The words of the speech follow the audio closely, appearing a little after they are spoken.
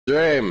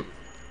Dream.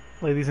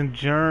 Ladies and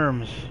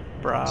germs,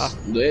 brah.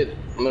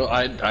 No,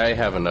 I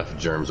have enough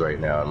germs right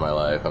now in my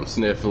life. I'm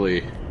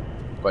sniffly.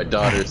 My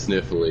daughter's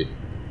sniffly.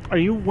 Are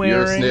you You're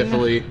wearing...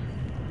 sniffly.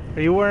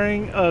 Are you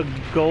wearing a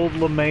gold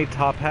lame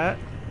top hat?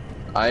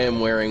 I am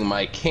wearing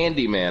my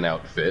Candyman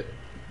outfit.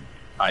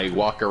 I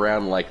walk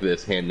around like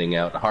this handing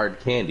out hard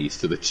candies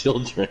to the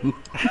children.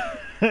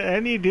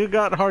 And you do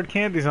got hard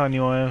candies on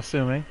you, I'm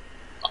assuming.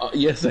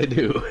 Yes, I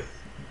do.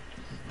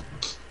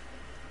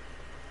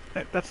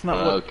 That's not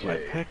what I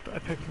Okay. picked. I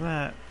picked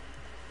that.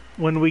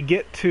 When we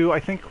get to, I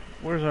think,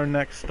 where's our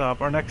next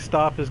stop? Our next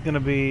stop is going to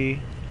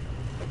be...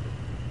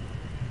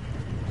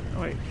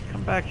 Oh, wait,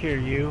 come back here,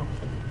 you.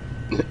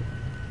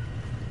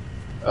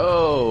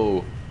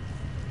 Oh.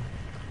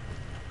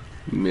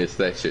 You missed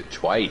that shit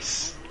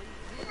twice.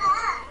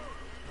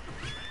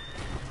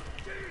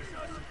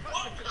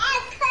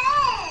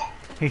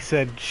 He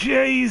said,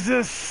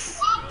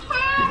 Jesus!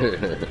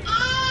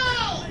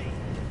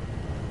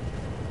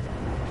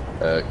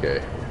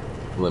 Okay.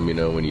 Let me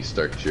know when you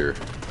start your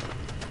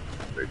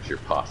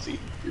posse,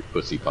 your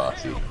pussy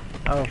posse.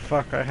 Oh,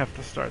 fuck, I have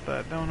to start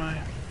that, don't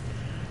I?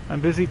 I'm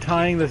busy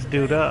tying this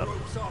dude up.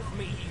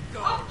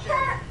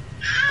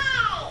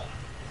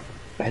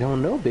 I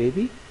don't know,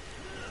 baby.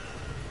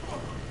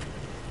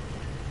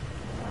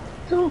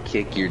 Don't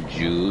kick your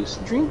juice.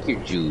 Drink your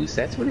juice.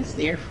 That's what it's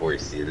there for,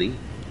 silly.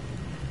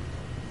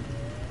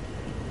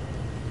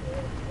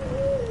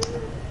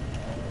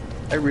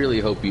 I really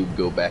hope you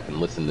go back and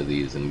listen to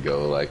these and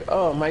go like,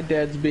 oh, my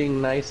dad's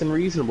being nice and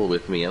reasonable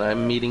with me, and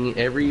I'm meeting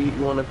every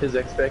one of his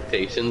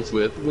expectations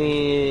with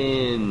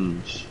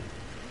whinge.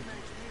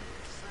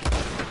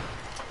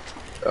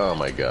 Oh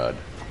my god.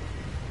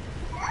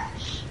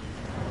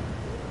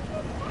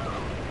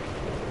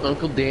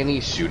 Uncle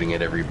Danny's shooting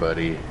at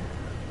everybody.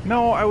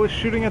 No, I was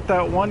shooting at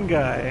that one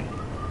guy.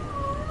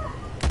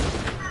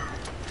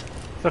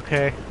 It's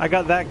okay. I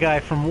got that guy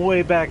from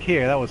way back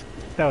here. That was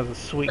a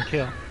sweet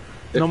kill.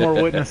 No more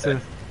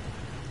witnesses.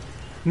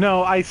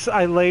 No, I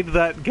laid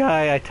that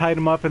guy, I tied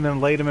him up and then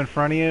laid him in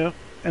front of you,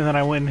 and then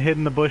I went and hid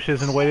in the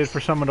bushes and waited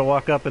for someone to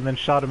walk up and then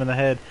shot him in the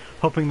head,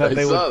 hoping that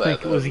they would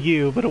think it was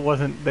you, but it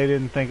wasn't, they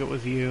didn't think it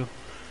was you.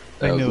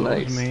 They knew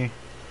it was me.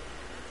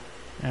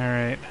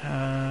 Alright,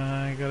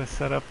 I gotta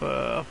set up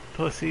a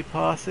pussy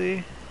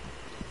posse.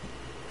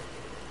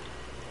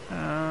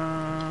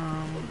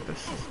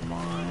 This is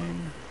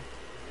mine.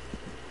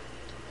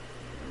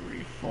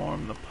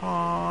 Reform the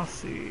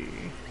posse.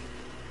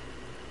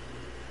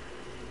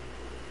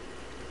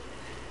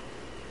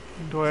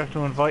 Do I have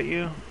to invite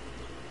you?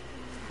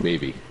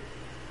 Maybe.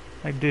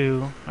 I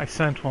do. I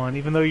sent one,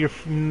 even though your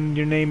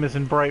name is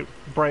in bright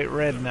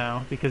red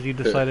now because you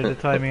decided to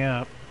tie me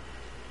up.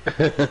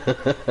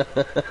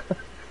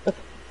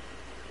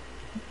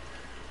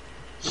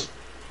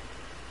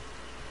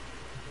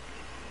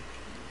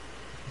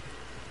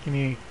 Can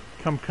you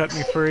come cut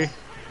me free,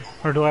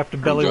 or do I have to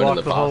belly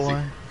walk the whole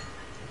line?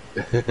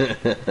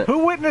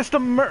 Who witnessed a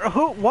murder?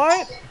 Who?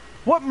 What?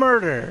 What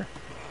murder?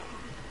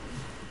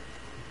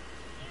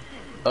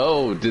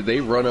 Oh, did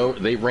they run over?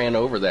 They ran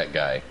over that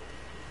guy.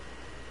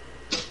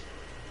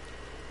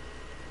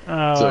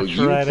 Oh, so that's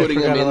you right. putting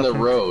him in the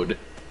road,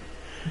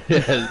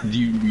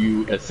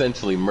 you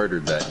essentially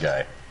murdered that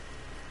guy.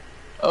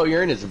 Oh,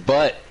 you're in his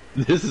butt.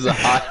 This is a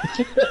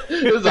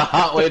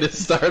hot way to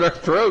start our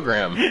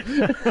program.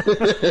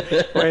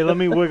 Wait, let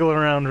me wiggle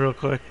around real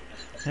quick.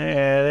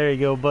 Yeah, there you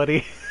go,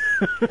 buddy.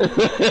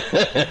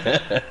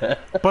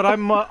 But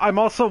I'm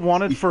also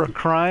wanted for a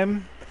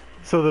crime,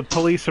 so the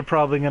police are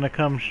probably gonna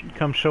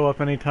come show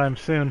up anytime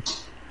soon.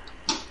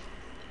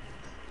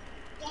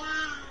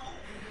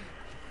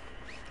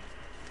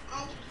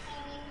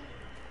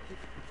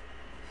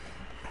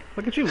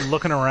 Look at you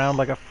looking around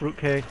like a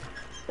fruitcake.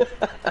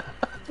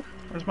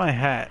 Where's my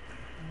hat?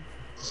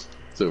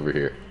 It's over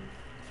here.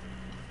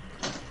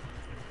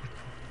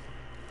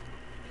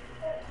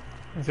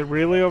 Is it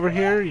really over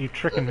here? You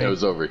tricking me? It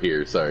was over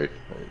here, sorry.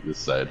 This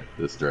side,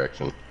 this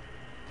direction.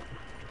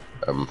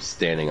 I'm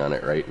standing on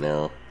it right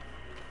now.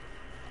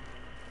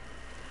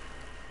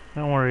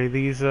 Don't worry,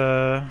 these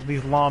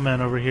lawmen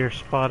over here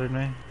spotted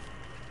me.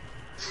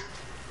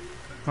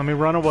 Let me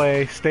run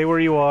away. Stay where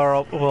you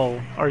are.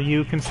 Well, are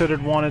you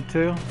considered wanted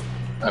too?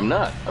 I'm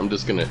not. I'm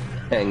just gonna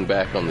hang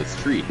back on this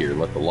tree here and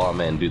let the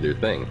lawmen do their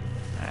thing.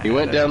 He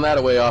went down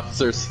that way,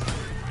 officers.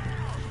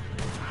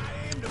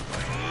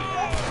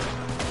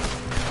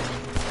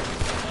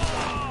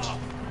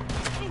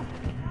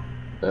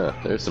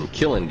 There's some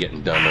killing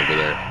getting done over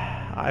there.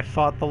 I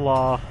fought the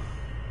law.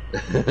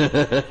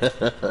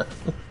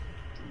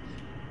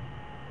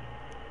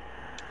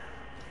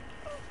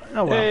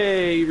 Oh well.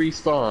 Hey,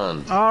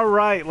 respawn.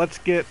 Alright, let's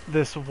get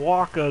this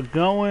walk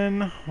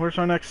going. Where's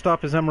our next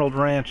stop? Is Emerald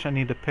Ranch. I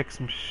need to pick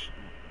some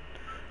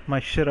my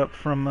shit up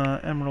from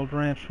Emerald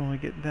Ranch when we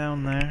get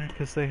down there,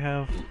 because they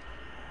have...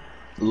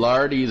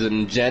 Lardies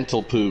and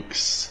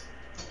Gentlepooks.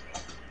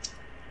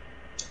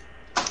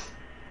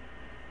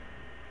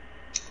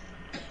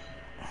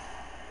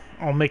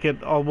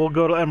 We'll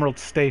go to Emerald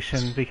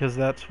Station, because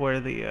that's where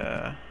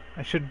the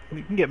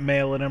You can get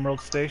mail at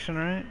Emerald Station,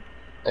 right?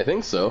 I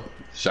think so.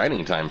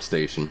 Shining Time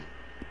Station.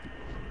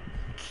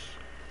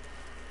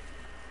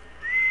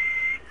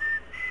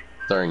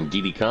 Starring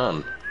Didi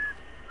Khan.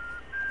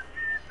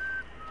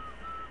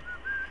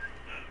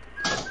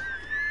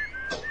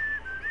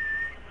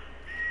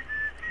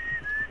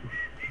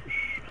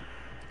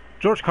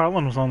 George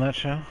Carlin was on that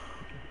show.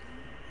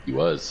 He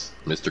was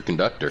Mr.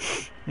 Conductor.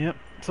 Yep.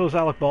 So was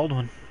Alec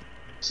Baldwin.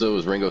 So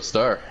was Ringo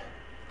Starr.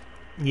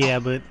 Yeah,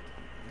 but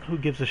who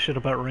gives a shit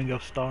about Ringo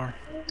Starr?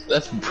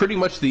 That's pretty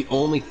much the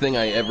only thing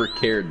I ever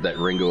cared that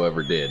Ringo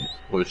ever did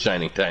was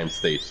Shining Time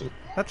Station.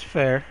 That's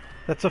fair.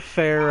 That's a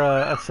fair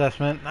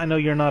assessment. I know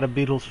you're not a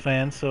Beatles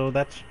fan, so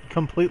that's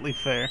completely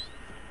fair.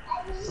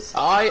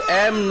 I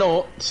am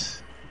not.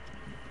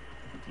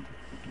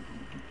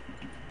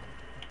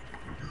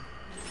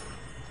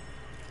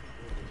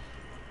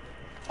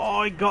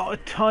 I got a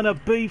ton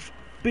of beef.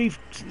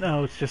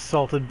 No, it's just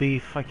salted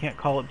beef. I can't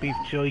call it beef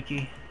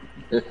jerky.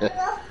 Do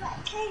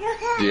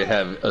you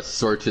have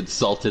assorted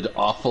salted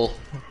offal?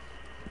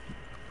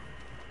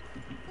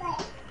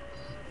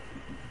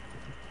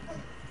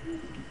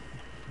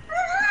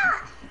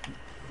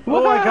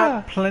 Oh, I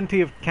got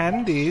plenty of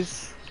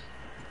candies.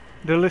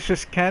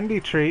 Delicious candy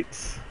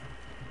treats.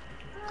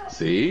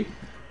 See?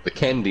 The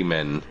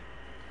Candymen.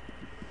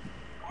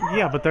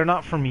 Yeah, but they're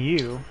not from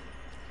you.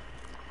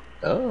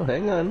 Oh,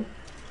 hang on.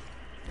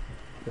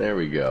 There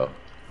we go.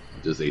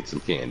 Just ate some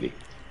candy.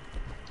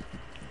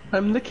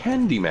 I'm the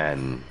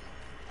Candyman.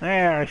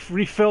 There, I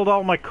refilled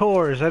all my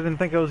cores. I didn't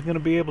think I was going to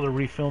be able to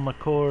refill my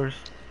cores.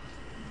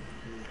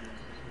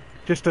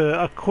 Just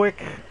a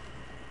quick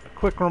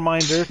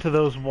reminder to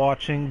those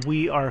watching,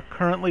 we are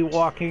currently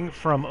walking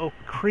from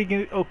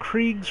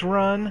O'Krieg's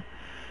Run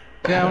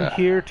down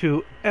here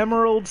to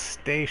Emerald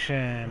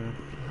Station.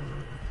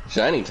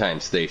 Shining Time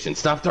Station.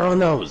 Stop throwing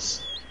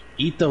those.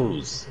 Eat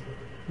those.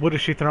 What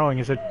is she throwing?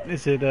 Is it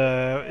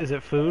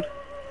food?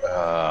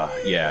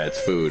 Yeah,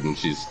 it's food, and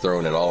she's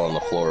throwing it all on the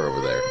floor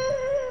over there.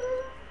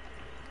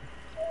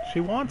 She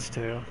wants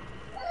to.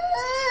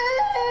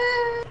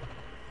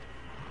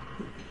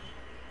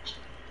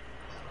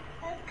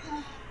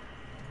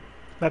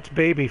 That's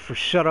baby for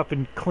shut up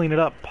and clean it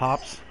up,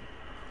 Pops.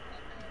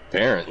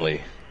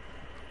 Apparently.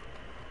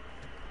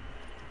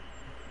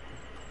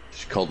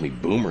 She called me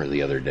Boomer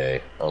the other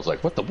day. I was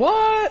like, what the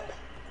what?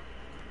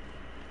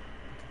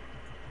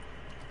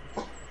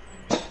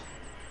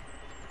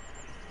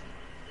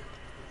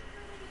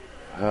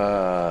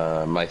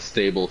 My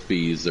stable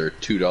fees are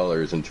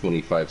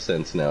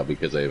 $2.25 now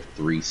because I have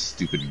 3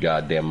 stupid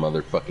goddamn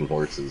motherfucking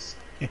horses.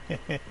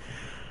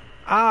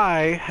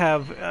 I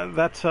have,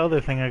 that's the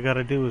other thing I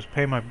gotta do is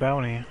pay my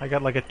bounty. I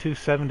got like a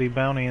 270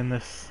 bounty in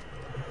this.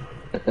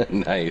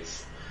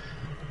 Nice.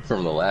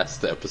 From the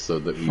last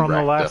episode that we From the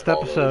racked last up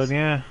all episode, those.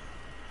 yeah.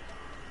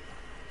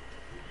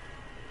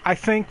 I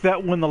think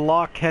that when the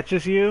law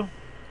catches you,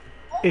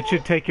 it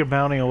should take your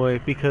bounty away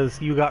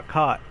because you got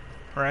caught,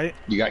 right?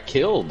 You got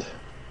killed.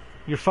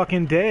 You're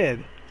fucking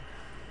dead.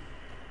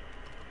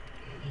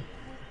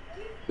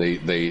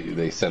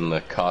 They send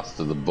the cost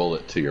of the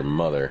bullet to your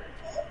mother.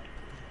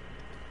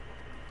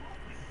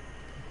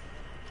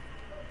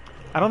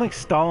 I don't think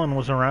Stalin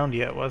was around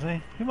yet, was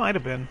he? He might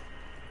have been.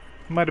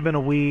 He might have been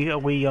a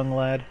wee young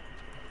lad.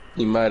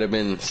 He might have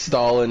been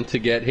stalling to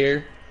get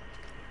here.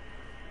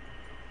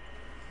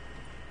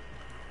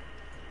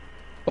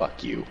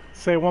 Fuck you.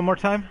 Say it one more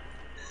time.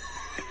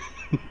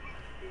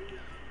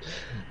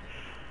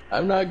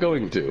 I'm not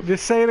going to.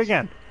 Just say it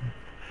again.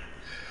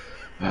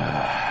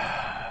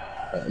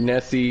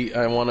 Nessie,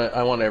 I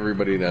want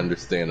everybody to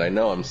understand. I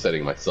know I'm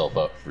setting myself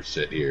up for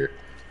shit here,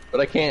 but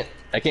I can't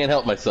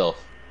help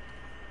myself.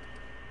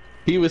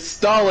 He was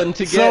stalling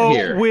to get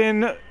here. So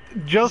when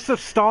Joseph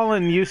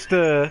Stalin used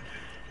to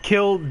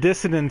kill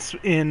dissidents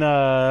in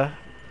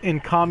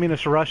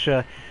communist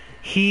Russia,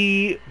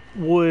 he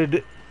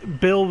would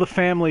bill the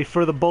family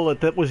for the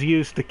bullet that was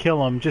used to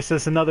kill him, just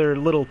as another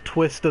little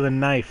twist of the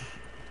knife.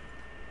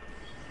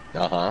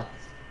 Uh-huh.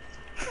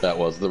 That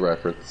was the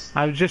reference.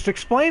 I was just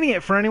explaining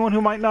it for anyone who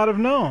might not have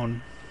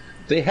known.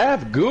 They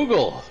have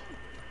Google.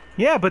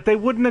 Yeah, but they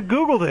wouldn't have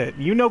Googled it.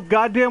 You know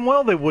goddamn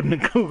well they wouldn't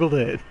have Googled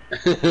it.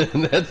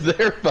 That's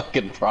their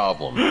fucking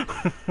problem.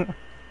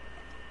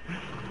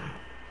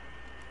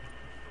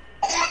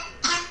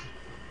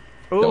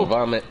 Don't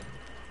vomit.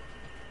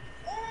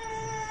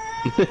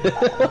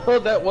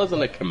 That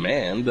wasn't a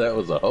command, that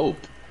was a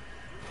hope.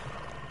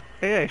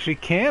 Hey, she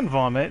can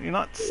vomit. You're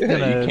not Yeah,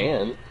 gonna... you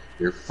can.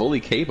 You're fully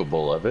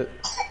capable of it.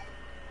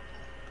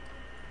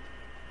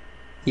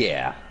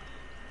 Yeah.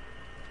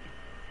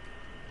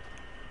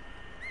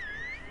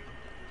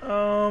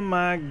 Oh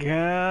my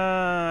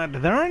god.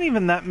 There aren't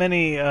even that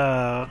many,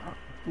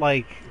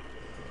 like,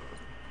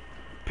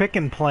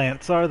 picking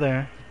plants, are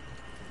there?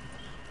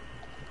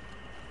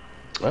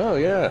 Oh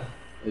yeah.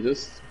 I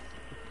just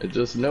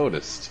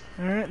noticed.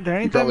 There You ain't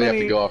that probably many...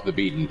 have to go off the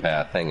beaten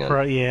path. Hang on.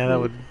 Right, yeah, that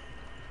would...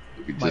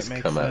 You could might just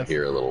make come out sense.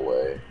 here a little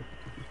way.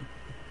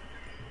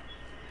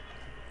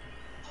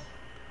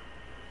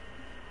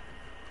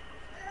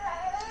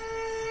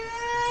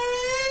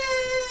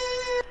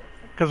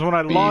 Because when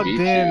I logged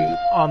in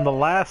on the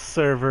last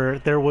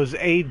server, there was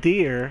a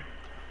deer,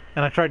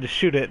 and I tried to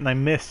shoot it, and I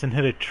missed and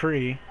hit a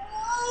tree.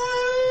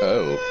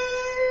 Oh.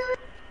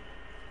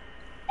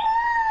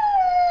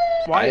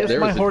 Why is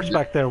my horse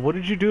back there? What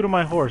did you do to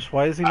my horse?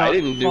 Why is he not I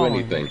didn't do following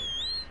anything. me?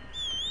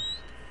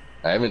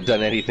 I haven't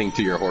done anything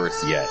to your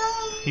horse yet.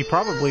 He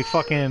probably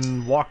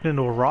fucking walked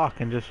into a rock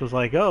and just was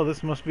like, oh,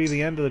 this must be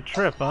the end of the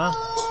trip, huh?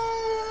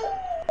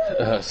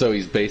 So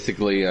he's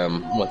basically,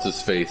 what's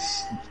his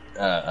face?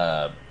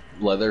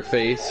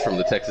 Leatherface from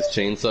the Texas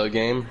Chainsaw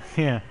game?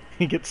 Yeah,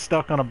 he gets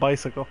stuck on a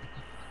bicycle.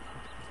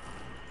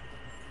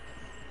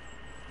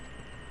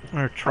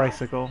 Or a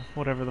tricycle,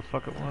 whatever the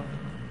fuck it was.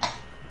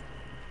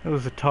 It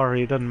was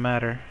Atari, it doesn't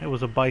matter. It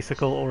was a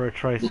bicycle or a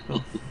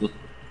tricycle.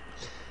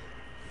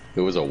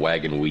 It was a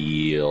wagon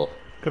wheel.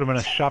 Could have been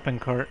a shopping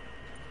cart.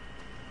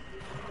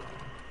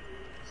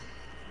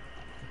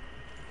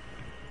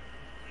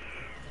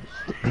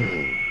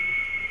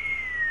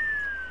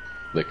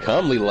 The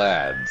comely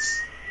lads.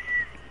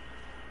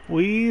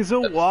 We's a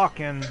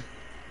walkin'.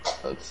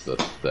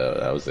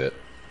 That was it.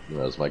 That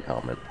was my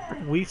comment.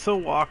 We's a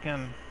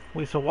walkin'.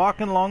 We's a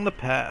walkin' along the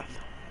path.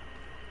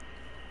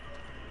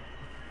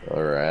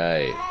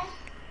 Alright.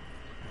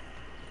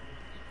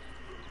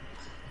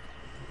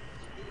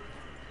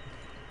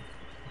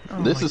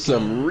 Oh This is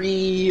some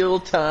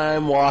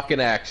real-time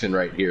walking action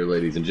right here,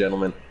 ladies and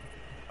gentlemen.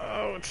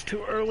 Oh, it's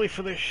too early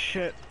for this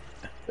shit.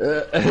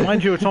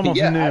 Mind you, it's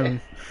almost noon.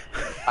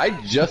 I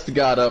just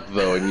got up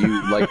though, and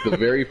the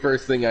very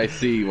first thing I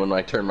see when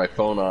I turn my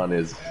phone on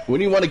is, when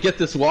do you want to get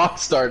this walk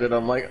started?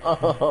 I'm like,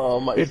 oh,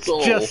 my soul.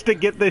 It's just to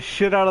get this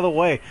shit out of the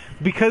way.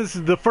 Because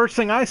the first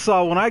thing I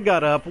saw when I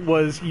got up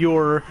was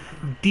your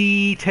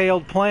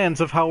detailed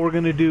plans of how we're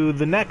going to do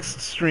the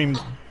next stream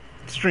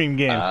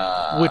game,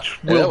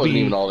 which will that wasn't be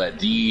even all that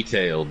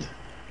detailed.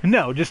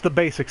 No, just the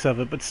basics of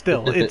it, but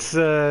still, it's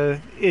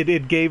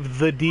it gave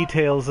the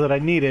details that I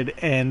needed,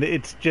 and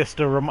it's just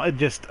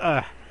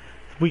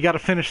we got to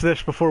finish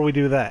this before we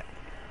do that.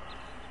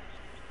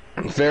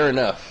 Fair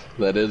enough.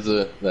 That is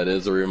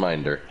a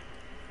reminder.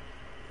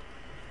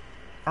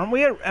 Aren't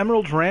we at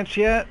Emerald's Ranch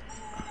yet?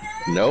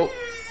 Nope,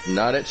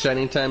 not at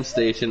Shining Time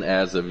Station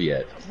as of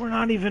yet. We're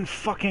not even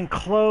fucking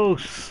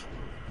close.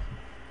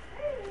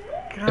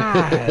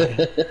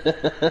 God.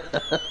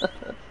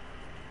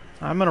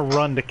 I'm gonna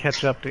run to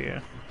catch up to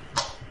you.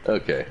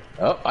 Okay.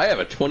 Oh, I have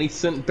a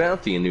 20-cent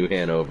bounty in New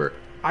Hanover.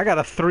 I got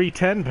a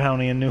 310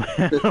 bounty in New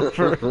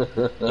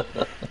Hanover.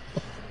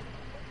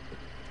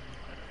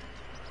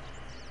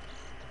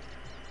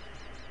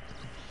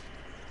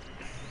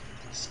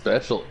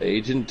 Special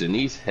Agent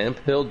Denise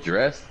Hemphill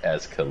dressed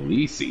as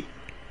Khaleesi.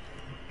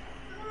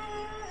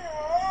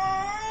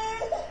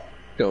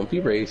 Don't be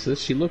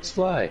racist, she looks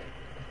fly.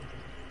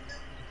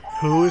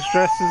 Who is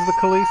dressed as the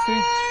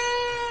Khaleesi?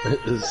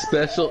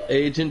 Special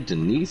Agent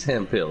Denise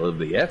Hemphill of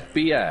the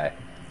FBI. Is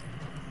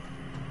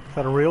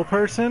that a real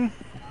person?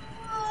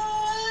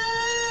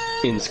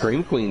 In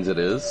Scream Queens it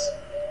is.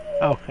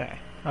 Okay.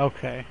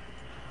 Okay.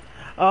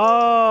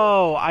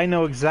 Oh, I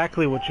know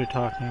exactly what you're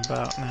talking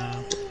about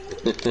now.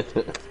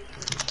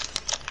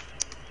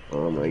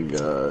 Oh my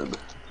god.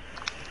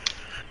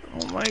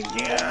 Oh my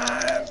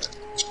god.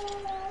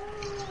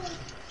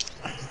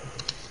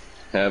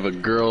 Have a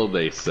girl,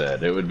 they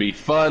said. It would be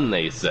fun,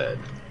 they said.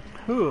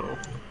 Who?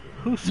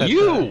 Who said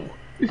you?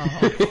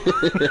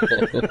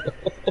 That?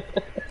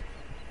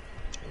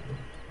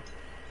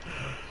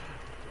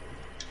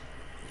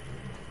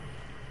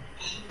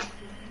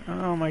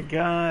 Oh my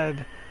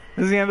god.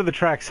 This is the end of the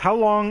tracks. How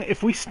long,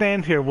 if we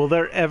stand here, will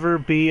there ever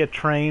be a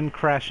train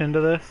crash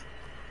into this?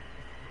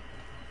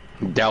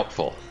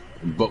 Doubtful,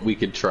 but we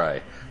could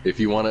try. If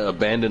you want to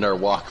abandon our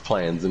walk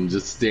plans and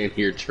just stand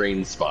here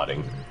train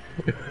spotting.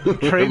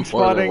 Train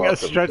spotting a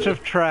stretch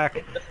of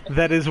track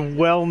that is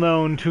well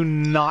known to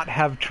not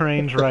have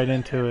trains right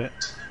into it.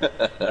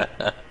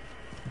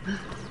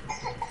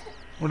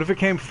 What if it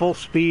came full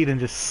speed and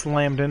just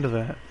slammed into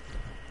that?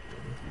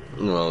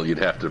 Well, you'd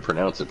have to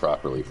pronounce it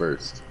properly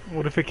first.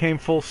 What if it came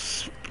full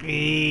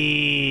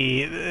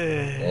speed?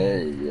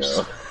 There you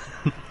go.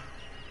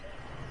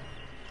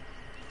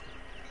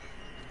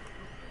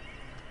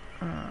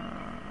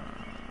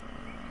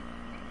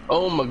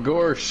 Oh my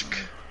gorshk.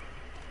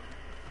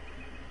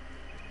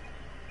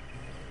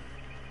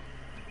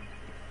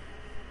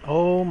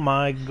 Oh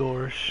my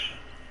gosh.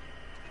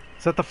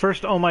 Is that the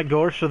first oh my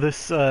gosh of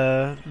this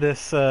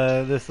this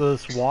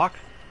walk?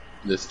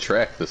 This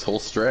trek, this whole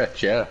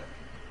stretch, yeah.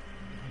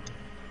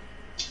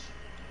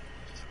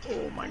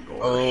 Oh my gosh.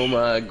 Oh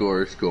my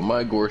gorshk, oh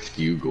my gorshk,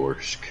 you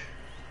gorshk.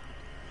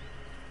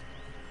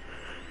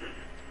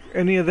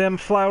 Any of them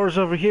flowers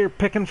over here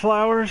picking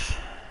flowers?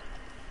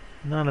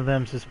 None of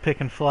them's just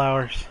picking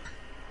flowers.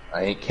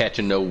 I ain't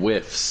catching no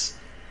whiffs.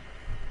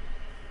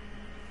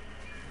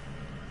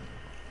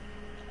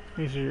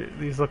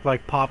 These look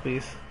like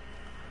poppies.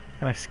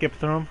 Can I skip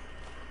through them?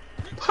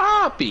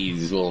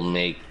 Poppies will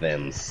make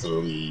them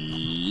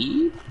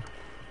sleep.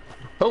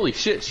 Holy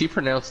shit, she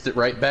pronounced it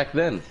right back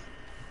then.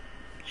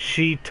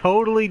 She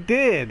totally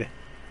did.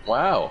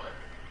 Wow.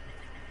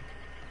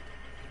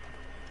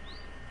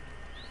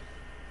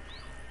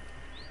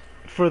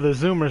 for the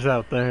Zoomers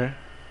out there,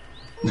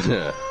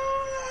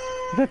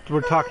 that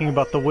we're talking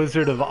about The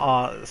Wizard of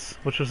Oz,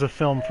 which was a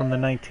film from the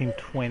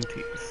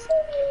 1920s.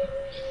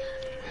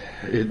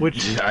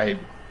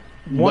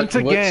 What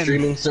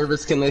streaming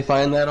service can they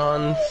find that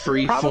on?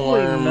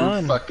 Freeform,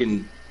 none.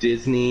 Fucking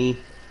Disney.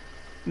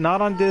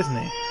 Not on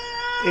Disney.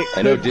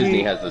 I know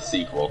Disney has a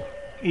sequel.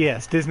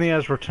 Yes, Disney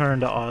has Return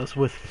to Oz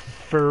with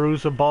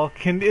Fairuza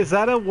Balk. Is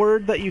that a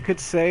word that you could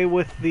say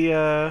with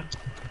the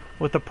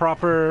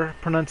proper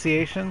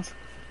pronunciations?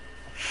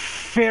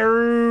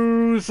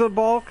 Fairuza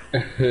Balk?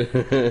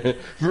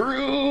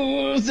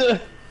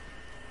 Fairuza!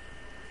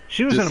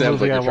 She was in a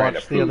movie I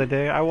watched the other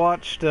day. I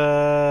watched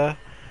the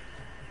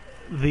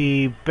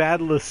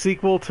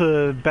sequel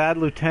to Bad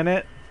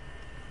Lieutenant.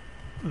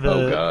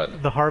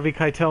 The Harvey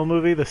Keitel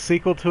movie, the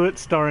sequel to it,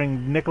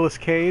 starring Nicolas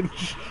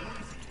Cage.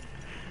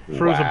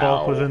 Fairuza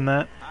Balk was in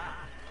that.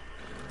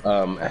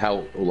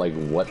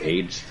 What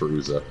age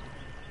Fairuza?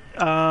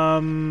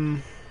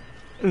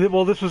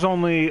 Well, this was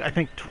only, I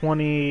think,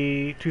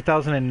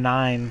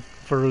 2009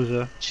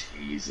 Fairuza.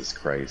 Jesus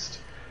Christ.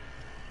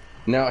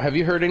 Now, have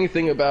you heard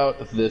anything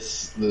about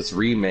this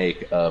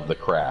remake of The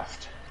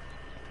Craft?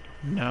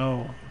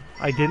 No,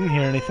 I didn't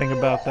hear anything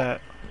about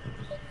that.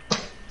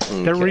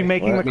 Okay. They're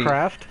remaking The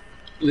Craft?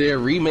 They're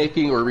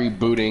remaking or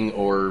rebooting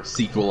or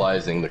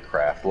sequelizing The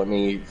Craft. Let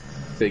me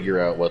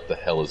figure out what the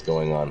hell is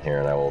going on here,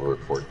 and I will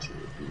report to you.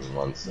 Give me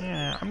 1 second.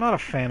 Yeah, I'm not a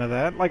fan of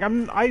that. Like,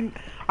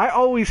 I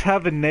always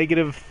have a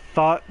negative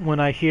thought when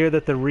I hear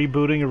that they're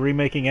rebooting or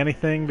remaking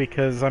anything,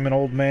 because I'm an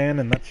old man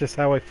and that's just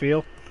how I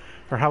feel,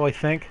 or how I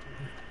think.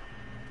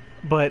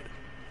 But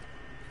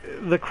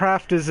The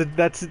Craft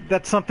that's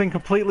something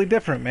completely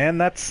different, man.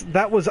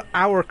 That was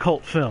our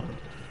cult film.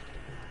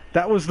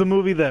 That was the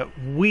movie that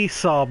we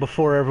saw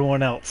before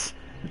everyone else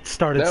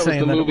started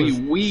saying that. That was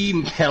the movie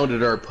we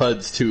pounded our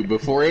puds to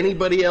before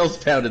anybody else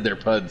pounded their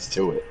puds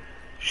to it.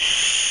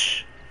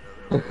 Shh.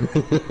 A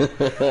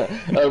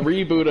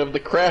reboot of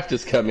The Craft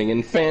is coming,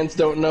 and fans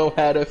don't know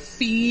how to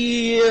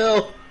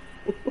feel.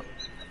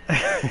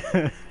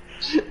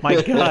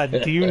 My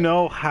God, do you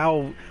know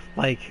how,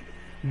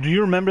 do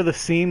you remember the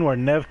scene where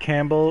Neve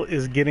Campbell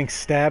is getting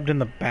stabbed in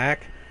the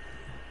back?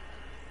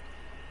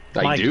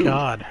 I do. My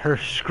God, her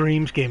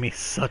screams gave me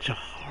such a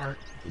heart.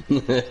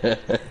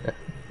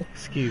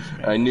 Excuse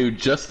me. I knew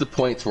just the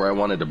points where I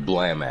wanted to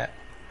blam at.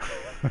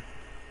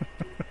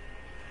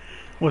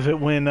 Was it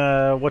when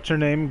what's her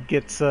name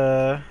gets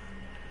all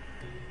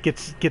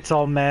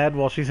mad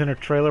while she's in her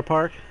trailer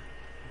park?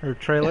 Her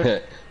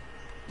trailer?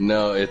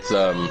 No, it's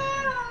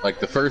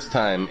the first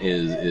time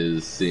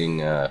is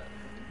seeing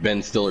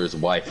Ben Stiller's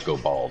wife go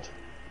bald.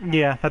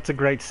 Yeah, that's a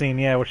great scene.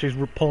 Yeah, where she's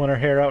pulling her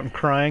hair out and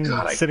crying,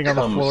 God, and sitting on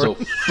the floor. So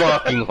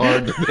fucking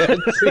hard to that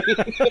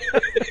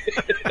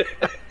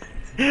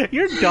scene.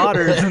 Your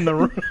daughter's in the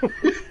room.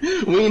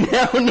 We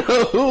now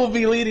know who will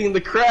be leading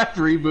the Craft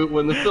reboot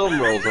when the film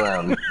rolls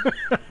around.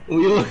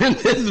 We learned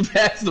this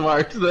past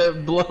March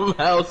that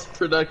Blumhouse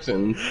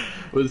Productions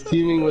was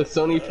teaming with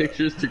Sony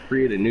Pictures to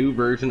create a new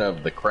version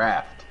of The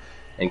Craft,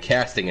 and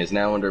casting is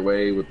now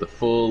underway with the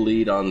full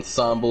lead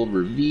ensemble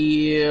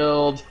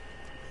revealed.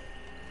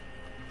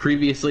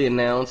 Previously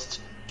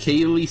announced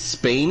Kaylee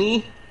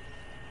Spaney.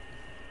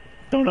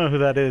 Don't know who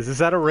that is. Is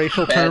that a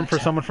racial term for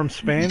someone from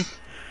Spain?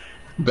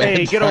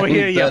 Hey, get over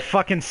here, you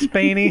fucking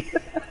Spaney.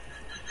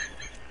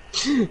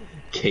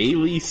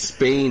 Kaylee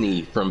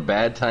Spaney from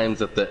Bad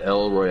Times at the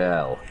El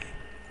Royale.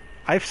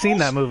 I've seen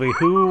that movie.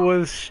 Who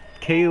was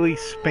Kaylee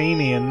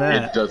Spaney in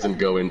that? It doesn't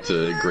go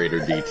into greater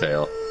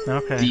detail.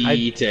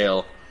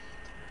 Okay.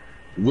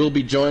 We'll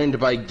be joined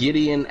by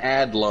Gideon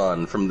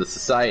Adlon from The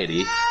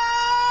Society.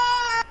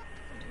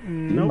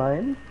 Nope.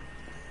 Mine?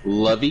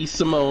 Lovey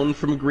Simone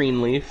from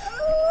Greenleaf.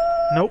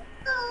 Nope.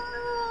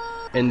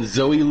 And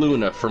Zoe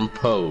Luna from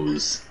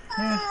Pose.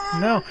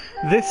 No.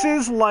 This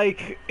is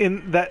like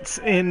in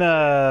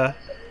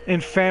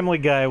Family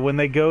Guy when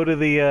they go to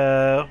the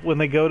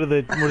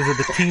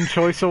the Teen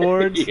Choice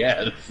Awards.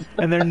 Yes.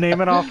 And they're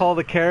naming off all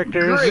the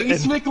characters.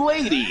 Grace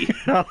McLady.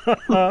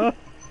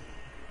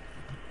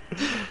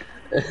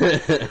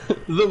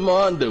 The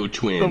Mondo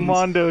Twins. The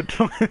Mondo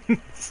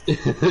Twins.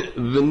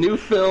 The new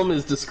film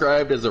is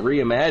described as a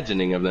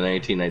reimagining of the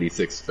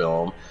 1996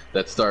 film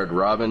that starred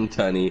Robin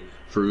Tunney,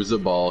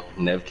 Fairuza Balk,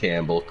 Neve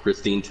Campbell,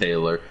 Christine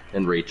Taylor,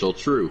 and Rachel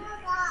True,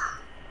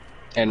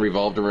 and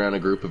revolved around a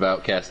group of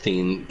outcast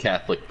teen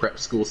Catholic prep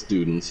school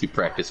students who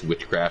practice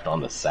witchcraft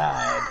on the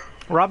side.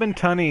 Robin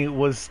Tunney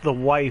was the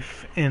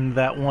wife in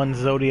that one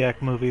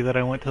Zodiac movie that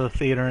I went to the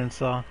theater and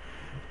saw.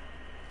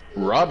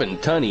 Robin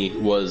Tunney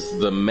was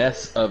the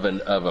mess of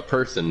a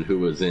person who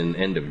was in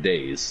End of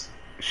Days.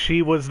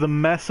 She was the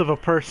mess of a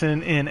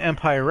person in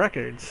Empire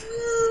Records.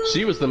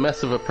 She was the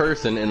mess of a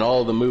person in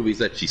all the movies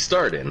that she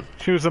starred in.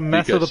 She was a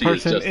mess of a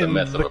person in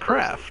The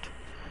Craft.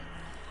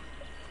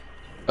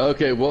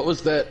 Okay, what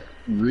was that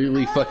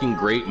really fucking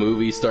great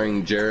movie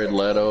starring Jared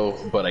Leto,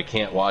 but I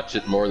can't watch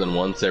it more than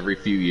once every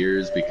few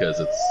years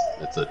because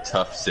it's a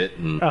tough sit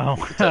and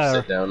tough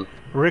sit down.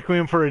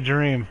 Requiem for a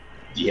Dream.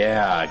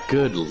 Yeah,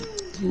 good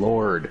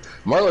Lord.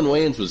 Marlon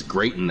Wayans was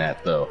great in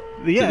that, though.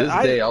 Yeah, to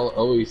this day, I'll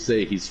always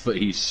say he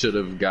should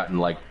have gotten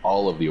like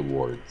all of the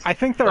awards. I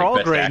think they're like all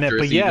Best great in it,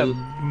 but Actress yeah,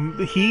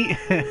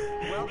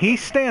 even. he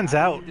stands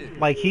out.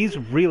 Like, he's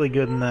really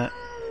good in that.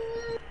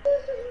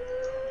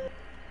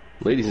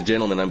 Ladies and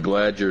gentlemen, I'm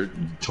glad you're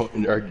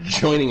are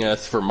joining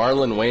us for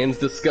Marlon Wayans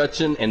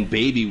discussion and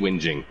baby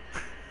whinging.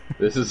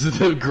 This is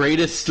the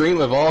greatest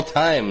stream of all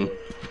time.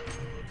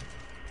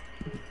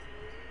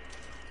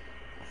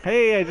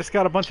 Hey, I just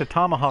got a bunch of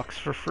tomahawks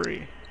for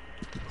free.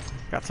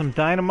 Got some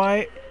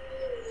dynamite.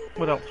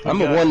 What else?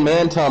 I'm a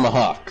one-man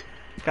tomahawk.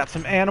 Got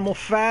some animal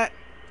fat.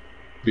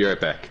 Be right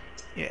back.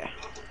 Yeah.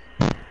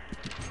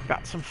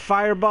 Got some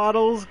fire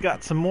bottles.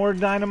 Got some more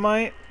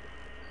dynamite.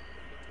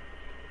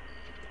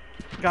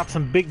 Got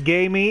some big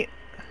gay meat.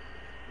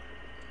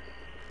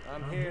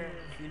 I'm here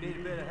if you need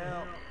a bit of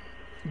help.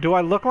 Do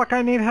I look like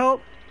I need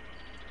help?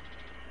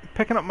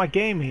 Picking up my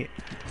gay meat.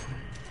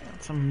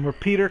 Got some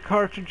repeater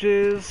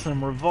cartridges,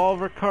 some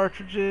revolver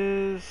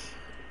cartridges.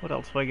 What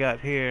else do I got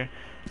here?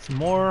 Some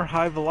more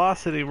high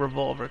velocity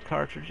revolver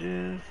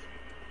cartridges.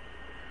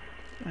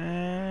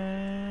 And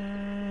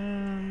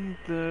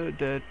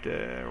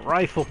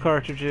rifle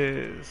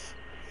cartridges.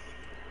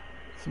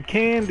 Some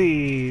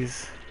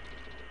candies.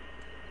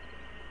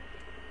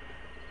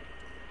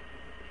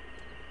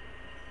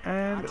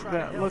 And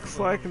that looks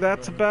like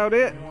that's about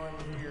it.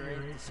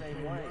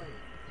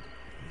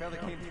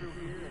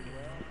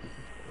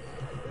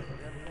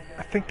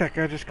 I think that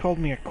guy just called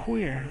me a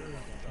queer.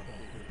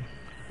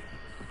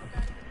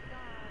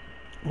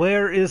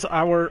 Where is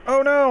our...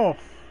 Oh no!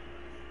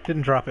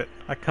 Didn't drop it.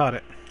 I caught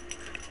it.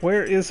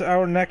 Where is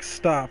our next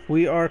stop?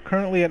 We are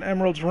currently at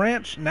Emerald's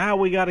Ranch. Now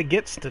we gotta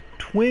get to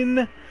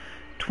Twin...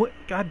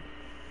 God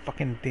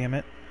fucking damn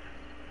it.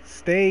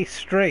 Stay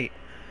straight.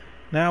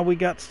 Now we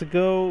got to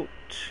go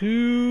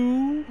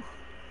to...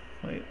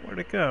 Wait, where'd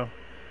it go?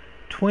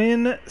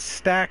 Twin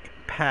Stack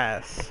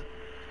Pass.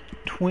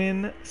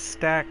 Twin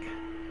Stack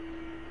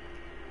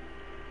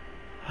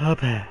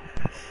Pass.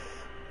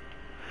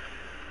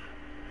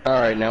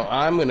 Alright, now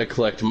I'm gonna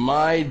collect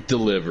my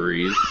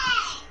deliveries.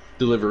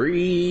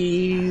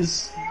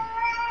 Deliveries!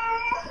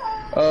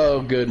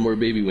 Oh, good, more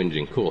baby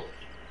whinging. Cool.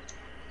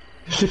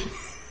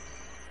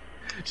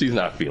 She's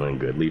not feeling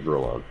good. Leave her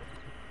alone.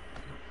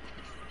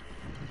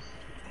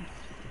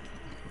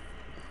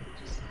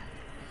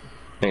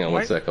 Hang on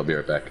one sec, I'll be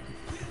right back.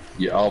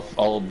 Yeah,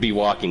 I'll be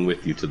walking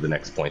with you to the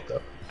next point,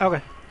 though.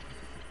 Okay.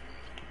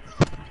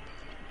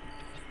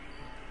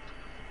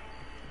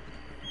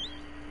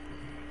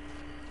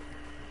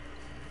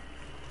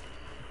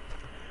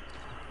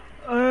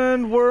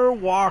 And we're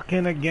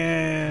walking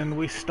again.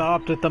 We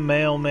stopped at the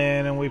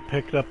mailman and we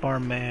picked up our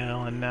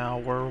mail, and now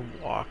we're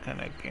walking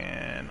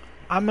again.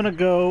 I'm gonna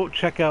go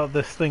check out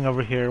this thing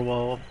over here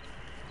while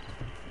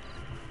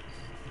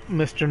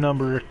Mr.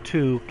 Number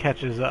 2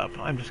 catches up.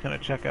 I'm just gonna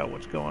check out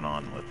what's going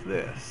on with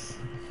this.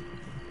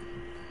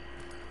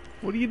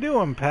 What are you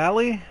doing,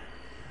 Pally?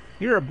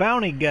 You're a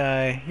bounty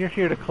guy. You're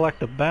here to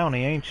collect a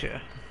bounty, ain't you?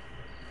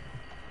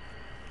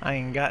 I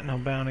ain't got no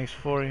bounties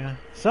for you.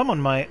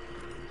 Someone might.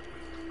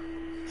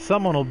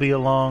 Someone will be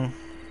along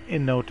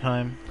in no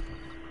time.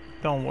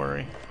 Don't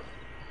worry.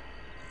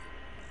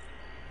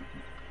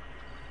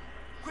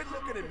 Quit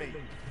looking at me.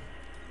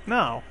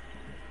 No.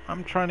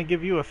 I'm trying to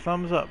give you a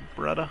thumbs up,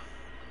 brother.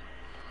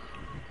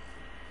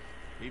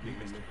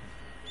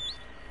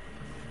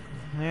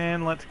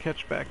 And let's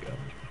catch back up.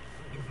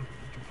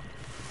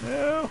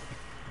 No.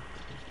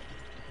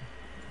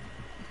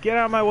 Get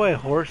out of my way,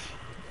 horse.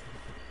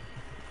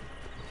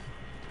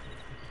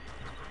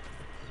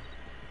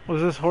 What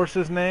was this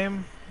horse's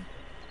name?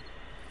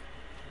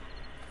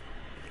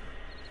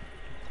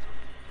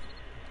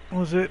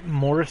 Was it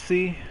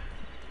Morrissey?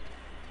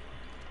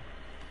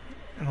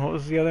 And what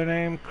was the other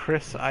name?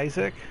 Chris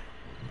Isaac?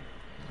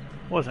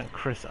 Wasn't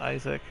Chris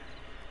Isaac.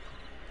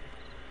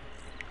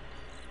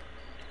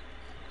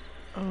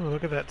 Oh,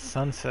 look at that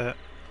sunset.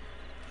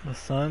 The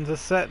sun's a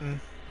setting.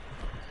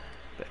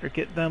 Better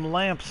get them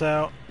lamps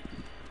out.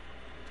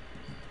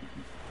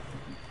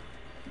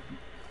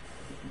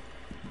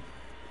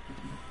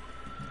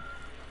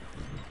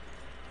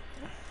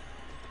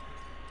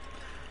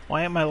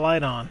 Why ain't my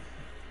light on?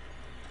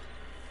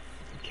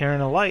 I'm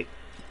carrying a light,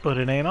 but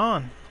it ain't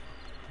on.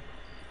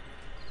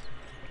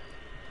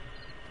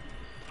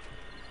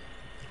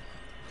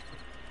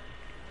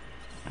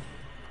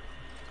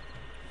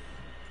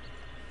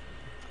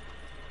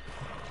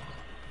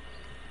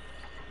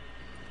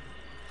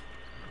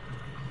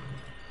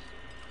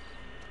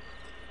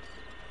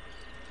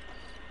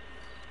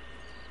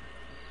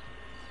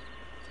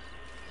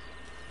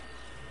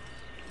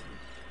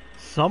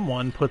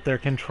 Someone put their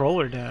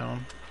controller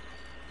down.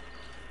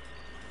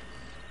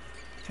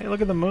 Hey, look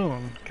at the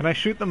moon. Can I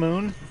shoot the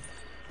moon?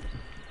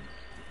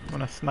 I'm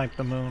gonna snipe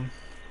the moon.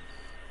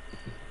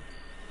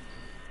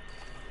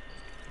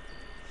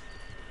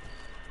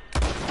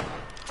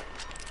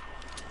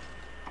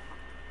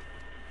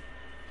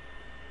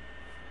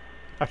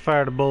 I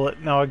fired a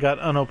bullet. Now I got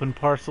unopened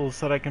parcels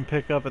that I can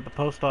pick up at the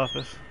post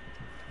office.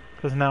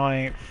 Because now I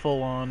ain't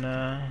full on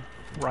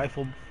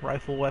rifle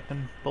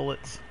weapon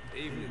bullets.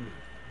 Evening.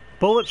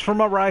 Bullets for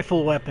my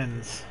rifle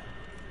weapons.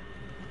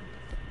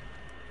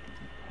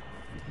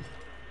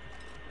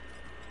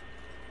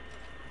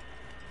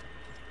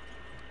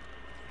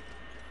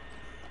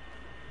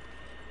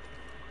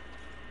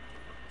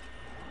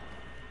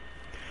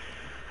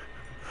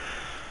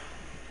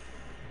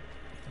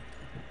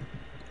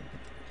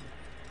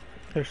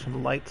 There's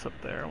some lights up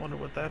there. I wonder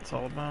what that's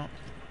all about.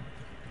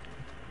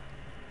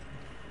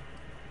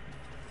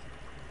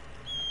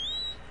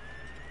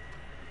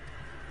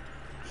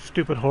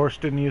 Stupid horse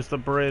didn't use the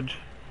bridge.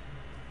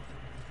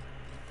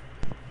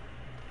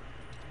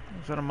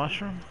 Is that a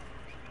mushroom?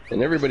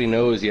 And everybody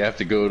knows you have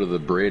to go to the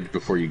bridge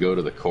before you go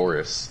to the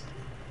chorus.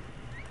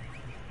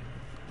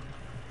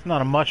 It's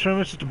not a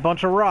mushroom, it's just a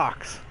bunch of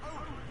rocks.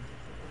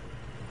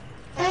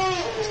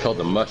 It's called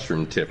the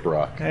mushroom tip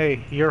rock.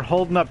 Hey, you're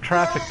holding up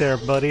traffic there,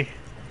 buddy.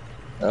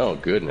 Oh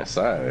goodness,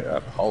 I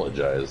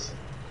apologize.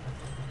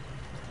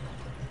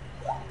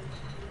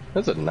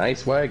 That's a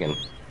nice wagon.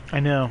 I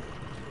know.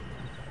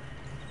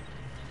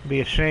 It'd be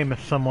a shame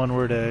if someone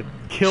were to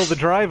kill the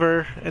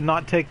driver and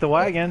not take the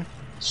wagon.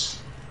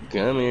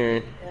 Come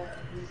here.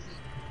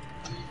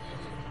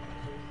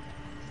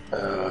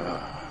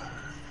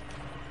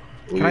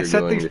 Can I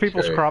set these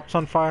people's crops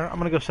on fire? I'm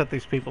gonna go set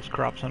these people's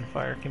crops on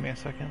fire. Give me a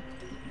second.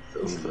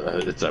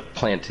 It's a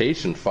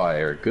plantation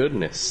fire.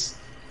 Goodness.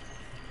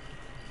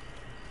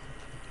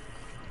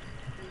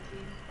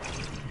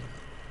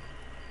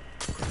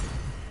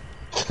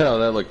 Oh,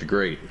 that looked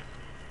great.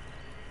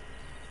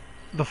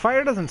 The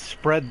fire doesn't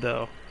spread,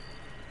 though.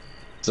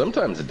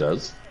 Sometimes it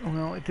does.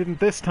 Well, it didn't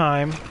this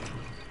time.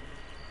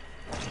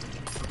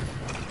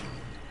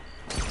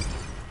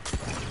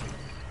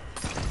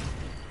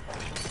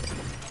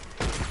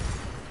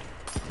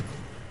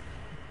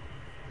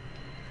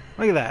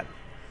 Look at that.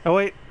 Oh,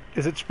 wait.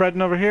 Is it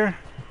spreading over here?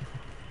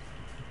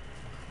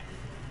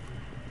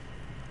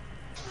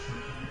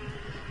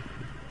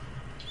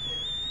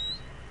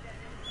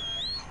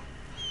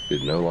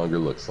 It no longer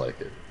looks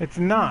like it. It's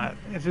not.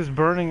 It's just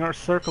burning our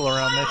circle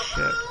around this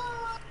shit.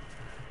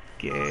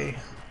 Gay.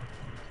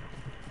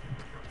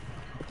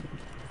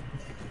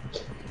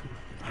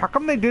 How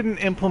come they didn't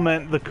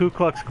implement the Ku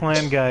Klux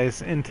Klan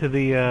guys into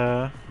the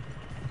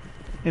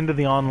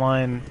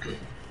online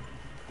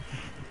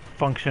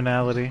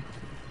functionality?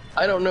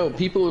 I don't know.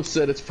 People have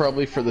said it's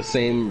probably for the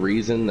same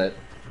reason that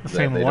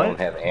they don't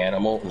have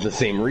animals. The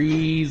same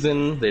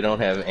reason they don't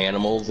have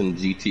animals in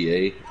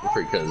GTA,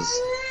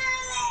 because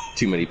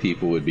too many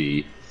people would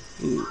be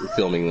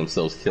filming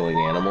themselves killing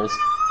animals.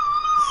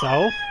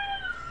 So?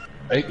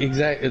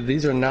 Exactly.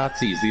 These are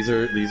Nazis. These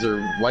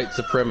are white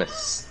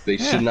supremacists. They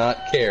should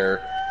not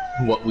care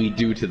what we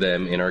do to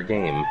them in our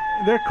game.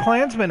 They're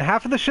Klansmen.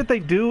 Half of the shit they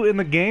do in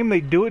the game,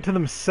 they do it to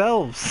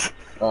themselves.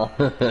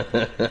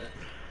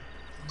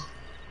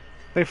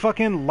 They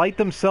fucking light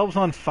themselves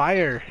on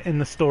fire in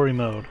the story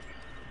mode.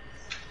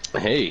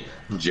 Hey,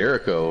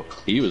 Jericho.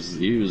 He was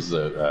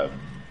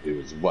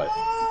what?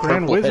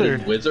 Grand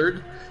Purple-headed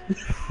wizard.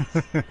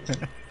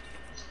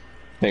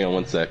 Hang on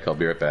one sec. I'll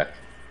be right back.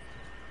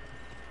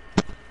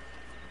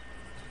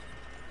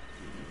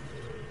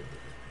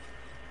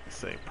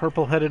 Say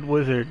purple-headed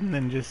wizard, and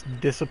then just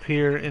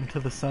disappear into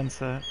the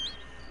sunset.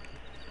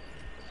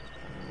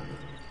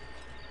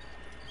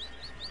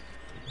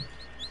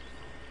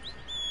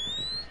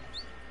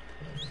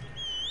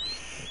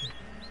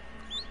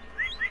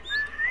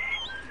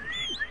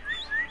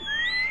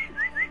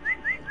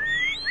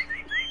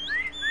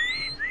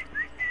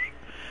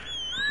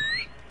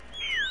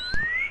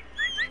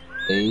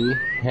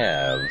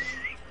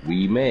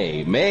 We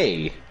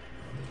may.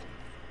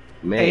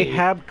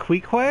 Ahab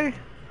Queequeg?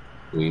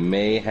 We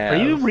may have.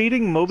 Are you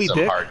reading Moby some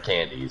Dick? Hard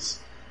candies.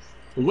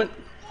 When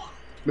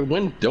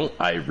don't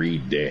I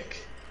read Dick?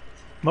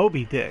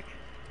 Moby Dick.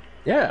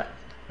 Yeah,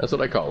 that's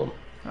what I call him.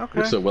 Okay.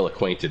 We're so well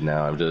acquainted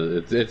now.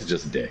 It's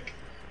just Dick.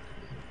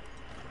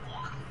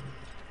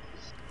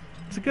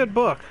 It's a good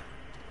book.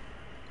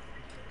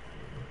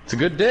 It's a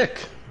good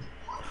Dick.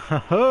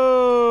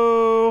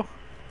 Ho-ho!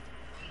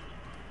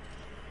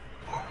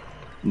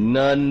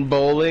 None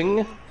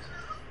bowling.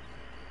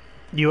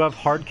 You have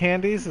hard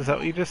candies? Is that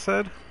what you just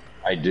said?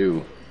 I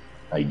do.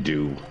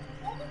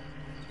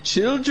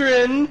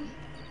 Children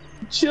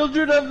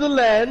of the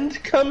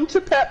land, come to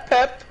Pep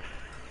Pep.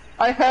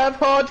 I have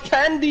hard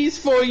candies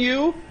for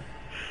you.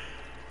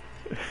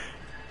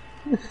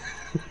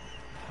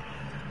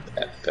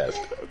 Pep Pep.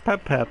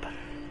 Pep Pep.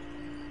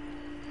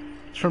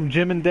 It's from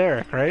Jim and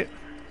Derek, right?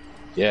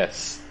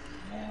 Yes.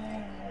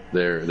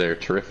 They're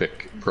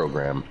terrific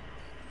program.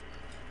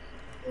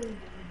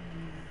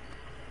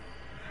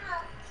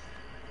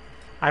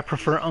 I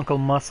prefer Uncle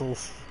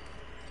Muscles.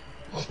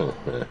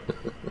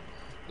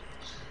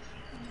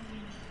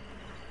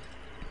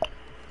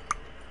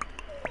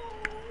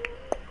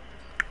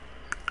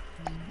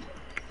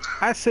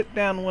 I sit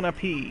down when I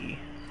pee.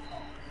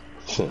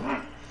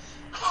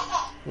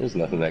 There's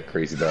nothing that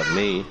crazy about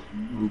me.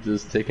 I'm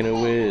just taking a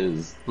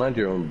whiz. Mind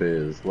your own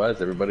biz. Why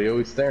is everybody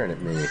always staring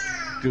at me?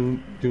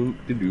 Doom, doom,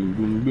 doom,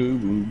 doom, doom,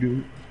 doom,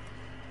 doom.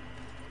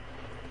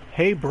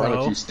 Hey, bro. Why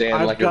don't you stand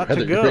I've like got a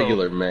to go.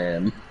 regular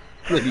man?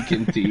 Then you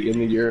can pee in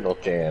the urinal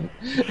can.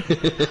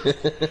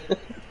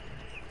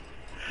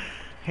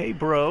 Hey,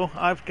 bro.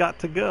 I've got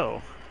to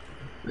go.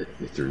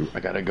 Let me through. I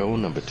gotta go,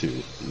 number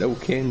 2. No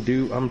can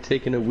do. I'm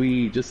taking a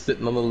wee. Just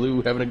sitting on the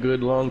loo, having a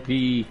good long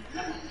pee.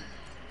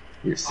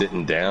 You're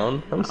sitting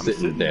down? I'm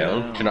sitting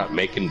down. You're not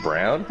making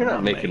brown? You're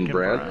not making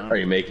brown. Are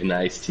you making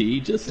iced tea?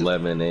 Just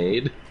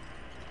lemonade.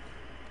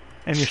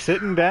 And you're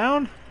sitting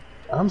down?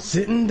 I'm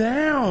sitting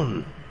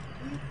down.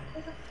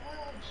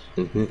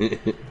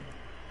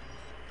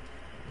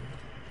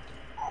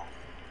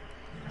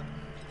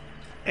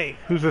 Hey,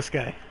 who's this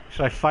guy?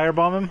 Should I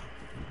firebomb him?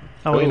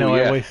 Oh wait, Oh, no,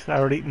 yeah. I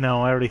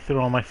already threw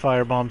all my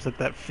firebombs at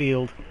that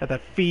field. At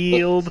that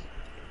field.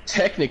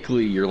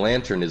 Technically, your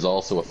lantern is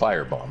also a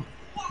firebomb.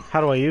 How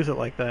do I use it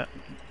like that?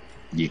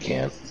 You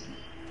can't.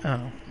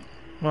 Oh.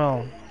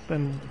 Well,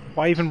 then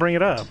why even bring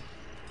it up?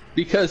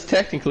 Because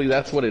technically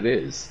that's what it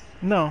is.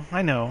 No,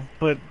 I know,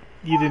 but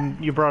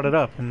you brought it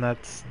up, and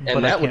that's... And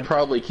but that would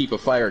probably keep a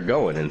fire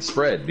going and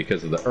spread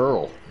because of the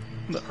Earl.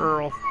 The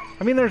Earl.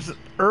 I mean, there's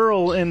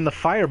Earl in the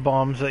fire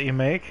bombs that you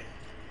make.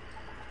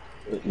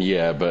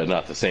 Yeah, but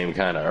not the same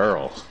kind of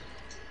Earl.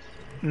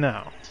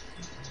 No.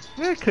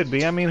 It could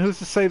be. I mean, who's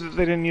to say that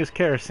they didn't use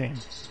kerosene?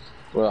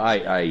 Well,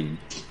 I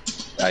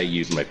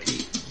use my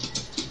pee.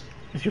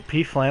 Is your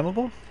pee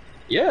flammable?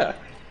 Yeah.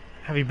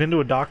 Have you been to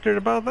a doctor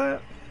about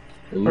that?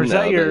 Or is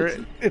that your...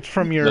 It's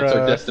from your... That's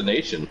our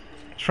destination.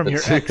 It's from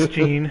your X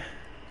gene.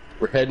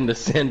 We're heading to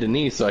Saint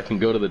Denis so I can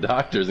go to the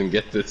doctors and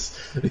get this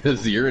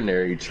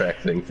urinary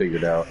tract thing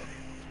figured out.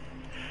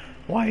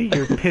 Why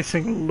you're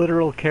pissing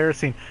literal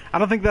kerosene? I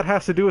don't think that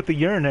has to do with the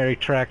urinary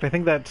tract. I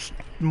think that's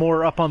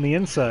more up on the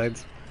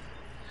insides.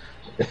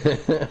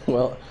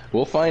 Well,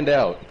 we'll find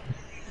out.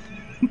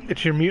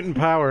 It's your mutant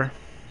power.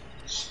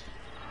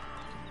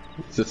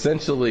 It's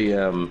essentially,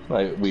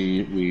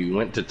 we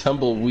went to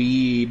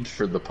Tumbleweed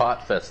for the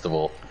pot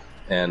festival,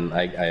 and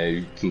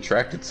I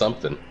contracted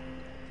something.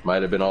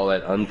 Might have been all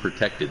that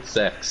unprotected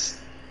sex.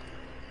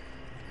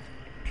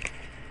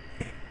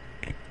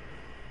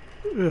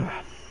 Ugh.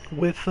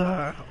 With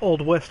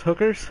Old West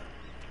hookers?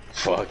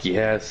 Fuck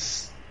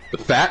yes. The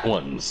fat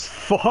ones.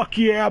 Fuck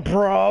yeah,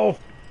 bro!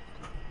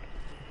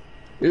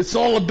 It's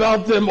all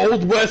about them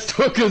Old West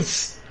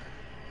hookers.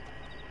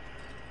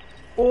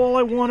 All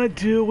I want to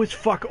do is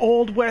fuck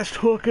Old West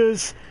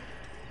hookers.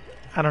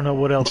 I don't know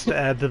what else to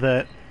add to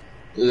that.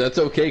 That's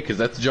okay, because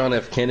that's John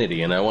F.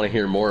 Kennedy, and I want to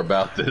hear more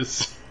about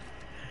this.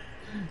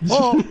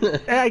 Well,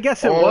 I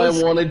guess it all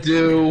was. I want to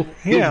do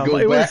is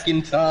go back was,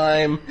 in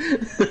time.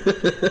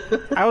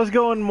 I was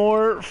going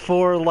more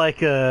for like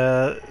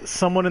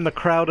someone in the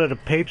crowd at a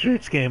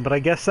Patriots game, but I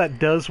guess that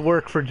does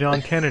work for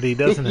John Kennedy,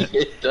 doesn't it?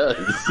 It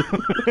does.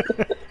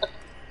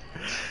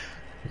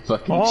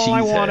 Fucking all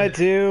I want to cheesehead.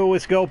 do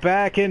is go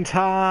back in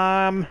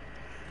time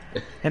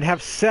and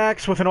have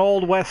sex with an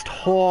Old West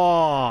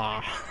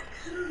whore.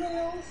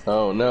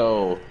 Oh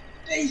no.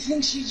 I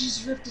think she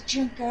just ripped a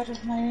chunk out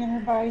of my inner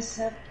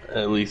bicep.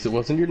 At least it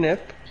wasn't your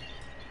nip.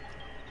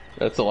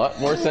 That's a lot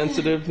more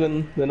sensitive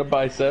than a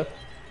bicep.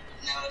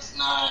 No, it's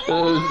not.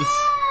 I'll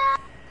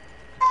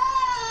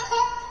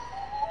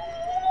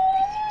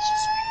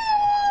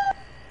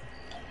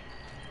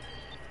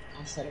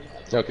set it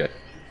up. Okay.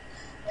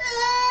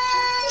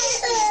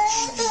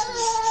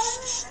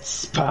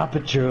 Paw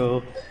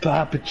Patrol,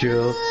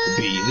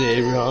 be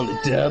there on the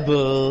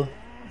double.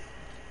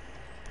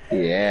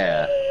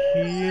 Yeah.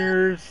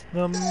 Here's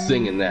the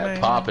Singing that man.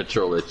 Paw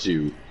Patrol at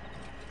you.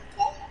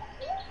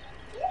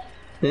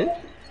 Huh?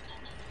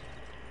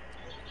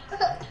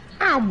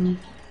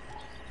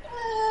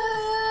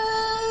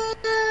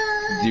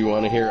 Do you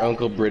want to hear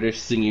Uncle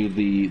British sing you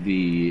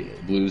the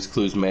Blues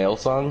Clues Mail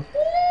song?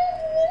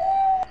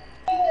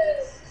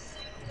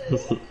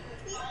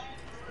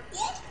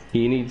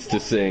 He needs to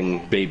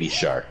sing Baby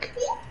Shark.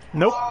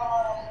 Nope.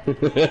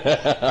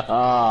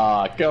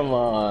 Ah, come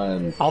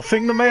on. I'll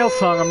sing the male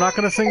song. I'm not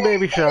going to sing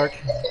Baby Shark.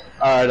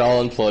 Alright,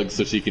 I'll unplug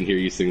so she can hear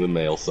you sing the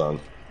male song.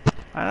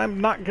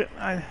 I'm not good.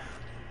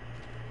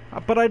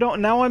 But I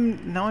don't. Now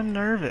I'm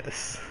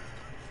nervous.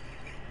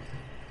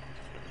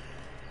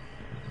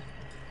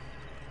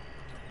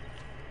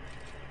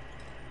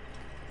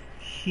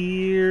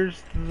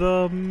 Here's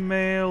the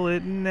mail.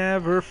 It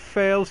never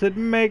fails. It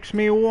makes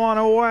me want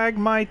to wag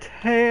my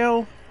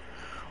tail.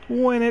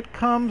 When it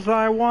comes,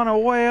 I want to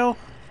wail.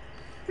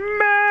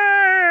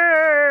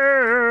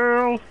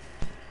 Mail.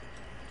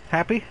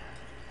 Happy?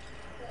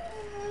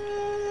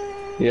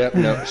 Yep,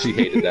 no, she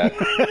hated that.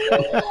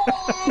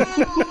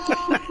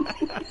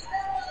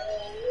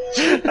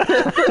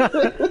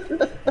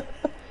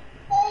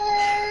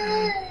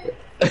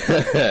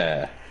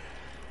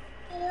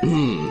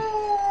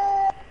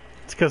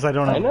 It's because I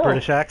don't have a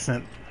British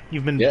accent.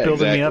 You've been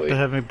building me up to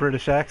have a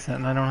British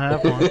accent, and I don't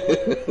have one.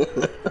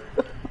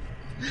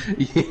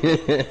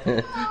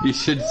 You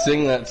should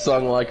sing that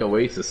song like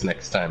Oasis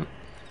next time.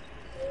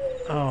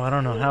 Oh, I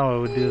don't know how I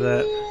would do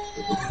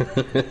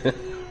that.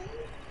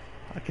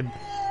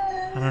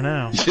 I don't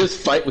know. Just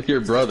fight with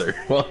your brother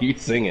while you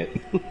sing it.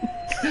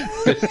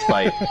 Fist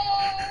fight.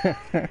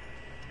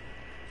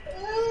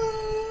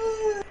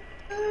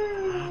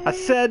 I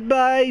said,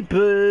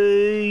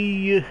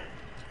 baby,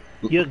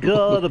 you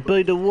gotta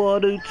be the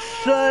one who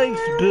saves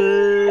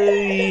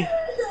me.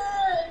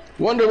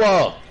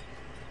 Wonderwall!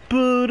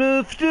 But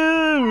after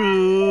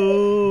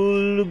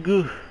all,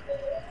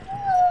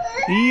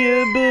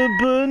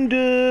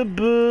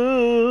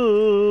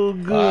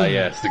 Bunderbug. Ah,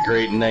 yes, the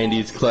great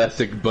 90s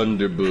classic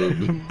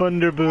Bunderbug.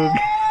 Bunderbug.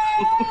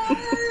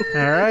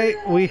 Alright,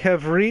 we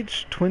have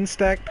reached Twin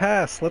Stack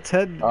Pass. Let's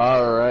head.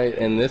 Alright,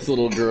 and this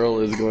little girl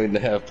is going to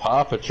have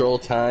Paw Patrol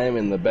time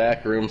in the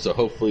back room, so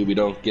hopefully we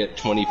don't get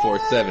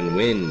 24/7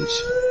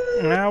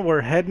 whinge. Now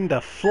we're heading to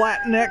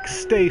Flatneck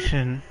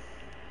Station.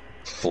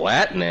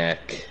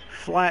 Flatneck?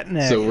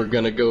 Flatneck. So we're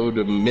gonna go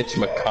to Mitch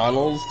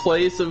McConnell's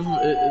place of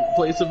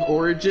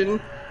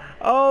origin?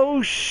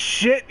 Oh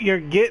shit, you're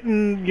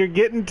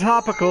getting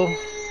topical.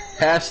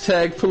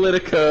 Hashtag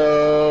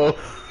Politico.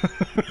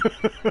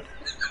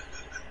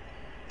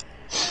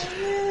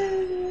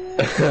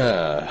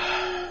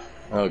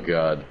 Oh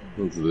god,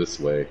 it's this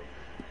way.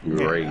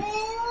 Great.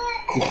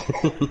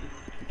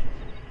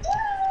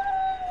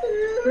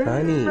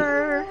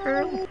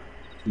 Honey,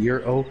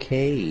 you're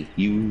okay.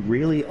 You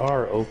really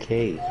are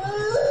okay.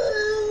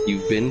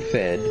 You've been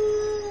fed.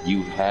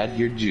 You've had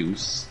your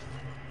juice.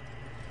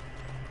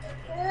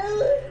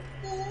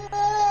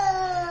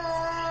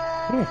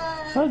 Here,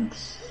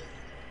 hugs.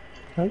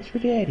 Hugs for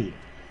daddy.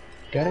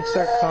 Gotta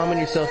start calming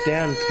yourself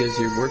down because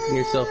you're working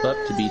yourself up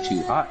to be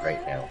too hot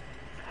right now.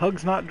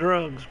 Hugs not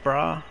drugs,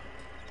 brah.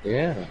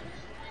 Yeah.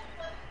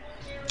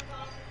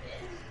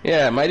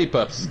 Yeah, Mighty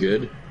Pups is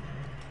good.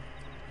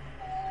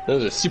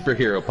 Those are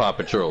superhero Paw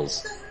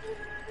Patrols.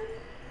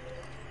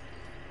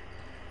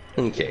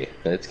 Okay,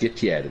 let's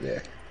get you out of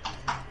there.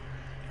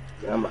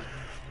 Come on.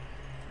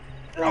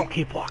 I'll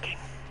keep walking.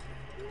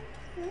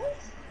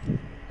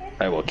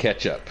 I will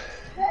catch up.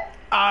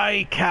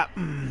 Aye,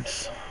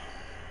 captains.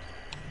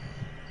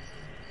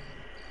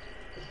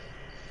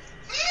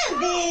 Ah,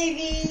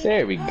 baby.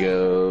 There we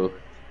go.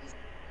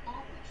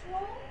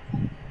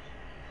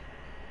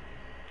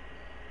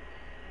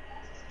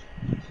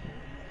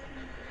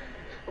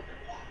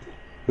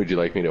 Would you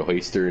like me to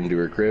hoist her into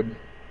her crib?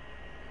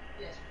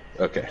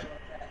 Okay.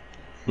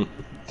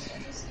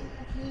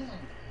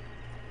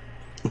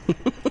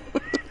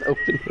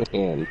 Open your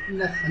hand.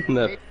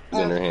 Nothing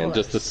in her hand,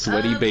 just a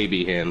sweaty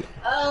baby hand.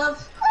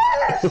 Of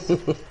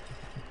course.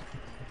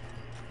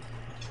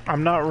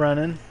 I'm not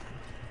running.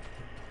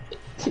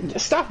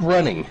 Stop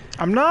running.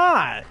 I'm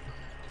not.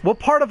 What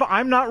part of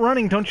I'm not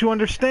running don't you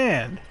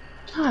understand?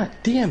 God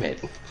damn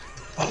it.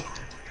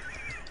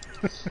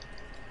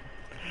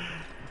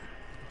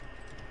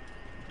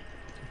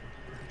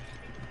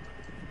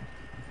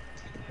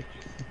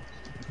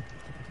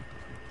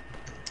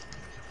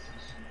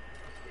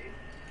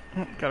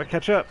 Gotta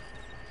catch up.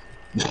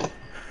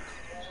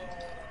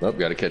 Nope,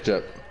 gotta catch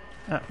up.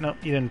 Nope,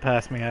 you didn't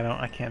pass me.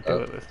 I can't do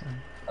it this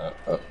time.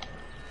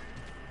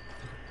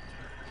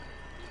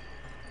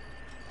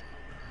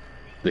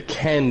 The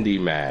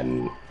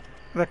Candyman.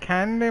 The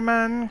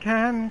Candyman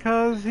can,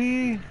 cause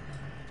he...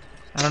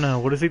 I don't know,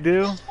 what does he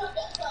do?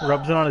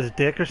 Rubs it on his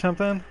dick or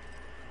something?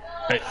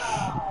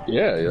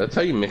 Yeah, that's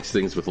how you mix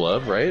things with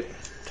love, right?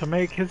 To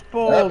make his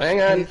balls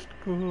hang on. taste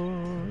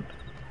good.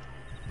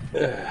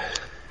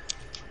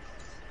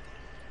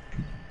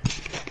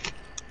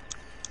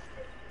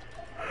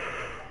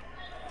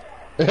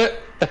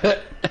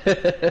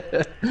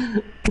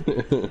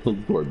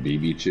 Poor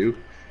BB Chew.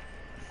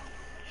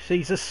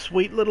 She's a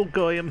sweet little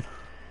goyim.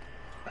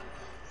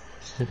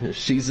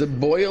 She's a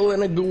boil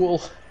and a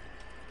ghoul.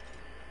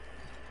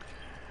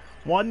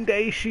 One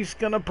day she's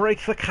gonna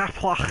break the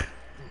kaplach.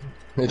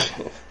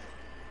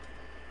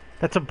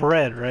 That's a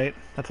bread, right?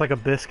 That's like a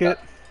biscuit?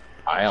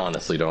 I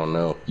honestly don't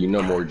know. You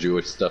know more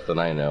Jewish stuff than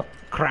I know.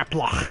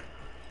 Kraplach.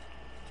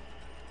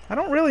 I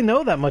don't really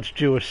know that much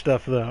Jewish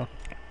stuff, though.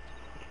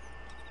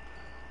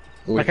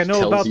 Which like, I know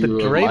tells about the you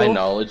of dreidel. my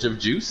knowledge of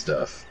Jew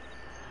stuff.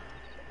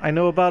 I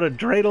know about a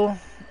dreidel.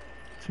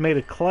 It's made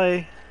of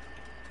clay.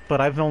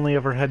 But I've only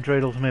ever had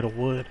dreidels made of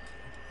wood.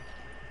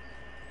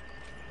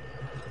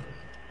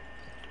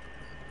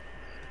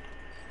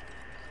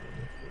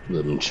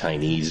 Them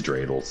Chinese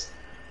dreidels.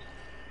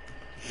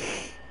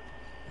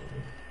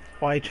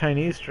 Why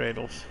Chinese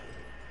dreidels?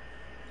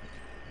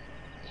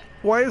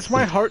 Why is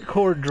my heart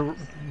core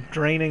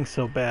draining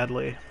so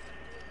badly?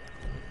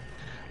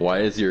 Why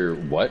is your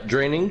what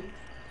draining?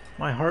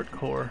 My heart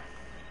core.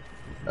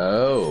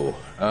 Oh,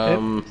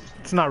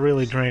 It's not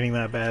really draining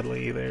that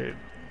badly either.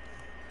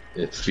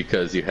 it's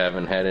because you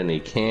haven't had any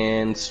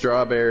canned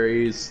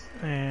strawberries.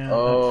 Yeah,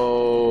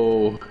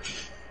 Oh,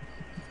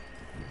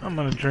 I'm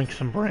gonna drink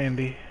some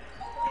brandy.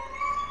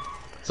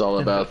 it's all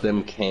about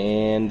them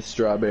canned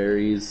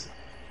strawberries.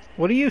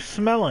 What are you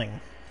smelling?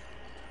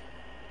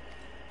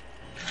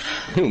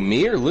 Who,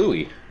 me or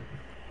Louie?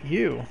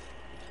 You.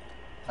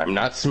 I'm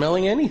not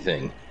smelling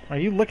anything. Are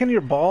you licking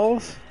your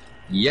balls?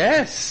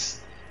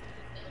 Yes!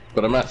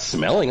 But I'm not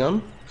smelling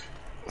them.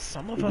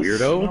 Some of us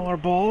Weirdo. smell our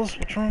balls.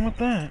 What's wrong with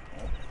that?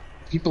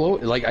 People,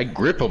 like, I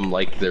grip them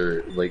like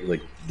they're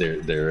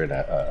they're in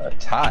a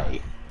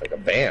tie, like a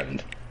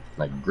band.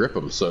 And I grip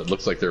them so it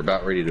looks like they're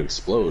about ready to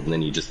explode, and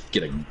then you just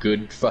get a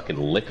good fucking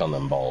lick on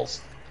them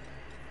balls.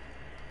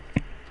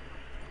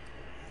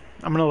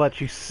 I'm gonna let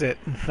you sit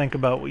and think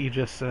about what you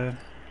just said.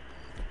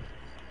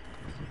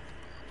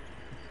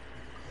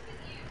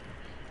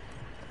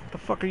 What the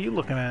fuck are you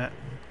looking at?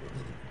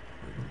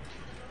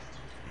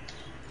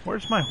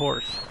 Where's my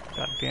horse?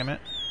 God damn it.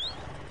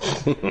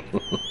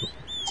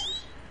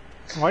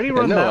 Why do you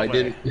run that way?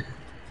 Didn't.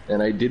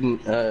 And I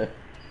didn't,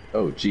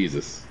 oh,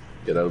 Jesus.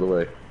 Get out of the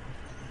way.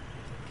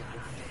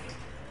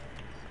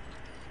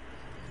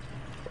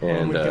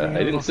 And,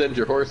 I didn't send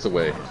your horse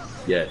away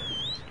yet.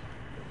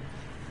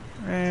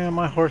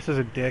 My horse is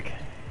a dick.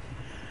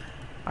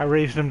 I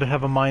raised him to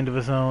have a mind of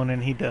his own,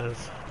 and he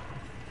does.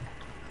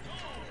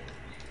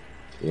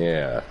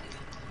 Yeah.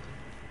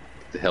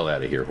 Get the hell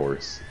out of here,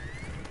 horse.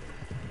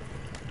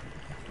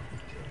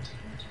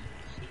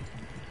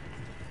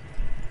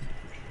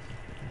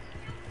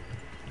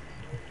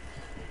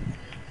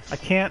 I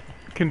can't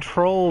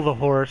control the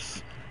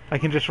horse. I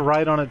can just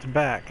ride on its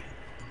back.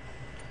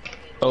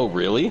 Oh,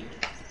 really?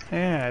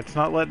 Yeah, it's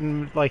not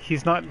letting... Like,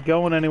 he's not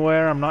going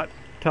anywhere. I'm not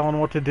telling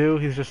what to do.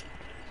 He's just...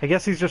 I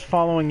guess he's just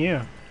following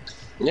you.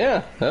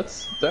 Yeah,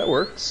 that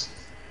works.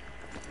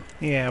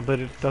 Yeah, but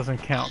it doesn't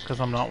count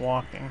because I'm not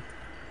walking.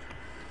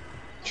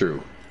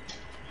 True.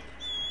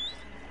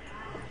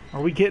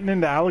 Are we getting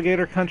into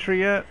alligator country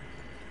yet?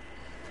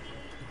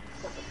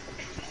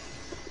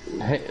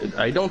 Hey,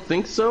 I don't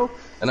think so,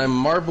 and I'm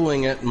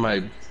marveling at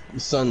my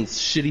son's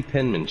shitty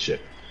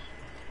penmanship.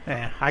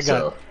 Yeah, I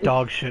got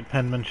dog shit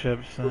penmanship,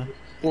 so...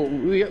 Well,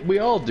 we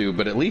all do,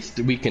 but at least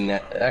we can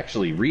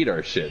actually read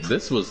our shit.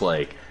 This was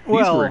like, these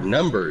Well, were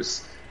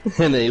numbers,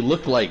 and they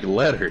look like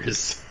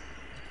letters.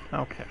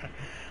 Okay.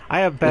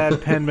 I have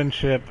bad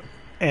penmanship,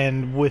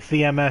 and with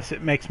the MS,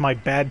 it makes my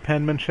bad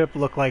penmanship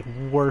look like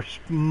worse,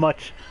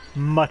 much,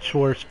 much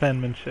worse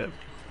penmanship.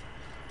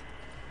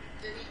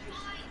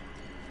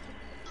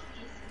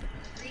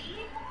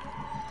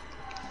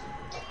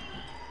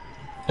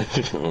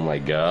 Oh my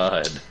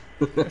god.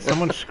 Is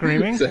someone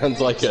screaming?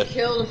 Sounds like a...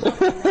 Killed a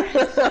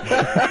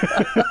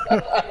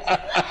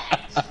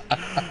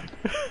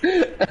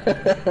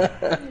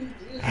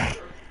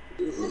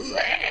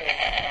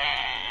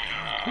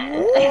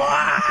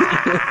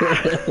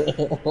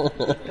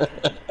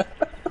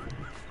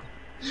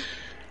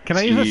Can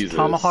I use this Jesus.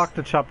 tomahawk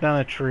to chop down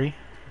a tree?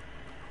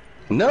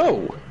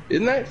 No!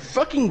 Isn't that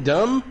fucking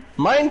dumb?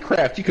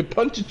 Minecraft, you could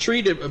punch a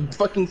tree to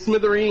fucking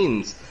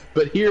smithereens.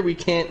 But here we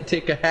can't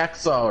take a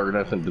hacksaw or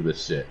nothing to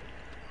this shit.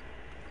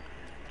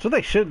 So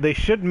they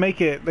should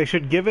make it, they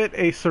should give it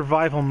a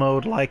survival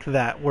mode like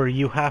that, where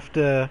you have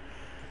to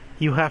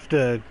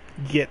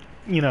get,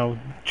 you know,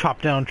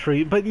 chop down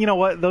tree. But you know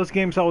what? Those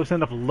games always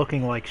end up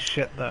looking like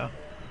shit, though.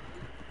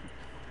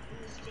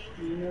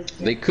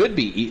 They could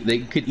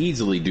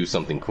easily do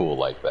something cool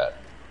like that.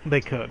 They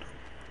could.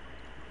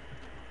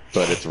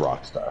 But it's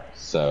Rockstar,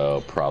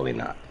 so probably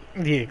not.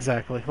 Yeah,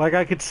 exactly. Like,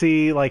 I could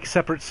see, like,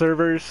 separate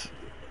servers,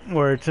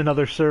 where it's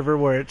another server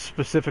where it's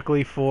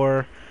specifically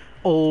for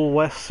Old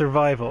West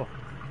survival.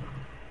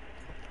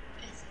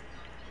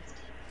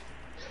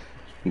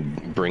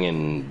 Bring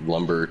in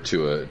lumber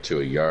to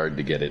a yard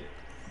to get it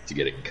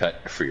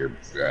cut for your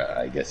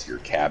I guess your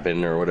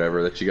cabin or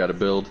whatever that you got to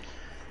build.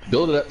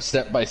 Build it up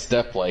step by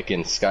step like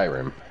in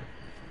Skyrim.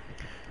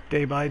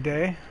 Day by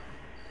day.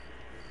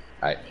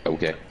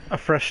 Okay. A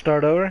fresh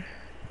start over.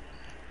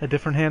 A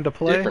different hand to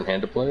play. Different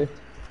hand to play.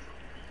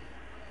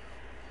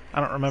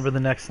 I don't remember the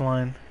next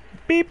line.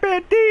 Beep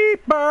it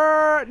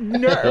deeper,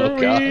 Oh,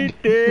 God.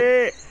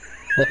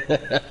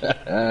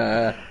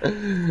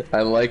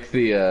 I like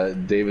the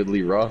David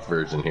Lee Roth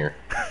version here.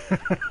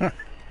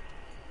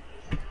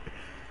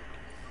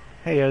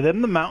 Hey, are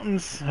them the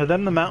mountains? Are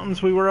them the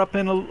mountains we were up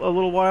in a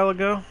little while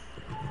ago?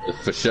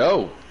 For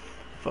show.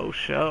 Faux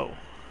show.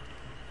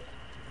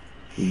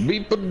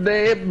 Beep a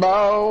day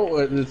ball.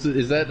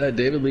 Is that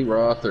David Lee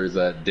Roth or is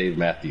that Dave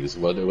Matthews?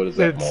 What is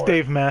that? It's more?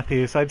 Dave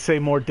Matthews. I'd say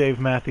more Dave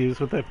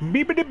Matthews with a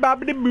beepity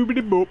boppity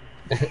boopity boop.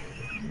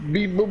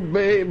 Beep a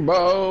day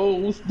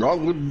ball,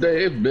 strong with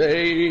Dave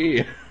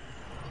Bay.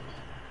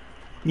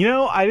 You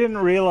know, I didn't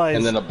realize.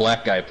 And then a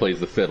black guy plays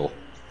the fiddle,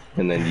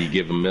 and then you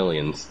give him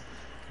millions.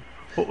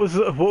 What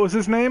was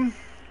his name?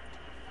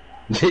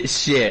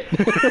 Shit,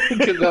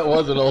 because that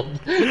was an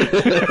old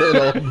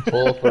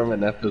pull from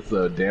an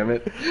episode. Damn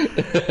it.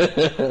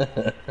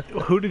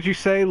 Who did you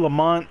say?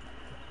 Lamont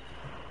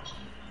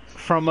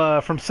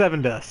from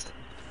Seven Dust.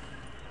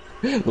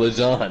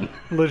 LeJean.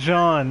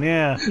 LeJean,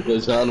 yeah.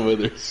 LeJean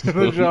Witherspoon.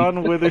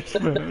 LeJean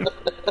Witherspoon.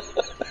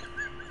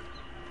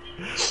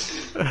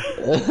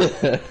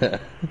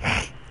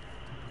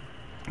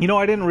 You know,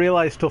 I didn't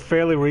realize till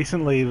fairly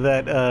recently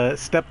that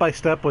Step by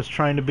Step was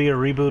trying to be a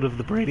reboot of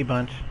the Brady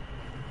Bunch.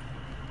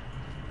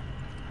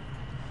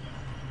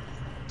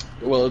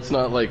 Well, it's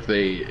not like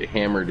they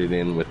hammered it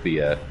in with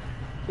the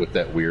with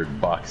that weird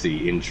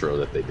boxy intro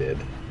that they did.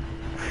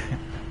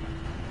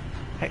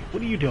 Hey,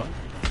 what are you doing?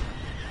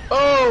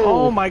 Oh!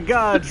 Oh my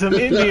God! Some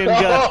Indian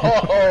guy.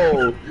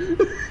 Oh!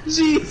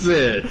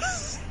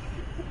 Jesus!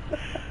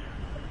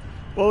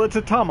 Well, it's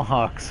a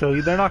tomahawk,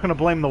 so they're not going to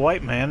blame the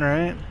white man,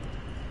 right?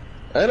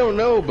 I don't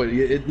know, but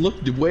it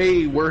looked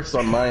way worse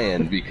on my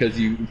end because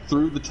you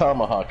threw the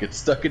tomahawk, it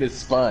stuck in his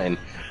spine,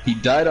 he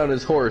died on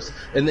his horse,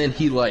 and then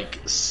he, like,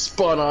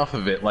 spun off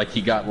of it like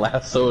he got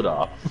lassoed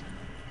off.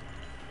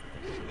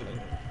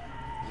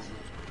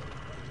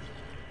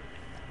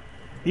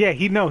 Yeah,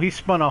 he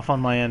spun off on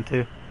my end,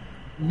 too.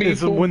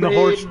 Beetle When the babe,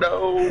 horse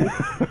no.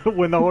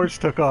 when the horse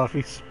took off,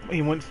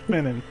 he went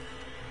spinning.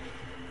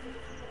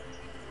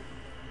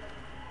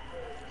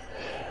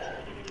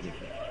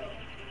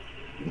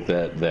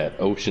 That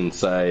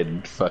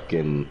oceanside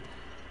fucking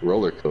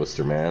roller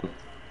coaster, man.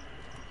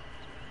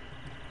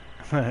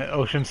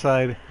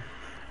 Oceanside.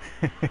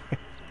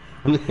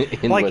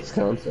 In Like-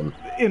 Wisconsin.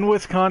 In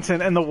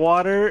Wisconsin, and the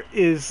water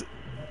is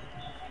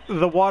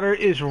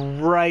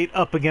right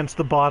up against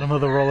the bottom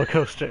of the roller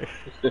coaster.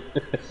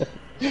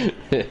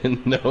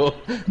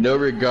 No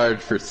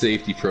regard for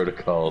safety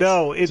protocols.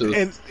 No,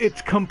 Just-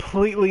 it's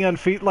completely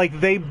unfeasible. Like,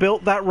 they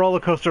built that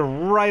roller coaster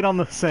right on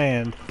the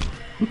sand.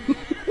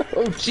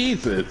 Oh,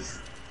 Jesus.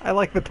 I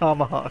like the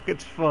tomahawk.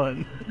 It's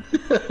fun.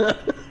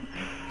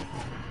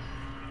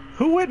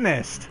 Who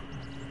witnessed?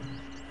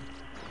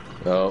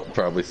 Oh,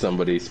 probably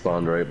somebody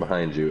spawned right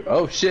behind you.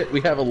 Oh, shit,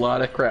 we have a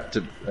lot of crap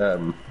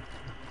to...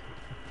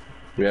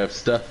 we have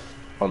stuff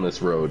on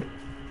this road.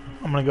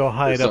 I'm gonna go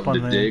hide There's up on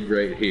something to dig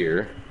right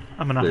here.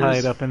 I'm gonna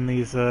hide up in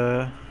these,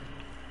 up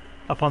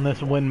on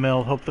this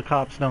windmill, hope the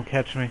cops don't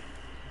catch me.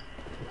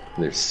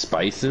 There's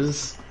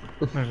spices.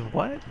 There's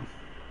what?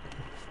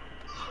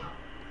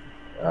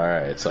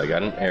 Alright, so I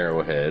got an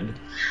arrowhead.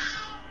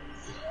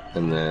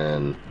 And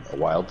then a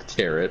wild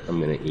carrot I'm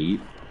gonna eat.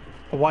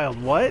 A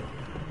wild what?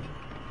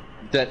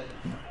 That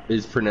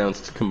is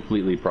pronounced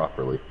completely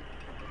properly.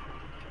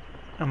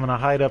 I'm gonna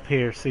hide up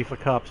here, see if the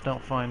cops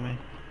don't find me.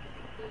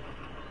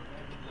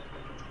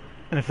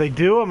 And if they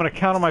do, I'm gonna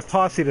count on my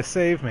posse to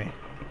save me.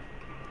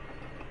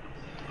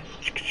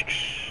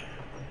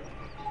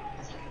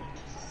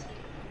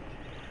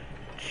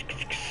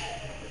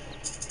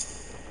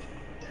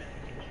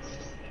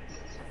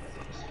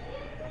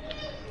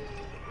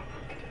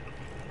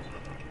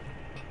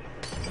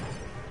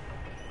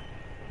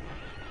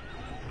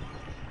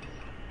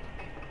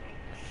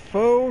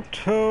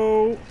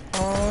 Photo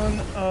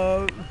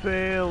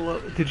unavailable.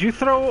 Did you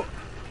throw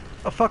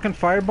a fucking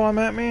firebomb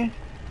at me?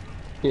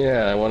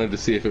 Yeah, I wanted to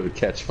see if it would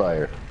catch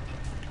fire.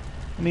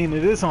 I mean,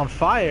 it is on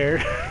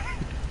fire.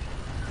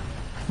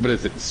 But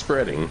is it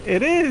spreading?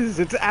 It is.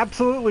 It's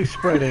absolutely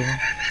spreading.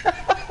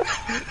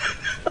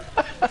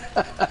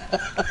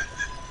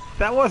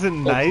 That wasn't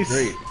nice.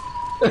 Great.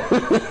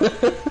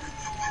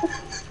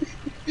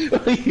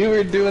 You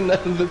were doing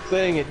that the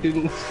thing. It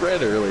didn't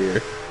spread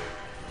earlier.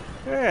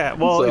 Yeah,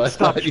 well, So I it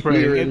stopped thought you were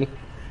spreading. in-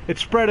 It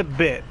spread a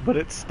bit, but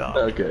it stopped.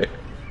 Okay.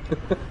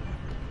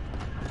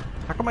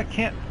 How come I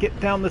can't get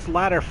down this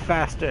ladder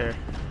faster?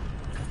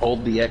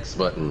 Hold the X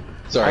button.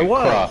 Sorry, I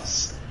was.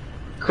 cross.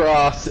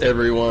 Cross,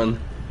 everyone.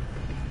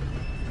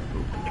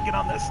 Let me get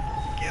on this.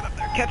 Get up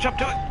there. Catch up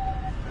to it.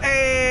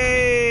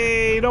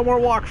 Hey! No more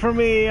walk for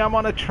me. I'm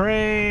on a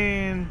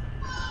train.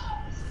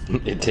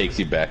 It takes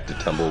you back to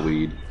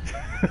Tumbleweed.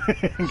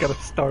 Gotta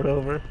start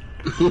over.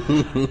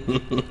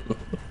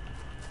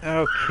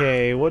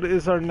 Okay, what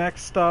is our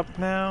next stop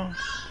now?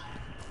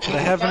 Do I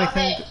have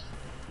anything?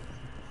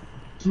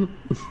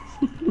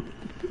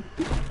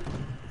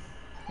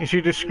 Is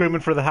she just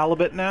screaming for the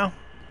halibut now?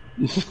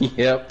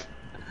 Yep.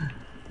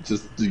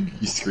 Just you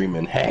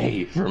screaming,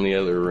 hey, from the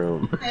other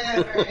room.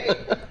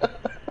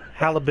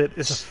 Halibut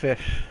is a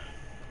fish.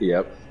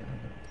 Yep.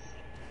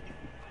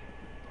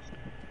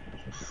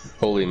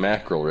 Holy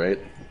mackerel, right?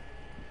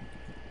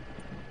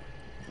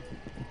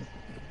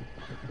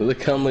 The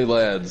comely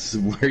lads,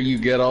 where you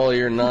get all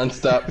your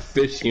non-stop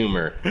fish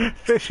humor.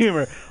 Fish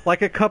humor,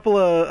 like a couple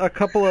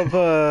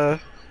of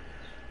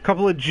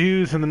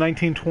Jews in the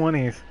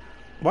 1920s.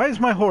 Why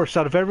is my horse,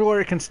 out of everywhere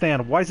it can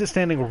stand, why is it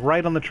standing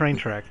right on the train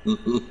track?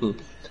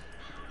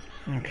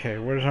 Okay,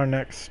 where's our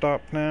next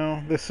stop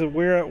now?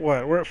 We're at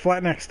what? We're at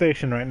Flatneck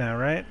Station right now,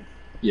 right?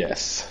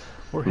 Yes.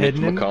 We're Mitch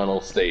heading in.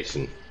 McConnell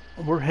Station.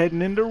 We're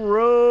heading into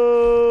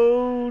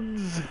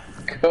Rhodes.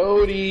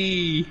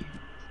 Cody!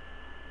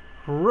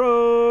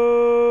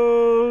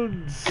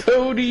 Rhodes.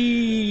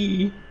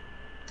 Cody!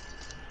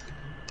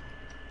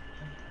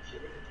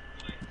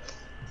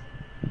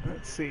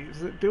 Let's see.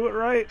 Does it do it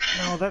right?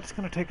 No, that's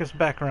going to take us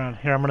back around.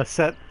 Here, I'm going to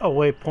set a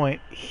waypoint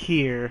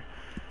here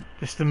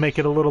just to make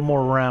it a little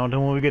more round.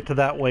 And when we get to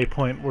that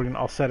waypoint,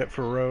 I'll set it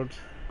for Rhodes.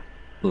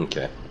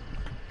 Okay.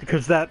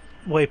 Because that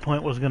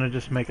waypoint was going to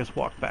just make us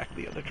walk back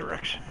the other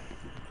direction.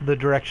 The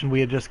direction we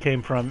had just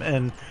came from.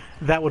 And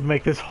that would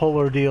make this whole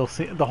ordeal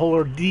seem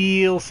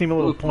a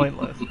little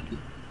pointless.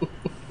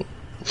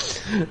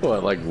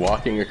 What, like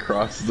walking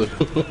across the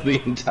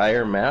the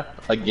entire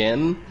map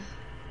again?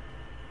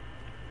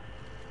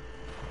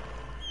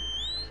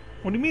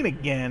 What do you mean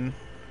again?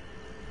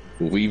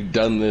 We've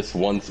done this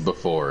once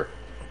before.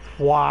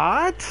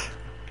 What?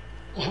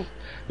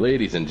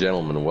 Ladies and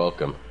gentlemen,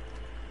 welcome.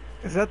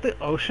 Is that the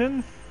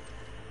ocean?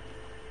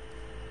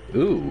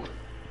 Ooh.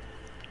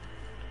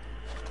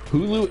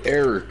 Hulu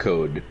error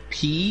code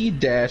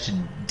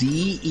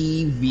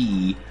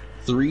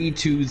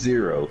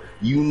P-DEV320.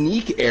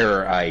 Unique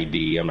error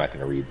ID. I'm not going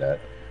to read that.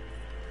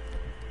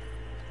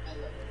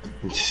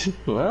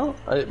 Well,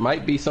 it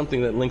might be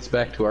something that links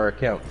back to our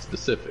account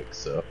specific,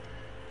 so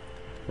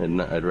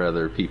I'd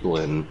rather people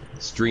in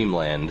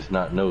Streamland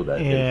not know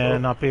that Yeah, info.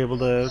 not be able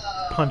to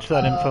punch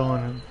that info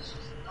in.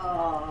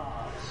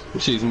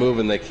 She's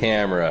moving the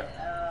camera.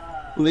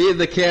 Leave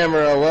the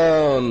camera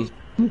alone.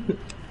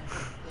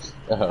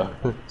 Oh.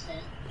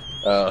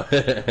 Oh.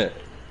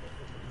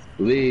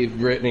 Leave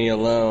Brittany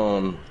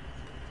alone.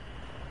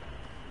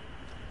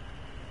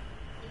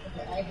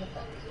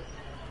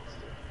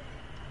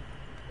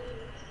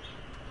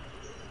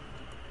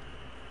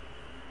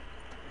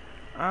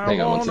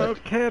 Hang on one wanna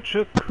sec. catch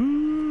a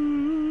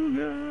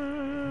cougar.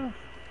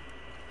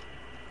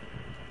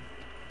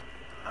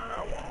 I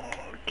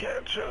wanna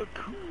catch a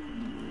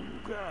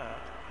cougar.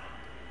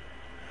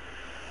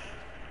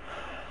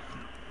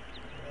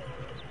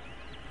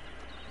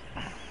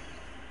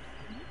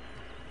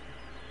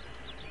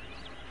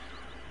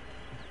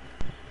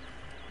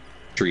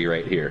 Tree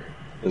right here.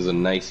 This is a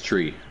nice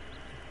tree.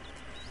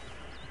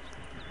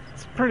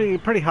 It's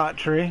pretty hot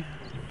tree.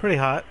 Pretty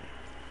hot.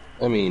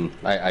 I mean,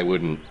 I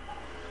wouldn't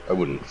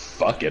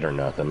fuck it or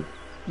nothing.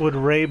 Would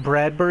Ray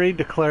Bradbury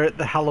declare it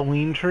the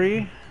Halloween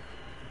tree?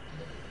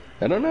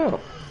 I don't know.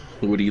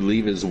 Would he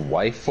leave his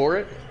wife for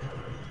it?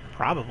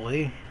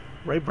 Probably.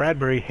 Ray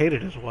Bradbury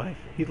hated his wife.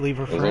 He'd leave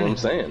her That's for what I'm anything.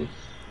 saying.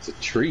 It's a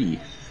tree.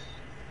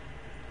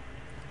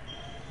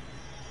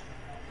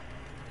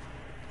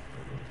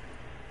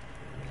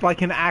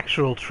 Like an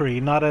actual tree,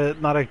 not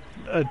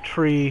a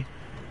tree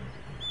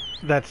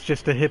that's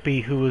just a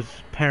hippie whose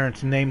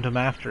parents named him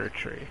after a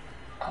tree.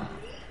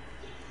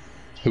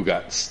 Who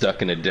got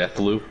stuck in a death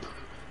loop?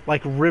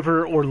 Like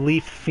River or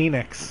Leaf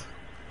Phoenix.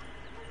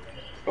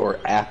 Or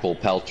Apple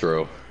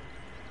Paltrow.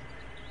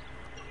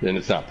 Then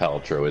it's not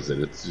Paltrow, is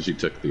it? She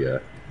took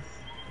the,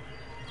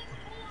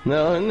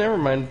 No, never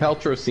mind.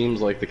 Paltrow seems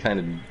like the kind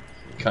of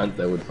cunt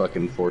that would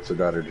fucking force her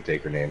daughter to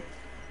take her name.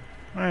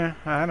 I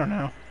don't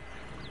know.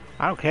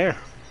 I don't care.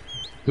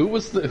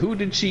 Who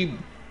did she,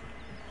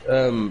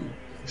 It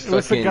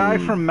was the guy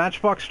from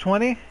Matchbox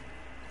 20?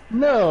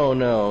 No,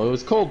 it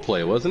was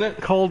Coldplay, wasn't it?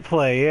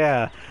 Coldplay,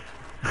 yeah.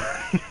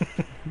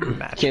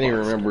 Can't even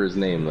remember his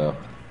name, though.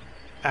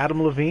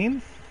 Adam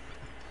Levine?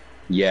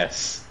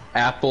 Yes.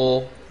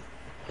 Apple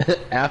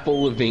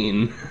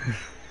Levine.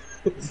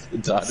 It's the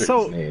daughter's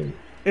name.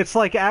 It's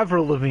like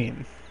Avril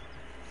Lavigne.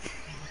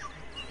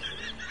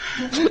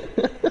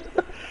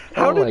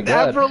 How Oh my did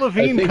God. Avril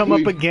Lavigne come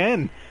up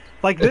again?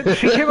 Like,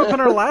 she came up in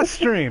our last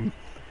stream.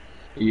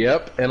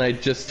 Yep, and I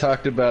just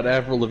talked about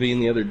Avril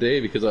Lavigne the other day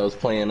because I was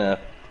playing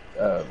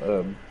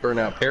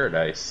Burnout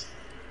Paradise.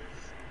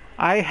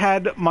 I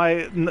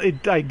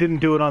didn't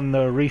do it on the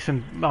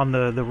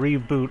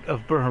reboot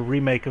of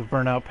remake of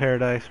Burnout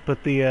Paradise, but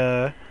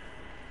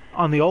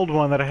on the old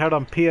one that I had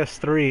on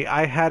PS3,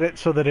 I had it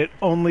so that it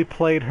only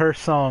played her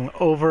song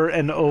over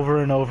and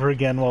over and over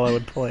again while I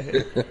would play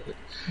it.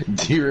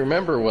 Do you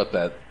remember what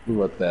that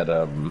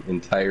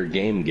entire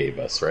game gave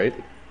us, right?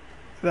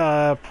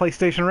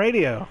 PlayStation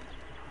Radio.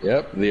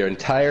 Yep, the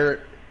entire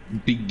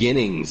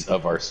beginnings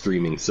of our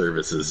streaming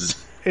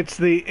services. It's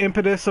the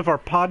impetus of our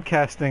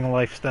podcasting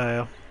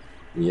lifestyle.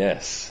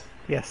 Yes.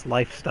 Yes,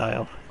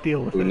 lifestyle.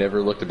 Deal with We it.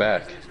 never looked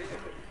back.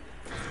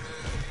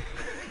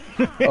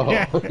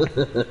 Oh.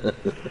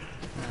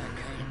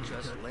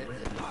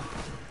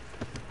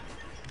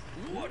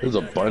 There's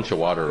a bunch of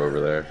water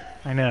over there.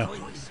 I know.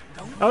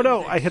 Oh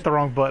no, I hit the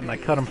wrong button. I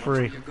cut him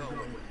free.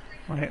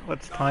 Wait,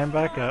 let's time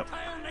back up.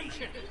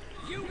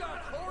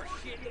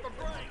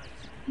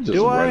 Just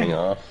Do I? running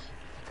off.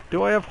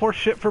 Do I have horse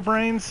shit for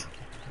brains?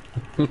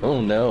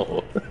 Oh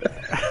no.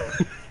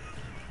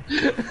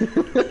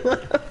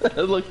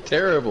 That looked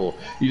terrible.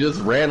 You just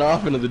ran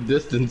off into the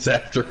distance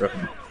after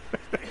him.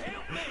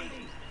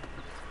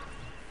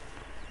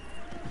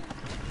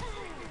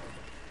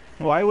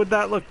 Why would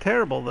that look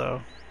terrible,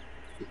 though?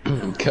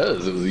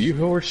 Because it was you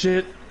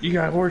horseshit. You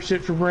got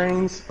horseshit for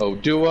brains? Oh,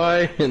 do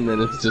I? And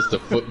then it's just a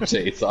foot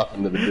chase off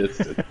into the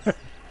distance.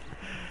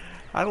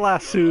 I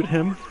lassoed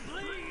him.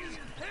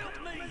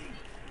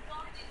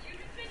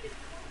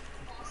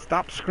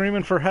 Stop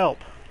screaming for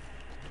help.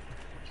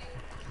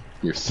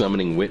 You're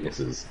summoning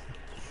witnesses.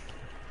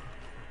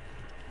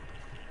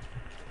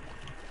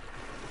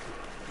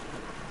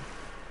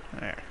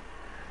 There.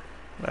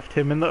 Left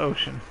him in the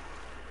ocean.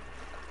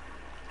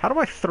 How do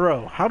I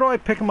throw? How do I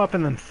pick him up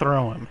and then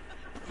throw him?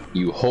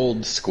 You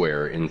hold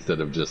square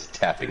instead of just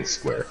tapping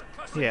square.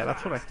 Yeah,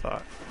 that's what I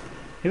thought.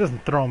 He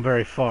doesn't throw him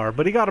very far,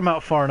 but he got him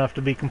out far enough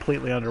to be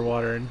completely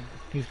underwater and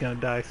He's gonna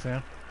die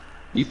soon.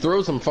 He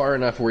throws them far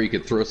enough where you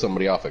could throw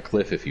somebody off a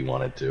cliff if you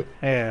wanted to.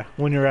 Yeah,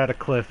 when you're at a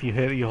cliff, you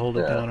hold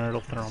it Yeah. down, and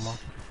it'll throw him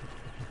off.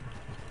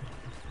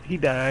 He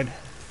died.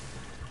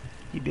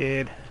 He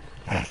did.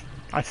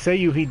 I say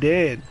he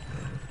did.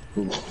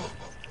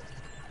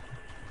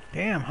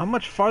 Damn, how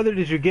much farther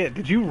did you get?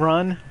 Did you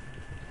run?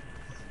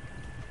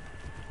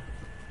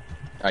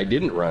 I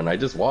didn't run. I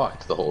just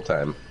walked the whole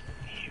time.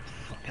 You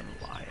fucking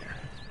liar.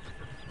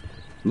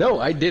 No,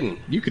 I didn't.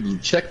 You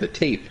could check the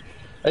tape.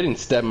 I didn't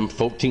stab him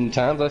 14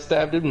 times. I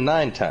stabbed him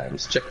 9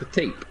 times. Check the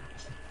tape.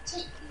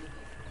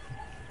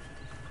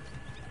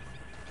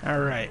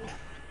 Alright.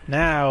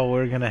 Now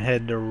we're gonna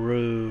head to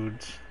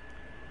Rhodes.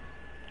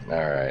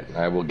 Alright.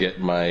 I will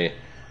get my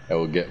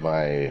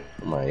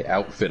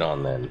outfit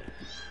on then.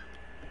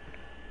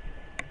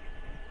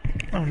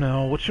 Oh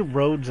no, what's your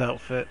Rhodes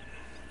outfit?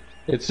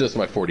 It's just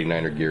my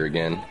 49er gear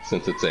again,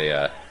 since it's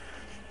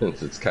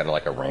kind of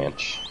like a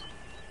ranch.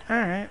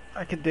 Alright,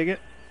 I can dig it.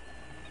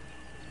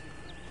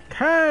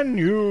 Can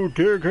you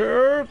dig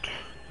it?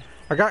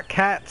 I got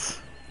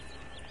cats.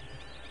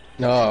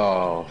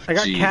 Oh, I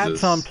got Jesus.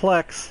 cats on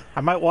Plex.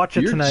 I might watch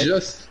it tonight.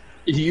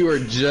 You are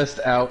just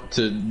out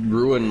to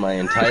ruin my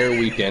entire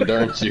weekend,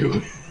 aren't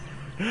you?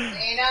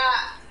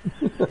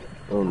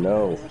 Oh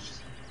no.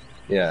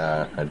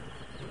 Yeah,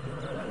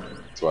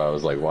 that's why I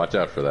was like, watch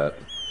out for that.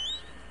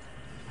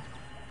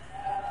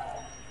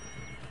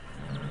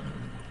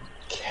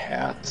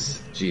 Cats.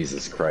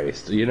 Jesus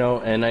Christ. You know,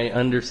 and I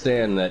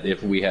understand that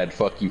if we had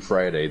Fuck You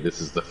Friday,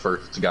 this is the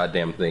first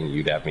goddamn thing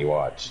you'd have me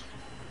watch.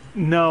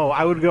 No,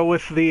 I would go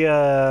with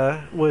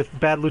the with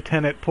Bad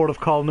Lieutenant, Port of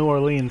Call, New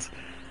Orleans.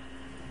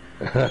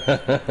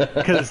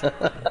 Because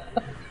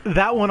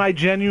that one I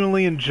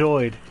genuinely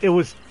enjoyed. It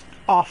was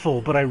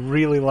awful, but I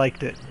really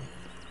liked it.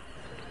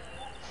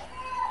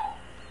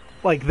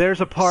 Like,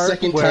 there's a part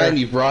Second where... time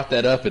you brought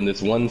that up in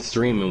this one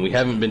stream, and we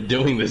haven't been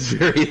doing this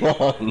very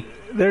long.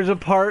 There's a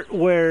part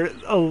where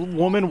a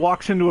woman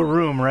walks into a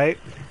room, right?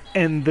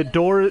 And the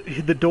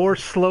door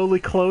slowly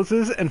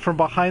closes, and from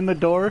behind the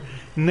door,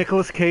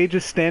 Nicolas Cage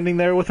is standing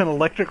there with an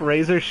electric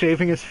razor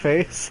shaving his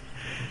face.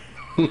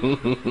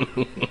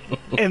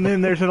 And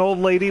then there's an old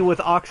lady with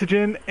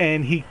oxygen,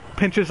 and he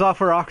pinches off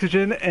her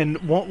oxygen and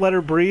won't let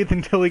her breathe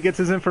until he gets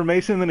his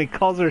information, then he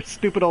calls her a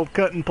stupid old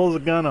cunt and pulls a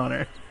gun on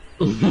her.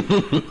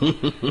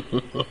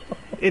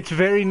 It's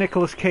very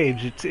Nicolas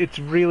Cage. It's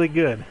really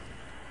good.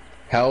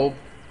 How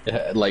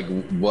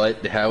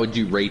would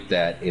you rate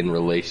that in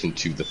relation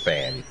to The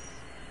Fan?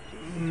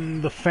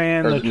 The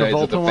Fan, Or, the no, is it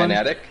Travolta The one?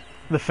 Fanatic?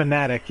 The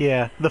Fanatic,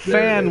 yeah. The There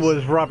it Fan is.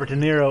 was Robert De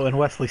Niro and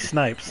Wesley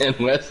Snipes. And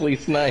Wesley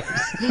Snipes.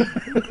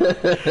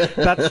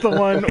 That's the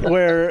one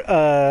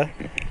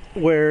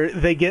where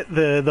they get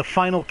the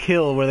final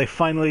kill, where he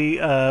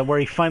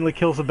finally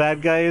kills the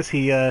bad guys.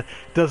 He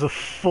does a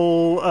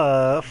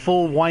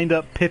full wind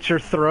up pitcher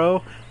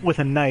throw with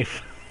a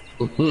knife.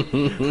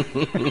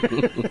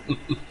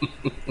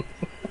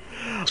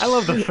 I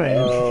love The Fan.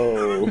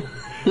 Oh,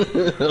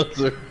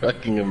 those are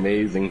fucking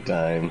amazing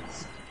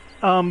times.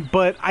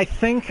 But I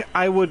think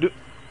I would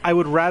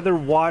rather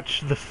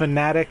watch The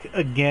Fanatic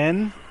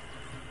again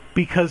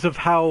because of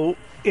how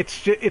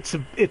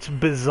it's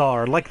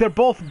bizarre. Like, they're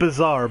both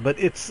bizarre, but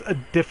it's a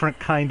different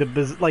kind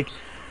of like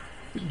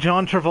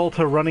John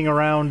Travolta running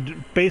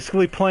around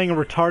basically playing a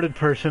retarded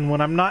person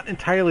when I'm not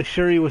entirely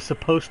sure he was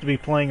supposed to be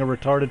playing a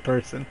retarded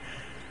person.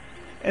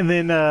 And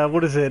then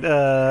what is it?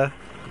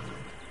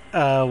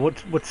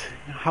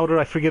 How did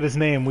I forget his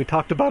name? We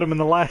talked about him in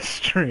the last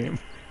stream.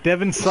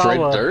 Devin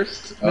Sawa. Fred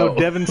Durst? No, Oh.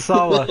 Devin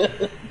Sawa.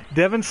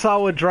 Devin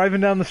Sawa driving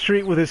down the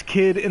street with his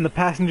kid in the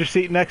passenger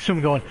seat next to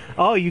him going,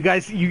 "Oh, you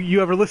guys, you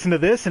ever listen to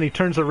this?" And he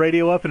turns the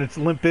radio up and it's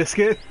Limp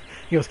Bizkit.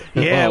 He goes,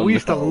 "Yeah, Oh, we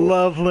used to no.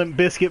 love Limp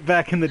Bizkit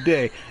back in the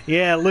day.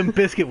 Yeah, Limp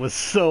Bizkit was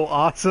so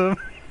awesome."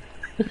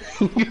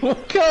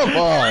 Come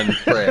on,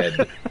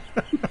 Fred.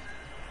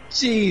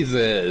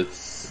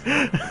 Jesus.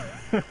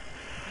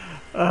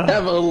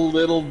 Have a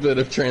little bit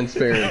of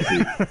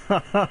transparency.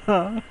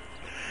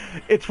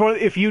 It's for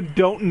if you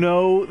don't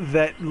know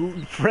that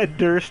Fred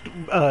Durst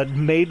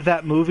made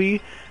that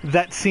movie,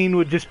 that scene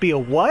would just be a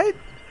what?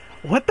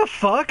 What the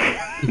fuck?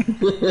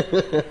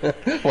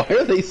 Why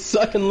are they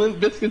sucking Limp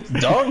Bizkit's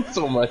dong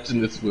so much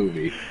in this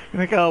movie? You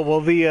think, oh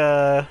well,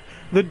 the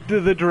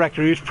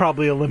director, he was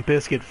probably a Limp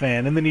Bizkit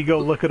fan, and then you go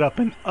look it up,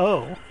 and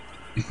oh.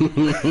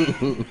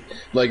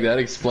 Like, that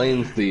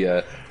explains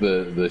the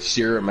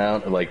sheer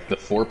amount of, like, the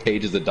 4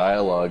 pages of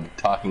dialogue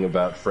talking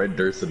about Fred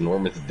Durst's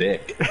enormous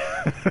dick.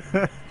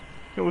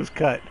 It was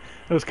cut.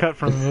 It was cut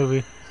from the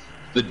movie.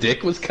 The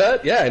dick was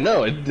cut? Yeah, I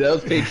know. That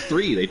was page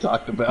 3. They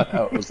talked about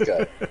how it was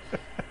cut.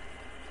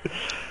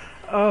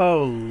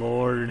 Oh,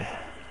 Lord.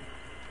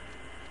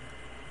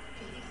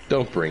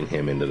 Don't bring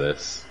him into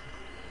this.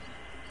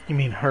 You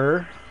mean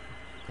her?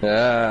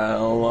 Ah,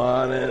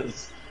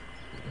 Alanis.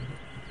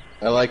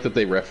 I like that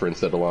they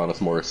referenced that Alanis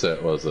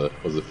Morissette was a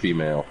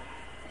female.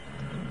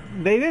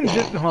 They didn't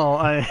just... Well,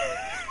 I...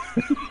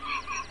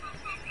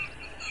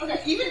 Okay,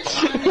 even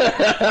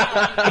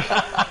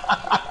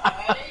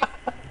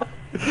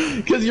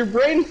Because because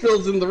your brain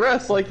fills in the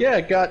rest. Like, yeah,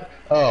 it got.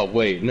 Oh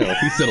wait, no,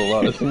 he said a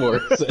lot of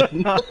words.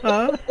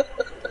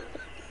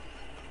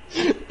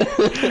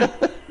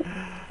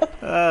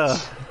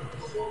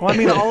 Well, I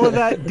mean, all of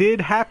that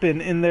did happen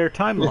in their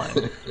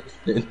timeline.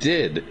 It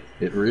did.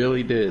 It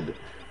really did.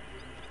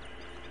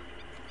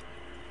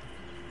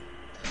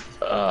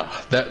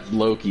 That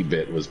Loki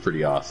bit was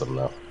pretty awesome,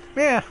 though.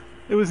 Yeah,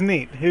 it was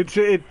neat.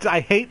 I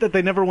hate that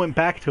they never went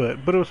back to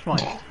it, but it was fun.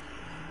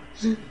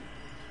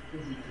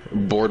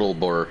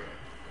 Bortlebor.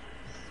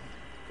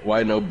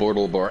 Why no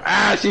Bortlebor?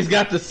 Ah, she's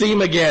got the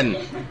seam again!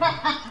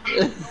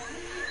 Yes!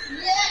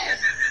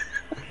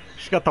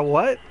 She's got the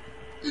what?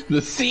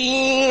 The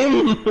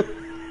seam! Fucking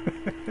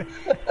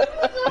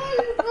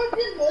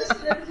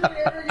listeners are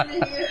ever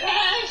gonna hear,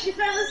 she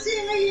found the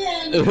seam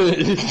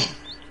again!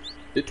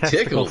 It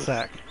Testicle tickles.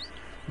 sack.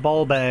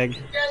 Ball bag.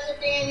 Does it,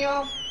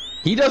 Daniel?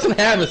 He doesn't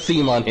have a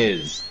seam on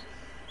his.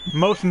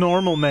 Most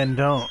normal men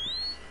don't.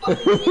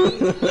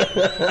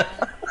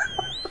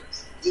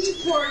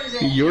 Deported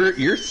it.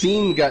 Your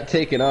seam got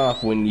taken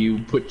off when you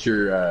put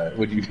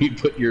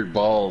your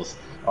balls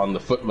on the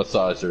foot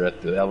massager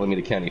at the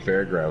Alameda County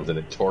Fairgrounds, and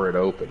it tore it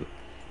open.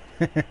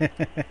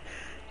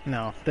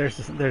 No, there's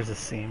a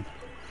seam.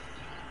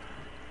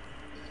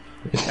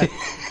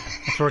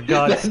 That's where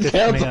God That stitched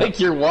sounds me like up.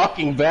 you're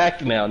walking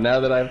back now. Now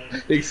that I've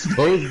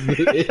exposed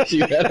the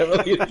issue,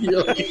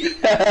 you're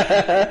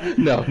like,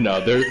 no,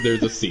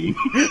 there's a seam.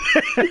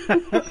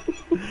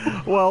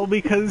 Well,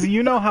 because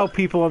you know how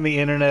people on the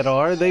internet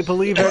are. They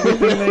believe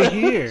everything they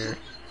hear.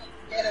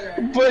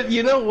 But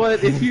you know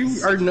what? If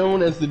you are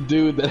known as the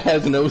dude that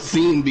has no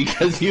seam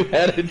because you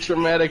had a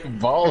traumatic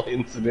ball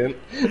incident,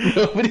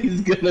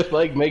 nobody's gonna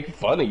like make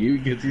fun of you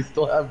because you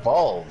still have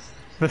balls.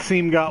 The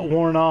seam got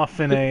worn off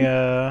in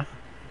a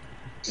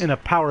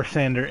power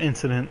sander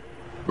incident.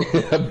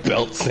 A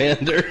belt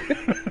sander.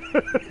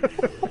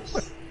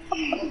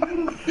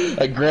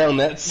 I ground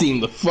that seam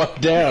the fuck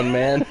down,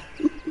 man.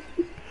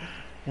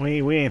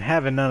 We ain't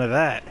having none of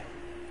that.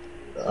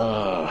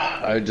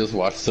 I just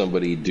watched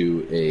somebody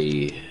do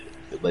a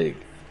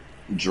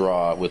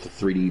draw with a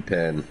 3D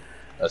pen,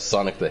 a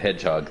Sonic the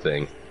Hedgehog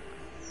thing,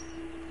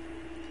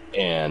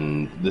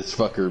 and this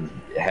fucker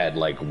had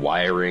like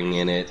wiring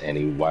in it, and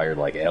he wired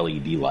like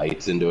LED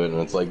lights into it, and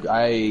it's like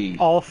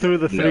All through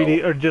the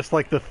 3D, No. or just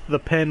like the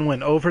pen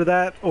went over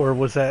that, or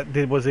was he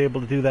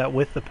able to do that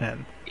with the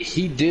pen?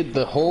 He did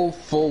the whole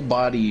full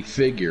body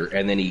figure,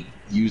 and then he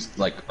used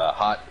like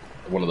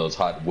one of those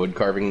hot wood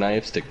carving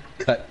knives to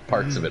cut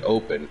parts of it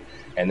open,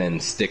 and then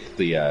stick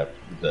the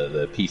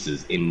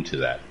pieces into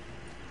that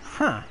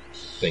Huh.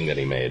 thing that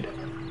he made.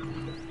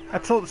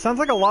 Sounds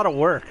like a lot of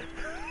work.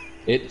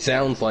 It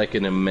sounds like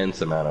an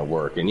immense amount of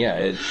work, and yeah,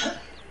 it's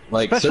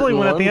like Especially certain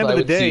when at the ones end I of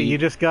the would day, see- you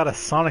just got a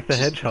Sonic the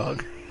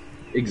Hedgehog.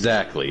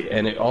 exactly,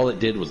 and all it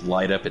did was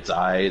light up its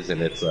eyes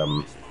and its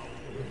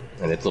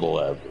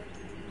little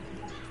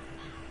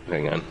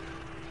hang on,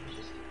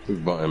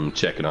 I'm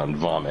checking on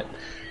vomit.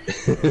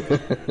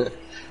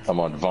 I'm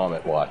on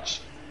vomit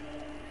watch.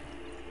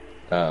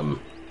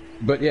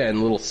 But yeah,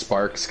 and little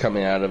sparks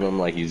coming out of him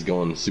like he's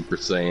going Super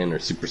Saiyan or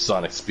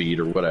supersonic speed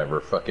or whatever.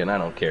 Fucking, I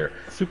don't care.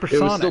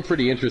 Supersonic. It was still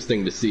pretty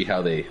interesting to see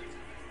how they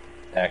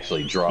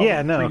actually draw. Yeah,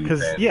 with no, 3D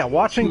because pens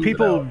watching and smooth it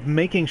people out.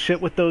 making shit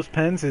with those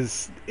pens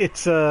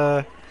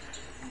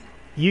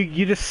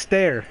you just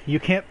stare. You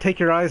can't take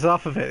your eyes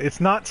off of it. It's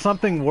not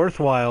something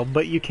worthwhile,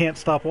 but you can't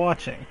stop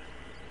watching.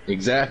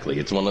 Exactly,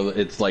 it's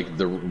like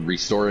the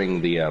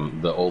restoring the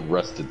old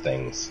rusted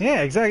things.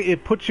 Yeah, exactly. It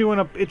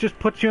just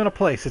puts you in a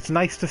place. It's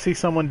nice to see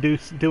someone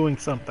doing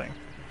something.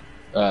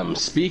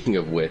 Speaking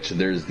of which,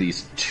 there's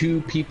these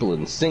two people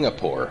in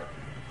Singapore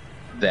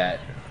that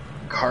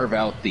carve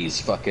out these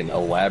fucking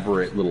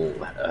elaborate little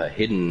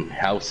hidden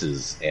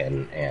houses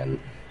and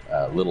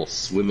little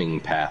swimming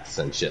paths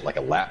and shit, like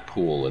a lap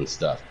pool and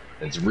stuff.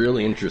 And it's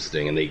really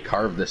interesting, and they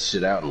carve this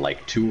shit out in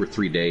like 2 or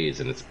 3 days,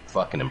 and it's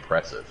fucking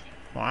impressive.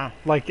 Wow.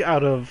 Like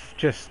out of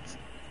just...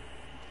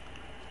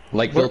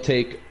 Like they'll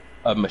take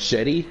a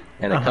machete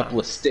and a Uh-huh.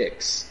 couple of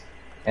sticks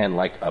and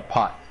like a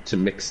pot to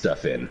mix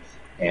stuff in.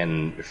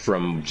 And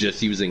from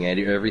just using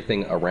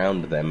everything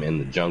around them in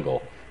the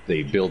jungle,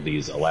 they build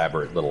these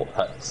elaborate little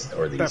huts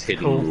or these That's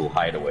hidden cool. little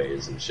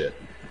hideaways and shit.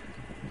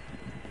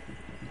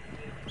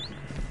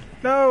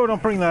 No,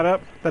 don't bring that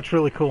up. That's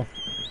really cool.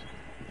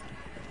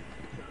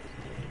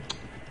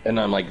 And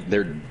I'm like,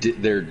 they're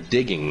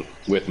digging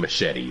with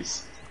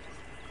machetes.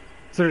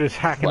 So they're just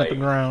hacking at the Like-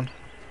 ground.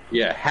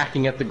 Yeah,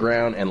 hacking at the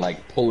ground and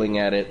like pulling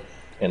at it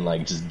and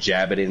like just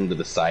jab it into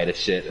the side of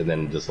shit and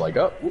then just like,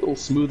 oh, we'll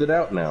smooth it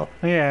out now.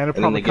 Yeah, and it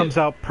then probably they comes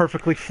get- out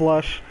perfectly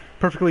flush,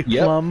 perfectly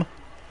Yep. plumb.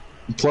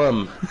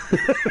 Plum.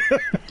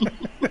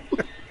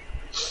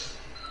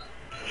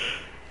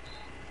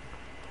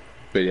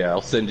 But yeah,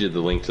 I'll send you the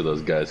link to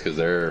those guys because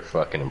they're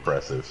fucking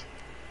impressive.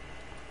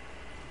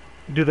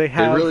 Do they It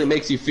have... really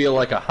makes you feel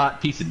like a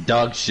hot piece of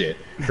dog shit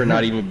for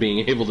not even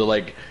being able to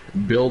like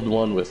build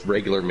one with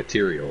regular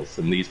materials.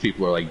 And these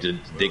people are like just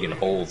digging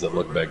holes that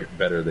look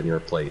better than your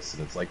place.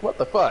 And it's like, what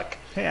the fuck?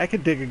 Hey, I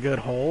could dig a good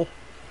hole.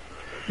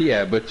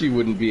 Yeah, but you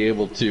wouldn't be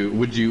able to.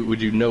 Would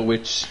you know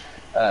which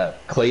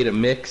clay to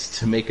mix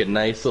to make a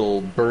nice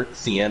little burnt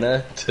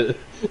sienna to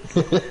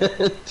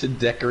to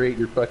decorate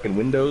your fucking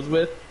windows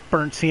with?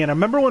 Burnt sienna.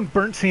 Remember when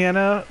burnt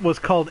sienna was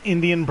called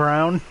Indian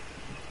brown?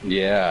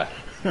 Yeah.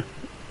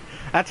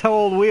 That's how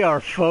old we are,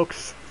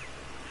 folks.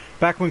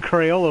 Back when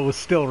Crayola was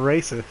still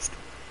racist.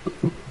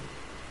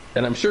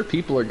 And I'm sure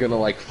people are gonna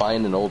like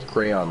find an old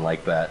crayon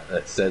like that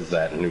that says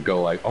that and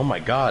go like, "Oh my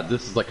god,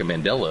 this is like a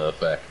Mandela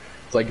effect."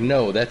 It's like,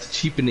 no, that's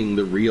cheapening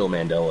the real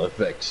Mandela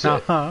effect shit.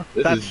 Uh-huh.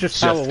 This That's is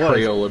just how it was.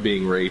 Crayola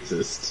being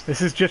racist.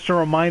 This is just a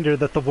reminder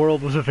that the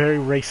world was a very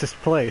racist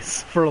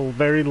place for a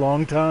very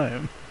long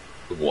time.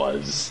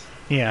 Was.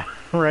 Yeah,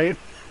 right?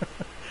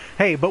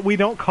 Hey, but we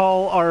don't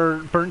call our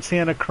burnt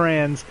sienna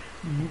crayons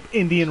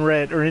Indian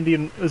red or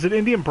Indian... Was it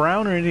Indian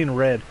brown or Indian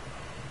red?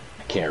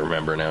 I can't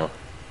remember now.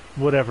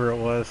 Whatever it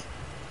was.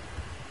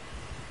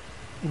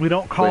 We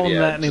don't call them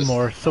that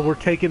anymore, so we're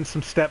taking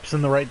some steps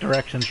in the right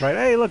directions, right?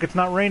 Hey, look, it's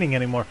not raining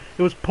anymore.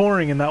 It was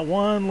pouring in that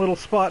one little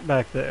spot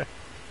back there.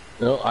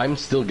 No, I'm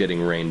still getting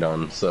rained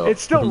on, so...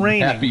 It's still I'm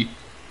raining. happy.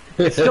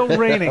 It's still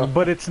raining,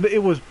 but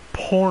it was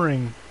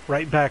pouring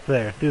right back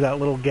there through that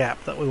little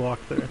gap that we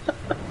walked through.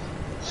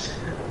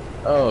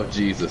 Oh,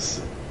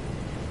 Jesus.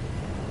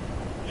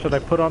 Should I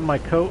put on my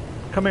coat?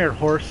 Come here,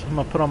 horse. I'm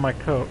gonna put on my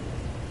coat.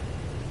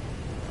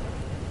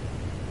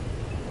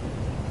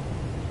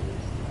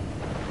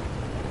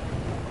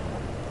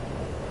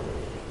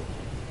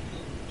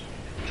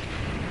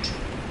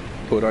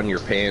 Put on your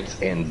pants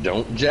and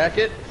don't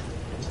jacket?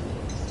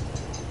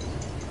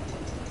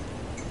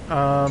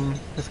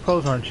 His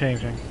clothes aren't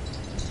changing.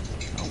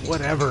 Oh,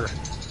 whatever.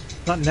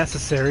 It's not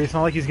necessary. It's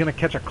not like he's gonna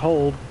catch a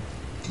cold.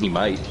 He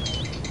might.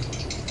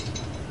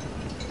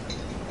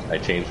 I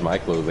changed my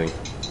clothing.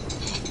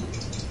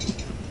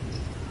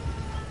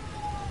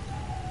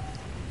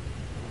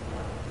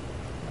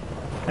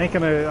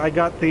 I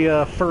got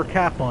the fur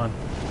cap on.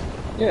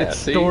 Yeah, It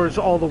see? stores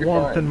all the You're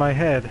warmth fine. in my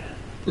head.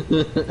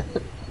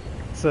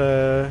 It's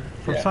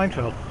from Yeah.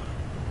 Seinfeld.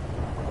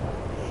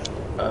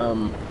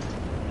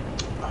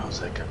 What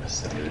was I gonna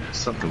say? There's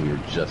something we were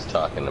just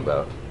talking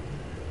about.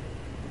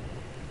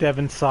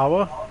 Devon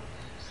Sawa.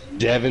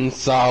 Devon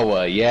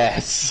Sawa,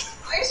 yes.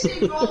 I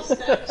say ball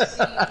sack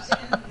seams,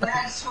 and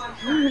that's what.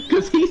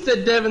 Because he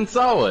said Devon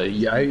Sawa.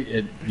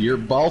 Yeah, your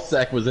ball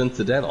sack was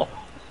incidental.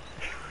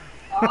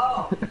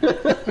 Oh.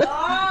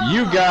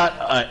 You got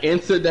an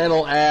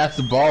incidental ass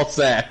ball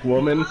sack,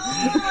 woman.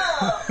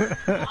 Oh,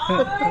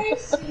 I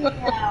see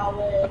how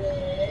it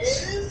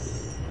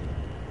is.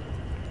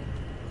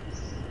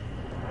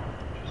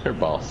 Her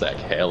ball sack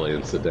hella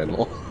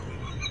incidental.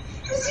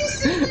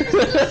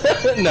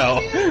 No.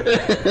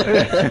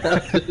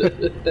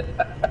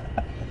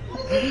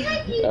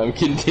 I'm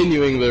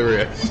continuing the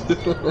riff.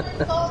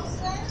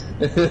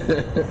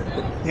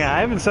 Yeah, I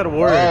haven't said a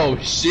word. Oh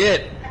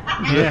shit!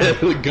 Yeah.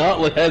 The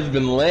gauntlet has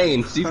been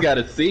laid. She's got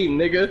a seam,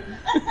 nigga.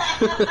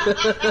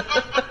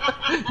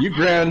 You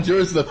ground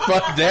yours the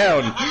fuck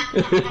down.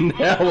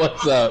 Now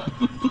what's up?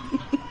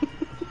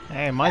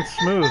 Hey, mine's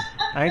smooth.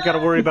 I ain't got to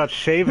worry about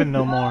shaving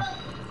no more.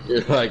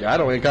 You're like, I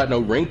ain't got no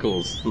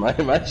wrinkles. My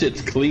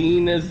shit's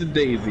clean as a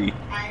daisy.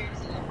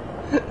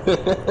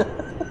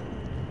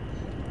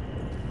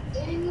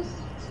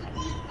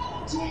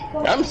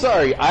 I'm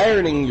sorry,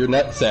 ironing your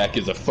nutsack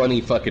is a funny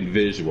fucking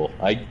visual.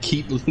 I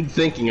keep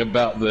thinking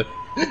about the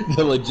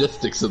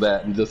logistics of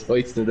that and just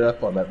hoisting it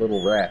up on that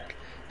little rack.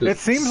 It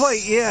seems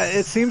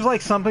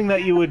like something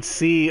that you would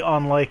see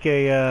on like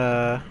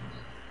a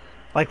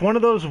like one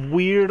of those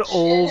weird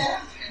old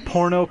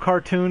porno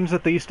cartoons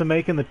that they used to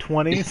make in the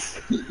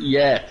 20s.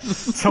 Yes.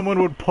 Someone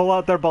would pull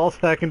out their ball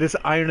sack and just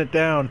iron it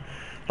down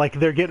like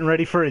they're getting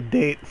ready for a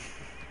date.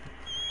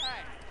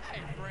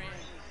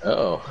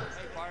 Oh,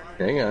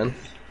 hang on.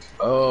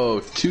 Oh,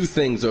 two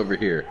things over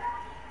here.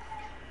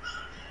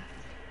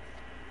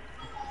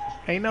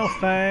 Ain't no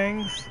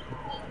things.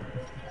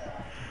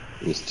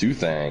 There's two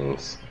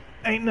things.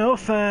 Ain't no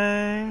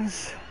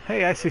things.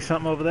 Hey, I see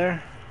something over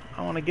there.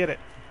 I want to get it.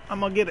 I'm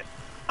gonna get it.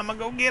 I'm gonna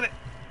go get it.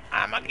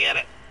 I'm gonna get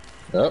it.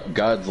 Oh,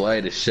 God's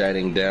light is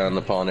shining down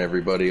upon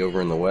everybody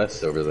over in the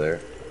west over there.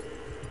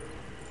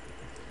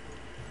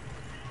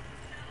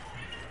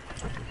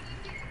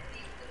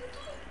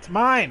 It's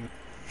mine.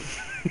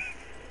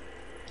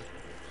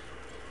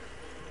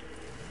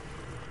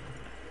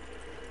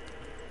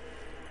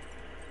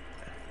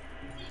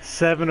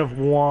 Seven of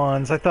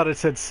Wands. I thought it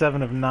said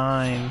 7 of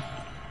 9.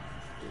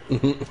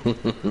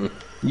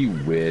 You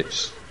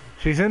witch.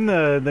 She's in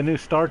the new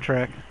Star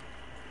Trek.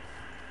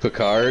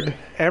 Picard?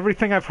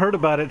 Everything I've heard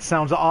about it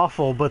sounds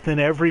awful, but then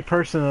every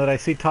person that I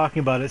see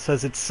talking about it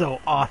says it's so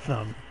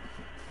awesome.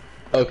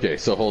 Okay,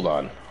 so hold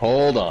on.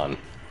 Hold on.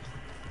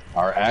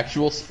 Our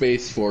actual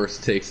Space Force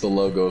takes the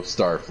logo of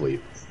Starfleet.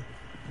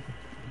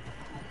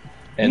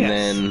 And Yes.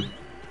 then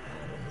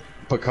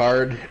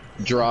Picard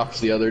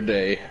drops the other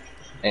day,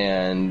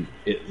 and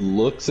it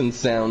looks and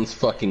sounds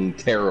fucking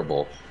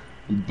terrible.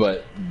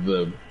 But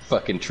the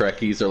fucking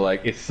Trekkies are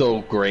like, it's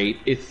so great,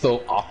 it's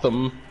so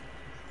awesome.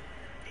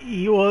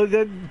 Well,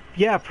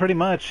 yeah, pretty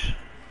much.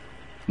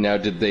 Now,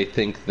 did they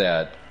think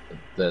that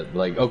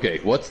like, okay,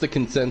 what's the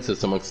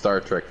consensus among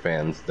Star Trek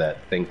fans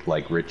that think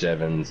like Rich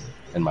Evans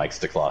and Mike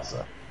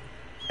Stacklasa?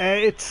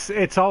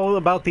 It's all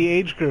about the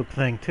age group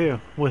thing too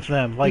with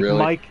them. Like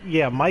Really?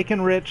 Mike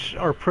and Rich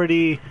are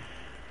pretty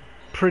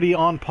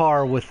on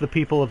par with the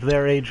people of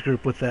their age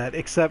group with that.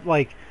 Except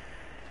like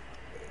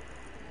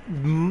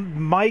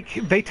Mike,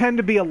 they tend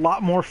to be a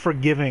lot more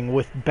forgiving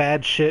with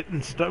bad shit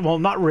and stuff. Well,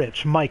 not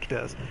Rich. Mike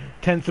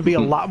tends to be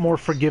a lot more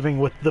forgiving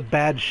with the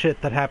bad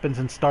shit that happens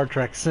in Star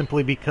Trek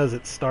simply because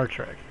it's Star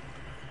Trek.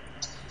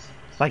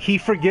 Like, he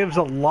forgives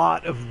a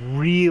lot of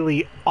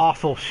really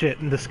awful shit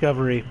in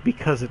Discovery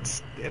because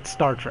it's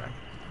Star Trek.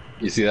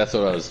 You see, that's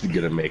what I was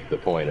gonna make the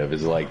point of.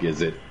 Is like,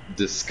 is it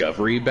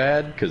Discovery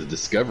bad? Because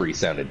Discovery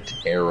sounded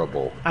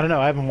terrible. I don't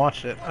know. I haven't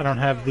watched it. I don't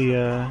have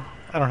the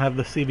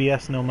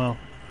CBS no mo.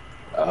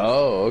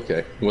 Oh,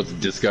 okay. Was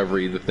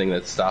Discovery the thing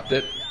that stopped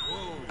it?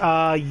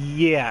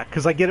 Yeah,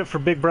 because I get it for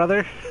Big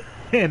Brother,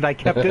 and I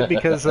kept it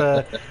because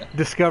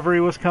Discovery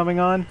was coming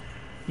on.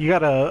 You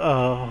got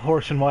a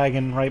horse and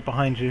wagon right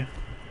behind you.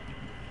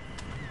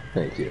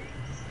 Thank you.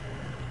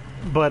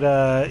 But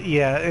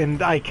yeah,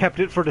 and I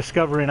kept it for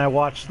Discovery, and I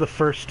watched the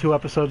first 2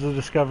 episodes of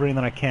Discovery, and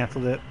then I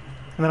canceled it.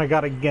 And then I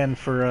got it again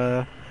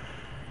for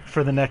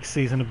the next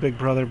season of Big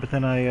Brother. But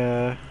then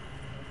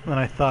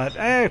I thought,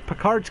 hey,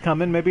 Picard's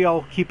coming. Maybe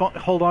I'll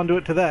hold on to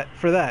it for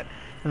that.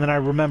 And then I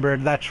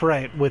remembered, that's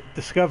right. With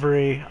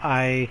Discovery,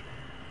 I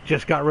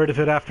just got rid of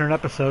it after an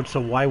episode, so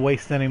why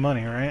waste any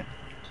money, right?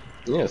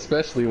 Yeah,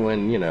 especially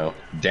when,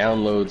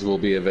 downloads will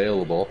be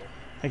available.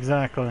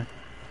 Exactly.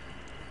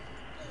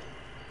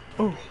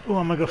 Oh,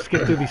 I'm gonna go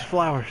skip through these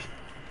flowers.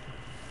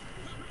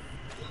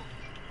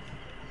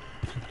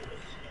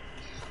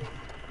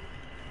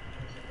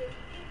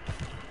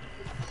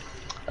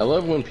 I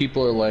love when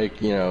people are like,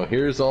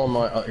 here's all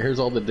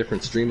the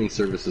different streaming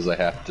services I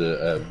have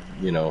to,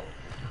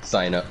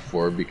 sign up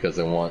for because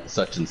I want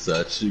such and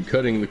such.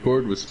 Cutting the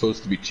cord was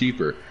supposed to be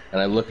cheaper,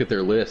 and I look at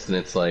their list and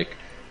it's like,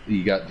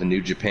 you got the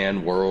New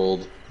Japan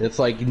World. It's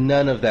like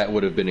none of that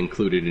would have been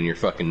included in your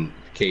fucking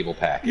cable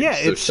package. Yeah,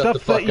 so it's shut the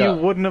stuff fuck that you up.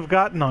 wouldn't have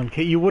gotten on.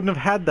 You wouldn't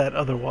have had that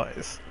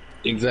otherwise.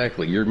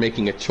 Exactly. You're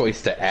making a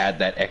choice to add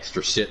that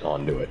extra shit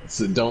onto it.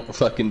 So don't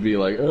fucking be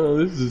like,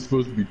 oh, this is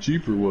supposed to be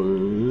cheaper.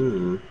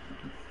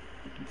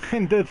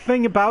 And the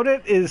thing about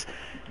it is,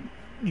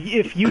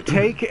 if you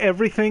take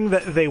everything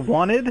that they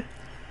wanted,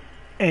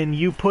 and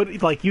you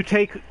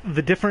take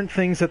the different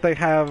things that they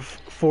have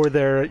for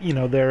their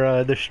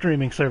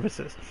streaming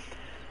services,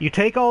 you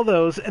take all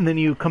those and then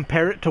you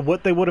compare it to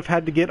what they would have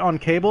had to get on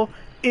cable.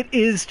 It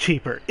is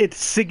cheaper. It's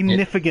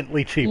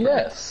significantly cheaper.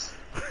 Yes.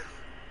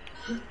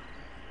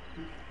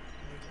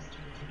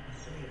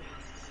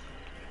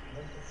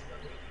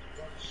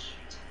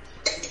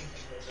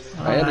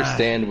 I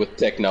understand with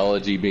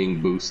technology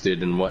being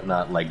boosted and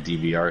whatnot, like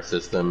DVR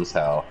systems,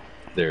 how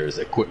there's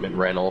equipment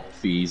rental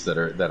fees that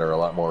are a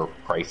lot more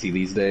pricey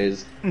these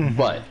days. Mm-hmm.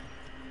 But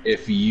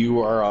if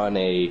you are on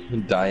a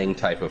dying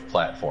type of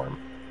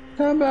platform,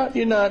 how about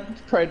you not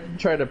try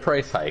to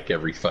price hike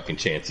every fucking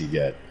chance you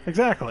get?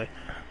 Exactly.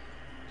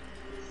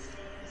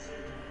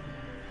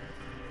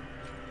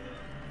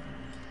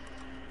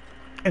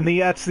 And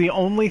that's the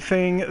only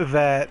thing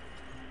that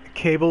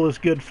cable is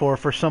good for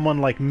someone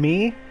like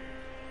me,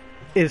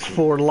 is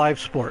for live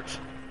sports.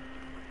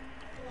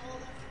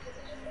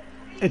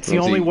 It's the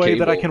only way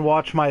that I can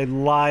watch my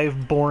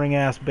live,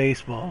 boring-ass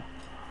baseball.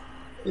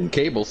 And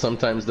cable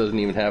sometimes doesn't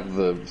even have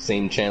the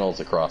same channels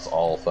across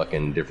all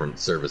fucking different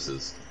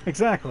services.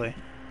 Exactly.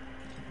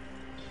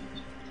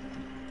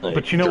 Like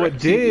But you know what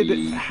did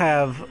DirecTV.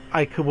 have,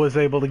 was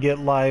able to get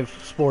live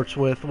sports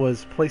with,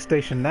 was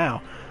PlayStation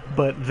Now.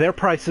 But their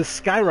prices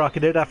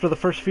skyrocketed after the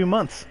first few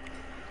months.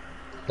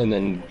 And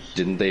then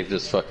didn't they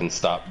just fucking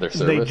stop their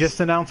service? They just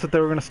announced that they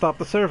were going to stop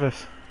the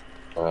service.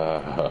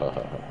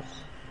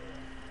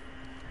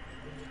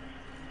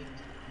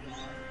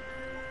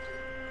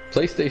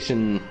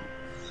 PlayStation,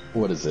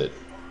 what is it?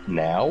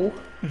 Now?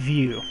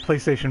 View.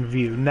 PlayStation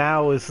View.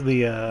 Now is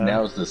the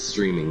Now's the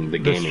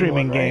gaming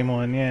streaming one, right? game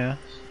one, yeah.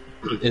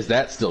 Is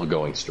that still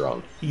going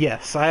strong?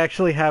 Yes, I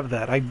actually have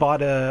that. I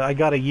got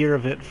a year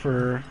of it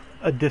for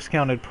a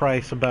discounted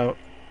price about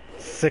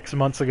 6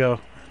 months ago.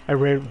 I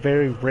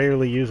very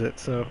rarely use it,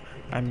 so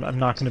I'm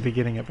not going to be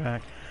getting it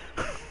back.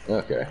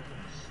 Okay.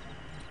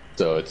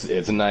 So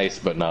it's nice,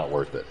 but not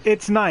worth it.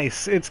 It's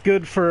nice. It's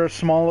good for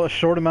a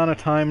short amount of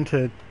time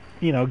to,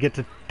 get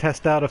to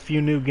test out a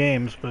few new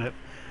games. But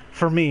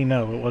for me,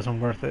 no, it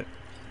wasn't worth it.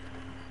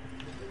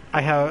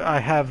 I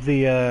have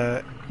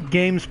the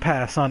Games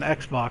Pass on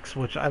Xbox,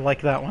 which I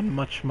like that one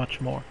much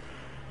more.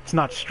 It's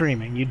not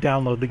streaming. You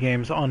download the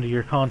games onto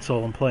your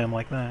console and play them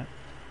like that.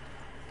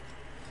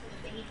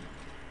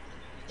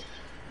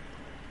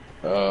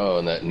 Oh,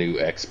 and that new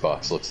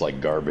Xbox looks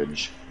like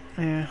garbage.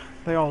 Yeah,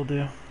 they all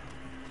do.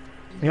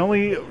 The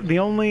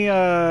only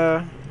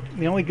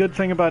good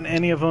thing about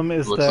any of them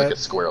is Looks that, like a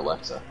square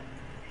Alexa.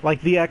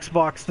 like the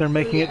Xbox, they're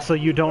making it so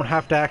you don't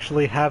have to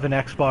actually have an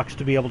Xbox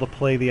to be able to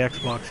play the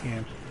Xbox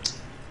games.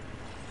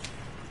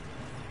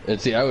 And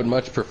see, I would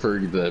much prefer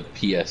the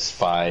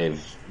PS5.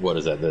 What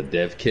is that? The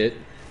dev kit.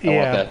 I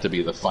want that to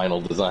be the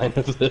final design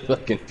of the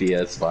fucking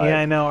PS5. Yeah,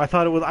 I know. I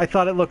thought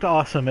it looked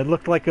awesome. It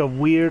looked like a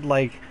weird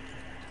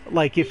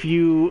if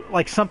you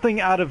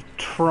something out of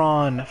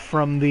Tron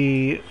from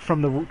the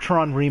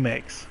Tron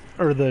remakes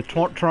or the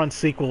Tron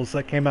sequels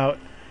that came out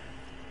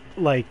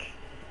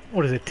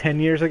what is it, 10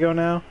 years ago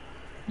now?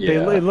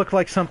 Yeah. It looked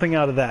like something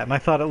out of that, and I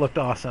thought it looked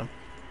awesome.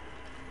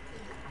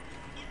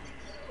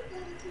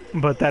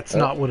 But that's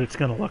not what it's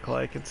going to look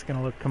like. It's going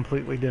to look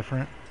completely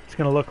different. It's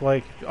going to look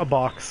like a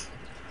box.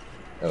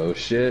 Oh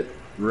shit,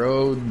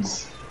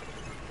 Rhodes.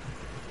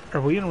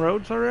 Are we in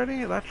Rhodes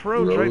already? That's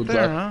Rhodes right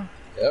there, huh?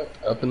 Yep,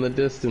 up in the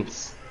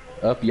distance.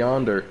 Up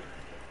yonder.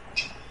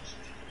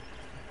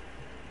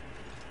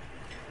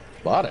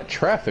 A lot of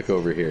traffic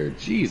over here.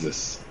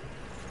 Jesus.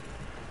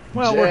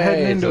 Well, we're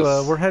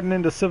heading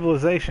into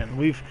civilization.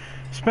 We've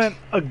spent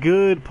a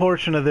good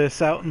portion of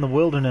this out in the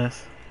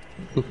wilderness.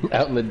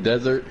 Out in the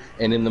desert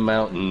and in the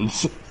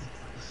mountains.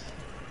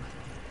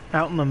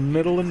 Out in the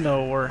middle of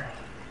nowhere.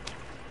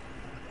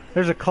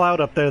 There's a cloud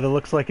up there that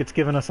looks like it's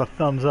giving us a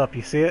thumbs up.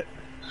 You see it?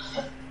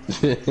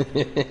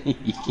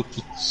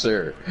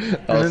 Sure.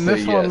 And then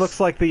this one looks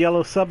like the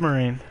yellow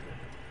submarine.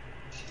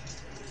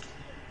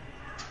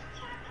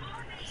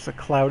 It's a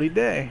cloudy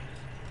day.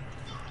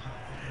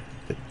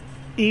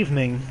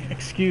 Evening.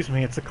 Excuse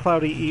me, it's a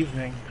cloudy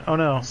evening. Oh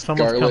no,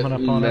 someone's coming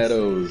up on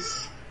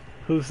us.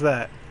 Who's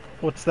that?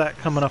 What's that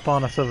coming up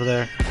on us over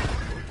there?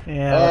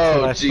 Yeah, that's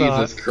what I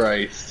Jesus thought.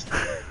 Christ.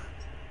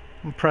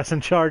 I'm pressing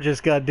charges,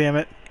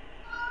 goddammit.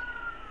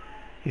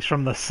 He's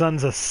from the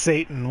Sons of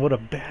Satan. What a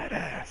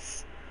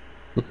badass.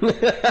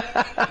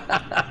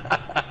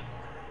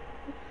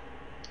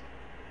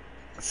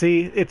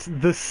 See, it's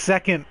the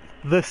second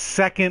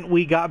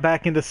we got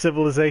back into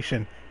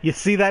civilization. You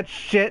see that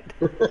shit?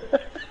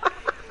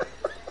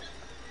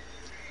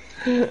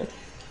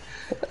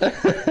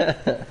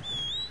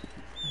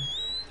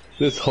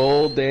 This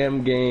whole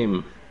damn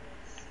game.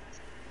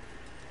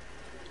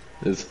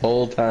 This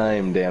whole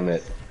time, damn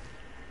it.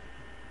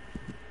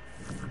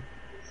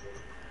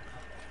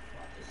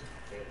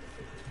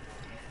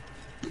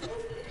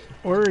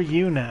 Where are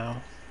you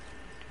now?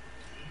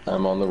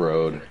 I'm on the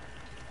road.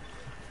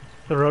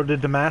 The road to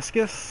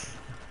Damascus?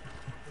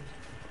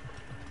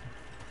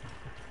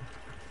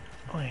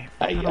 Wait,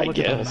 I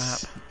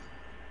guess.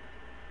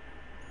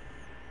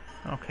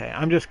 Okay,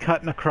 I'm just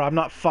cutting across. I'm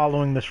not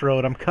following this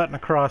road. I'm cutting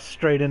across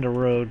straight into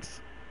Rhodes.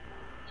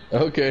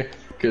 Okay,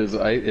 because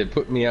it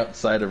put me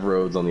outside of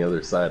Rhodes on the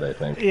other side, I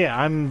think. Yeah,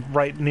 I'm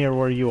right near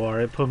where you are.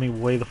 It put me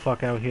way the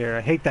fuck out here.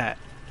 I hate that.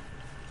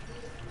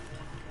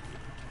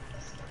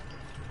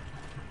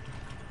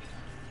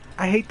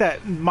 I hate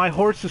that. My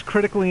horse is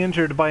critically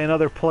injured by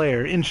another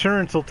player.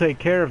 Insurance will take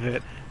care of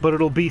it, but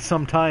it'll be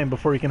some time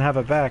before you can have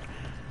it back.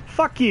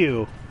 Fuck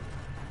you!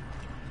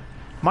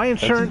 My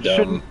insurance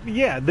should...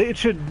 Yeah, it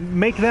should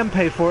make them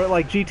pay for it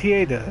like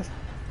GTA does.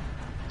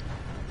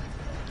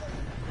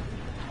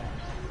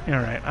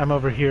 Alright, I'm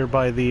over here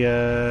by the,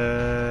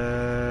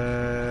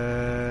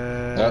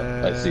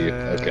 Oh, I see you.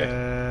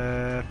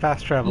 Okay.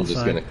 Fast travel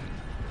sign.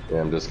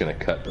 I'm just gonna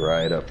cut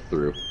right up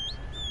through.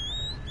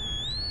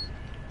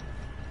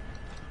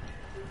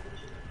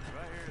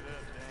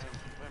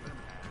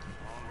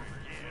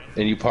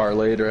 And you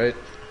parlayed, right?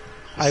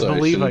 I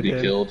believe I did.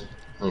 did. Killed?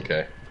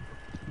 Okay.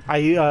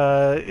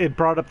 It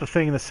brought up the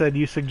thing that said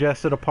you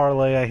suggested a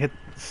parlay. I hit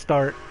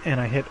start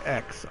and I hit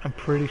X. I'm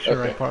pretty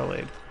sure I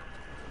parlayed.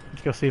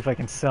 Let's go see if I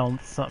can sell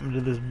something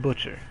to this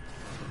butcher.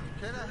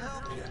 Can I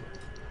help you?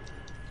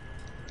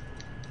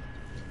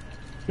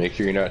 Make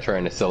sure you're not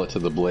trying to sell it to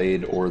the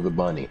blade or the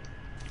bunny.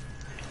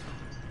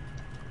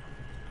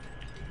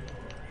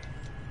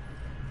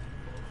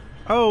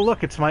 Oh,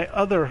 look, it's my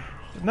other...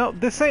 No,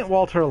 this ain't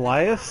Walter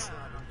Elias.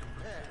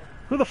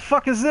 Who the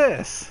fuck is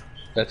this?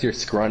 That's your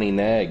scrawny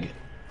nag.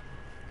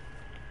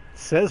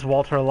 Says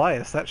Walter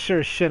Elias. That sure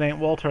as shit ain't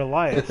Walter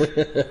Elias.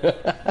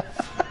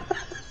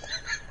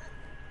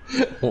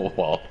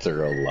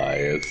 Walter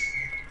Elias.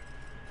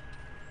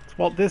 It's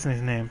Walt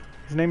Disney's name.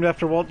 He's named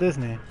after Walt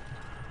Disney.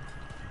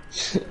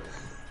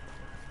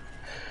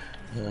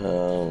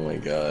 Oh my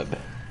god.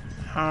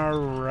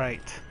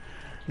 Alright.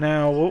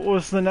 Now, what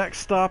was the next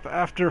stop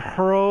after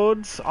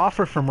Rhodes?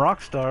 Offer from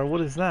Rockstar.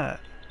 What is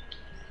that?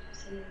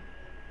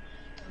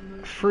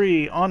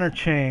 Free honor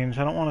change.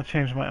 I don't want to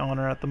change my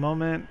honor at the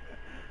moment.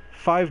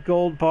 5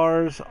 gold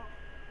bars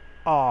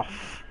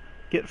off.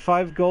 Get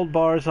 5 gold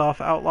bars off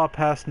Outlaw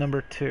Pass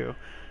number 2.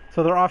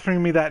 So they're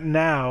offering me that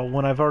now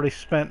when I've already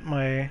spent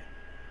my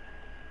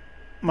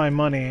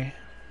money.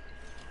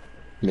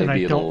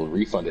 Maybe it'll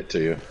refund it to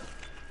you.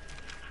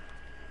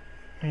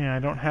 Yeah, I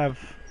don't have...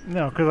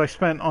 No, because I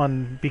spent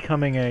on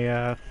becoming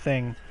a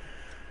thing.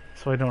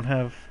 So I don't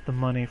have the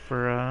money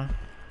for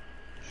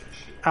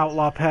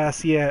Outlaw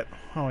Pass yet.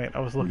 Oh wait,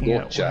 I was looking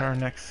at where our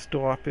next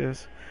stop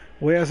is.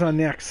 Where's our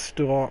next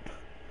stop?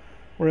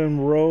 We're in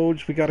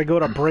Rhodes. We gotta go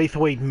to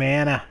Braithwaite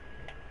Manor.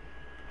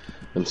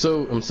 I'm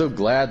so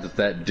glad that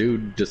that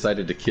dude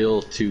decided to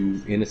kill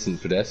 2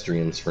 innocent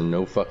pedestrians for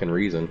no fucking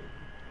reason.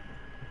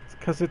 It's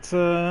because it's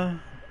There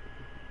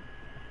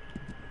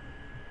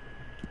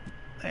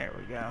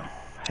we go.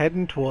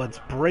 Heading towards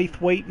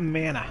Braithwaite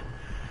Manor.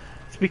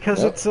 It's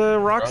because it's a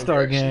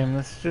Rockstar game.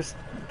 That's just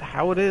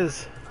how it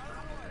is.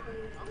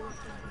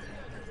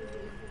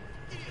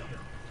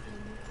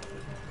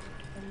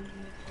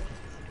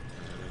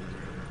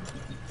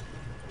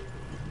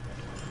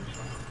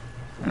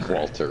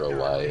 Walter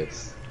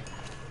Elias.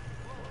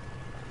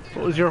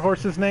 What was your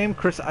horse's name?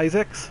 Chris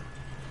Isaacs?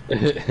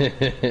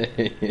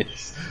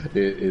 it's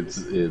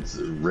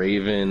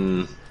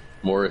Raven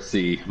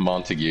Morrissey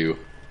Montague.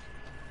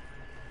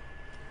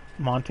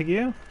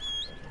 Montague?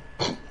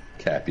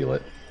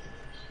 Capulet.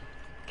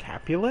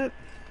 Capulet?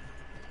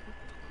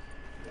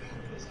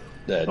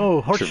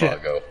 Oh,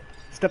 horseshit.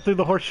 Step through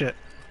the horseshit.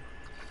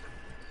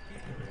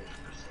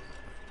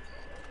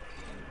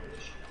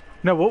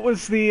 No, what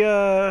was the,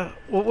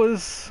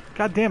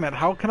 God damn it,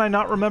 how can I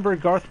not remember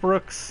Garth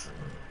Brooks?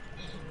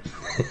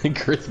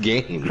 Chris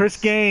Gaines. Chris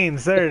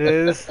Gaines, there it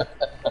is.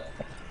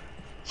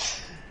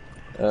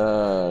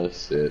 Oh,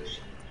 shit.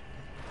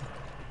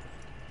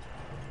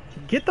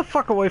 Get the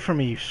fuck away from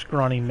me, you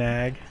scrawny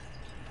nag.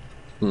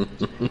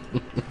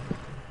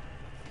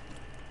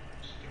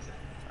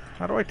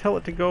 How do I tell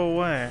it to go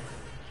away?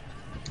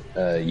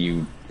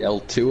 You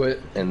L2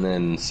 it and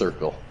then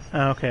circle.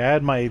 Okay, I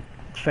had my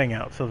thing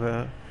out so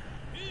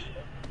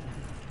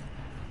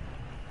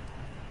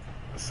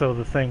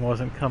the thing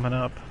wasn't coming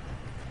up.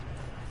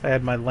 I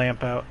had my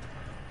lamp out.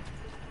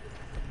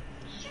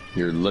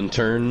 Your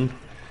lantern.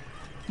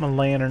 My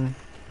lantern.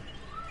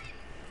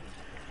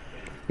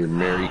 Your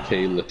Mary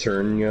Kay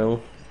Letourneau.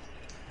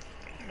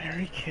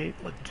 Mary Kate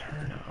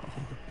Letourneau.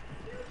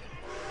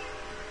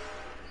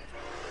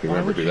 You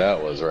remember who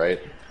that was, right?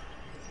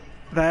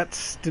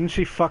 Didn't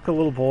she fuck a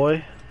little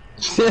boy?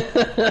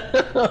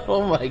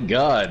 Oh my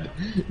god.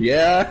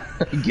 Yeah,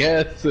 I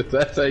guess, if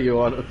that's how you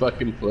want to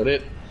fucking put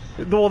it.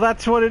 Well,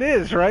 that's what it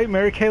is, right?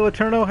 Mary Kay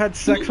Letourneau had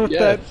sex with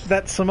Yes.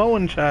 that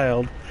Samoan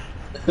child.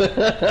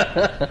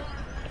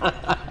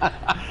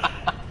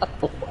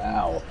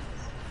 Wow.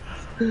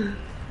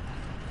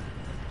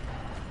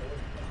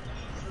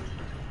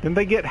 Didn't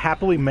they get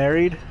happily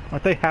married?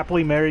 Aren't they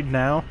happily married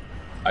now?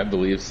 I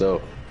believe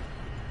so.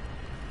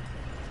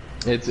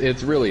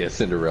 It's really a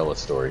Cinderella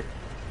story.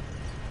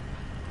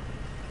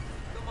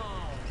 Come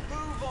on,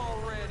 move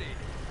already.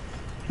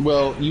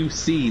 Well, you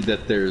see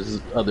that there's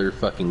other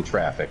fucking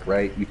traffic,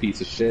 right? You piece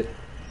of shit.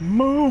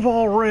 Move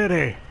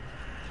already!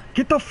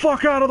 Get the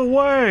fuck out of the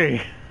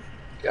way!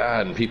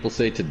 God, and people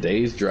say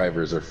today's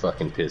drivers are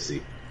fucking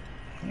pissy.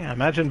 Yeah,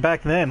 imagine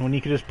back then when you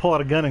could just pull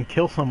out a gun and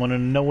kill someone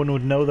and no one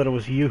would know that it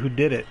was you who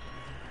did it.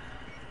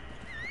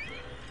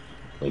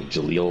 Like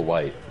Jaleel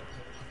White.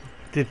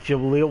 Did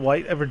Jaleel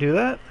White ever do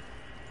that?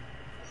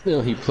 You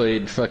know, he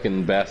played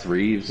fucking Bass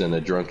Reeves in A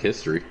Drunk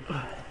History.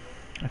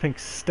 I think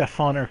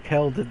Stefan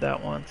Urkel did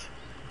that once.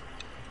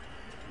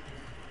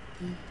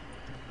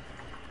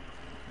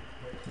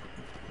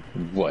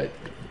 What?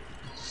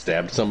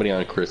 Stabbed somebody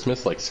on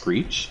Christmas like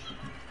Screech?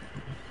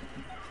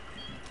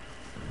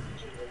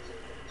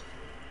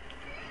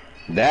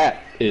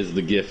 That is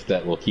the gift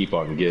that will keep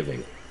on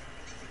giving.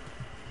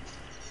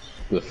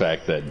 The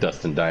fact that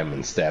Dustin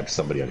Diamond stabbed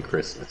somebody on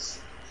Christmas.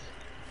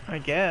 I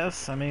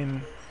guess. I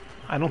mean,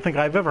 I don't think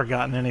I've ever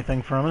gotten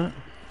anything from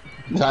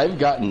it. I've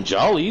gotten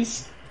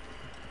jollies.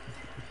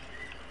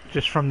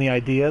 Just from the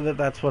idea that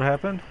that's what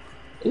happened?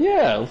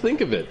 Yeah,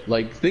 think of it.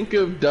 Like, think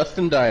of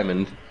Dustin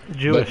Diamond,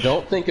 Jewish. but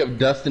don't think of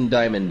Dustin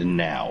Diamond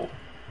now.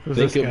 Who's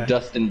Think this of guy?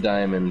 Dustin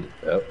Diamond.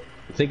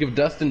 Think of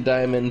Dustin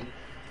Diamond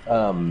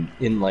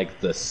in like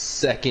the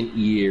second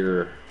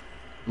year,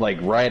 like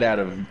right out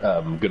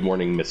of Good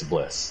Morning Miss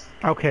Bliss,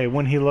 Okay,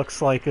 when he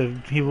looks like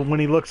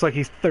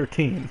he's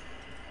 13.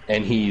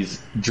 and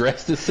he's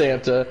dressed as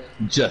Santa,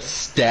 just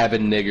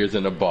stabbing niggers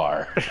in a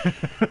bar.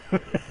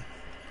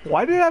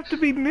 Why did it have to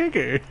be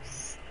niggers?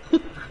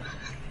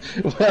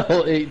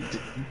 Well,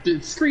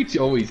 Screech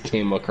always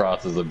came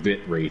across as a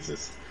bit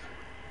racist.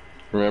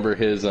 Remember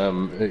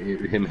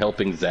him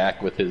helping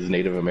Zach with his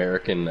Native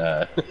American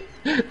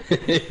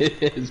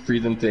his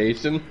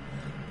presentation?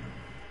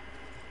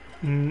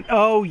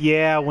 Oh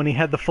yeah, when he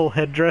had the full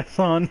headdress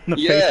on, the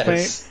face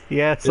paint.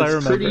 Yes, I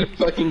remember. It's pretty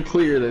fucking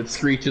clear that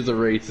Screech is a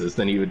racist,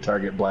 and he would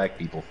target black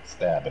people for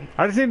stabbing.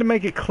 I just need to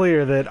make it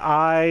clear that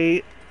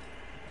I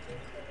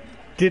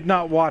did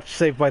not watch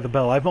Saved by the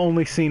Bell. I've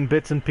only seen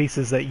bits and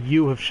pieces that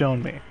you have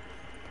shown me.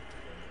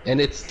 And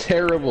it's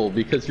terrible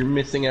because you're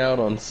missing out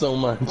on so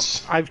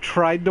much. I've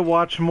tried to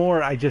watch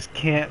more, I just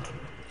can't.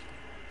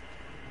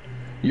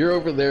 You're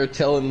over there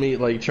telling me,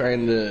 like,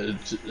 trying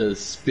to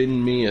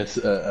spin me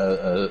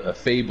a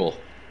fable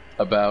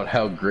about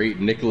how great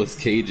Nicolas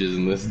Cage is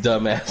in this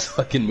dumbass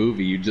fucking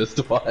movie you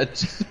just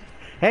watched.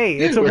 Hey,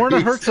 it's a Where Werner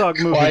he's Herzog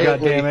movie,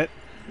 quietly- goddammit.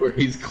 Where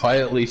he's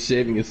quietly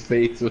shaving his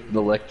face with an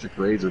electric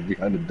razor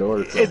behind a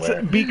door somewhere.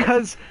 It's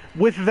because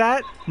with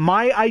that,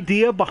 my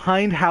idea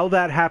behind how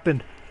that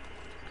happened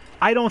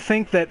I don't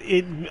think that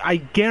it... I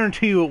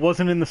guarantee you it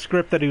wasn't in the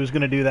script that he was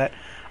going to do that.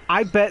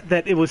 I bet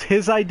that it was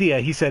his idea.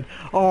 He said,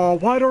 "Oh,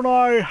 why don't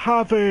I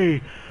have a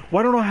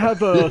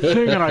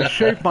thing and I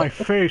shave my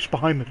face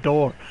behind the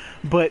door?"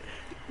 But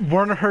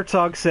Werner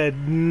Herzog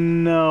said,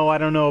 "No, I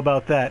don't know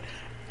about that."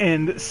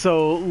 And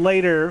so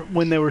later,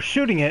 when they were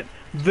shooting it,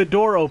 the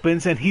door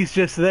opens and he's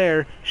just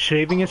there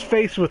shaving his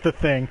face with the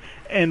thing.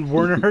 And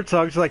Werner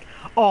Herzog's like,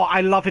 "Oh,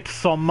 I love it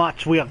so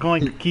much. We are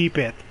going to keep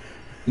it."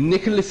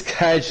 Nicolas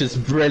Cage is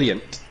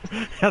brilliant.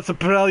 That's a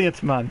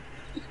brilliant man.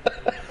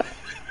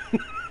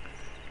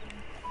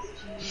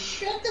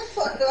 Shut the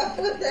fuck up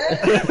with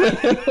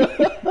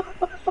that.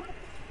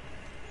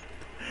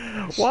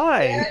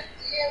 Why? God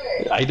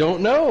damn it. I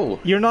don't know.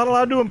 You're not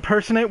allowed to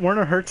impersonate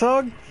Werner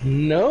Herzog?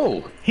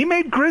 No. He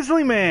made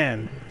Grizzly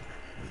Man.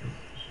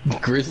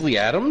 Grizzly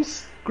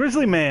Adams?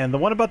 Grizzly Man, the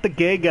one about the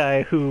gay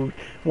guy who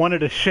wanted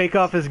to shake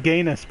off his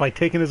gayness by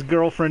taking his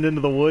girlfriend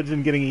into the woods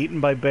and getting eaten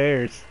by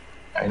bears.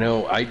 I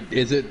know.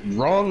 Is it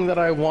wrong that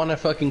I want to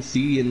fucking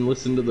see and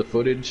listen to the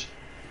footage?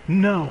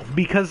 No,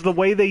 because the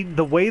way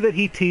that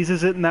he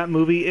teases it in that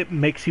movie, it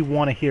makes you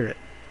want to hear it.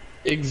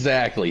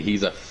 Exactly.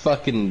 He's a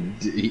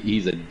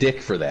dick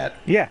for that.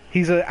 Yeah,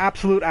 he's an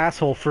absolute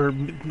asshole for,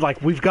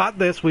 like, we've got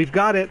this, we've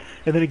got it,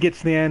 and then it gets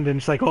to the end and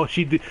it's like, oh,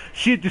 she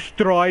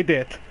destroyed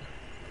it.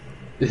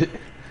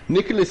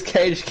 Nicolas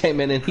Cage came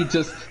in and he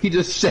just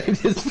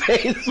shaved his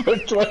face for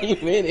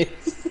 20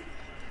 minutes.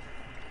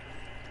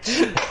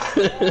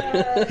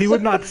 He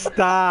would not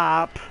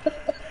stop.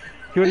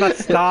 He would not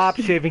stop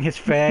shaving his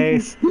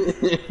face.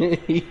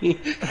 He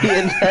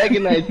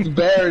antagonized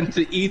Bear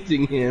into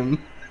eating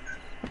him.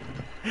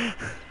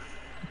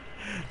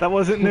 That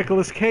wasn't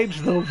Nicolas Cage,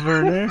 though,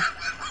 Werner.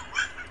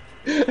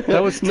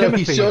 That was Timothy. No,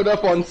 he showed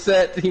up on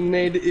set.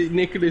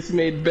 Nicolas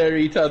made Bear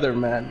eat other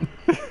man.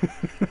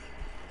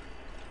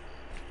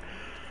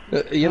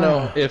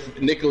 If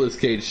Nicolas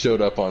Cage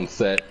showed up on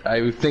set,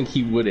 I would think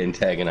he would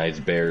antagonize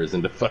bears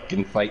into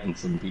fucking fighting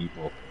some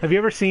people. Have you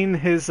ever seen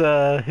his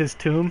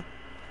tomb?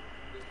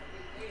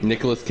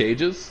 Nicolas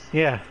Cage's?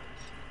 Yeah.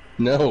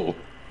 No.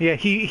 Yeah,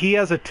 he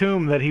has a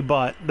tomb that he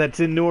bought that's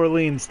in New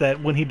Orleans that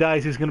when he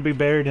dies he's going to be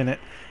buried in it.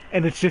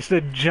 And it's just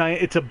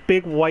it's a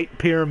big white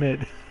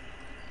pyramid.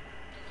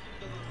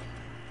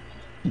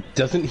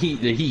 Doesn't he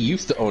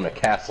used to own a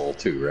castle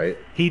too, right?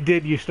 He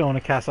did used to own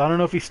a castle. I don't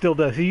know if he still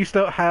does. He used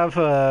to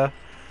have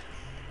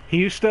he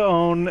used to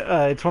own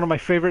it's one of my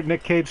favorite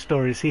Nick Cage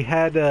stories. He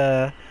had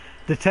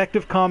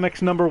Detective Comics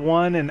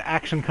 #1 and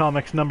Action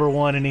Comics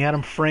 #1 and he had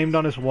them framed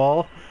on his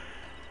wall.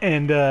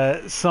 And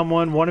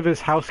one of his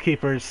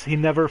housekeepers, he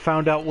never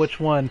found out which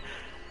one,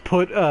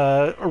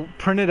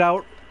 printed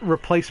out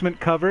replacement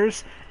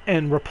covers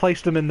and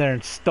replaced them in there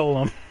and stole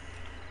them.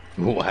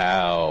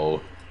 Wow.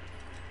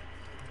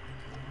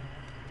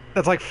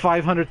 That's like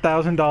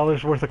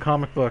 $500,000 worth of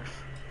comic books.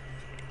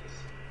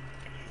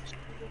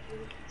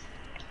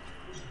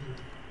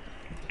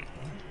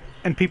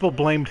 And people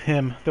blamed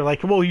him. They're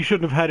like, well, you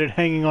shouldn't have had it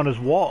hanging on his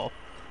wall.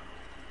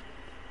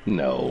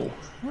 No.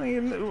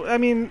 I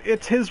mean,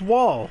 it's his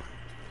wall.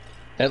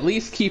 At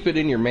least keep it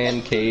in your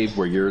man cave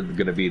where you're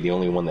going to be the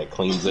only one that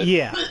cleans it.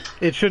 Yeah.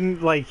 It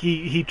shouldn't, like,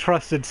 he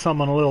trusted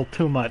someone a little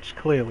too much,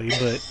 clearly,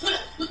 but...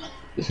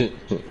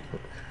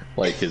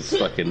 Like his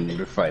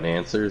fucking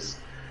financiers.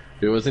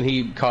 Wasn't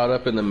he caught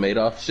up in the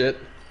Madoff shit?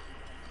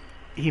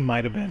 He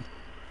might have been.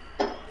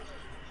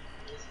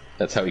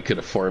 That's how he could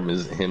afford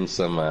him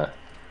some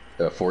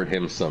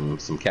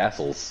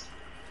castles.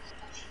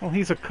 Well,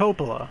 he's a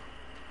Coppola.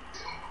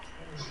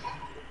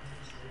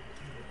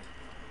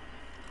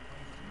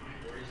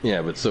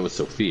 Yeah, but so is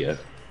Sophia.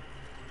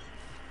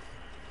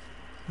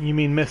 You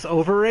mean Miss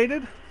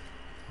Overrated?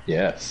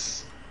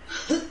 Yes.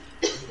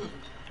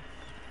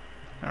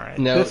 Alright,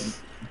 Now,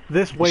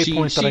 this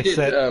waypoint that I did,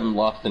 set...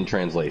 Lost in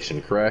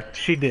Translation, correct?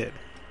 She did.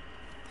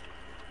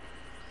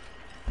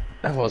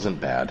 That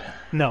wasn't bad.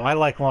 No, I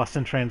like Lost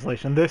in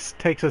Translation. This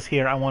takes us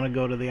here. I want to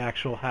go to the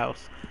actual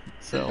house.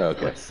 So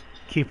okay. Let's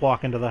keep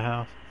walking to the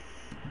house.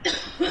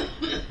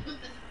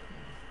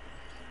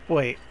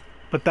 Wait,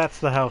 but that's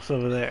the house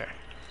over there.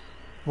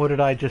 What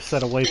did I just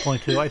set a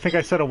waypoint to? I think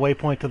I set a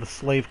waypoint to the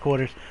slave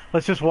quarters.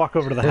 Let's just walk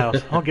over to the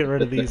house. I'll get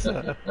rid of this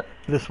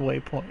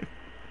waypoint.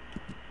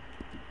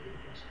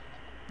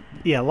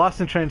 Yeah,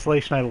 Lost in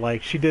Translation I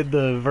like. She did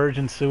the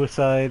Virgin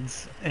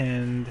Suicides,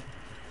 and...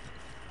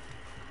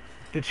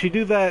 Did she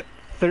do that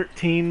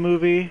 13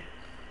 movie?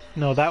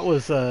 No, that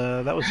was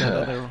that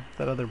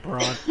other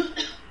broad.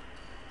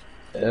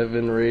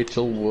 Evan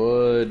Rachel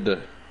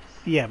Wood.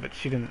 Yeah, but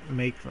she didn't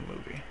make the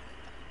movie.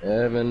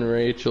 Evan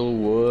Rachel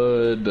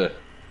Wood.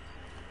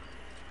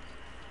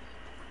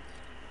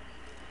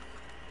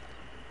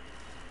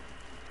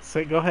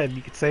 Go ahead,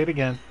 you could say it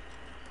again.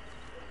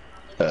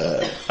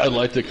 I'd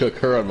like to cook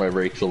her on my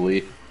Rachel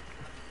Lee.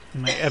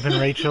 My Evan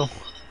Rachel.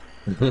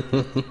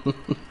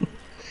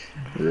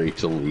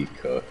 Rachel Lee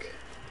Cook.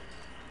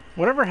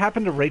 Whatever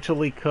happened to Rachel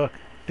Lee Cook?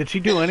 Did she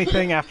do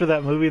anything after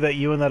that movie that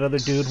you and that other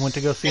dude went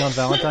to go see on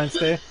Valentine's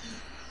Day?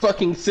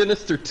 Fucking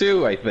Sinister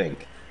 2, I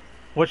think.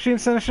 Was she in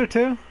Sinister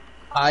 2?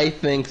 I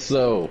think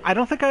so. I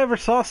don't think I ever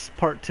saw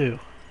part 2.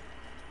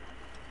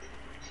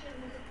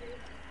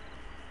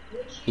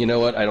 You know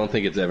what? I don't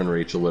think it's Evan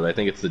Rachel Wood. I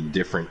think it's a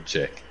different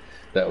chick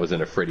that was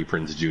in a Freddie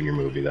Prinze Jr.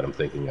 movie that I'm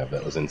thinking of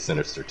that was in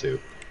Sinister 2.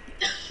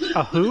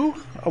 A who?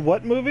 A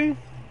what movie?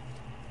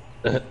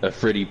 A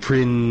Freddie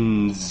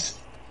Prinze.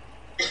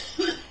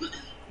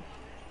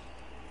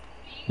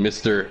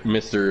 Mr.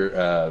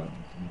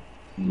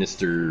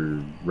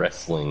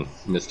 Wrestling.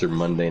 Mr.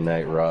 Monday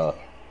Night Raw.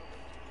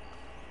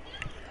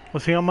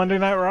 Was he on Monday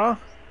Night Raw?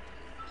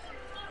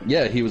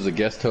 Yeah, he was a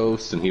guest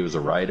host and he was a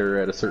writer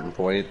at a certain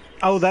point.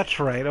 Oh, that's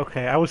right.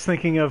 Okay, I was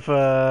thinking of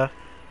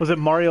was it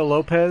Mario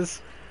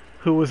Lopez,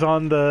 who was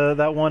on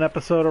that one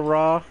episode of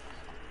Raw?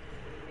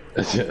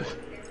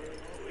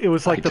 It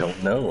was like I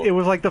don't know. It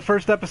was like the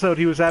first episode.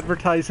 He was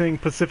advertising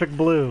Pacific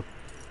Blue.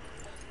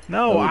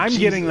 No, I'm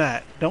Jesus. getting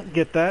that. Don't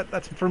get that.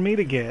 That's for me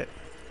to get.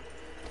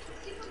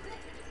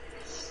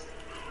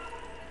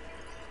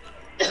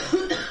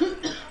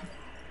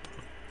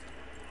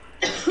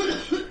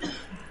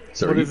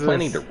 So What are you is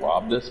planning this? to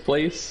rob this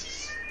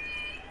place?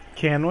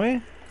 Can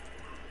we?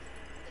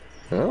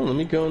 Oh, let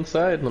me go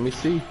inside. Let me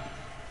see.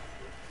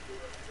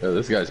 Oh,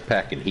 this guy's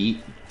packing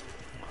heat.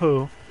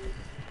 Who?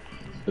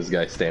 This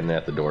guy standing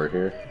at the door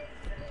here.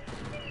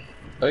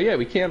 Oh yeah,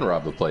 we can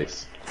rob the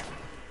place.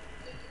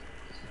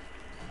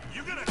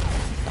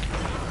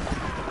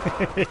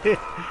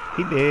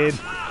 He did.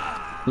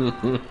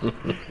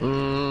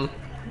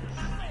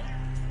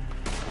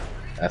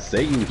 I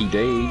say you, he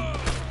did.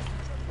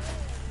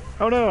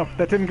 Oh no,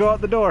 that didn't go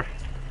out the door.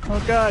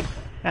 Oh god.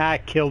 Ah,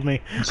 it killed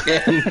me.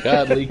 Jan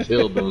Godley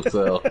killed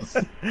themselves.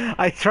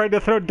 I tried to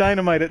throw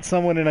dynamite at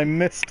someone and I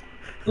missed.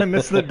 I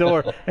missed the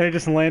door and it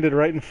just landed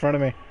right in front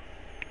of me.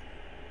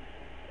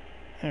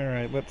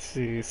 Alright, let's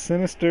see.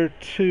 Sinister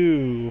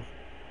 2.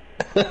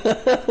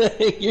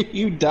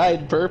 You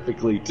died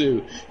perfectly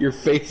too. Your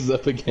face is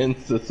up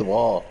against this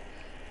wall.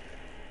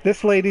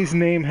 This lady's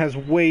name has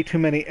way too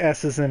many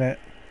S's in it.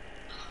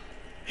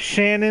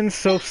 Shannon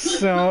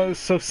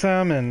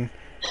Sosamon.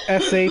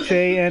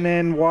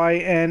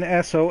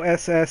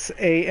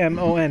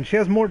 Shannynsossassamon. She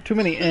has too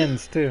many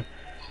N's too.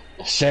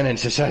 Shannon.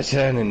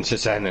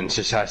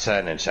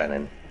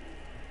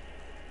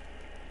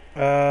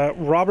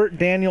 Robert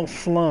Daniel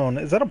Sloan.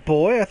 Is that a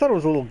boy? I thought it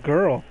was a little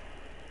girl.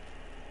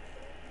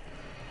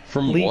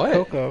 From Lee what?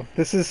 Coco.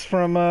 This is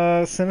from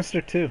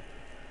Sinister 2.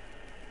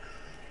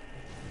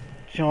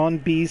 John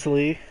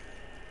Beasley.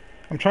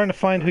 I'm trying to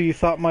find who you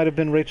thought might have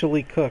been Rachel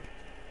Lee Cook.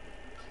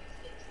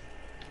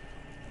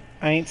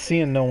 I ain't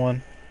seeing no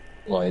one.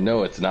 Well, I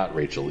know it's not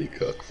Rachel Lee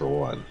Cook, for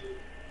one.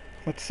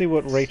 Let's see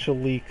what Rachel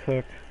Lee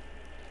Cook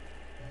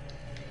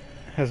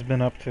has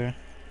been up to.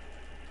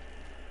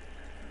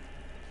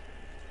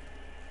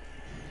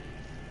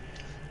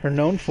 Her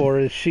known for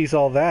is She's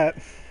All That.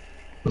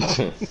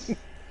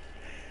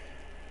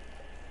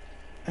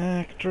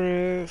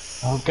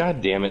 Actress. Oh,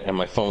 god damn it, and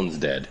my phone's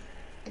dead.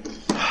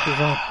 She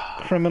was on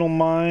Criminal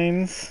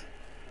Minds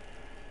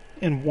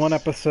in one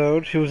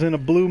episode. She was in a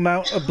Blue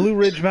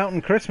Ridge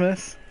Mountain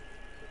Christmas.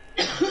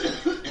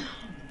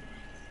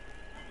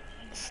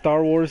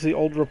 Star Wars: The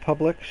Old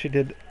Republic. She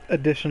did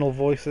additional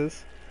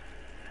voices.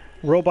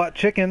 Robot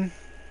Chicken.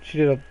 She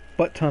did a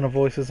butt ton of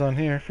voices on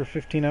here for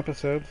 15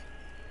 episodes.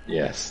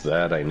 Yes,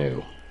 that I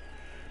knew.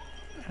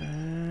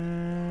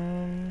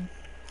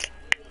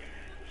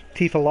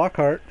 Tifa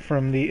Lockhart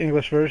from the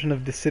English version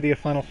of The City of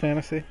Final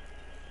Fantasy.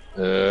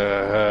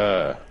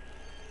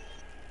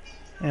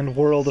 And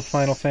World of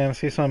Final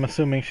Fantasy, so I'm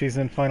assuming she's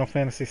in Final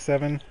Fantasy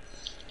VII,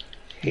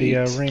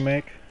 the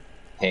remake.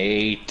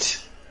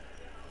 Hate.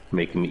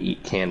 Making me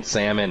eat canned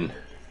salmon.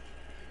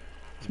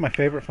 It's my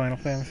favorite Final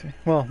Fantasy.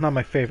 Well, not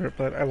my favorite,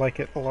 but I like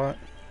it a lot.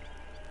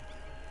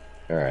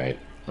 Alright.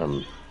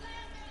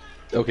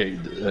 Okay,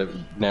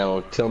 now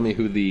tell me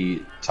who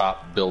the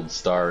top build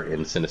star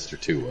in Sinister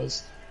 2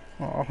 was.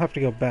 Well, I'll have to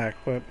go back,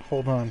 but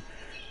hold on.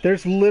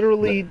 There's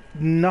literally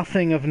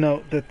nothing of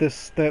note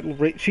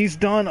she's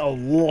done a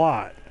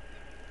lot,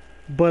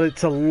 but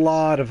it's a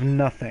lot of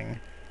nothing.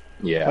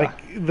 Yeah.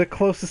 Like the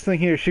closest thing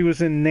here, she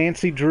was in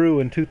Nancy Drew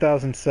in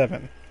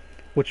 2007,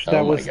 which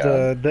that was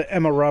the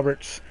Emma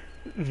Roberts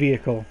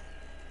vehicle.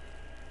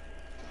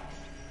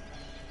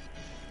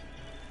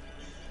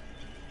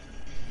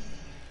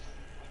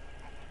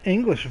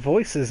 English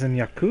voices in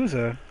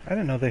Yakuza. I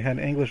didn't know they had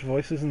English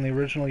voices in the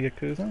original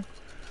Yakuza.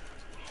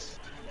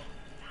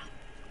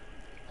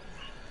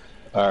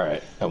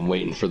 Alright, I'm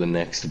waiting for the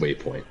next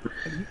waypoint.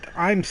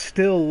 I'm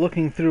still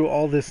looking through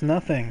all this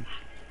nothing.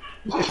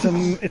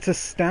 It's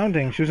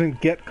astounding. She was in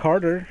Get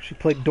Carter. She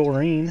played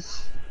Doreen.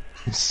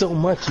 So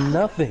much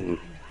nothing.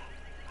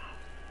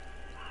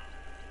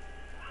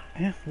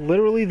 Yeah,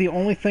 literally the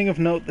only thing of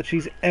note that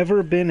she's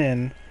ever been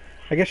in.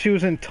 I guess she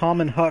was in Tom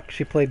and Huck.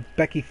 She played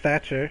Becky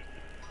Thatcher.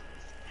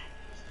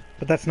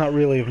 But that's not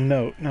really of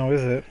note, now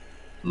is it?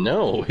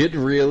 No, it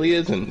really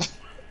isn't.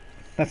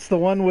 That's the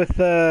one with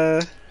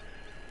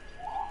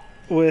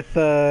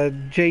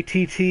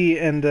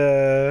JTT and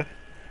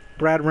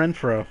Brad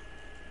Renfro.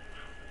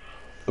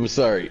 I'm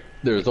sorry.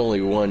 There's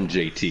only one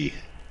JT.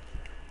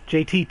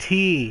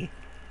 JTT.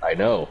 I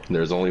know.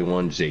 There's only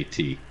one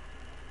JT.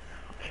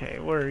 Okay,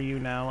 where are you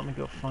now? Let me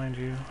go find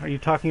you. Are you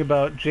talking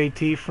about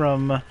JT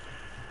from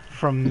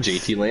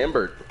JT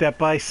Lambert. Step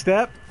by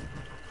Step?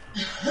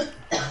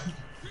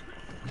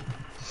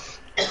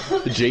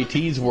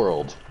 JT's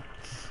World.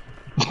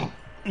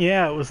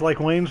 Yeah, it was like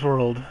Wayne's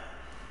World.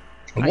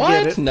 I get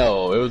What? it.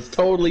 No, it was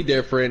totally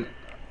different.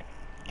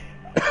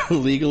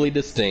 Legally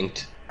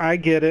distinct. I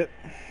get it.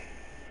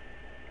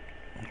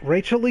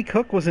 Rachel Lee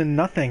Cook was in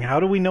Nothing. How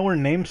do we know her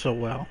name so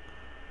well?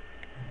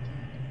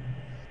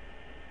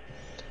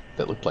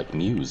 That looked like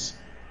Muse.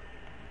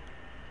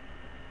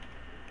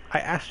 I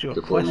asked you a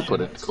Before question. you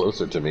put it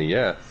closer to me,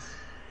 yeah.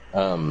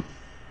 Yeah,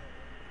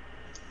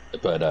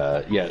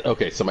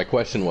 okay, so my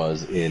question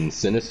was, in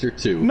Sinister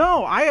 2...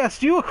 No, I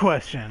asked you a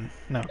question.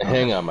 No.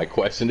 Hang on, my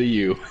question to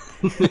you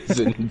is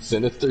in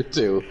Sinister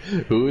 2,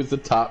 who is the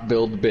top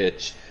billed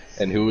bitch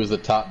and who is the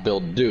top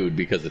billed dude?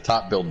 Because the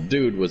top billed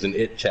dude was in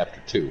It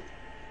Chapter 2.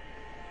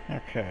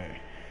 Okay.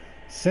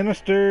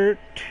 Sinister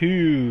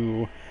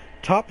 2.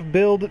 Top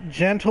billed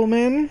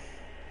gentleman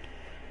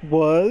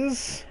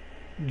was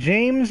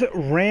James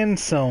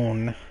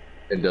Ransone.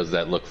 And does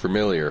that look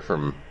familiar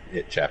from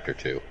It Chapter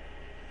 2?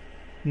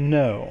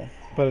 No,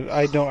 but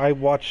I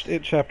watched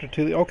It Chapter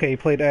 2. Okay, he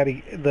played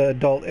Eddie, the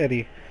adult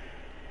Eddie.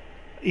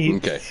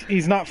 Okay.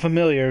 He's not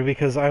familiar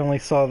because I only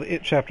saw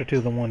It Chapter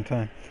 2 the one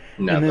time.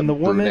 Now and then the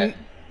woman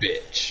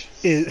bitch.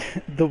 is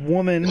the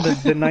woman,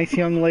 the nice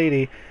young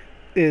lady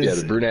is Yeah,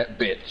 the brunette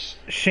bitch.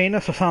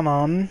 Shayna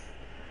Sasaman.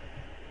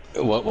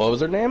 What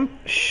was her name?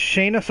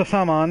 Shayna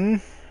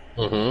Sasaman.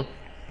 Mm-hmm.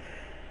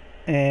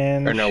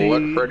 And Or no,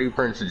 what Freddie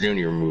Prinze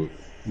Jr.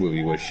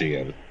 movie was she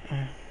in?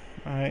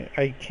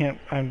 I can't.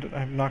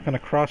 I'm not going to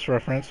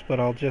cross-reference, but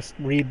I'll just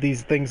read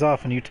these things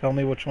off, and you tell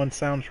me which one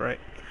sounds right.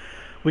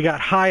 We got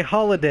High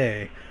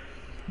Holiday,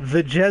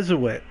 The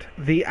Jesuit,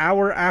 The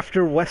Hour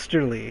After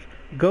Westerly,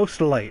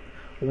 Ghostlight,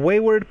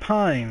 Wayward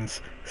Pines,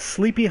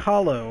 Sleepy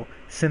Hollow,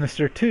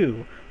 Sinister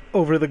 2,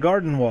 Over the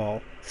Garden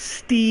Wall,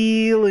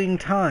 Stealing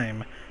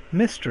Time,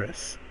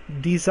 Mistress,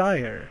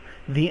 Desire,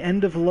 The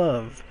End of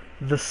Love,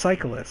 The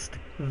Cyclist,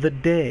 The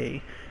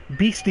Day,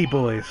 Beastie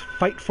Boys,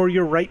 Fight for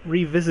Your Right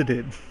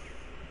Revisited,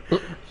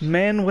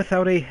 Man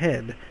Without a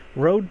Head,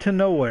 Road to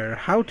Nowhere,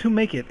 How to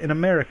Make It in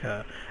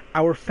America,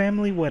 Our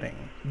Family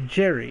Wedding,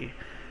 Jerry,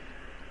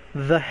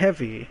 The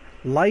Heavy,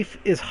 Life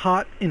is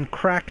Hot in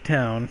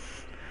Cracktown,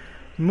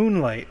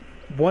 Moonlight,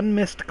 One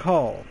Missed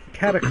Call,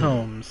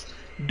 Catacombs,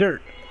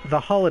 Dirt,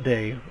 The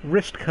Holiday,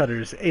 Wrist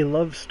Cutters, A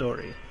Love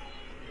Story,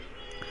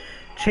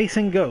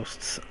 Chasing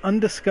Ghosts,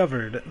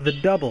 Undiscovered, The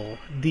Double,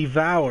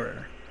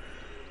 Devour,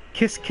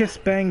 Kiss Kiss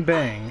Bang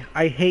Bang,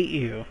 I Hate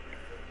You,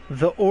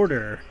 The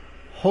Order,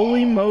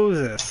 Holy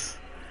Moses.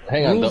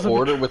 Hang on, Rules The of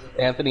Order with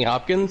Anthony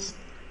Hopkins?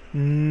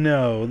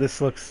 No,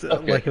 this looks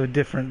Okay. like a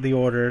different The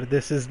Order.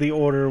 This is The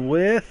Order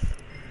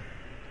with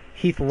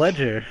Heath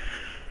Ledger.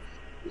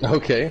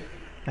 Okay.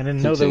 I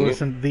didn't know there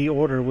Continue. was The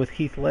Order with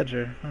Heath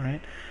Ledger. All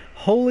right.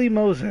 Holy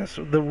Moses,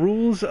 The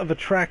Rules of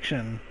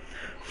Attraction,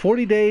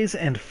 40 Days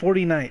and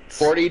 40 Nights.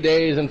 40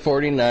 Days and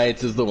 40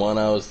 Nights is the one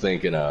I was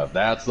thinking of.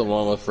 That's the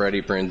one with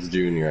Freddie Prinze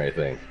Jr., I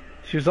think.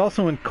 She was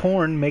also in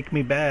Korn, Make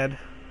Me Bad.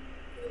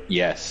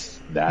 Yes,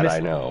 that Miss- I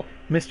know.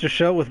 Mr.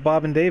 Show with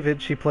Bob and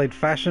David. She played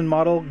fashion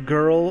model,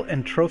 girl,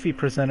 and trophy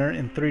presenter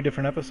in 3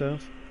 different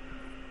episodes.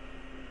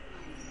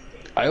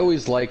 I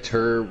always liked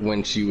her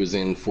when she was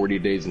in 40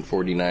 Days and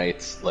 40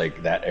 Nights,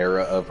 like that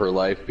era of her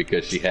life,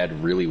 because she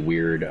had really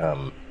weird,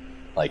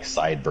 like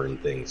sideburn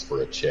things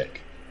for a chick.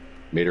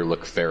 Made her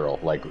look feral,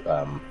 like,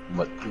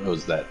 what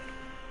was that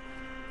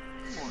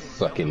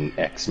fucking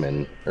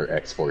X-Men or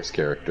X-Force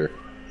character?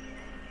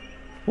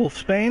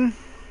 Wolfsbane?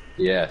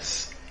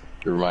 Yes.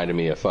 It reminded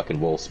me of fucking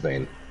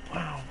Wolfsbane.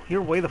 Wow,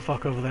 you're way the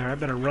fuck over there. I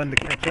better run to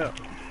catch up.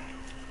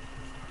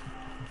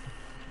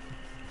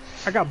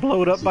 I got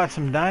blowed up by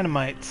some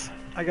dynamites.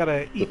 I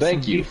gotta eat So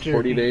thank some you. beef jerky.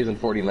 40 Days and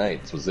 40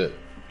 Nights was it.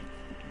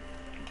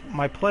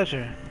 My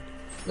pleasure.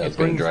 That's It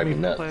going brings to drive me you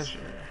nuts. pleasure.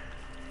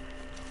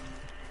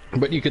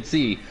 But you could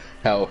see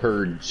how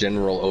her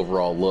general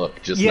overall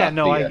look just Yeah, not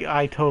no, the,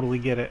 I totally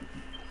get it.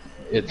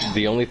 it's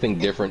the only thing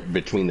different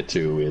between the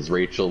two is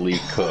Rachel Lee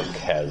Cook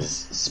has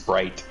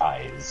sprite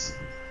eyes.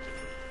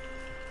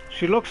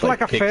 She looks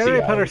like a pixie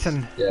fairy eyes.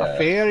 person. Yeah, A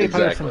fairy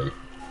exactly. person.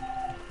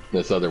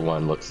 This other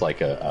one looks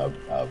like a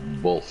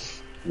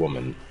wolf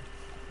woman.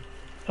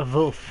 A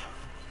wolf.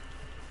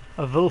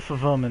 A wolf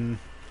woman.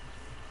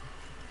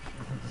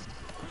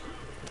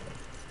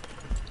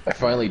 I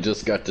finally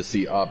just got to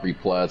see Aubrey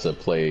Plaza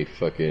play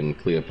fucking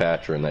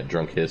Cleopatra in that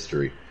Drunk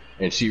History.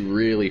 And she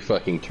really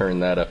fucking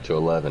turned that up to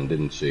 11,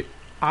 didn't she?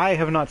 I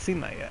have not seen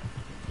that yet.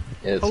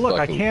 It's Oh look, I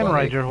fucking can funny.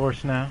 ride your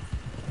horse now.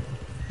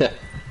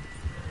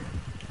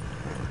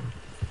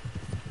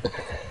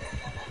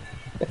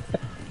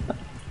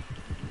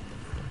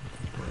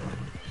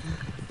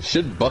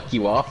 Should buck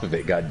you off of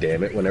it,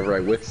 goddammit, whenever I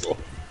whistle.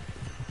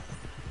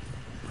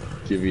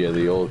 Give you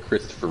the old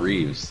Christopher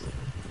Reeves.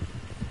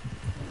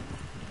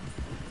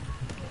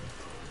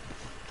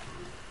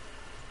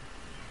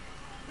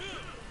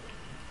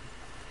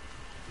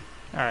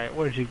 Alright,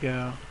 where'd you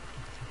go?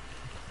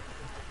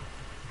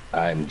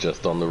 I'm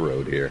just on the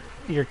road here.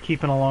 You're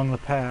keeping along the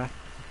path.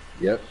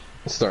 Yep,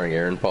 starring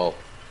Aaron Paul.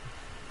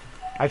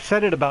 I've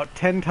said it about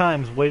 10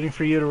 times waiting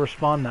for you to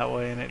respond that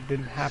way, and it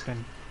didn't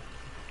happen.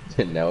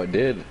 And now it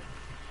did.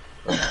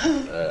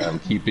 I'm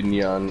keeping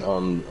you on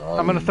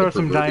I'm gonna throw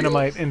some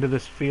dynamite into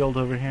this field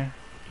over here.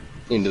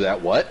 Into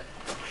that what?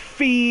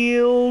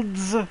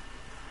 Fields!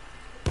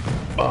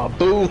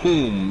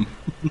 Boom!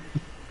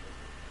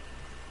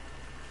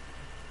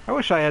 I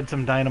wish I had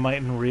some dynamite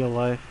in real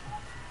life.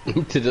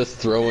 To just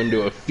throw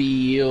into a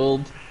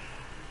field?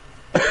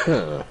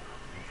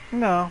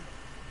 No.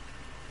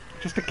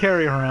 Just to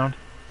carry around.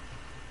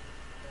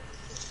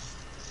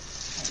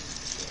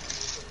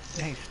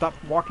 Hey, stop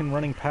walking,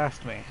 running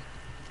past me.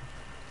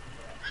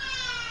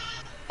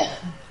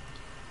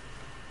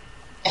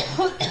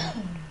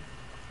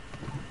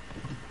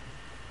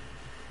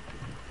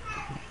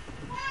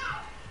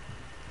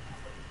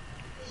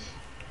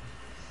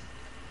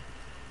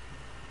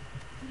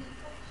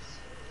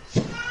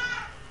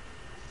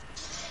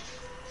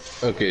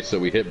 Okay, so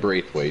we hit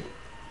Braithwaite.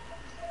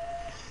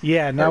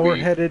 Yeah, now we're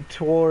headed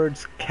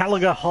towards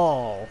Caliga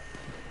Hall.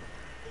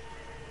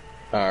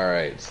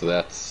 Alright, so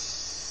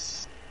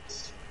that's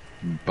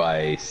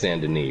by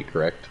Saint Denis,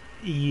 correct?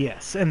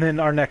 Yes, and then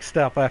our next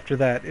stop after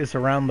that is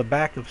around the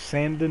back of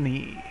Saint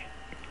Denis.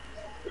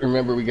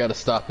 Remember, we gotta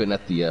stop in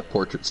at the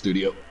portrait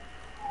studio.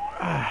 Do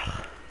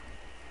I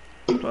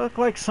look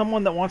like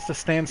someone that wants to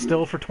stand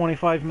still for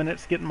 25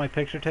 minutes getting my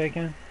picture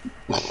taken?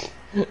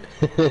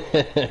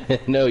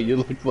 No, you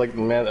look like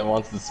the man that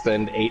wants to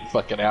spend 8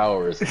 fucking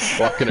hours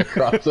walking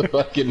across a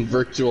fucking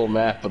virtual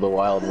map of the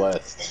Wild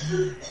West.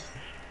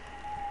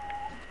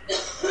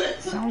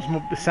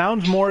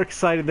 Sounds more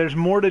exciting. There's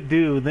more to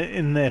do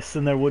in this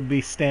than there would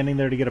be standing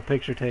there to get a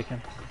picture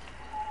taken.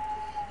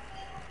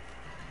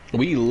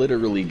 We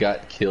literally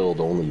got killed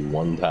only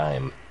one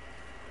time.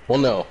 Well,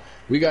 no,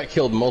 we got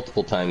killed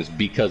multiple times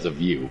because of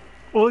you.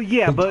 Well,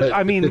 yeah, but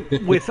I mean,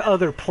 with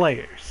other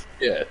players.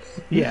 Yes.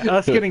 Yeah,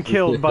 us getting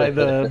killed by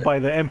the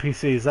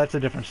NPCs, that's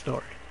a different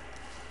story.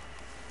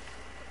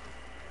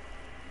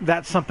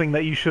 That's something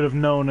that you should have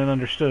known and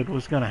understood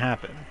was going to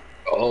happen.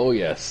 Oh,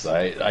 yes,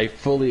 I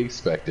fully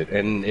expect it.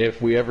 And if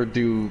we ever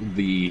do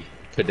the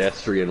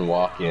pedestrian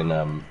walk in,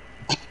 What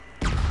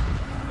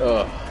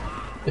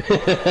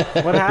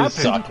happened?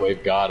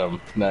 Shockwave got him.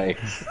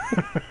 Nice.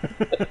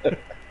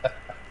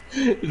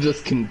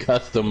 Just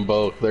concussed them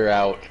both. They're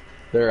out.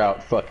 They're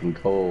out fucking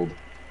cold.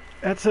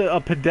 That's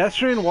a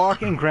pedestrian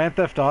walk in Grand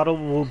Theft Auto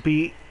will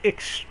be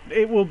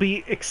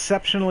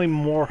exceptionally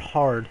more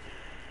hard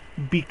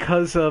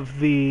because of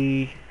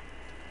the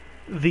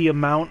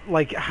amount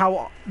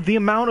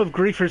of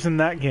griefers in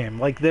that game.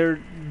 Like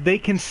they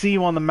can see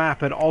you on the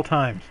map at all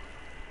times.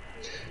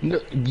 No,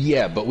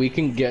 yeah, but we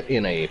can get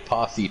in a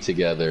posse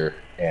together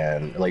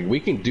and like we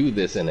can do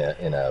this in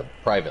a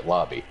private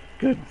lobby.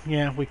 Good.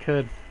 Yeah, we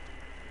could.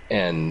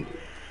 And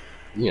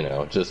you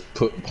know, just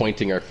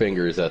pointing our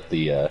fingers at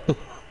the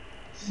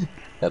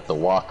at the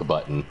walk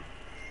button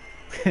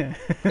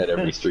at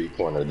every street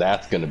corner.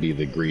 That's going to be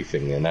the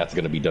griefing, and that's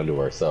going to be done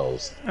to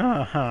ourselves.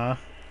 Uh-huh.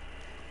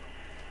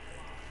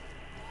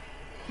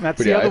 That's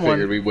but the yeah, other I figured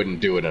one. we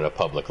wouldn't do it in a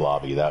public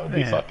lobby. That would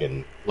be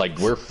fucking... Like,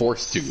 we're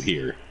forced to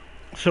here.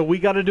 So we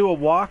got to do a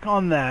walk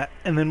on that,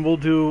 and then we'll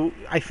do...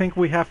 I think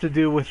we have to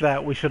do with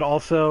that, we should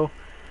also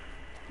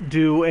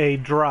do a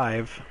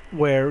drive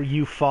where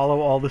you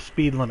follow all the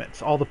speed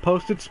limits. All the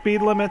posted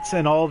speed limits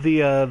and all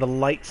the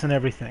lights and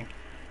everything.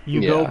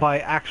 You go by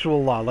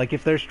actual law. Like,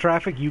 if there's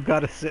traffic, you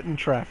got to sit in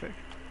traffic.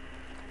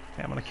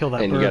 Okay, I'm going to kill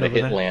that and bird you got to over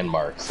hit there.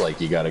 landmarks.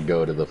 Like, you got to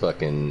go to the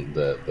fucking...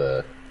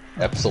 the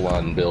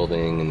Epsilon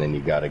building, and then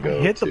you got to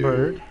go hit the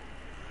bird.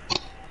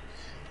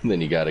 And then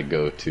you got to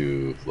go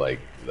to, like,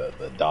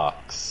 the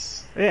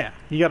docks. Yeah,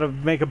 you got to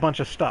make a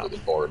bunch of stops. The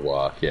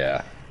boardwalk,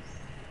 yeah.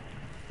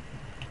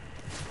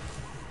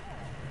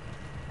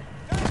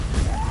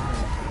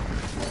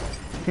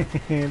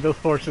 Those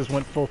horses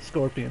went full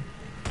scorpion.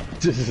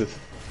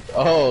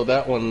 Oh,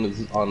 that one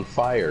is on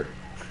fire.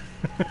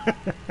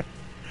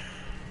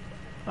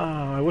 Oh,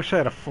 I wish I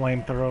had a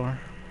flamethrower.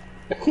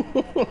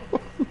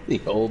 The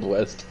Old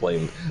West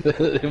flame. If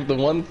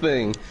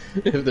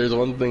there's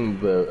one thing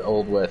the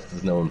Old West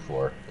is known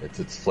for, it's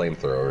its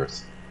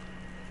flamethrowers.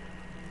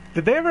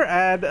 Did they ever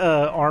add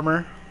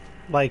armor?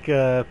 Like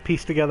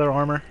piece together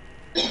armor?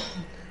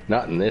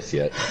 Not in this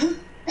yet.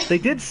 They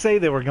did say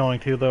they were going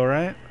to, though,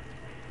 right?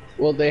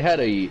 Well, they had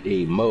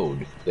a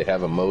mode. They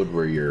have a mode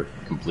where you're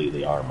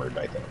completely armored,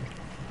 I think.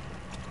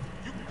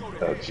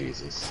 Oh,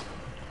 Jesus.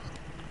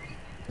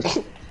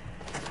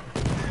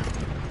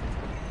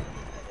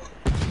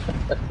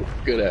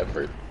 Good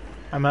effort.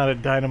 I'm out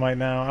of dynamite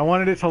now. I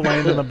wanted it to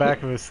land in the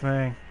back of his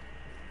thing.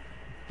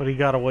 But he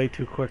got away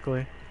too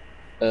quickly.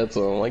 That's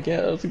all. I'm like,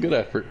 yeah, that was a good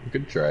effort.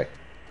 Good try.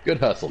 Good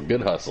hustle.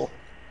 Good hustle.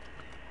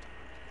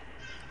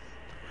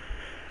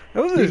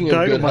 That was Speaking his of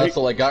good dynamite.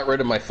 hustle, I got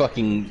rid of my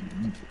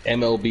fucking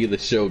MLB The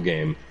Show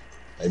game.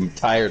 I'm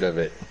tired of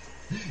it.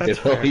 That's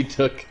It only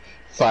took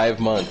 5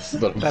 months,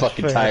 but I'm That's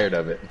fucking fair. tired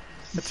of it.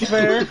 It's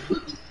fair.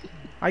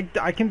 I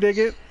can dig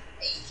it.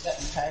 Got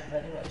tired of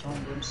it. I told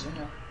him to do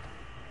sooner.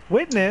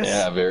 Witness?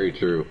 Yeah, very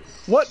true.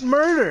 What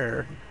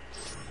murder?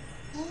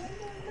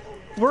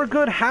 We're a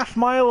good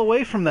half-mile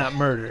away from that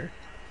murder.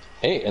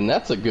 Hey, and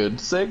that's a good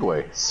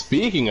segue.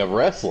 Speaking of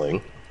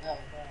wrestling, Oh,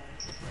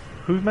 God.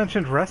 Who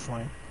mentioned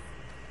wrestling?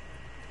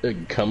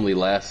 comely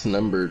last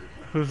number.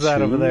 Who's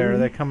that over 2? there? Are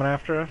they coming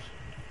after us?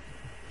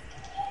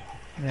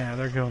 Yeah,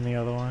 they're going the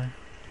other way.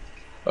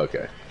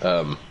 Okay.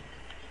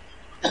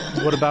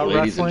 What about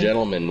Ladies wrestling? and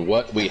gentlemen,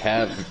 what we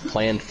have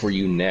planned for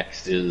you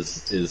next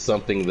is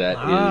something that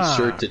is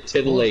sure to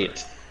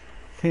titillate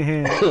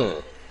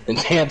and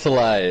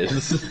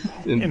tantalize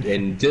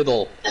and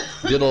diddle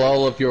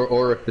all of your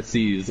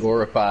orifices,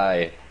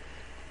 orify.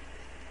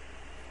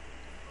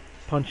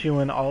 Punch you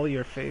in all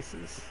your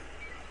faces.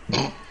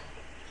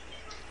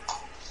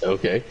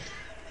 Okay.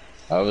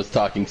 I was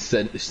talking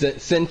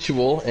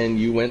sensual, and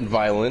you went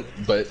violent,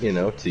 but, you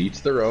know, to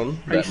each their own.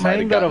 Are you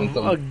saying that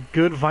a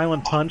good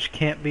violent punch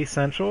can't be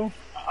sensual?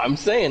 I'm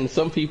saying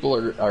some people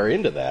are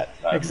into that.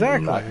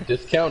 Exactly. I'm not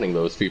discounting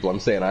those people. I'm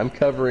saying I'm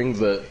covering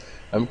the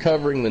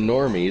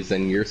normies,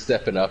 and you're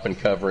stepping up and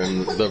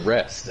covering the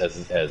rest,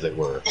 as it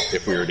were.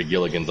 If we were to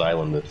Gilligan's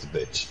Island this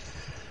bitch.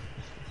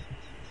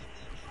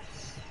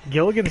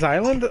 Gilligan's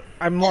Island?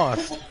 I'm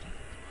lost.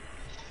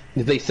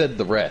 They said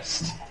the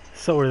rest.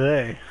 So are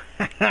they.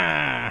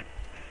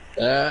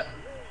 Uh,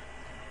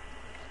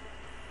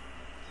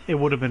 It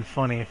would have been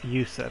funny if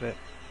you said it.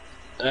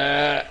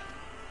 I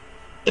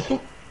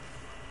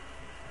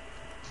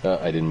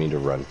didn't mean to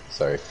run.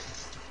 Sorry.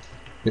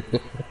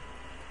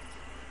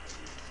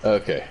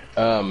 Okay.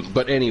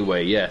 But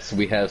anyway, yes,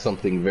 we have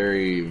something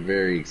very,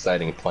 very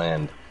exciting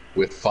planned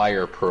with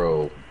Fire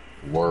Pro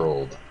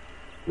World,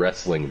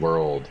 Wrestling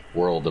World,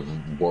 World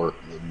of War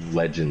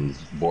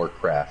Legends,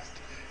 Warcraft,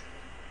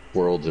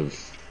 World of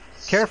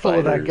Careful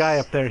with that Spiders. guy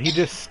up there. He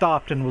just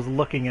stopped and was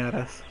looking at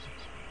us.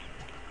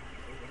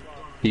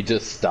 He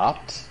just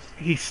stopped?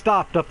 He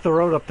stopped up the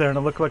road up there and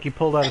it looked like he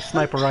pulled out a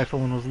sniper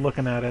rifle and was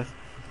looking at us.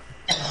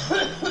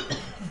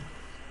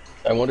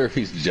 I wonder if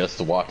he's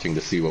just watching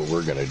to see what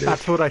we're gonna do.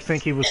 That's what I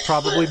think he was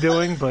probably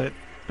doing, but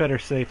better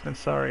safe than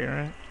sorry,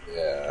 right?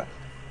 Yeah.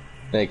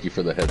 Thank you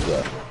for the heads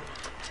up.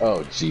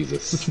 Oh,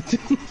 Jesus.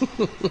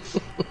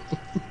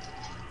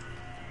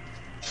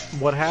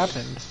 What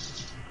happened?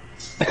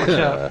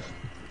 Yeah.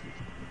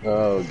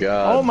 Oh,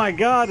 God. Oh my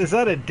god, is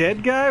that a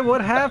dead guy?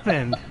 What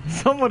happened?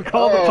 Someone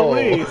call the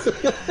police.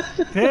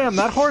 Damn,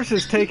 that horse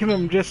is taking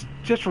him just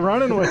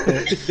running with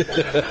it.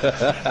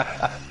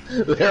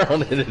 They're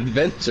on an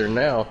adventure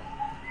now.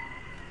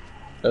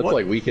 That's What?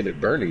 like Weekend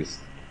at Bernie's.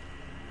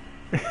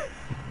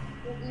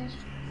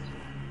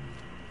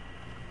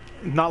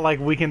 Not like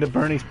Weekend at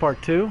Bernie's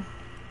Part 2?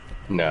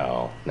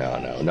 No,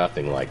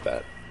 nothing like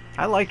that.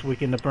 I liked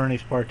Weekend at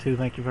Bernie's Part 2,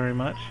 thank you very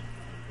much.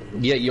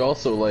 Yeah, you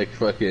also like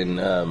fucking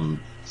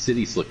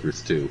City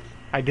Slickers too.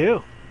 I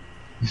do.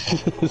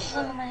 Look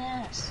at my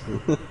ass.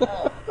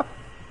 Oh.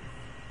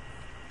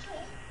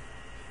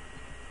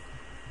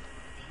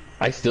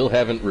 I still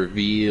haven't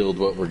revealed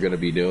what we're going to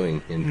be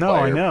doing in No,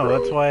 Fire I know. Pro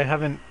That's why I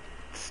haven't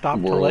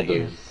stopped to World let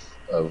you.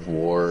 of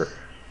War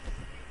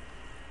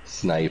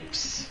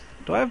Snipes,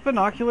 Do I have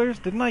binoculars?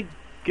 Didn't I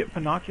get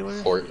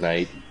binoculars?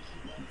 Fortnite.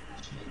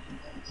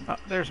 Oh,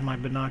 there's my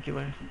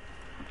binoculars.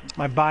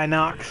 My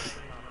binocs.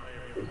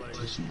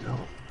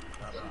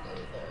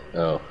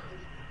 Oh.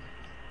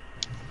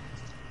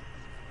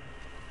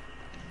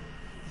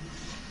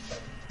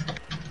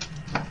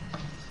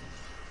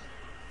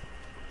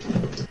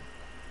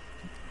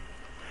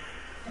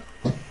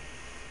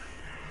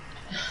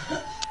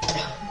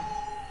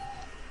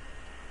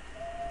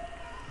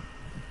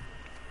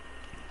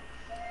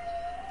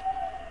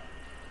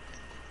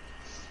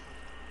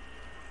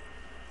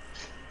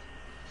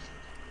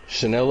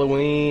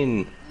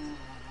 Chaneloween.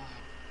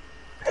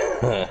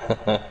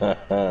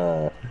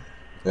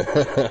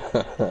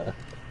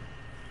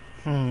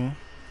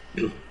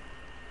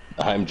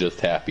 I'm just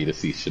happy to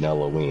see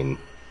Chaneloween.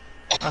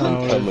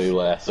 Oh, Comely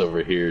lass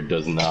over here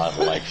does not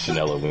like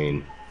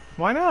Chaneloween.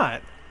 why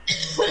not?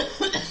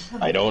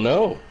 I don't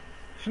know.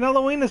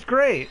 Chaneloween is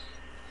great.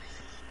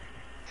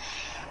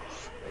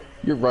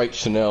 You're right,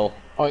 Chanel.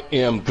 I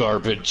am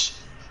garbage.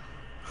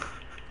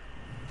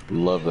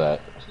 Love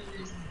that.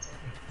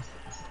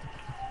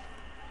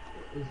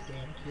 Is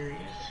damn curious.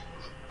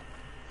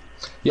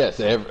 Yes,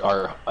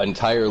 our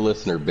entire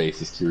listener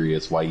base is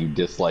curious why you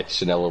dislike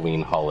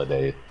Chaneloween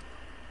Holiday.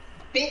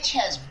 Bitch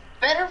has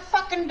better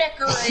fucking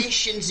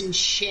decorations and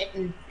shit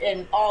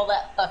and all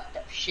that fucked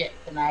up shit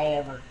than I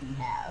ever can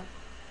have.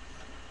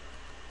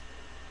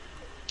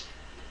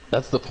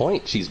 That's the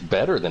point. She's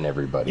better than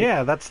everybody.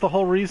 Yeah, that's the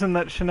whole reason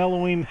that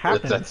Chaneloween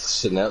happens.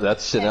 That's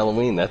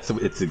Chaneloween. That's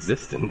its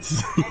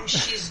existence. And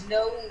she's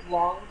no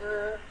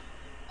longer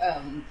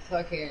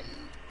fucking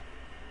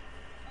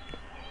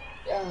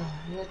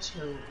what's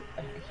her,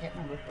 I can't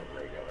remember her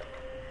regular,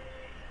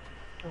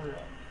 her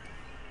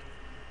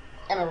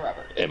Emma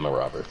Roberts. Emma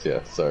Roberts,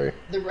 yeah, sorry.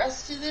 The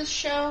rest of this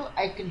show,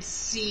 I can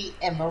see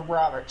Emma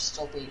Roberts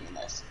still leading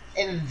this.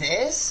 And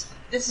this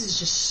is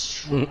just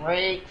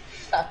straight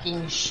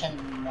fucking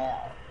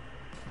Chanel.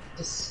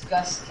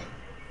 Disgusting.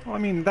 Well, I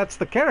mean, that's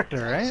the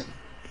character, right?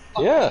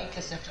 Yeah.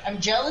 I'm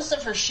jealous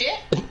of her shit.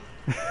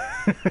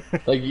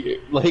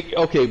 like,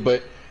 okay,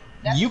 but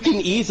you can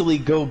easily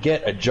go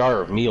get a jar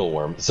of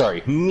mealworms.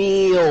 Sorry,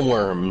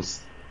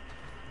 mealworms.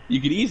 You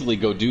could easily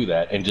go do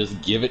that and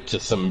just give it to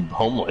some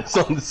homeless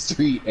on the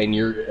street, and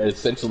you're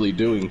essentially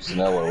doing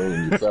Chanel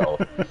Owen yourself.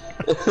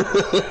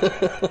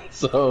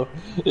 So,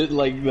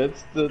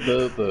 that's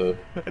the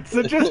It's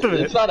the gist of it.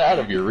 It's not out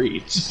of your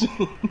reach.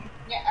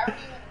 Yeah, I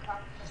already have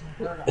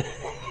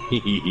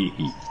a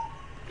cockroach.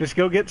 Just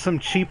go get some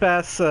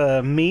cheap-ass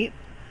meat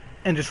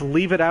and just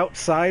leave it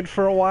outside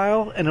for a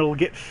while, and it'll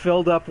get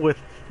filled up with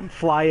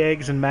fly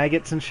eggs and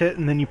maggots and shit,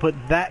 and then you put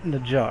that in a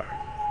jar.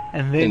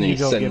 And then you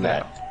go send give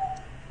that it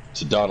out.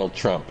 to Donald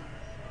Trump.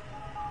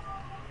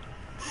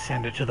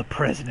 Send it to the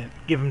president.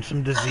 Give him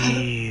some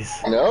disease.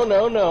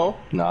 No.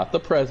 Not the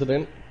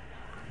president.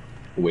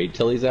 Wait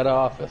till he's out of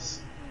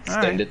office.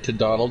 Send it to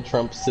Donald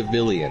Trump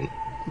civilian.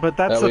 But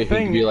that's That way the thing.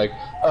 he can be like,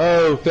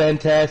 oh,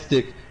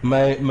 fantastic,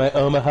 my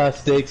Omaha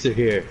steaks are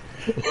here.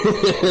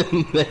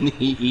 And then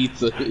he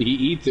eats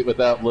it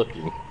without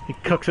looking. He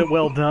cooks it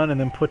well done and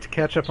then puts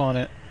ketchup on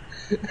it.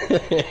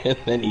 And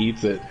then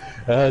eats it.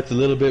 Oh, it's a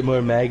little bit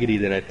more maggoty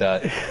than I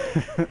thought.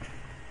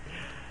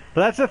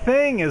 But that's the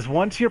thing, is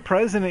once you're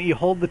president, you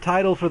hold the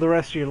title for the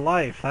rest of your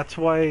life. That's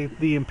why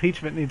the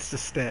impeachment needs to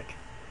stick.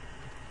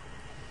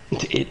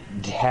 It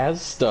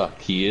has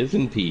stuck. He is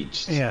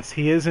impeached. Yes,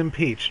 he is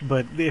impeached,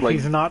 but if Like,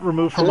 he's not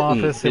removed from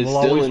Clinton office, it is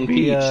will still always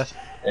be... impeached,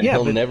 and yeah,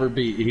 he'll but- never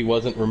be... He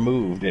wasn't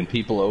removed, and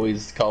people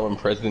always call him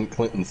President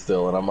Clinton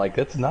still, and I'm like,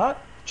 that's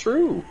not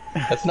true.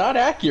 That's not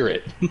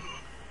accurate.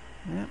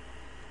 Yeah.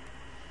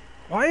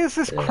 Why is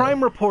this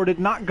crime reported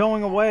not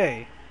going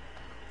away?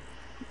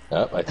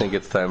 Oh, I think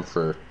it's time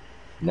for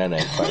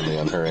Nene finally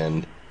on her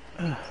end.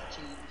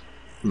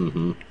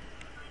 Mm-hmm.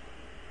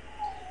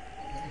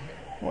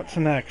 What's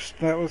next?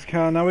 That was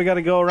kind of... Now we got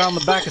to go around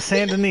the back of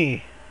Saint Denis.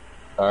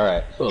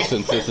 Alright, well,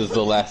 since this is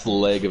the last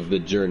leg of the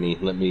journey,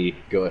 let me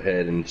go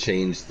ahead and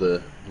change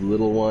the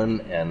little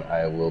one, and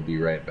I will be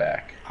right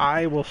back.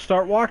 I will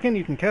start walking.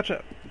 You can catch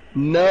up.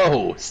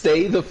 No!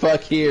 Stay the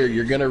fuck here.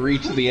 You're gonna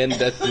reach the end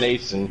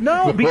destination.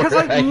 No, before because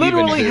I even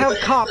literally do. have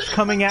cops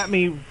coming at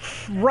me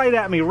right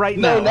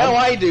now. No, now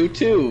I do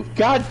too.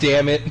 God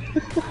damn it.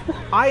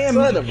 I am...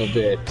 Son of a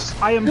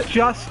bitch. I am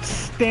just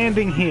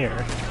standing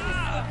here.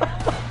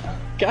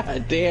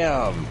 God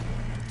damn.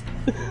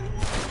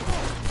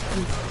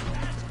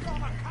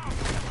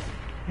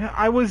 Yeah,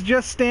 I was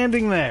just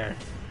standing there.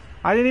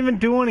 I didn't even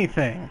do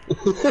anything.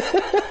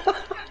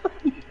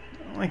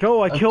 Like,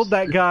 oh, I killed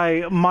that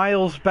guy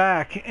miles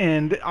back,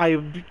 and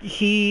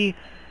his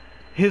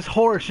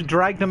horse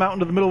dragged him out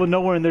into the middle of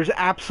nowhere, and there's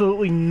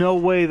absolutely no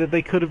way that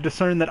they could have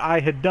discerned that I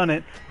had done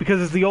it,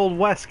 because it's the Old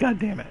West,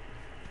 goddammit.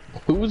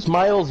 Who's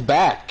Miles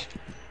back?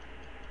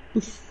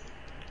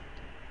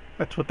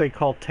 That's what they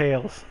call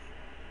tails.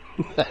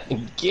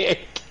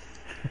 Gick.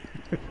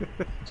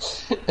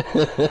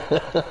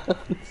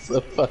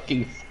 So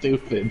fucking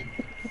stupid.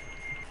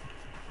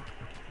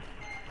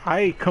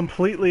 I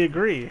completely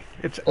agree.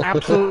 It's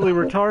absolutely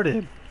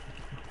retarded.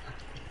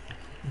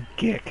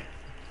 Gick.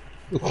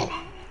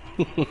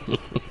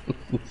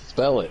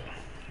 Spell it.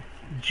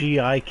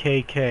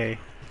 G-I-K-K.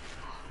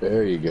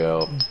 There you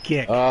go.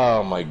 Gick.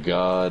 Oh my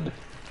god.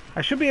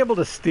 I should be able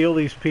to steal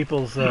these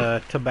people's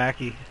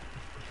tobacco.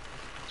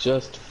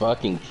 Just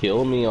fucking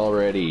kill me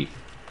already.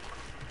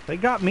 They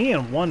got me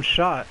in one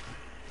shot.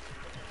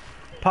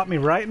 Popped me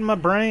right in my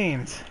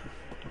brains.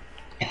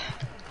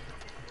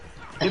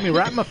 Hit me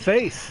right in my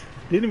face.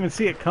 Didn't even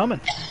see it coming.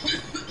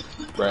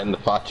 Right in the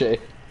pache.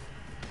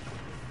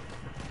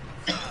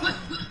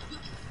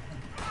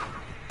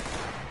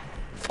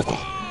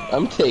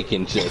 I'm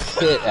taking just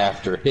hit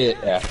after hit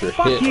after hit.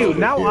 Fuck you, over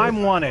now here.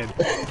 I'm wanted.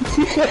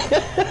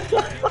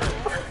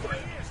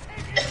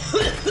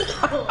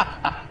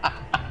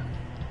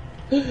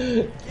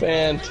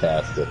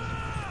 Fantastic.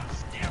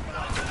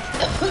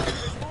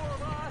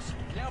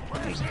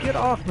 Get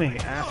off me,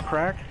 ass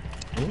crack.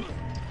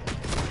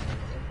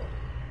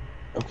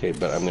 Okay,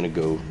 but I'm gonna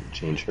go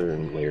change her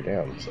and lay her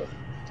down, so.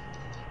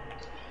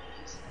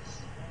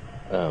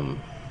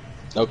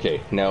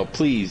 Okay, now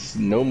please,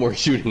 no more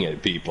shooting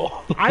at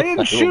people. I didn't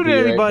will shoot be at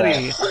right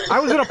anybody. back. I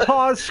was in a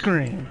pause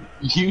screen.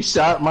 You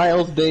shot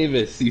Miles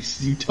Davis.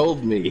 You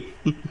told me.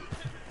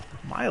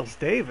 Miles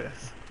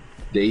Davis.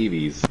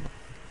 Davies.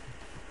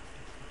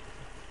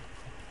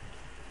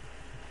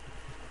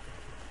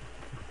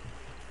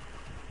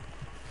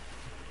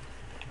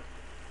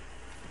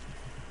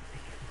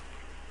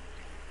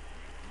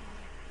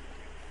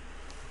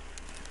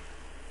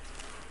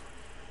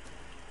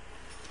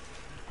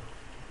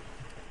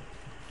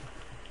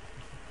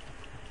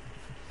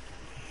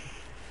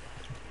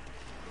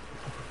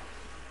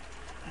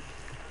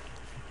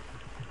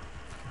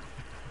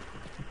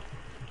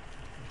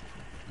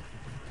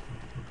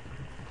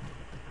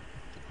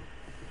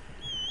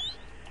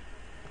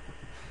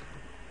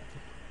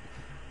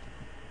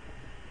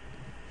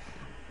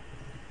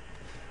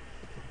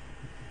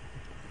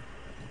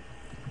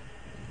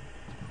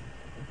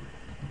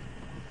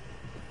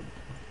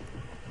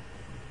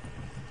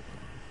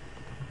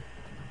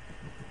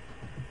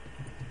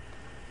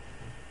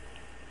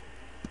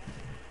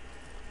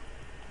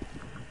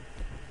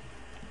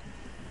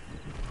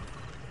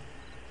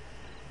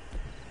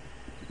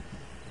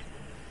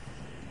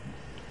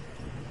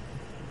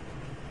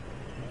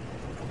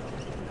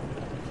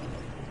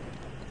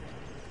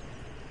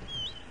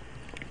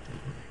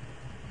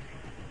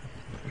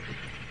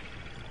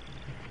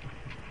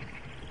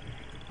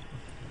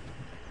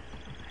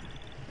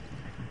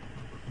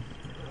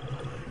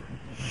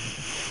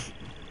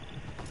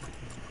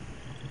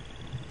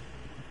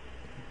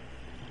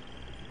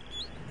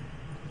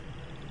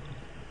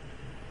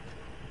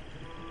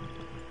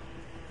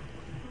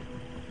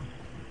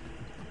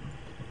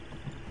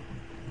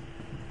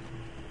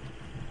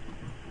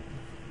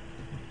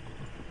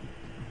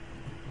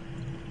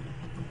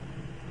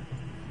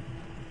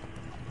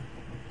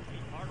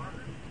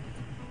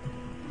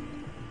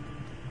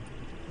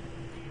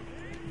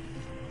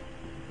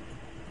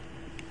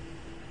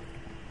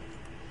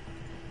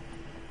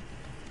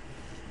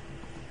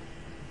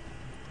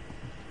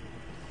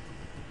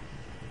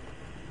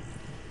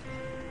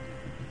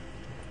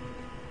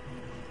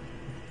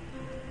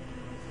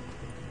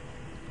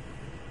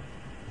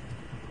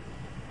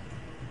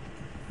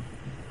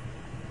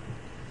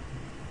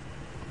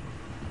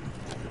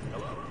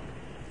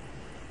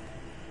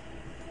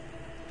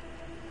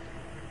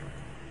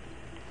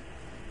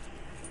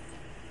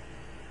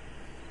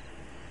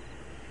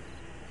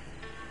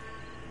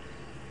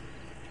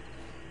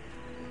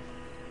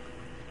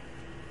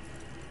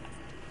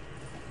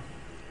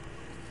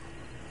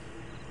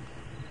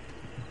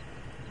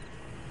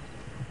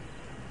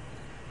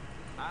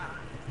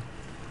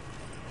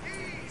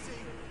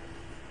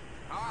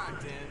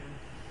 locked in.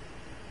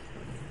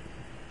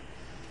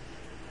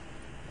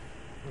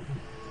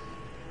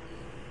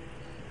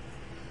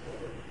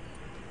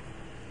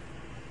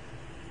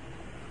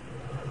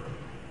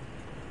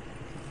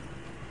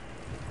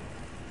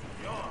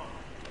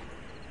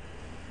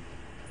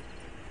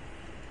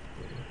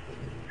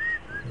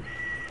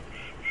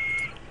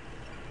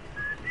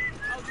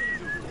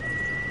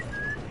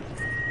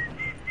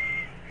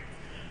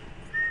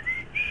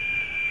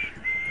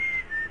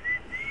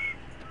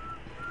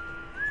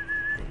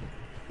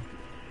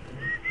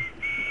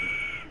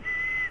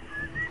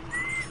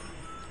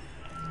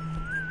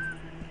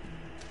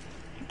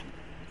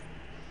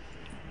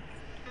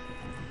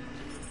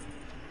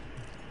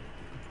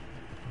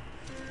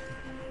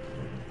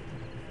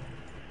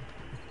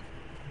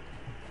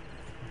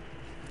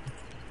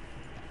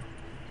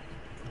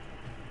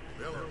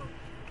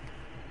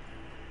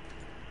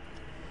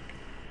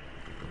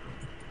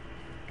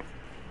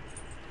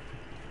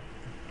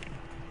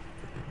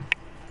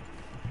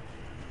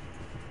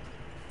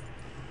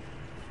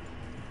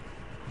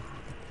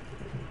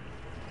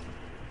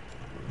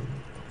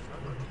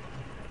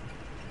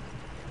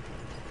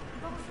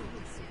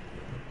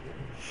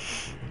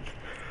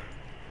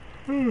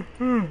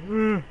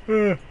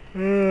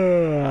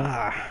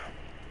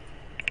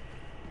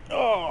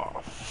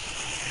 Oh,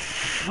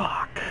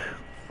 fuck.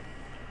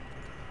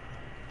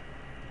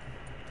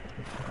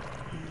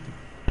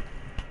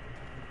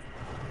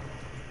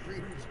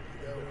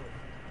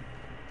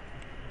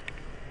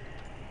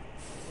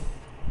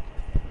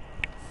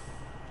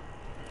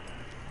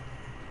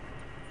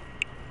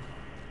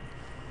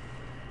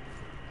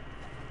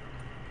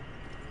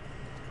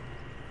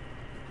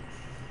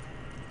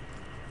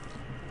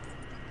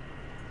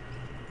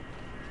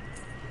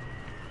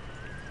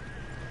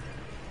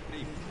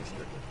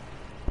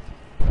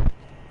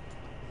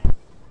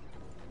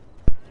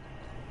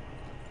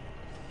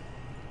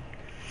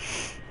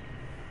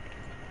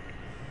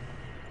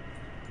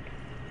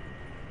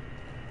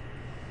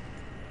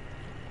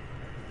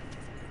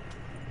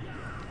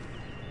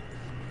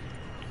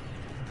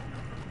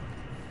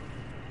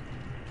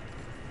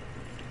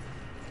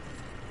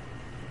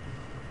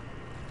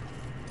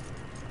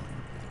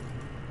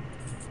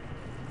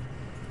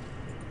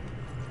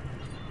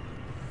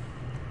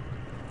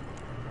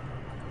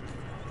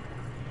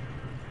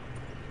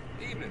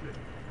 Evening.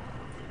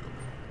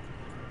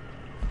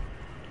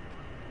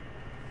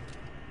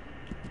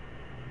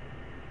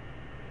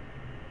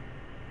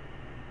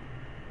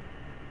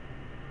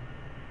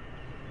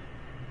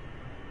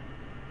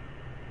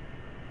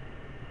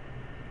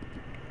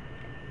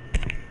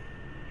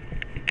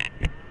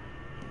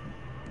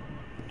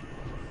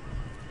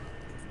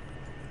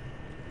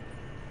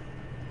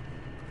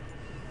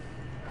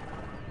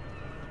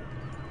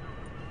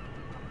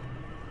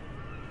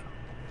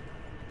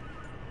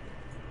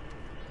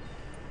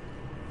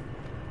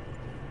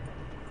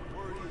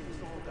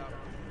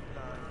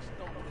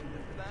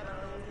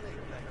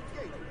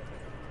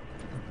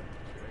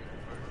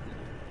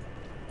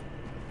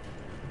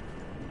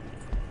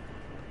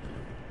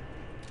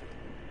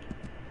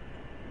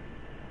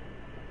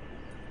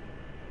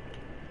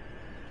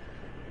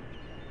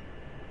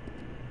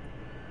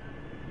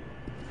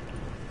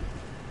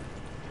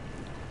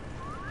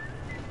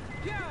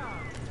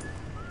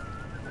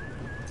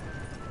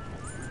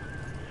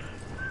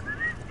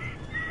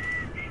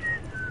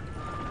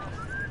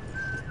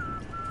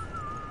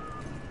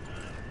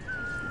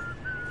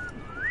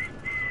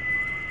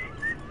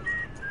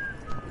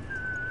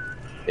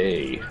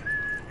 Hey.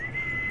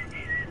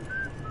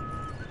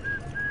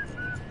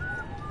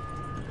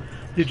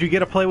 Did you get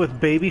to play with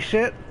baby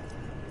shit?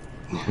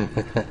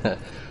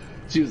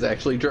 She was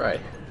actually dry.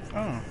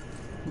 Oh,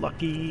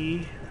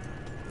 lucky.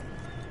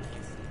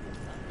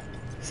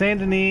 Saint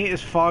Denis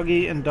is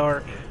foggy and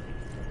dark.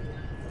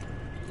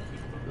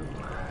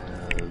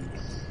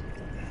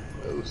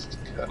 Most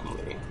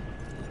comely.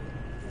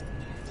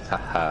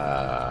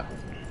 Haha.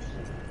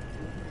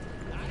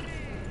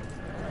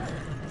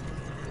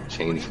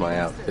 Change my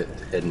outfit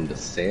to head into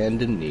Saint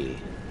Denis.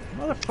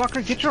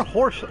 Motherfucker, get your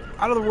horse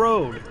out of the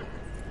road.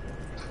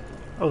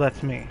 Oh,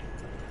 that's me.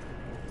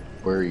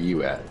 Where are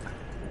you at?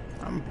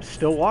 I'm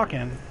still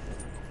walking.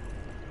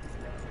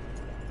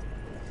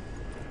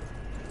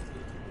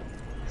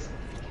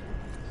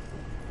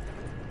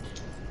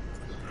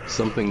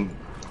 Something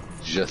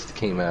just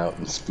came out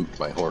and spooked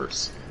my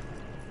horse.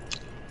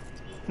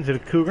 Is it a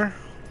cougar?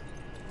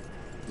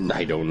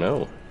 I don't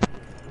know.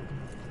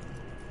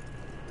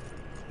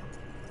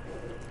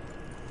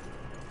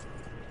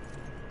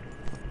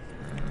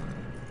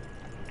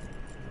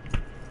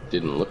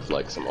 Didn't look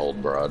like some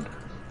old broad.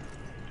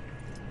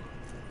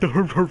 Get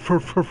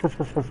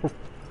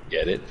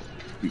it?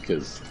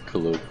 Because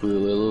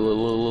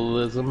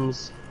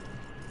colloquialisms.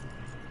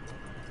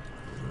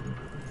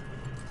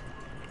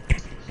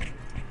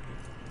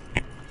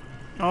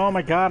 Oh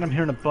my god, I'm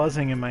hearing a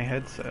buzzing in my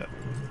headset.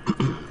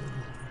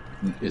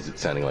 Is it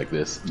sounding like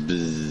this?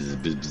 Bzz,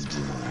 bzz, bzz,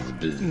 bzz,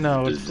 bzz,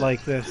 No, bzz. it's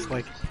like this,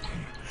 like...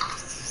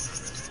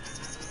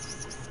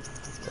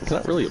 It's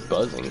not really a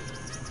buzzing.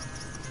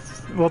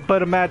 Well,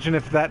 but imagine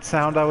if that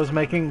sound I was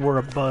making were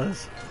a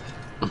buzz.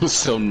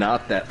 So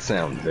not that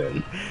sound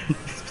then.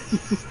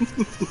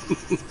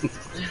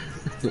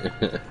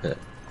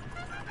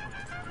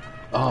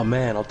 Oh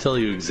man, I'll tell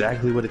you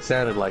exactly what it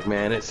sounded like,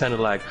 man. It sounded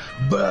like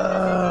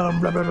bum,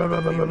 blah, blah, blah,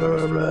 blah, blah, blah,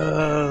 blah,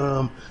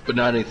 blah, but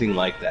not anything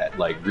like that.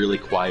 Like really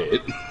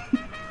quiet.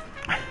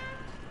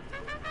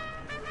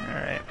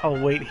 Alright,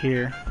 I'll wait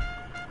here.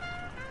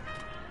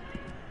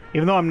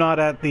 Even though I'm not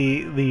at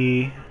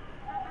the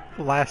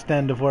last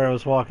end of where I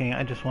was walking,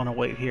 I just want to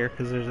wait here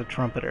because there's a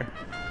trumpeter.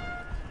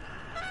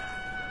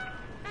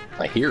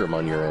 I hear him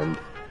on your end.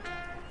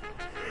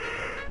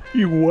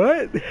 You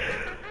what?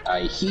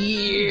 I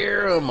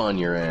hear him on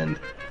your end.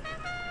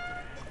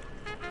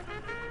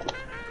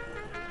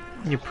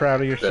 You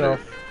proud of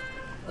yourself?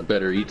 I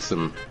better eat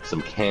some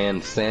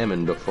canned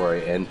salmon before I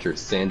enter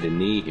Saint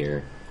Denis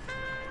here.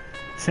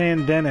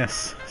 Saint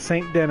Denis.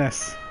 Saint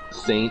Denis.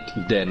 Saint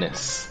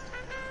Denis.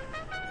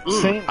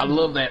 Saint... I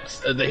love that.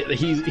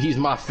 He's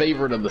my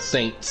favorite of the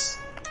saints.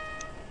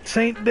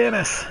 Saint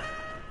Denis.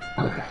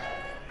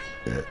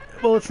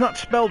 Well, it's not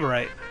spelled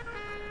right.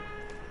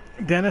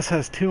 Dennis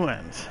has two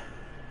N's.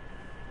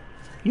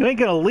 You ain't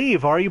gonna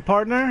leave, are you,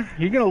 partner?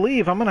 You're gonna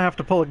leave. I'm gonna have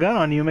to pull a gun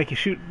on you and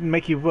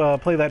make you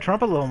play that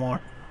trumpet a little more.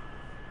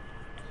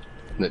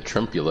 The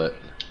trumpulet.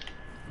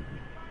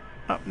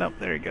 Oh, nope,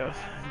 there he goes.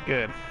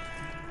 Good.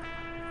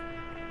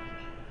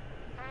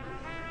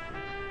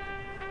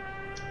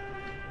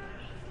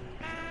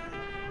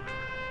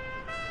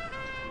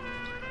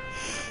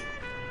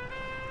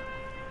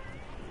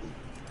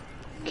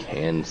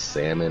 Canned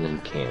salmon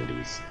and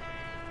candies.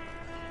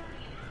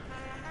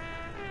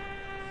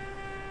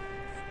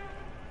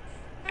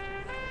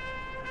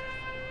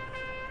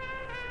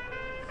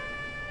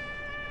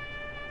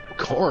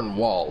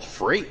 Cornwall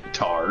freight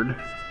tard.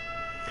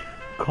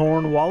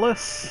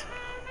 Cornwallis?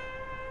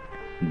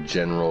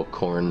 General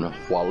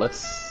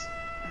Cornwallis.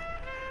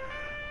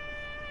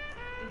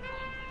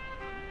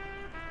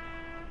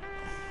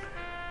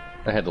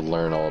 I had to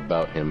learn all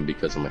about him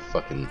because of my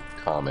fucking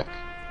comic.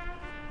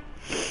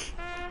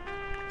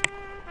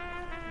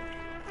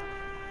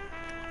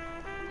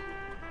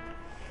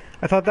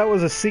 I thought that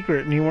was a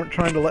secret and you weren't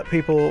trying to let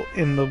people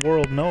in the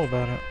world know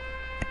about it.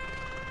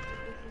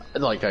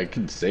 Like, I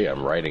can say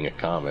I'm writing a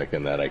comic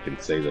and that I can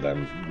say that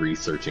I'm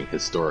researching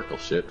historical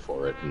shit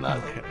for it and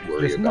not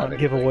worry Just about not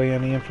give anything. away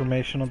any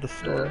information of the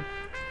story.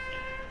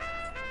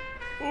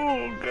 Yeah.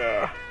 Oh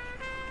god.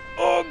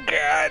 Oh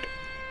god.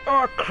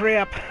 Oh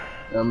crap.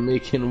 I'm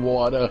making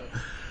water.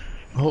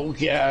 Oh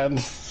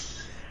god.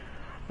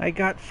 I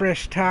got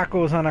fresh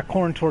tacos on a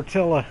corn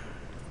tortilla.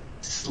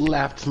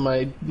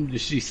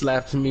 She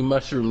slapped me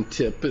mushroom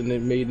tip and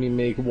it made me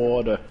make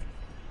water.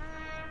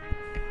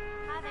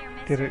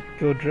 Did it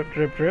go drip,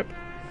 drip, drip?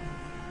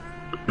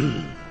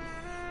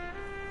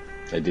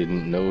 I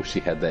didn't know she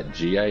had that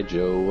G.I.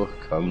 Joe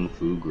Kung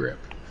Fu grip.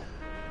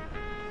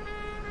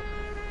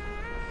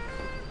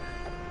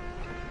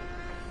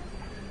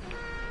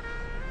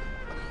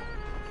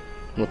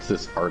 What's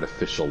this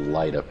artificial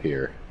light up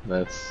here?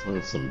 That's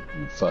some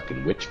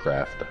fucking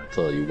witchcraft, I'll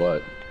tell you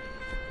what.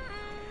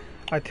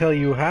 I tell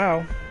you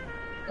how.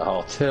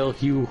 I'll tell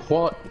you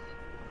what.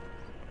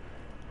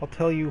 I'll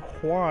tell you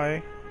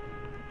why.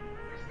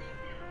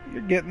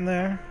 You're getting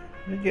there.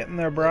 You're getting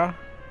there, brah.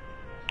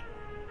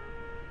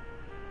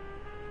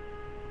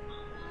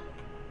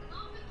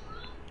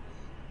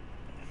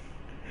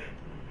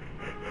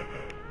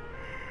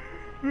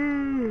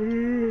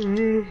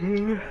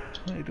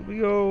 Wait, did we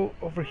go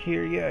over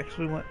here? Yeah, because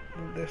we went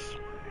this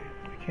way.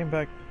 We came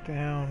back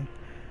down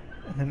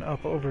and then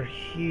up over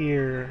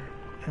here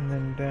and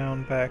then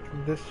down back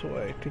this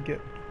way to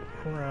get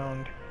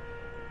around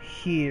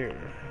here.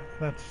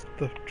 That's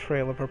the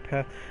trail of our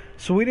path.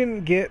 So we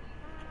didn't get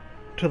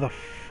to the...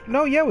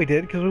 No, yeah, we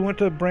did, because we went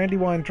to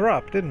Brandywine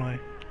Drop, didn't we?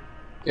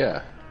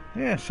 Yeah.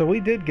 Yeah, so we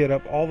did get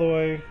up all the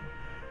way...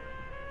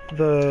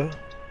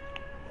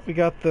 We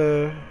got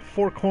the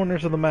four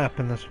corners of the map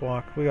in this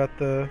walk. We got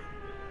the...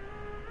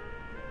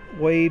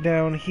 way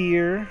down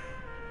here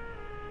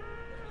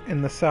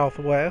in the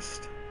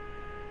southwest.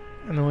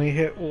 And then we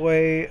hit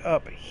way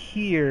up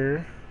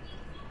here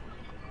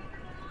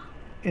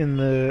in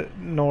the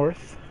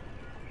north.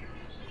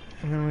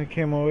 And then we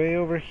came way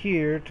over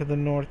here to the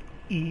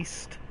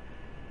northeast.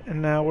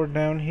 And now we're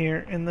down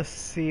here in the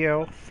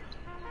south.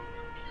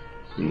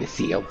 In the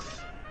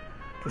south.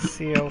 The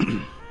south.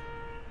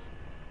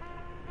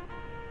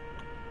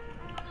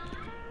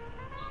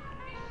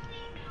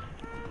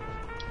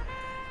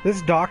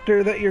 This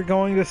doctor that you're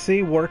going to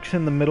see works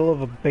in the middle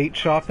of a bait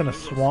shop in a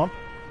swamp.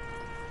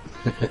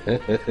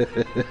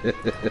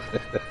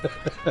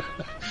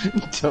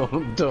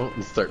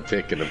 Don't start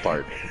picking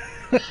apart.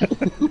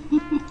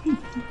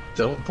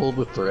 Don't pull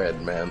the thread,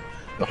 man.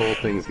 The whole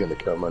thing's gonna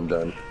come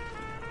undone.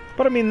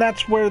 But I mean,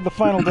 that's where the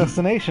final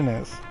destination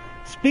is.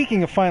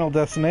 Speaking of final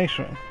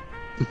destination.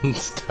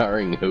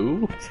 Starring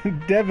who?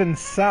 Devon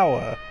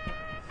Sawa.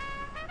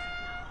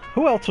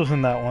 Who else was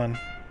in that one?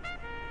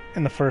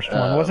 In the first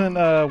one. Wasn't,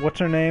 what's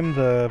her name?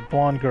 The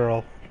blonde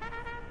girl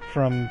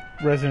from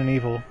Resident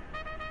Evil.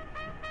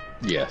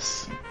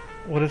 Yes.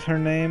 What is her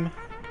name?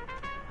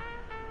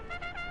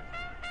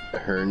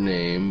 Her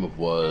name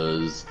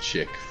was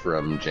Chick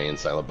from Jay and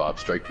Silent Bob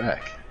Strike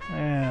Back.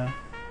 Yeah.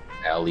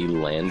 Allie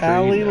Landry.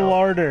 Allie No.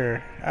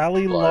 Larder.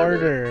 Allie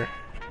Larder.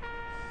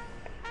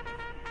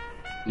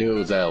 Knew it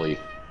was Allie.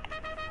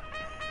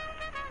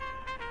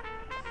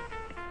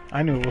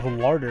 I knew it was a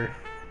larder.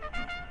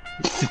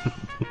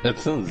 That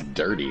sounds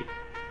dirty.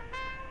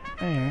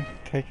 I mean,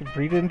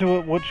 read into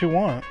it what you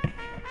want.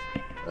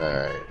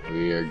 Alright,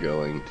 we are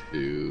going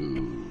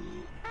to...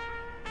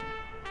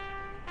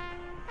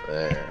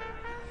 There.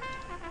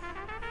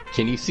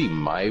 Can you see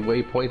my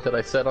waypoint that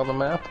I set on the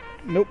map?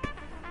 Nope.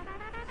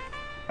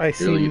 I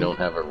see. Really, you don't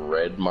have a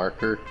red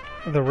marker?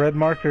 The red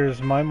marker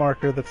is my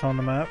marker that's on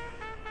the map.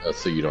 Oh,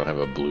 so you don't have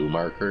a blue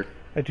marker?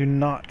 I do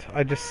not.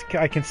 I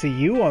can see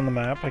you on the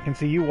map. I can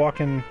see you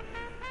walking...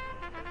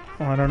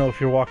 Well, I don't know if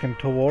you're walking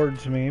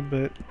towards me,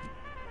 but...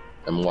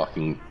 I'm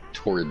walking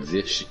towards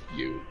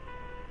you.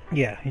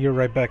 Yeah, you're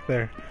right back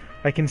there.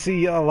 I can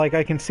see,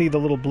 I can see the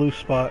little blue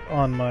spot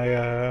on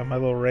my, my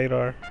little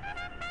radar.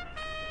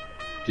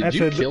 Did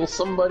you kill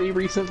somebody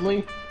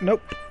recently?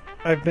 Nope.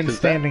 I've been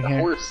standing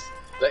here.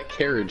 That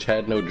carriage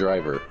had no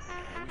driver.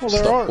 Well,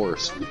 Just a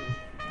horse.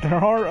 There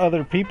are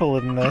other people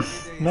in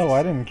this. No,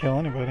 I didn't kill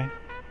anybody.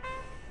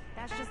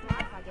 That's just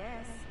life, I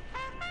guess.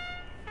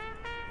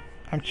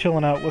 I'm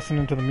chilling out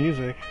listening to the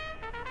music.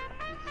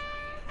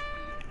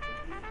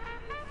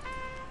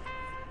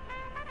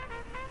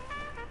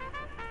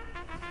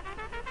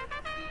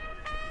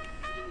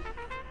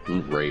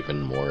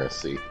 Raven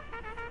Morrissey.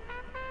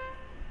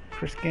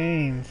 Chris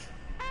Gaines.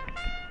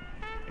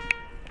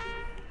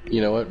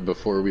 You know what?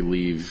 Before we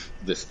leave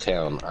this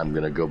town, I'm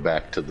gonna go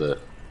back to the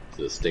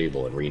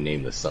stable and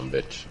rename this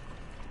sumbitch.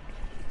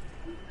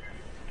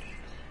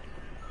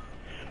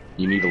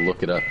 You need to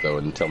look it up though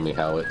and tell me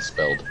how it's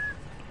spelled.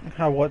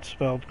 How what's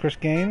spelled? Chris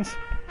Gaines?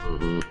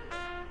 Mm-hmm.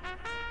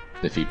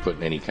 If he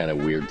put any kind of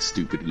weird,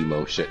 stupid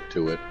emo shit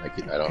to it, I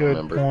don't Good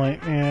remember. Good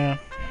point. Yeah.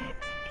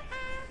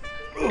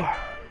 Ugh.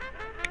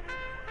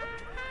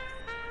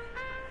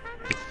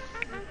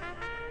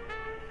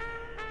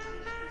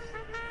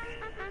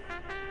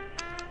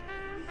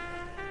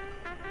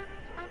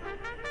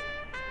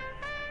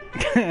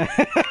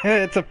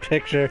 It's a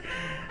picture.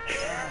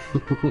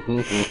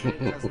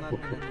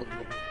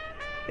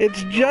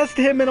 It's just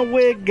him in a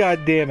wig,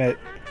 goddammit.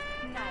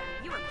 No,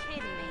 you were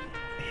kidding me.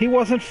 He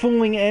wasn't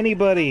fooling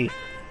anybody.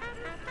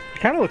 He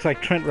kind of looks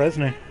like Trent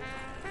Reznor.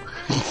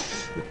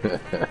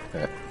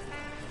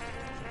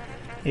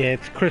 Yeah,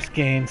 it's Chris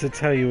Gaines. It's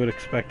how you would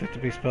expect it to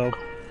be spelled.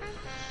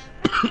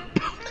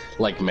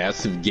 Like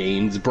massive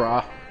gains,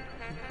 brah?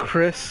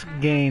 Chris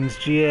Gaines,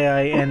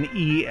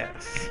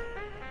 Gaines.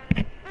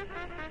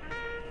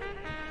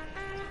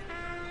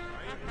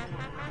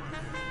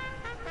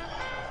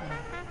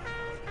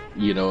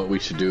 You know what we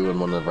should do in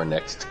one of our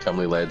next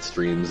Comely Lad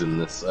streams in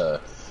this,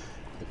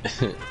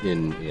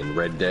 in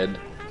Red Dead?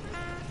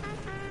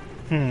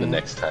 The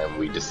next time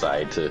we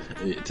decide to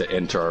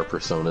enter our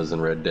personas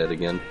in Red Dead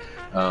again.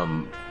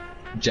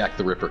 Jack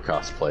the Ripper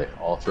cosplay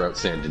all throughout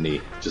Saint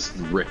Denis, just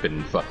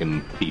ripping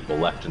fucking people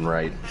left and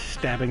right.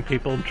 Stabbing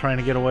people and trying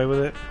to get away with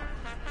it.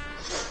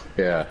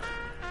 Yeah,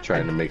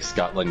 trying to make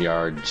Scotland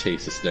Yard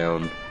chase us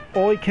down.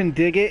 Oi, can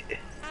dig it.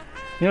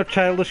 You know,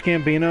 Childish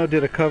Gambino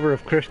did a cover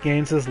of Chris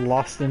Gaines'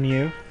 Lost in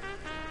You.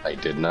 I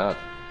did not.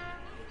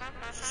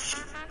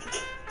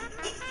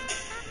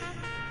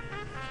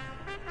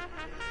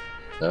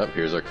 Oh,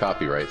 here's our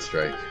copyright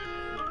strike.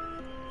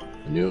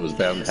 I knew it was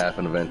bound to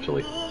happen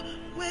eventually.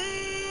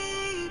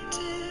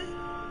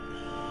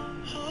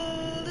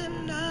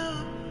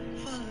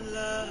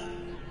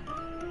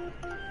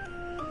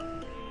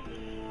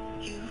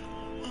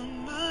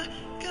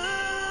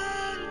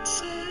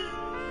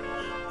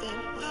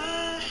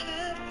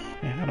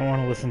 I don't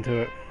want to listen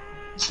to it.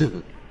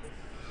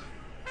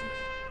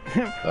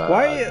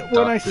 Why,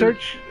 when I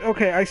search...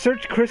 Okay, I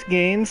search Chris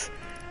Gaines,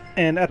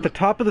 and at the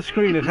top of the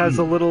screen it has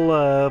a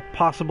little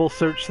possible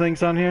search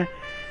things on here.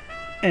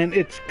 And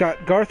it's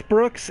got Garth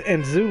Brooks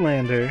and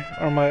Zoolander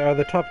are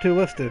the top two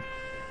listed.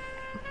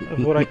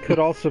 Of what I could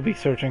also be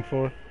searching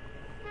for.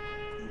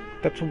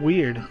 That's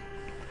weird.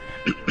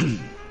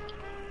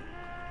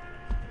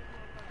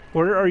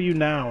 Where are you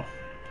now?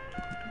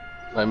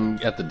 I'm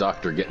at the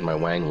doctor getting my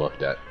wang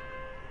looked at.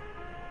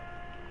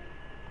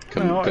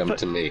 Come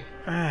to me.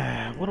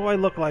 What do I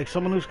look like?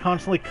 Someone who's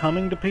constantly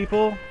coming to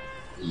people?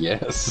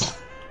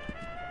 Yes.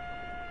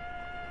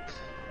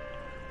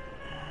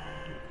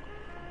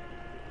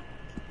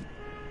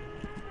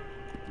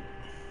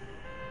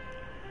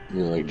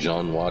 You're like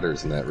John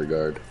Waters in that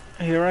regard.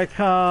 Here I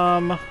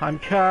come. I'm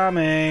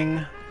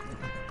coming.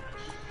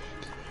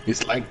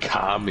 It's like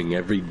calming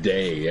every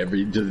day.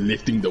 Just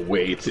lifting the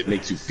weights, it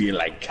makes you feel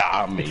like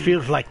calming. It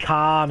feels like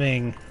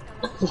calming.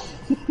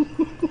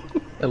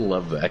 I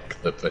love that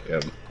clip of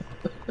him.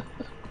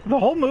 The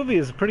whole movie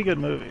is a pretty good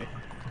movie.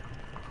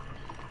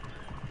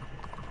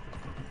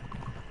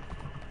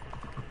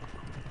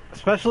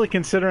 Especially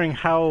considering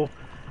how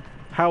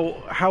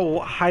how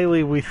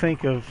highly we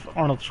think of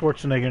Arnold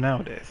Schwarzenegger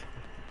nowadays.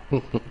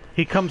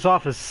 He comes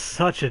off as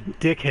such a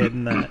dickhead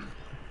in that.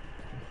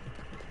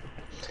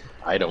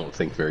 I don't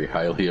think very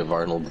highly of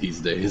Arnold these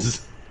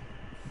days.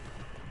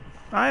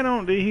 I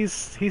don't.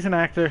 He's an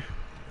actor.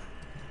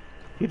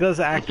 He does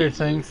actor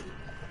things.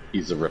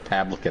 He's a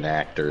Republican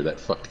actor that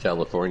fucked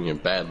California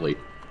badly.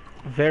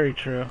 Very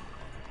true.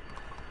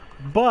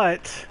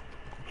 But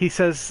he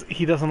says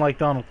he doesn't like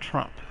Donald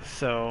Trump,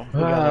 so...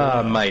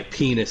 My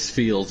penis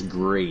feels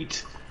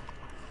great.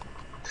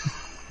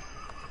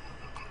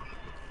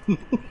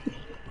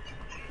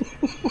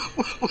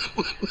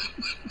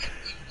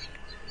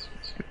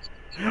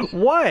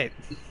 What?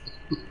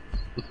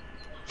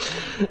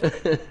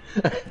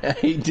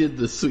 I did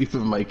the sweep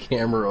of my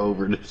camera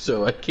over to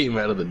show I came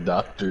out of the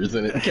doctor's,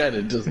 and it kind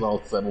of just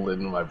all settled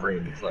into my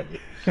brain. It's funny.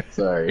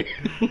 Sorry.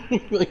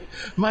 Like,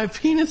 my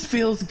penis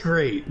feels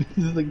great.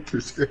 Like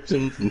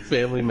prescriptions and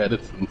family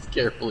medicines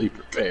carefully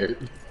prepared.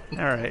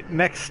 All right,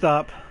 next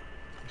stop.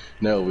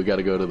 No, we got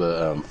to go to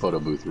the photo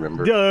booth.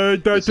 Remember?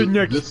 That's the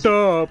next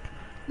stop.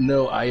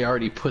 No, I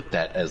already put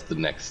that as the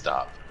next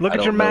stop. Look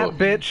at your map,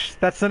 bitch.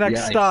 That's the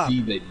next stop. I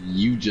see that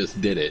you just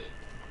did it,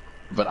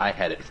 but I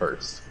had it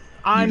first.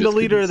 I'm the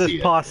leader of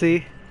this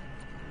posse.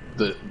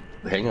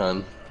 Hang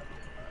on.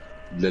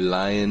 The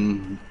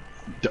Lion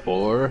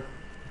d'Or.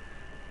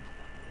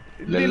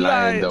 The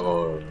Lion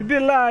d'Or. The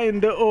Lion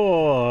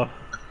d'Or.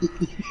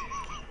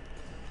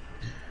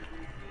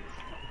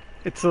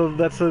 That's a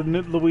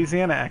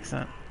Louisiana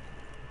accent.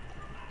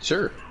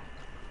 Sure.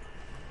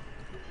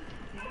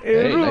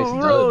 Hey,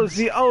 nice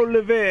Rosie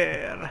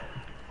Oliver.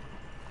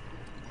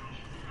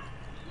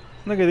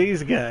 Look at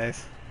these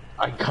guys.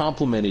 I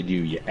complimented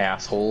you, you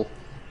asshole.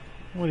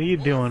 What are you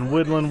doing,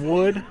 whittling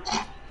wood?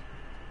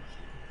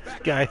 This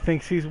guy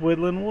thinks he's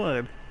whittling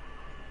wood.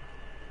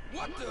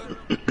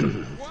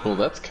 Well,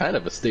 that's kind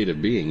of a state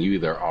of being. You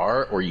either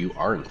are or you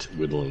aren't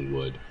whittling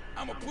wood.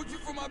 I'm gonna put you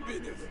for my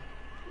business.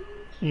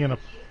 You gonna...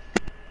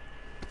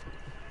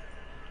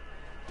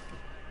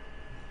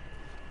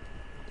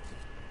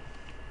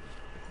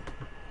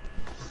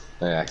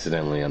 I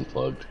accidentally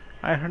unplugged.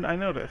 I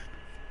noticed.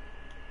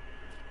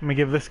 Let me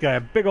give this guy a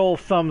big old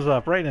thumbs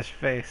up right in his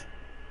face.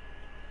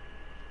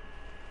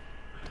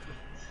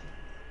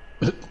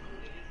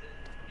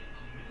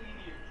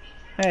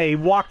 Hey, he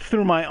walked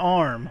through my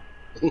arm.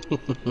 He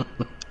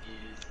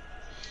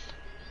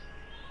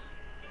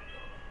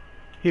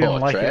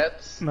didn't like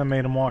it. And that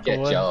made him walk away.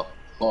 Get your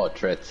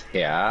portraits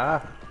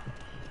here.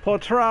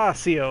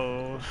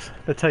 Portracios.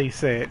 That's how you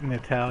say it in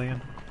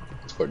Italian.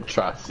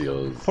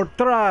 Portracios.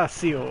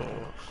 Portracios.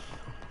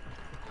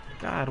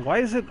 God, why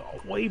is it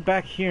way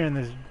back here in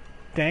this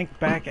dank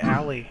back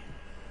alley?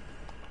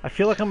 I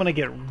feel like I'm gonna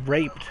get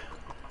raped.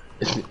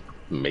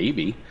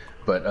 Maybe,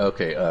 but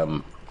okay.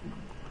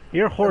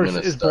 Your horse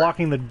is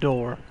blocking the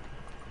door.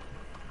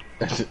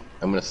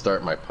 I'm gonna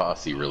start my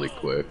posse really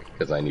quick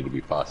because I need to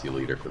be posse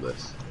leader for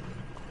this.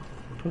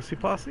 Pussy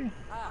posse?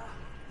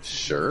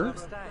 Sure.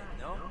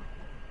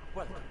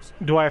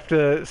 Do I have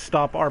to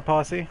stop our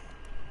posse?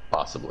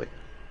 Possibly.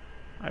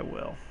 I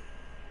will.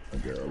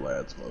 Girl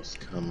lads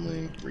most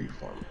comely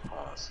reform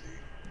posse.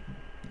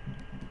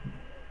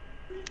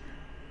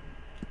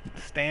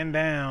 Stand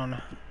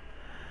down.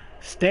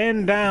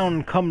 Stand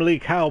down, comely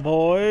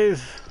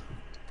cowboys.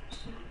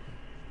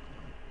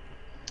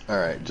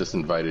 Alright, just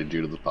invited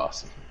you to the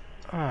posse.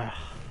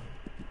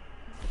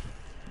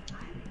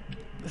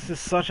 This is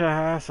such a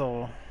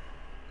hassle.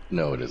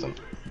 No, it isn't.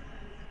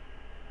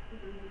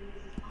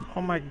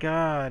 Oh my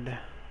god.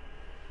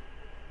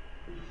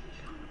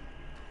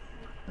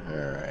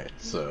 Alright,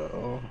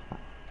 so...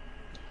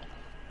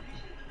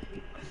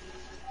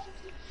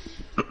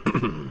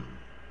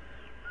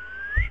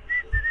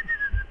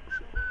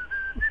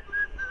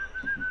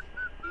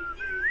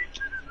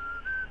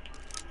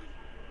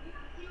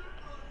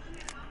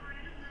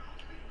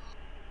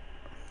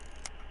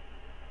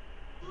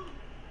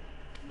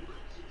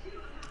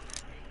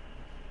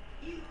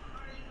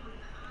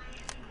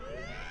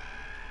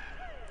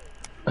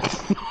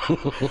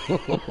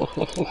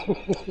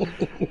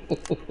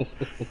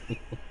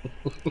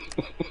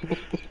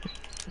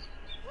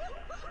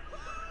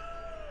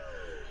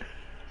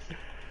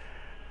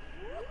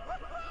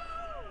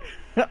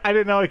 I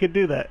didn't know I could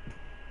do that.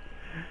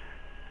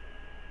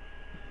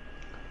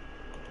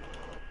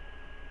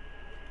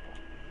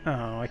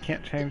 Oh, I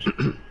can't change.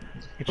 I'm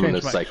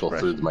gonna cycle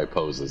through my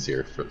poses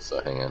here,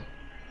 so hang on.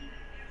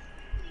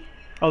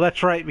 Oh,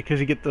 that's right, because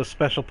you get those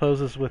special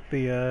poses with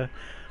the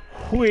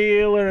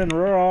Wheeler and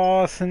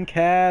Ross and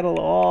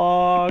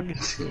catalog.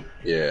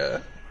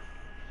 Yeah.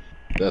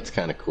 That's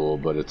kind of cool,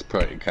 but it's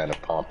probably kind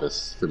of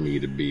pompous for me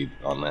to be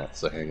on that,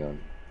 so hang on.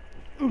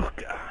 Ooh,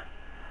 God.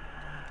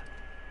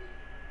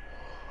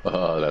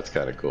 Oh, that's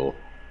kind of cool.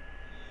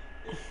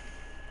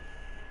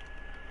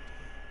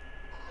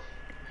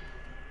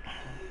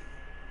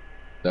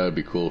 That would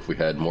be cool if we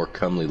had more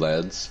comely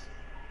lads.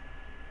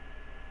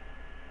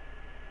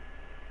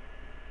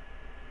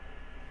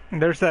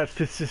 There's that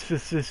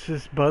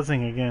fist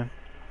buzzing again.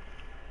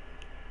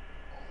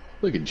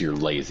 Look at your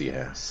lazy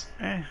ass.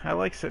 I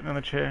like sitting in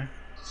the chair.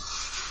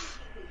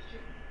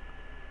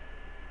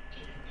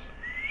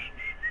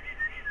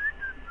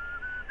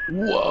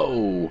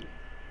 Whoa!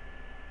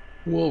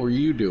 What were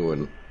you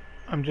doing?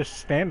 I'm just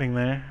standing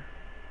there.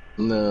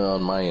 No,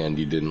 on my end,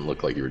 you didn't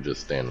look like you were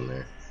just standing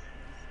there.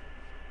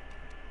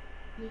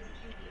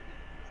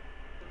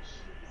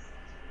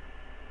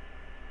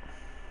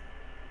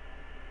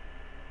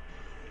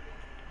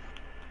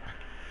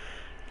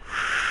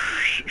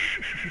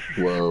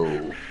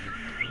 Whoa.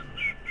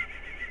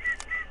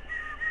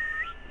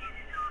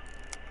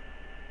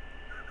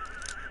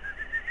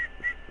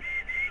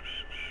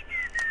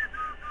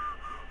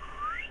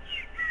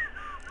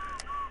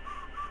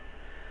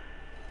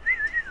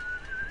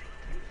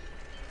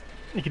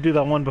 You could do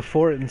that one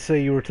before it and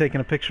say you were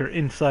taking a picture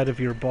inside of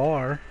your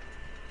bar.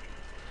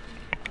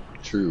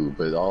 True,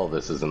 but all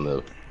this is in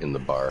the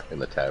bar, in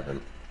the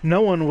tavern.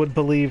 No one would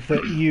believe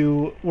that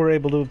you were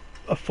able to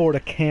afford a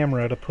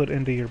camera to put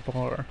into your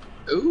bar.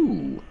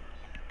 Ooh.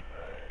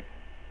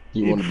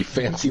 You want to be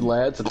fancy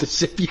lads at the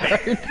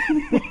shipyard?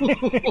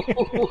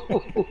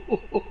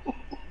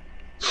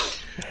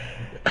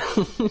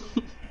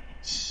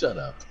 Shut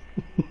up.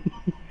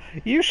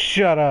 You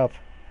shut up.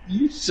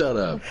 You shut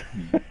up.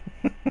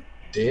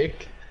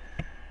 Dick.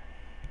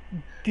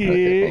 Dick.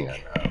 Okay, hang on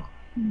now.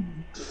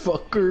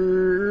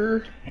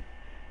 Fucker.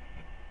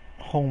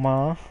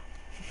 Homa.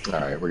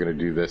 Alright, we're gonna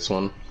do this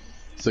one.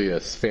 So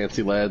yes,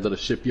 fancy lads at a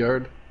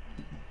shipyard.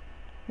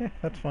 Yeah,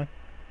 that's fine.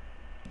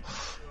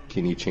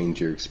 Can you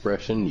change your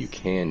expression? You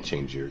can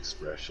change your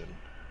expression.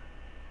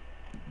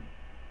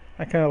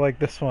 I kind of like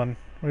this one,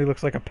 where he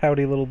looks like a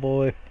pouty little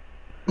boy.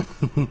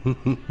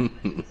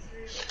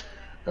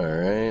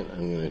 Alright,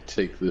 I'm gonna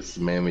take this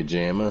mammy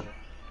jamma.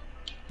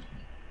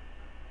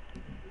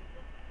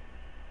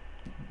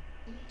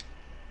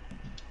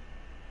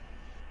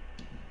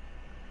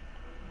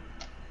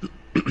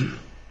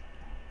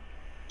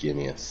 Give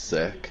me a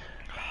sec.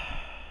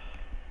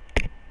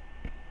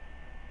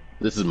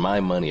 This is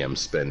my money I'm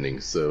spending,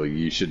 so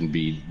you shouldn't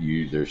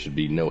be. There should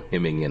be no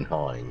hemming and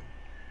hawing.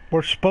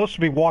 We're supposed to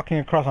be walking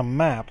across a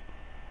map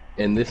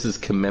And this is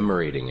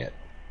commemorating it.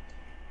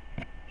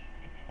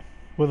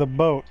 with a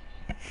boat.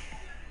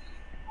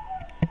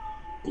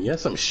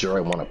 Yes, I'm sure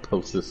I want to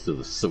post this to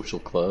the social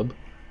club.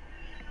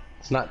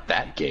 It's not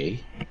that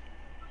gay.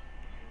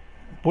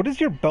 What is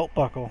your belt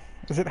buckle?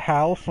 Is it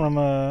Hal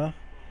from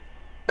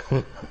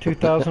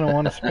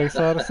 2001: A Space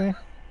Odyssey?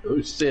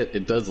 Oh shit,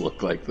 it does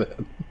look like that.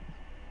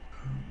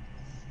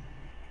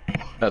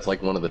 That's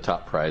like one of the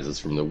top prizes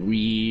from the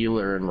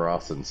Wheeler and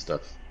Rawson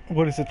stuff.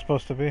 What is it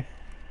supposed to be?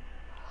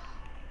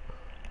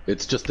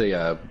 It's just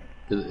a,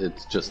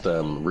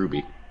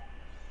 ruby.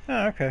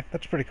 Oh, okay.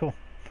 That's pretty cool.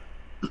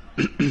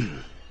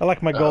 I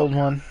like my gold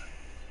one.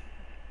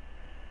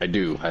 I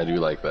do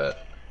like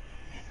that.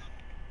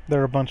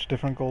 There are a bunch of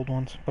different gold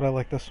ones, but I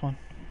like this one.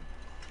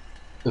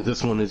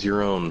 This one is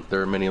your own.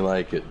 There are many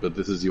like it, but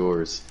this is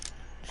yours.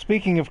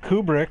 Speaking of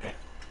Kubrick,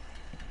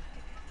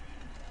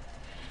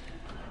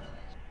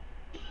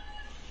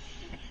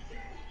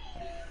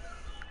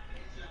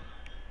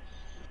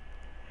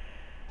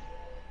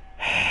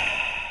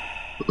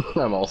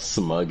 I'm all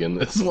smug in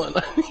this one.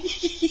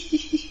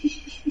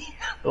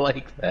 I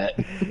like that.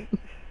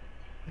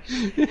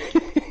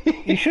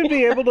 you should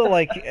be able to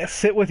like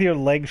sit with your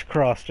legs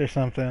crossed or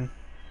something.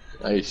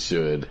 I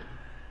should.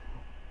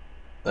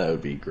 That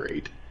would be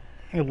great.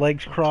 Your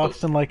legs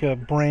crossed and like a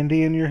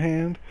brandy in your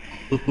hand.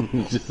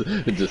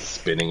 just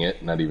spinning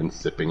it, not even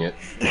sipping it.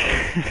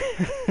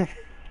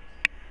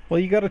 Well,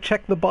 you got to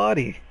check the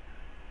body.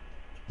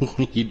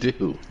 You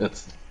do.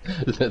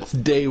 That's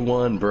day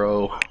one,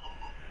 bro.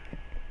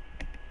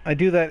 I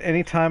do that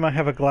anytime I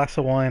have a glass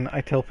of wine.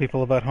 I tell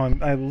people about how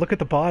I look at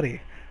the body.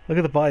 Look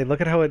at the body.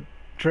 Look at how it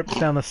drips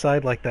down the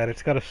side like that.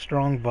 It's got a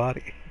strong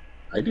body.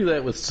 I do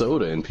that with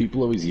soda, and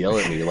people always yell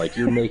at me like,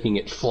 you're making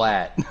it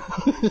flat.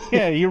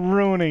 Yeah, you're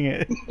ruining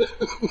it.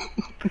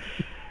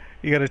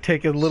 You got to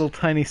take a little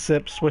tiny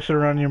sip, swish it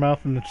around your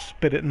mouth, and then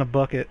spit it in a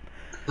bucket.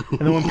 And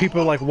then when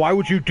people are like, why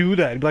would you do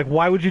that? You'd be like,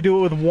 why would you do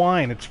it with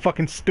wine? It's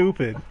fucking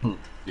stupid.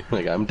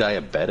 Like, I'm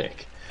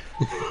diabetic.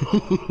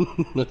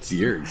 That's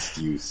your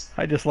excuse.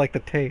 I just like the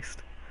taste.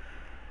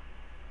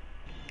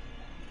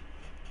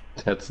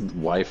 That's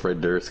why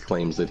Fred Durst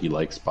claims that he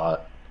likes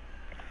pot.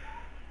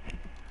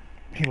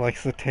 He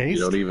likes the taste?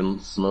 He don't even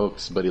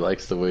smokes, but he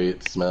likes the way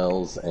it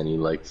smells, and he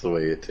likes the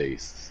way it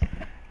tastes.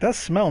 It does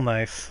smell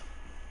nice.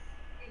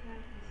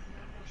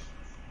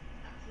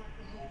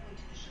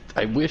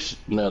 I wish,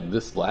 now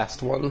this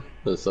last one,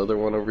 this other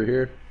one over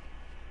here,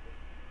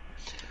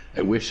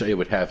 I wish it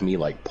would have me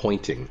like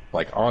pointing,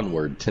 like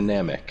onward to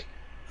Namek.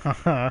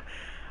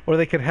 Or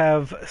they could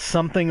have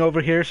something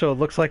over here so it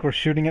looks like we're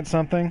shooting at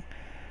something.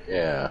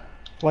 Yeah.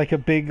 Like a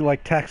big,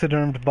 like,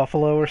 taxidermed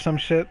buffalo or some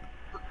shit.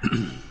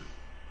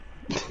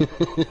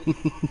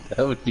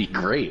 That would be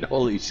great.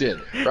 Holy shit.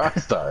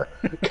 Rockstar,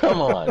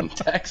 come on.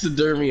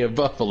 Taxidermy a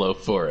buffalo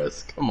for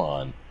us. Come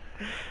on.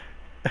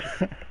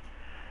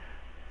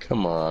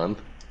 Come on.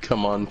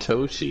 Come on,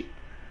 Toshi.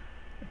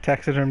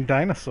 Taxiderm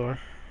dinosaur.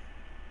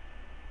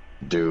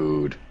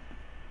 Dude.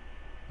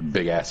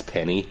 Big ass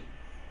penny.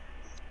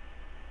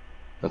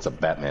 That's a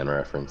Batman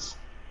reference.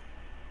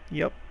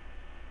 Yep.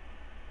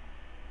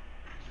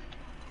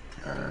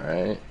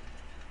 Alright.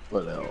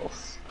 What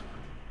else?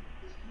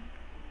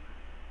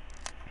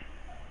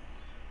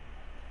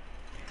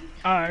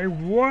 I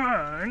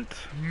want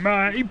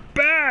my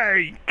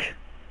bike!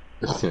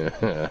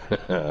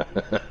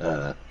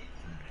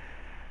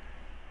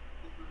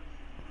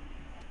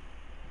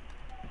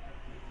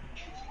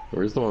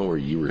 Where's the one where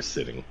you were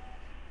sitting?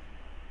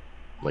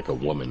 Like a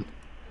woman.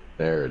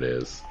 There it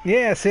is.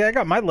 Yeah, see, I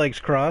got my legs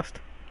crossed.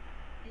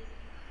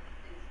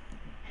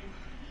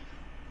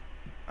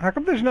 How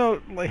come there's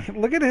no, like,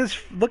 look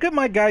at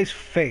my guy's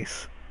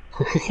face.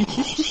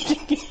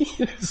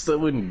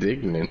 So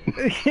indignant.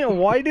 You know,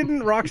 why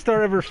didn't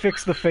Rockstar ever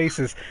fix the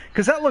faces?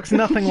 Because that looks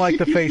nothing like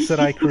the face that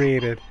I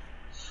created.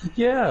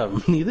 Yeah,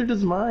 neither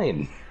does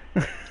mine.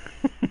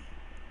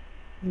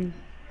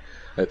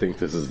 I think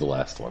this is the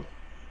last one.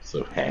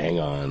 So hang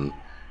on.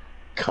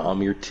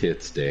 Calm your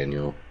tits,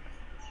 Daniel.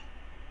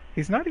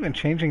 He's not even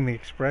changing the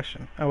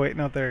expression. Oh, wait,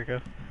 no, there you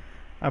go.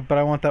 But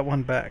I want that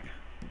one back.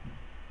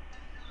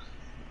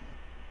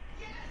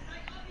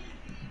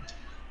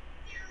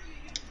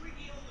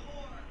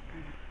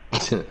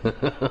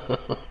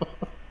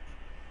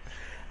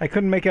 I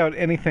couldn't make out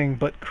anything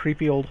but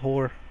creepy old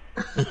whore.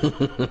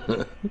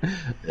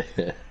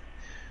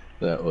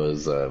 That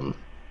was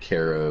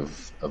care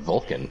of a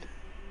Walken.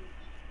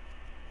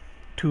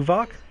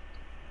 Tuvok?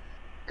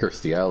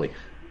 Kirstie Alley.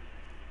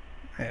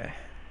 Yeah,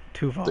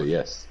 Tuvok. So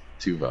yes,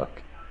 Tuvok.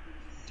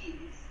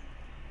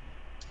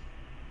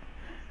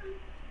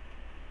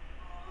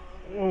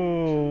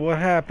 Oh, what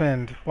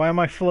happened? Why am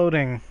I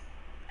floating?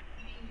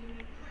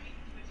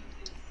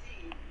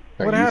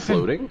 Are What you happened?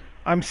 floating?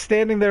 I'm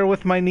standing there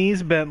with my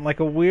knees bent like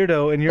a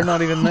weirdo, and you're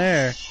not even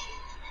there.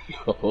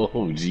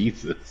 Oh,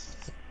 Jesus.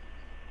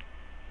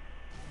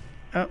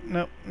 Oh,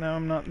 nope, now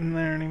I'm not in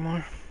there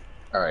anymore.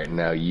 Alright,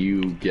 now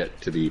you get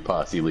to be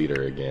posse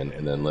leader again,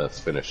 and then let's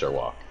finish our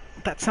walk.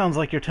 That sounds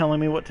like you're telling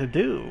me what to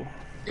do.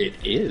 It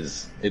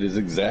is. It is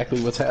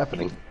exactly what's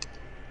happening.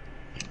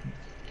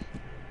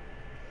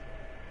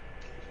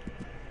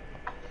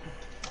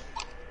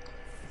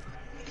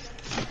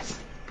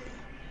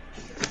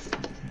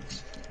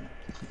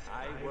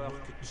 I work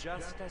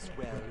just as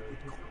well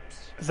with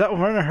corpse. Is that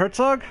Werner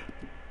Herzog?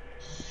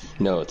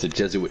 No, it's a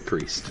Jesuit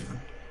priest.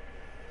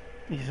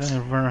 You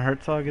said Werner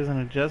Herzog isn't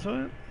a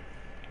Jesuit?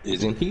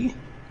 Isn't he?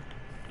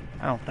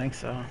 I don't think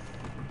so.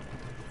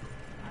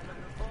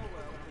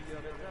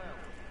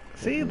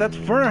 See, that's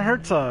Werner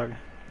Herzog.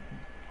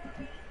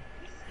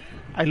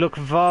 I look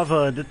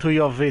forward to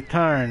your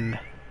return.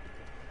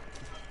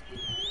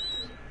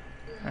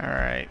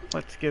 Alright,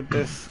 let's get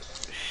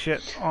this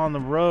shit on the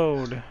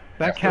road.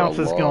 That After counts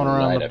a as long going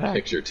around night the of back.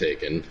 picture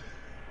taken.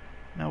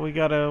 Now we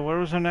gotta... Where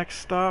was our next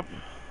stop?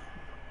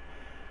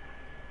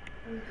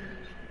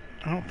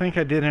 I don't think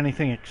I did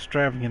anything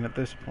extravagant at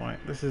this point.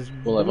 This is...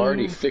 Well, I've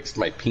already fixed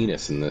my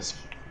penis in this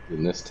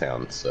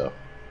town, so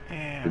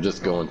Yeah, we're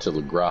just going to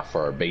Le Gras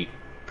for our bait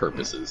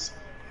purposes.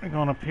 we're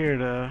going up here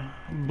to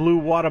Blue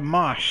Water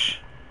Marsh.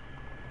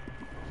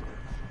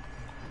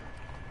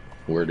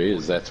 Where it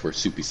is, that's where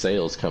Soupy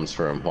Sales comes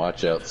from.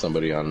 Watch out,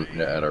 somebody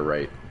at our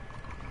right.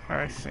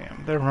 I see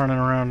them. They're running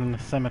around in the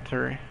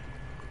cemetery.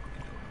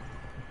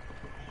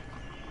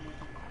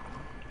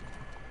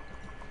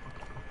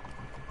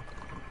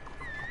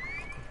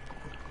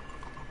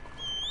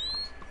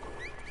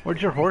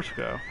 Where'd your horse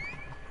go?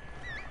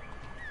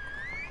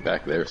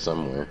 Back there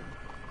somewhere.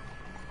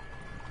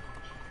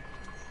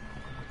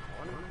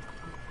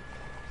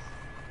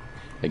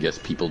 I guess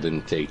people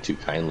didn't take too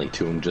kindly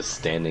to him just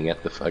standing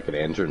at the fucking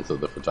entrance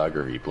of the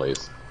photography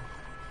place.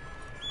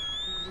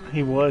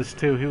 He was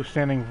too. He was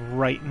standing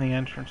right in the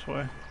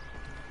entranceway.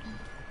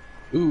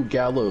 Ooh,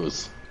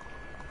 gallows.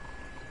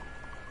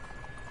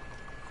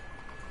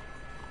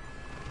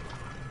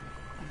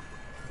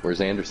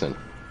 Where's Anderson?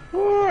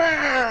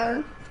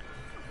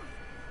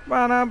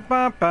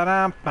 Ba-dum-bum,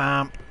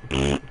 ba-dum-bum.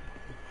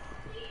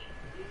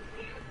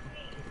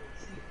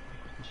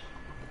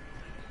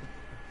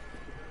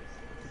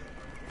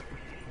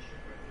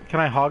 Can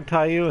I hog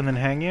tie you and then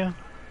hang you?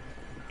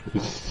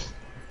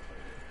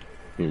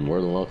 You're more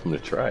than welcome to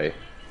try.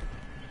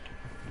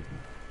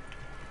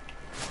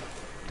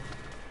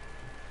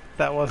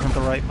 That wasn't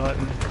the right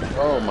button.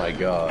 Oh my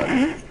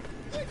god.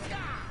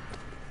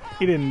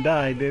 He didn't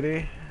die, did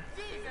he?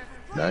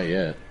 Not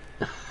yet.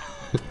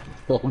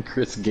 Oh,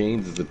 Chris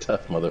Gaines is a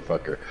tough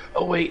motherfucker.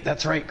 Oh wait,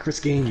 that's right, Chris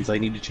Gaines. I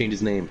need to change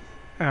his name.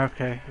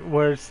 Okay,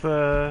 where's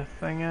the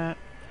thing at?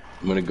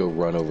 I'm gonna go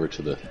run over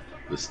to the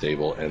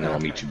stable, and then I'll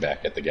meet you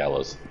back at the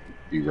gallows.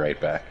 Be right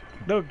back.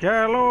 The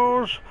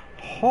gallows.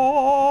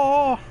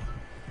 Haw!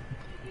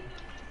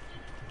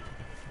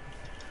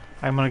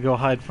 I'm gonna go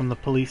hide from the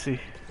policey.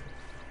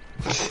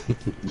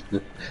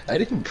 I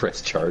didn't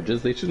press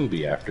charges. They shouldn't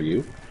be after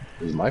you.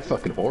 It was my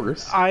fucking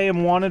horse. I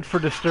am wanted for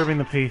disturbing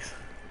the peace.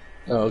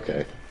 Oh,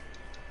 okay.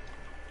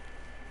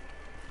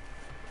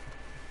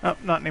 Oh,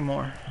 not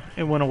anymore.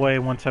 It went away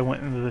once I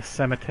went into the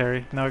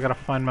cemetery. Now I gotta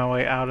find my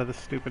way out of the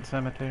stupid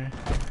cemetery.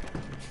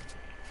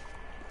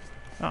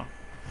 Oh,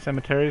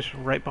 cemetery's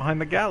right behind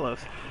the gallows.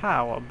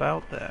 How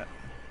about that?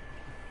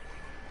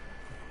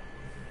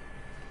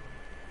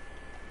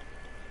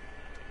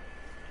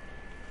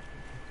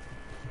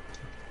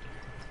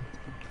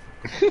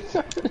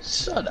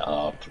 Shut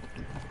up.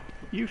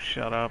 You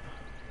shut up.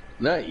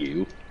 Not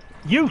you.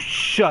 You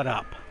shut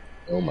up!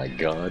 Oh my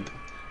god.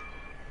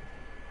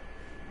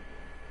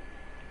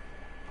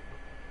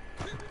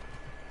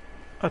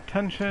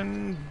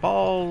 Attention,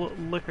 ball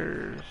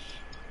lickers.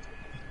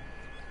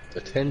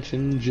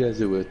 Attention,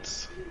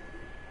 Jesuits.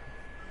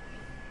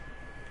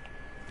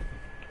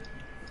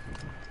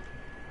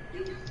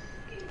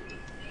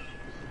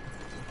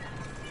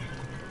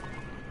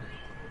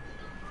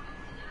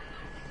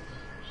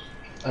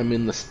 I'm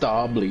in the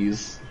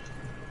Stablies.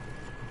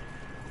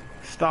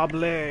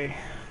 Stable.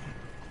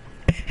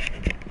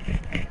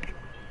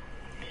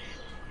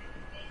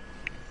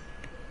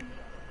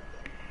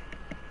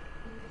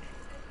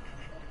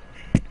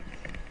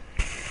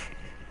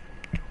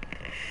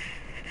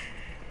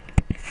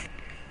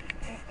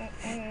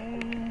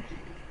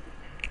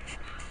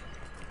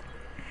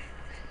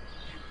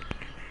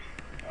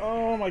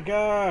 Oh my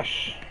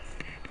gosh.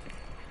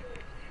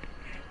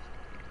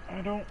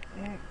 I don't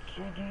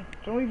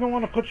even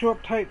want to put you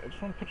up tight. I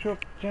just want to put you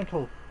up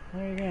gentle.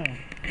 There you go.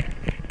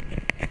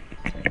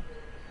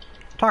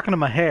 Talking to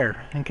my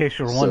hair, in case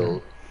you're wondering.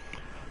 So,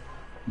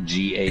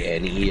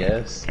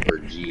 Ganes or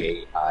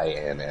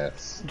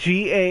Gains?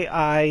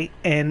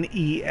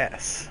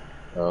 Gaines.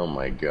 Oh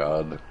my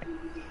god.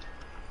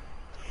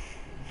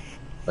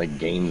 Like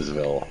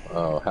Gainesville.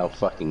 Oh, how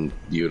fucking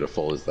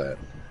beautiful is that?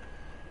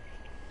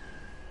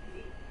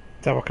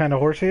 Is that what kind of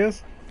horse he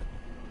is?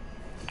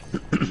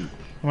 I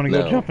want to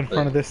go jump in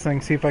front of this thing,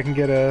 see if I can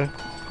get a...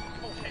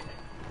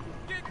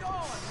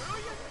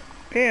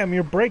 Damn,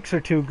 your brakes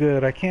are too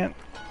good. I can't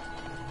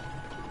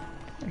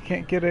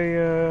get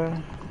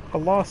a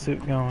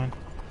lawsuit going.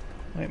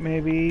 Like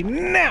maybe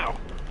now.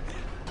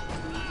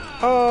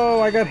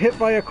 Oh, I got hit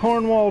by a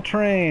Cornwall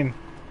train.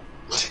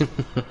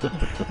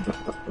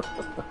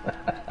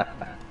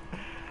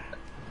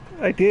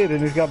 I did,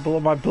 and it's got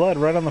my blood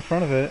right on the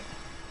front of it.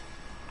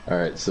 All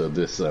right, so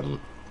this I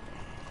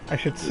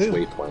should this sue.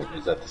 waypoint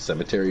is that the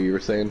cemetery you were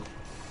saying?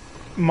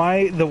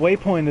 The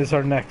waypoint is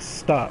our next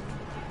stop.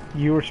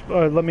 You were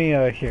let me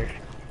here.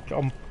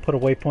 I'll put a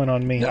waypoint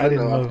on me. I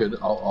didn't I'm move. good.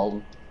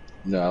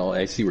 No,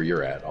 I see where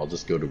you're at. I'll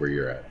just go to where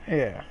you're at.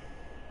 Yeah.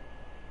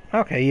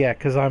 Okay, yeah,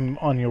 because I'm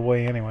on your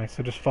way anyway,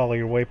 so just follow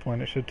your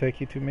waypoint. It should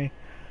take you to me.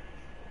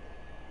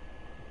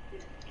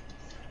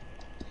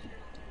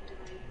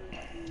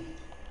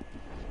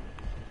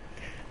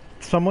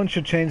 Someone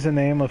should change the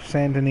name of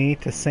Saint Denis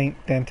to Saint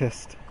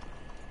Dentist.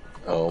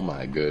 Oh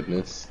my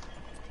goodness.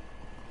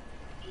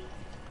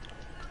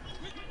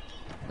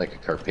 Like a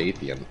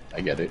Carpathian.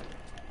 I get it.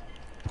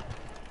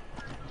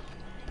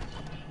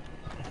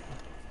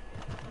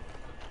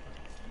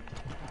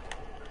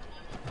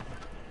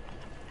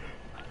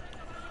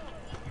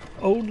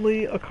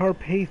 Only a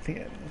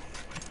Carpathian.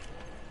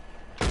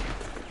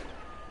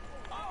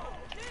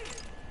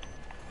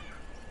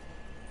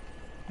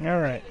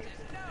 Alright.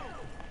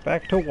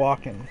 Back to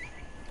walking.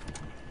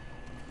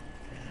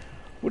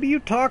 What are you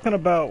talking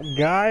about,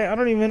 guy? I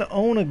don't even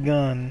own a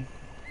gun.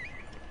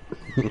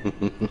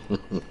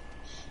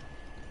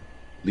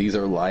 These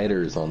are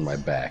lighters on my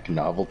back.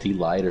 Novelty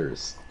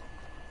lighters.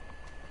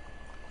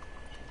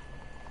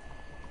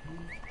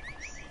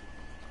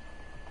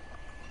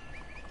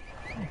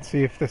 Let's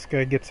see if this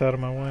guy gets out of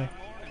my way.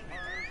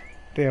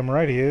 Damn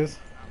right he is.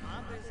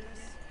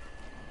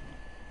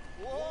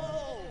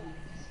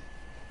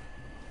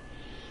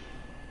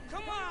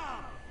 Come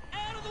on!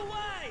 Out of the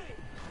way!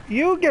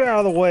 You get out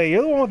of the way.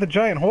 You're the one with the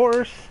giant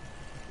horse.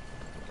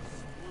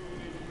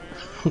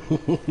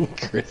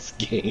 Chris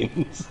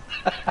Gaines.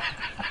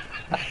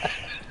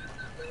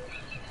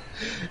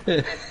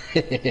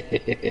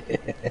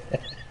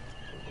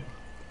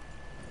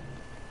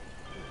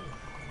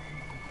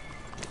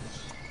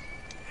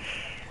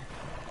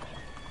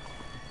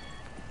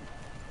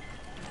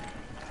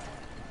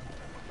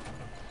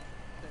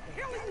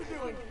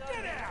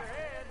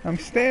 I'm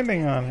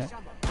standing on it.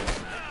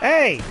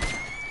 Hey!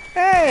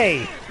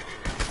 Hey!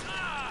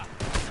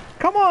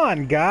 Come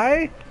on,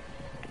 guy!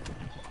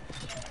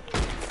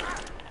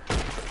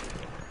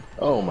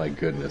 Oh my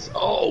goodness.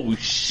 Oh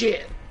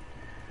shit!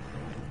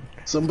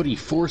 Somebody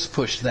force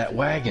pushed that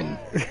wagon.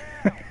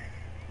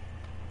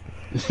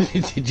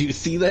 Did you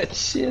see that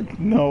shit?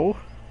 No.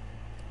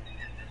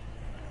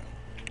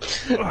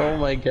 Oh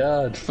my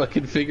god,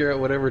 fucking figure out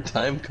whatever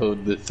time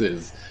code this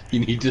is.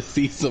 You need to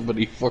see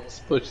somebody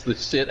force push the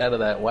shit out of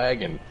that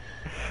wagon.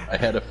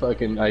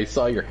 I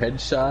saw your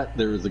headshot,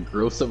 there was a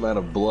gross amount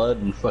of blood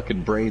and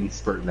fucking brains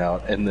spurting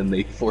out, and then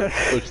they force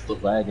pushed the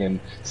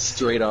wagon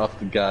straight off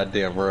the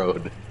goddamn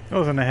road. It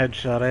wasn't a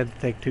headshot, I had to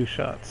take 2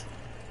 shots.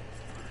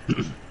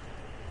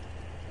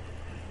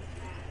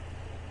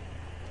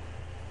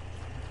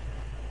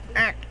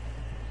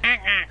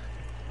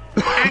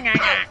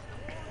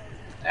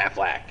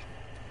 Affleck.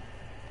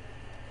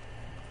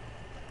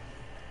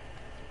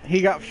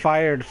 He got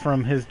fired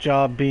from his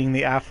job being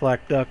the Affleck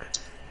duck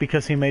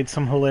because he made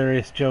some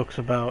hilarious jokes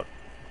about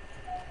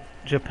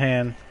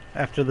Japan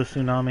after the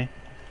tsunami.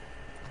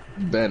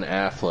 Ben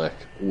Affleck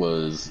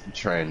was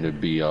trying to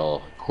be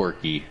all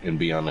quirky and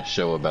be on a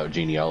show about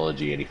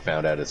genealogy, and he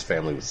found out his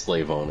family was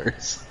slave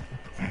owners.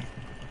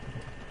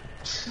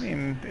 I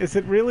mean, is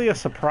it really a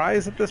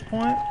surprise at this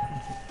point?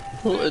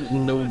 Well,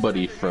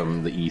 nobody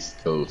from the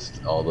East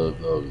Coast, all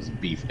those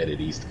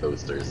beef-headed East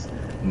Coasters,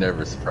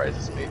 never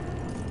surprises me.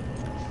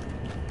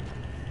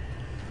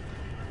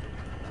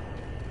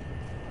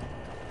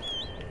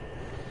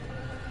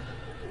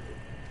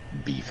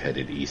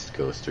 Beef-headed East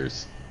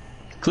Coasters.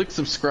 Click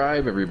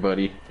subscribe,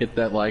 everybody. Hit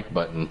that like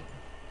button.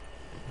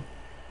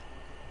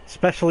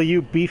 Especially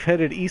you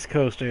beef-headed East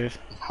Coasters.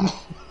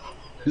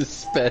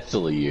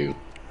 Especially you.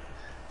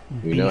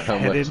 We know how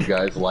much you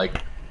guys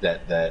like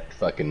that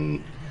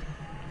fucking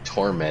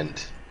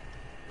torment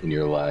in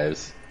your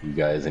lives. You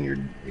guys and your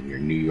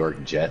New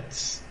York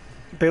Jets.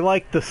 They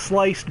like the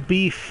sliced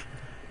beef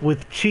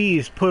with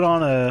cheese put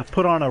on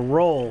a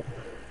roll,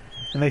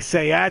 and they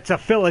say, "Ah, it's a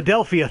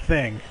Philadelphia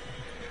thing."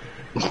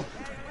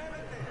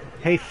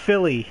 Hey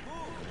Philly,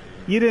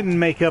 you didn't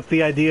make up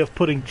the idea of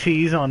putting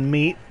cheese on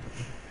meat.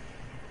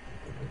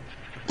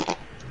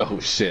 Oh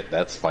shit,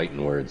 that's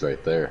fighting words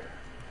right there.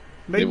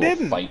 They will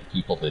didn't. fight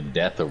people to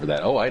death over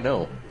that. Oh, I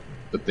know.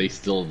 But they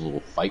still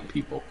will fight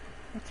people.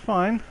 That's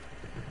fine.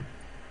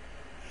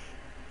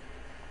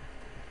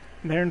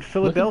 They're in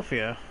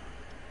Philadelphia.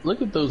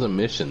 Look at those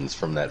emissions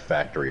from that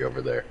factory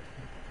over there.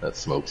 That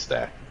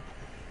smokestack.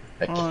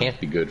 That can't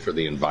be good for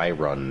the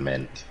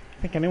environment.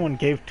 I think anyone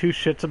gave two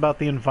shits about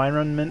the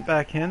environment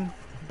back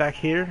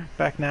here,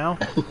 back now.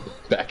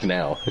 Back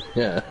now,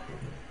 yeah.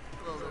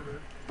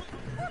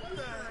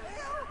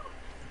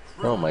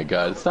 Oh my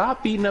god,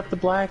 stop beating up the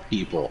black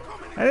people.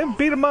 I didn't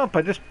beat him up,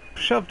 I just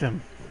shoved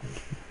him.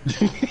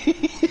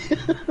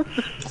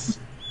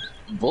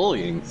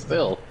 Bullying,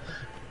 still.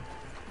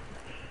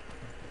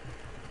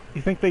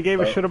 You think they gave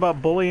a shit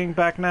about bullying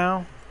back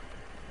now?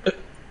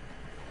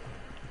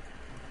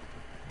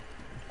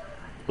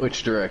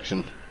 Which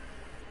direction?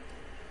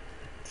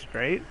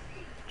 Straight.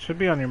 Should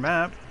be on your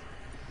map.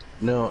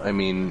 No, I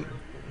mean...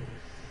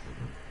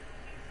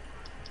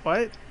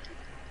 What?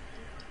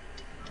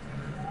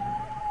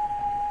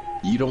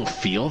 You don't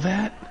feel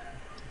that?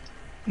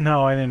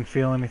 No, I didn't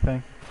feel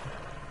anything.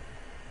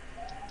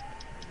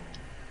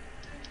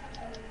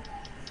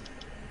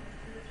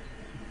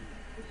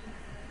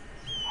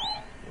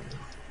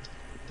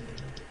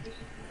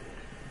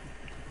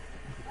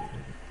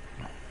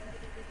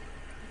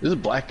 This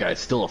black guy's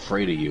still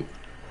afraid of you.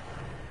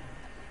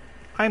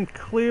 I'm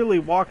clearly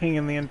walking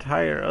in the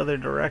entire other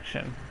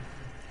direction.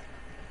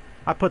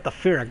 I put the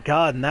fear of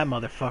God in that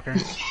motherfucker.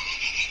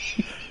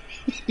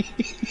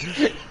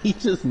 He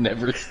just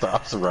never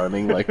stops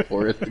running like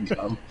Forrest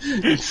Gump.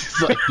 It's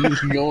just like he's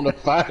going to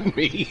find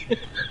me.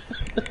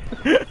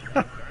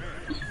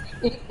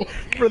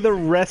 For the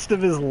rest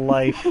of his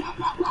life.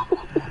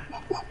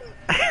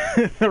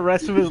 The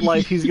rest of his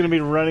life he's going to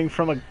be running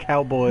from a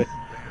cowboy.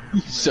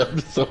 He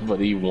shoved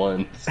somebody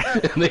once,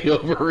 and they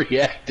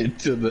overreacted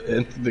to the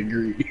nth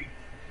degree.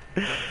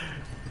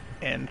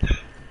 And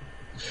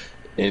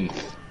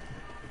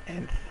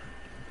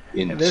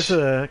there's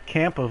a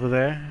camp over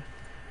there.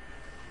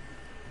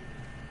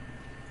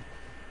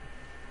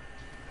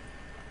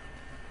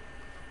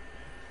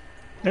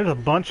 There's a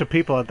bunch of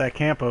people at that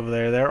camp over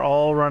there. They're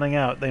all running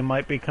out. They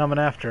might be coming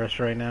after us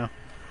right now.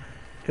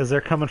 Because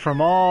they're coming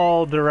from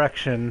all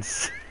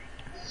directions.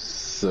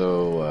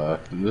 So,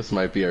 this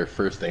might be our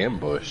first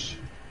ambush.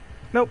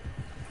 Nope.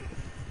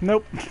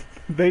 Nope.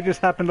 They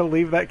just happened to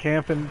leave that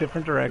camp in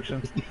different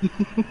directions.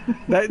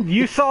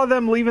 You saw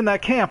them leaving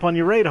that camp on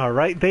your radar,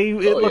 right? It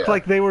looked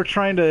like they were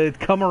trying to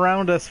come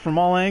around us from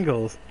all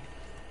angles.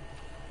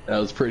 That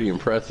was pretty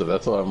impressive.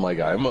 That's why I'm like,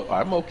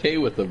 I'm okay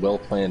with a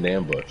well-planned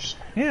ambush.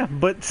 Yeah,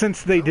 but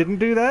since they didn't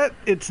do that,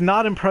 it's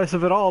not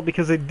impressive at all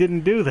because they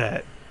didn't do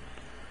that.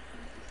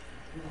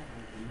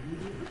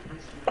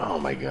 Oh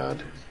my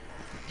god.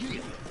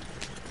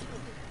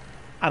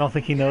 I don't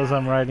think he knows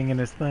I'm riding in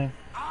his thing.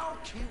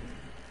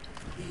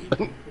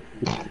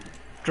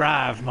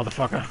 Drive,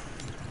 motherfucker.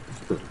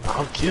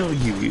 I'll kill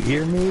you, you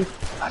hear me?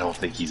 I don't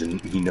think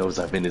he knows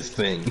I'm in his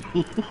thing.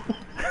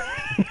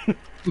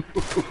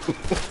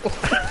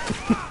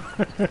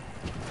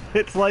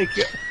 It's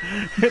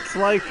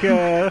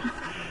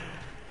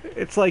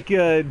like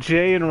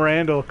Jay and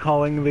Randall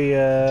calling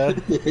the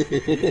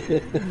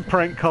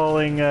prank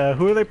calling.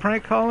 Who are they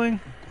prank calling?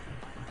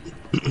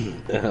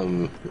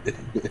 Oh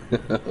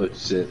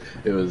shit!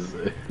 It was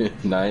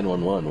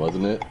 911,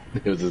 wasn't it?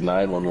 It was his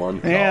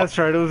 911 call. Yeah, that's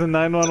right. It was a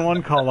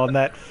 911 call on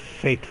that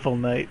fateful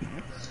night.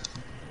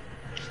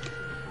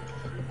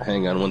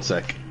 Hang on one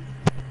sec.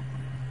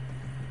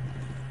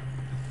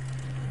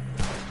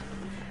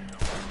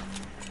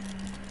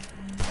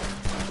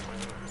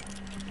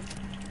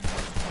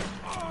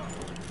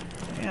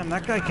 Damn,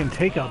 that guy can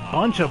take a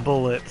bunch of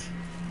bullets.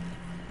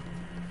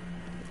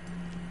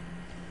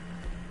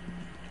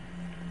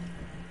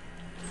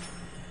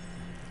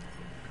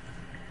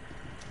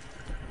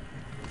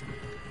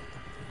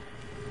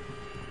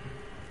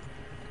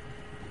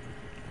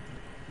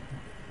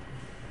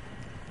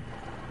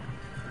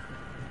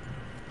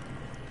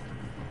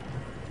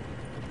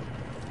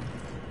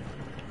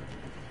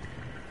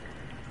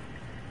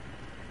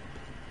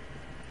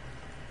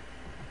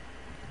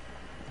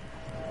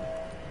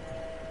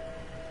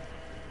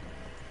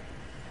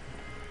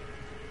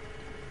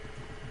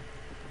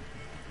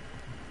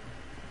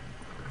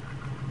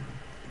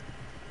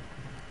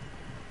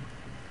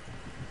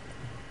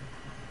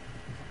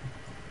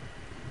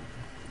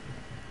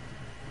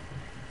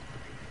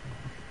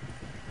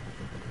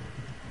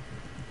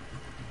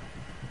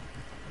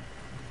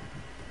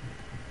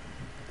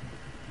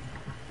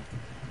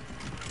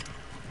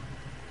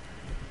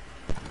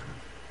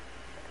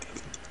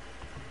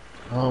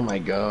 Oh my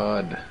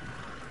god.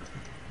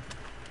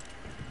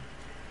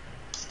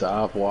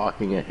 Stop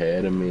walking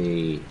ahead of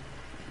me.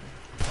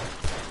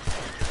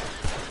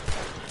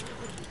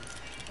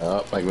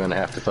 Oh, I'm gonna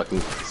have to fucking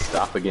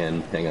stop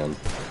again. Hang on.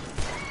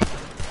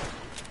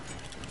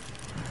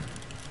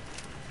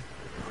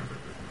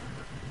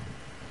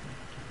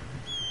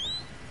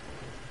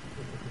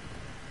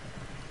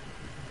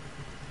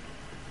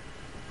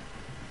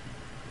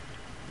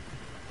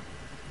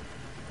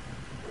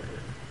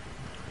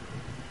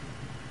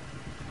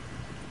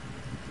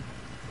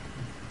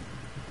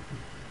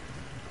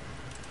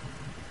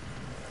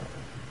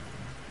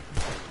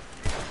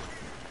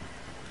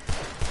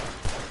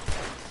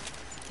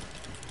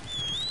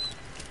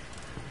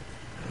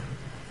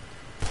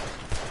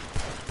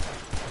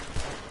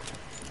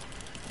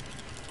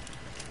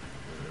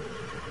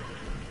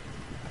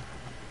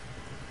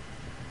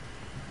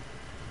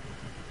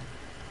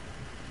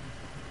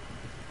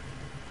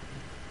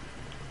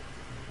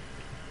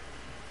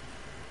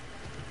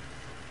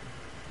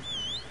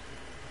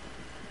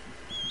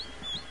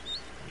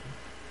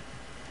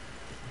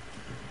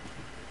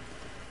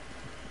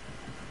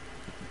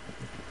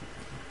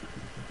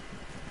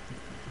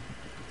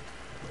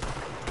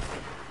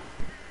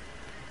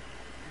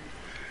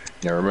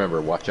 Now remember,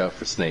 watch out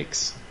for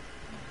snakes.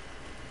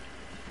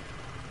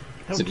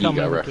 It's an Don't tell me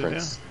EGA what to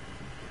reference. do.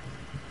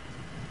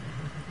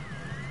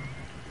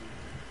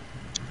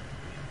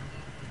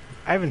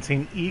 I haven't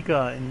seen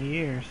EGA in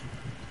years.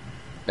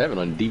 I have it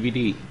on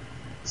DVD.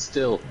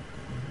 Still.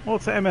 Well,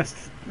 it's an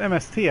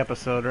MST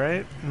episode,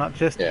 right? Not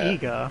just Yeah.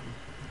 EGA.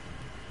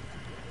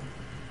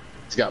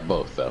 It's got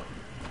both, though.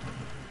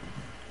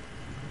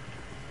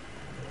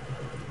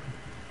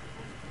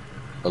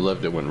 I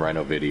loved it when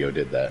Rhino Video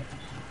did that.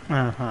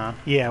 Uh-huh.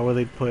 Yeah, where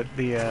they put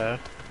the,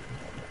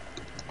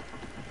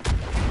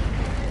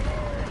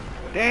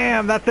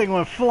 Damn, that thing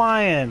went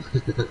flying!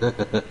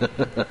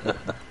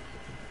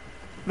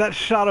 That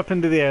shot up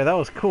into the air. That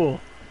was cool.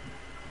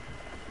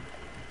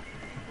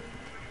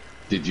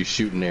 Did you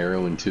shoot an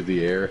arrow into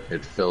the air?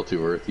 It fell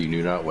to earth you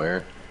knew not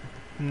where?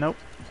 Nope.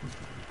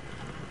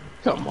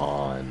 Come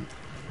on.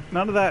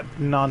 None of that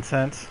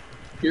nonsense.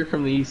 You're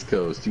from the East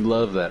Coast. You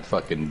love that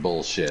fucking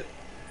bullshit.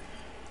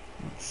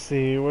 Let's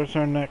see, where's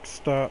our next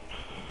stop?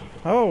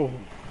 Oh!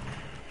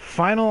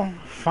 Final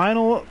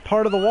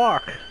part of the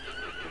walk.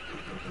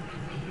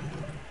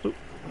 Oop,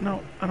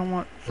 no, I don't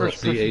want first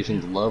See, person.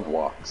 Asians love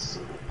walks.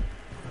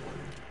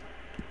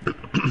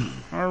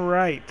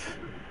 Alright.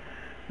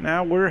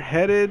 Now we're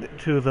headed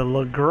to the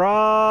Le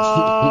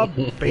Gras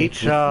bait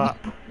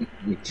shop.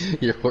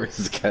 Your horse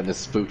is kind of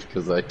spooked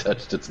because I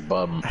touched its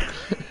bum.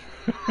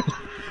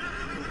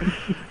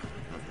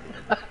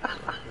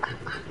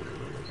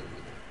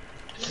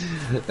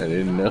 I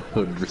didn't know it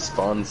would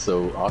respond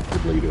so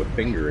awkwardly to a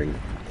fingering.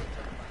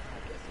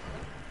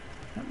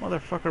 That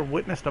motherfucker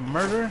witnessed a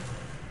murder?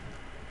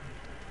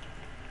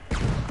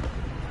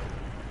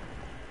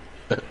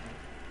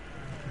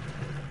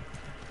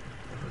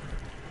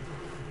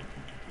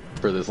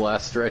 For this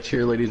last stretch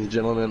here, ladies and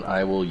gentlemen,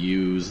 I will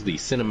use the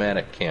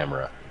cinematic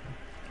camera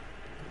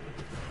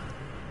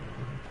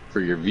for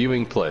your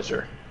viewing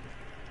pleasure.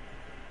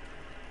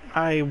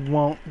 I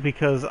won't,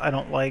 because I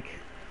don't like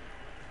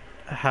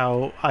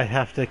how I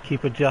have to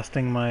keep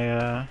adjusting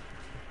my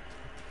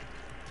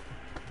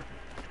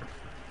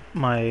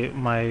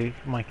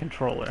my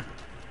controller.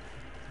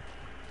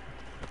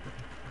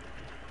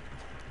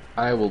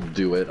 I will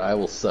do it. I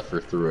will suffer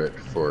through it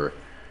for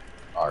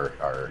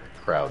our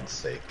crowd's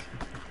sake.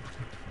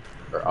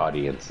 Our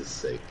audience's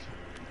sake.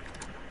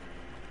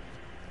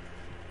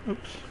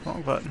 Oops,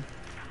 wrong button.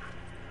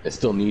 I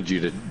still need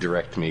you to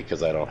direct me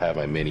because I don't have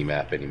my mini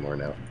map anymore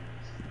now.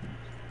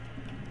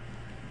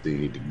 So you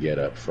need to get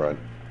up front.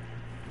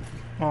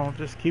 Well,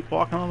 just keep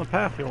walking on the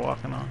path you're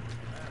walking on.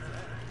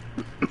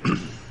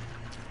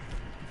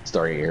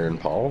 Starring Aaron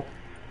Paul.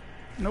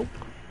 Nope.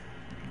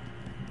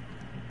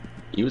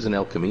 He was in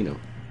El Camino.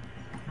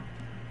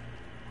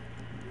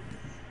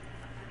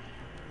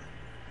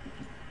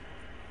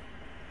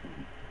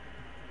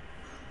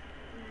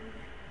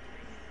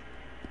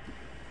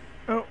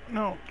 Oh,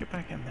 no, get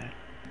back in there.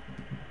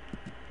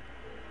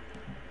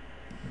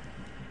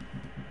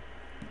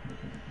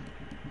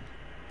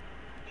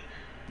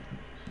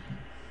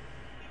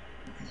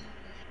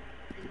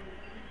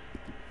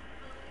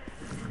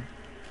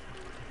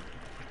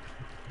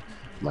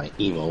 My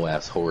emo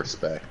ass horse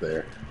back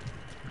there.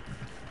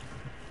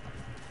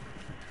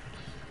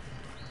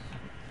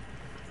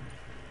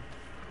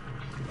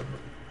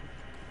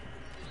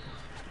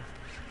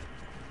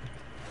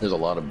 There's a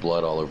lot of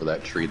blood all over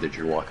that tree that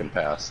you're walking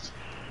past.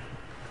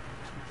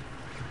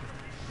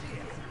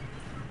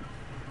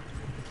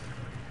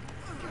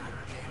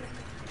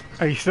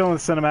 Are you still in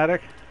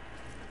cinematic?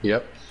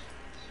 Yep.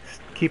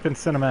 Keep in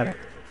cinematic.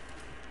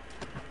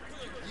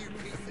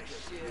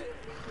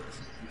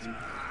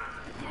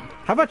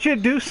 How about you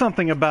do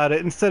something about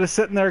it instead of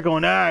sitting there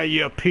going, ah,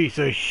 you piece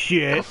of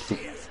shit.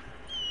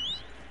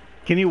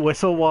 Can you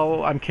whistle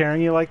while I'm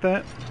carrying you like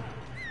that?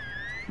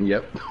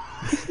 Yep.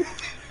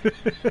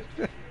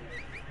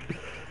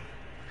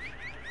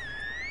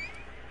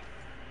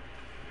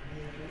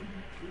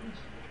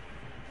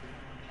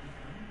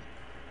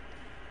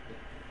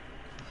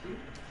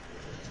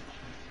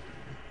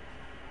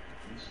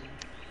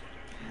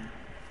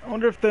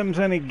 wonder if them's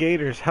any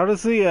gators. How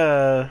does the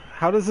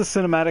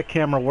cinematic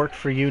camera work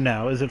for you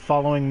now? Is it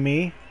following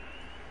me?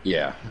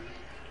 Yeah.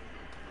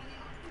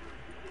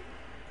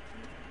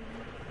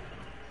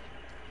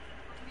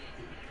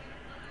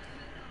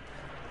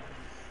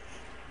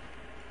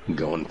 I'm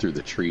going through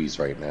the trees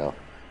right now.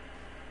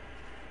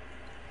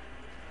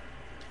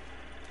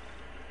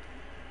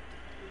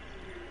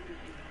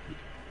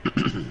 Are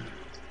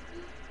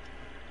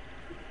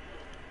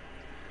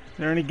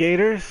there any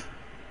gators?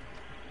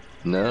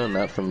 No,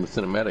 not from the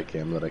cinematic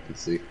cam that I can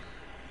see.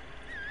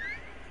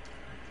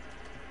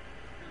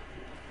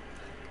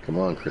 Come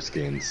on, Chris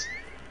Gaines.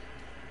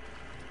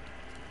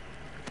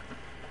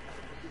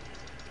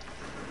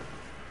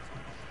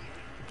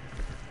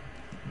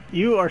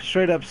 You are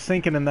straight up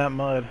sinking in that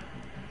mud.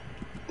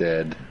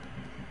 Dead.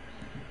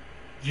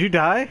 Did you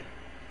die?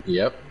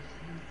 Yep.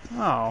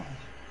 Oh.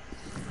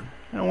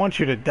 I don't want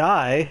you to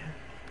die.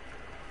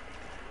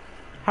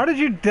 How did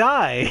you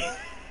die?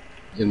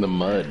 In the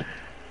mud.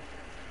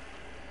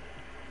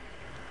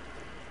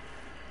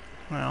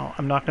 Well,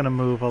 I'm not gonna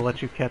move. I'll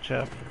let you catch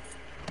up.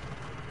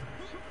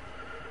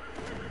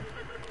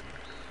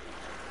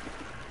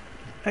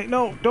 Hey,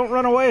 no, don't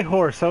run away,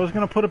 horse. I was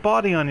gonna put a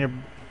body on your...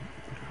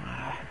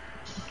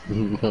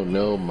 Oh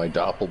no, my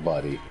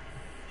doppelbody.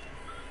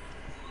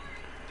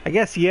 I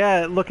guess,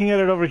 yeah, looking at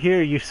it over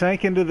here, you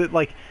sank into the...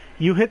 Like,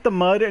 you hit the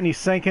mud and you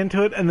sank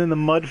into it, and then the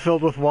mud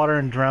filled with water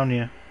and drowned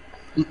you.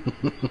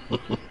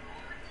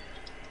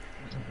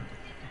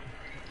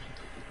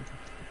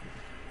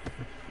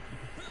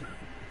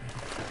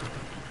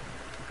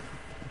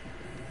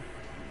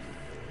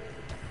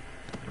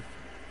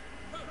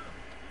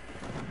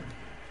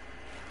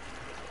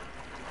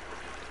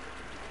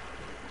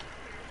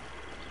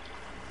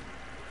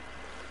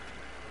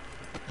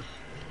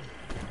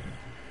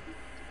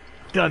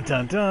 Dun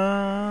dun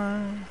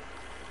dun!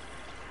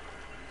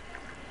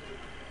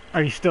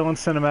 Are you still in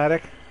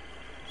cinematic?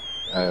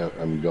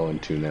 I'm going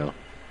to now.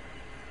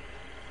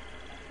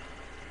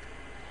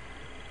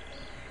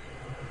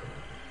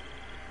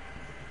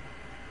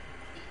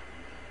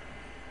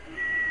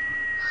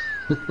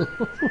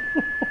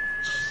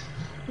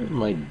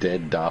 My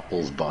dead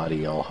Doppel's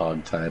body all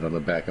hogtied on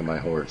the back of my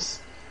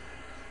horse.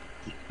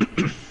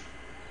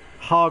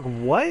 Hog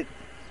what?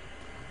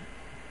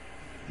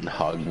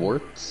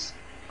 Hogwarts?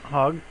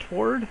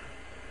 Hogtward?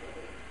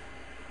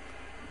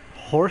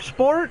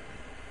 Horsesport?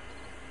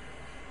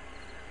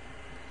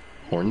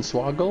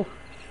 Hornswoggle?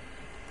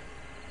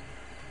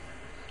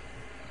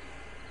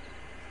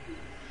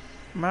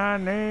 My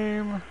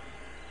name...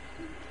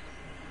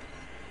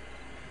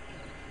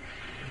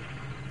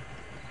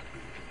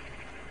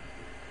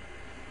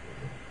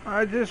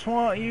 I just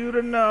want you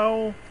to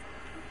know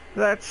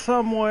that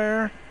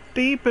somewhere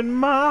deep in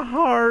my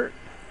heart,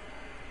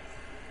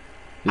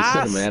 This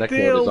I cinematic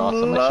still mode is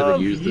awesome. I should have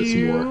love used this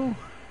you. more.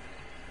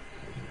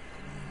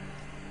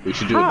 We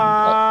should do a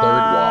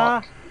third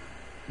walk.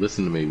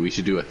 Listen to me. We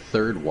should do a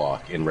third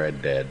walk in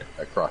Red Dead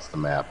across the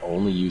map,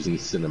 only using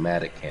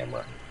cinematic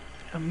camera.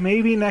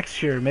 Maybe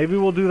next year. Maybe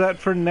we'll do that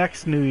for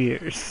next New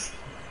Year's.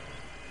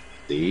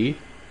 See,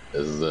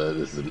 this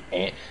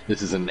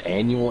is an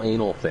annual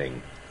anal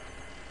thing.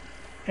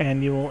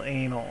 Annual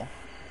anal.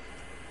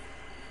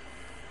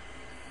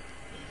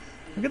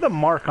 Look at the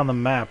mark on the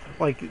map.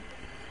 Like,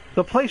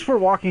 the place we're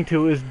walking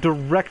to is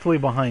directly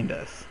behind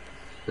us.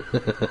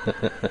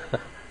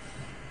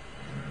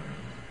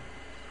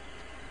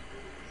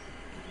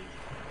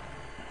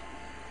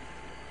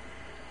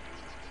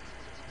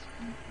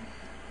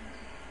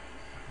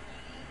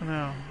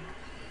 No.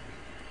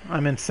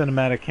 I'm in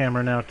cinematic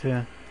camera now,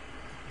 too.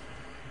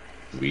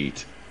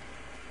 Sweet.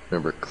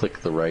 Remember,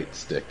 click the right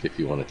stick if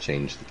you want to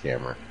change the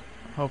camera.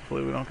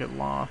 Hopefully we don't get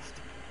lost.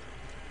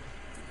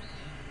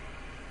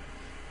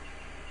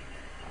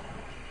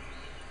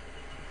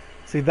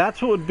 See,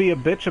 that's what would be a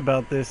bitch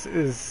about this,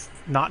 is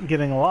not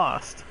getting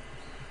lost.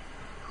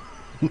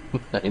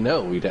 I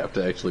know, we'd have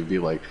to actually be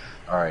like,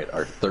 alright,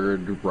 our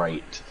third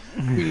right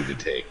we need to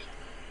take.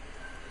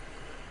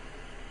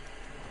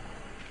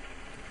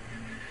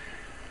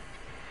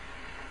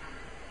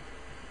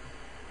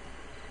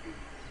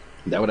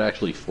 That would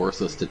actually force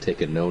us to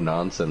take a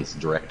no-nonsense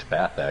direct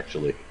path,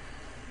 actually.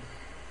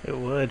 It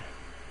would.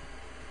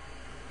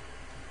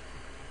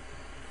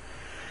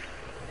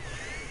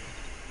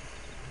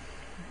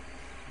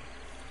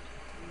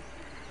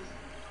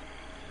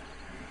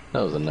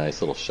 That was a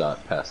nice little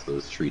shot past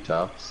those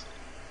treetops.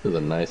 It was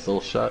a nice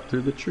little shot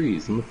through the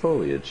trees and the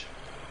foliage.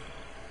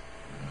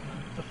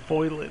 The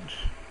foliage.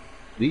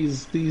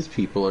 These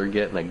people are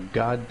getting a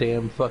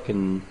goddamn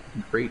fucking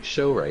great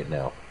show right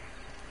now.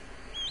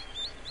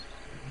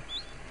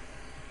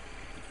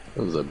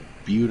 That was a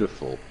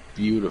beautiful,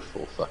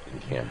 beautiful fucking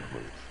camera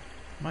move.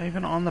 Am I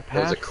even on the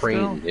path? There's a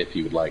crane, still? if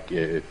you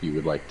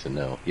would like to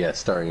know. Yeah,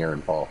 starring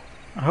Aaron Paul.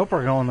 I hope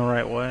we're going the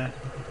right way.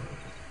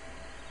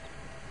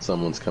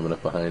 Someone's coming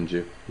up behind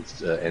you.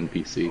 It's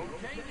NPC.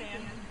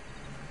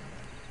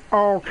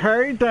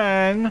 Okay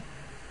then.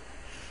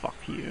 Fuck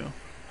you.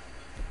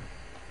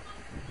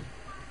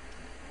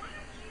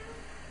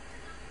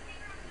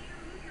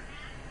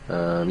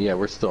 Yeah,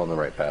 we're still on the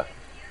right path.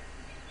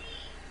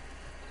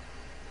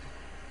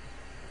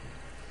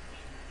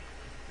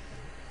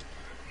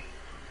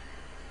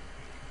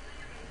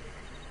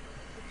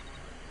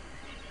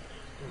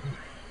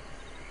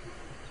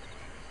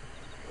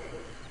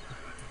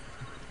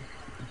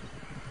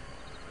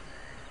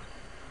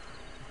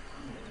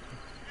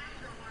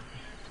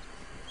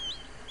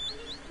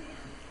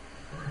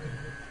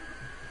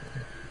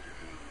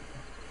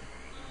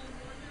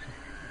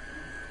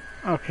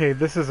 Okay,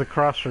 this is a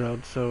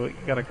crossroad, so we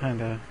gotta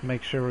kind of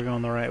make sure we're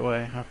going the right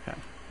way. Okay.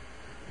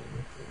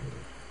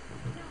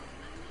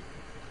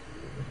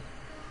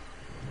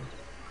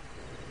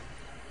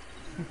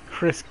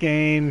 Chris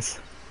Gaines.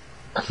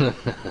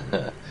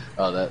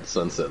 Oh, that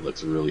sunset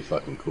looks really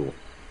fucking cool.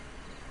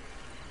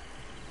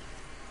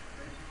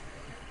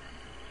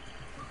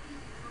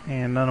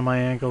 And none of my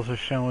angles are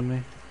showing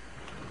me.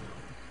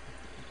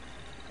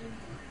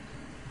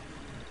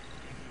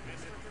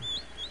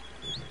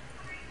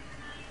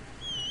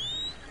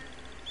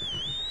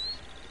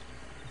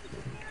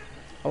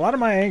 A lot of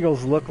my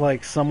angles look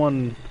like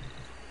someone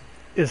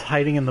is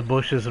hiding in the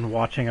bushes and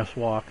watching us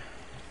walk.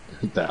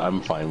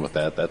 I'm fine with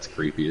that. That's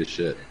creepy as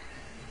shit.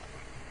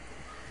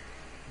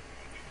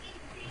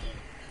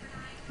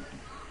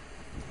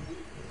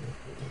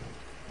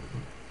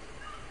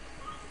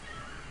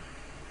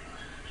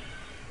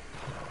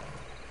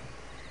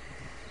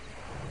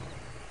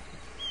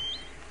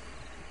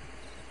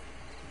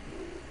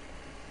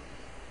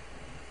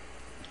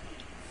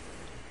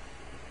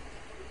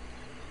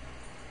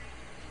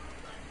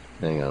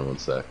 Hang on one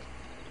sec.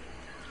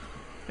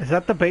 Is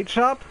that the bait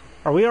shop?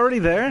 Are we already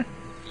there?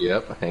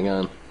 Yep, hang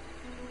on.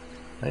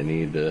 I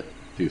need to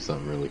do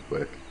something really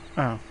quick.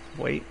 Oh,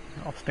 wait.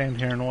 I'll stand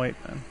here and wait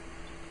then.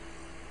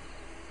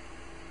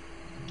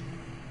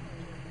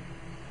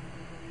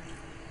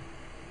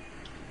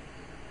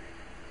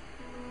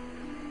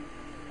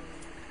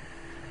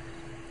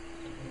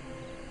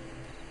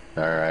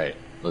 Alright,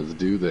 let's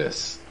do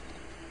this.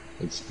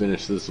 Let's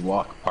finish this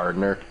walk,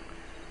 partner.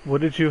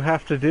 What did you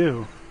have to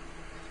do?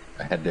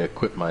 I had to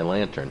equip my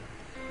lantern.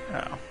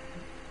 Oh.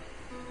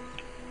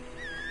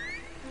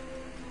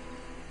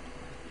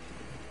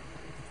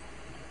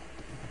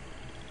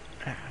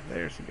 Ah,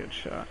 there's a good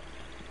shot.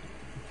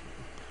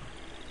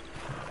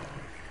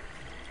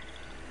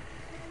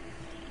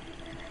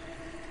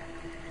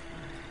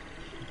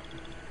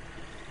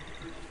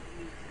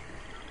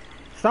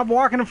 Stop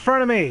walking in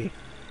front of me!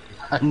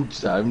 I'm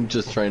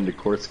just trying to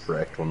course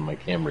correct when my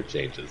camera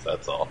changes,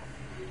 that's all.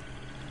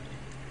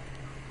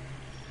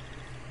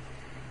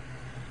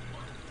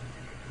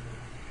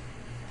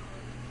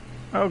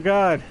 Oh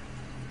god.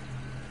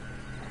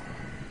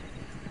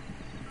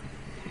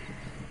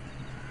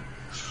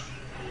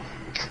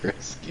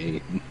 Chris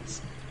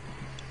Gaines.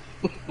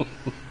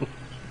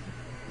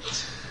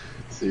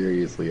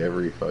 Seriously,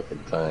 every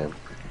fucking time.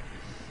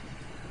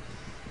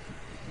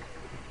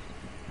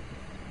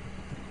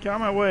 Get out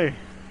of my way.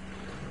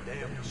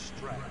 Damn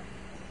strap.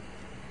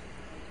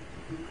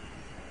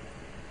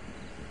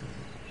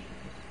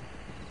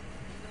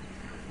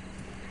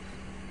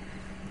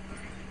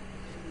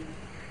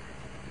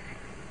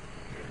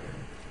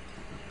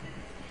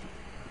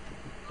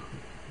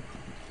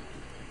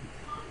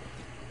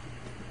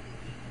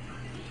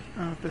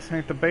 Oh, this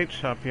ain't the bait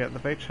shop yet. The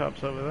bait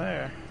shop's over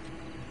there.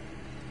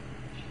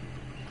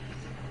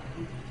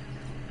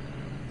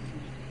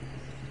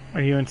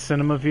 Are you in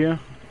cinema view?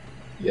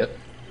 Yep.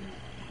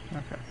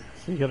 Okay.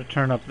 So you gotta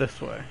turn up this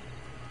way.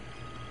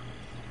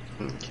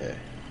 Okay.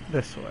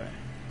 This way.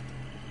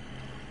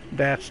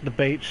 That's the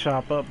bait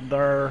shop up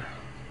there.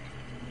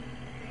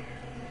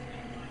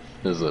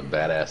 This is a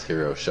badass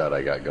hero shot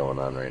I got going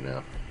on right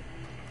now.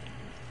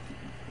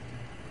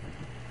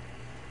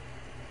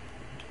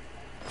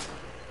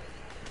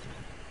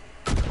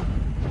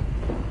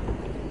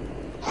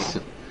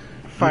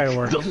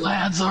 Fireworks. The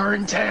lads are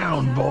in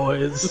town,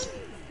 boys.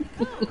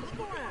 Look around.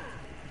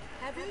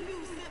 Have you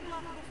used scent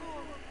blocker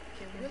before?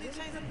 Can really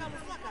change a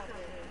fella's luck out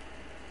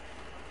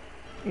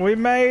there. We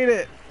made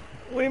it!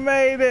 We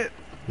made it!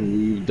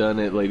 We've done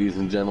it, ladies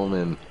and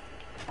gentlemen.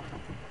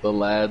 The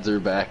lads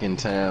are back in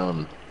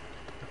town.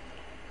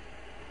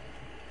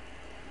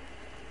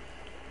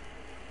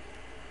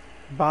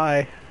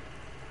 Bye.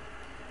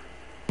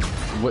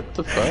 What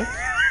the fuck?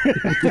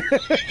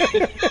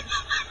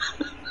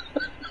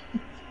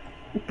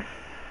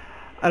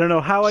 I don't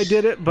know how I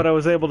did it, but I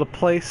was able to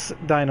place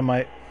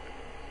dynamite.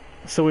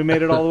 So we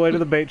made it all the way to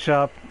the bait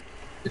shop.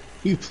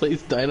 You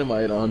placed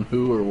dynamite on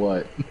who or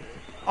what?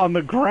 On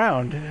the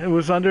ground. It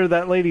was under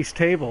that lady's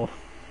table.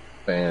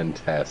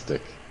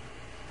 Fantastic.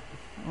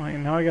 Wait,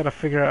 now I gotta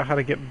figure out how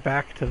to get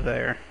back to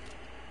there.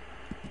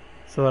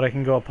 So that I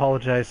can go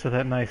apologize to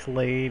that nice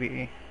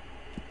lady.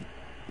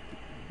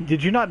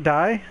 Did you not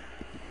die?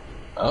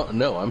 Oh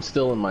no, I'm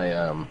still in my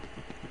I'm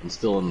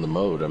still in the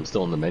mode. I'm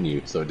still in the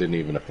menu, so it didn't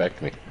even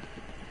affect me.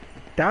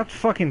 That's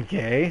fucking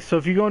gay. So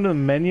if you go into the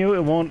menu,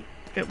 you won't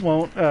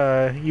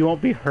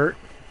be hurt.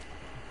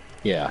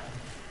 Yeah.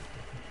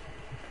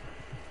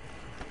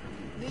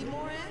 Need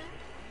more in?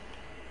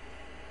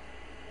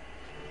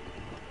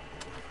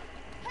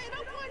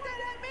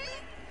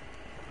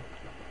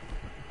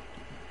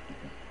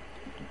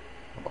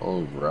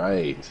 All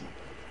right.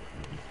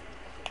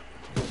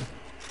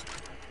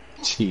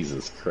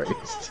 Jesus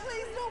Christ.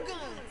 Please, no guns.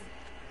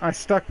 I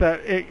stuck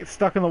it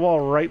stuck in the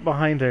wall right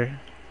behind her.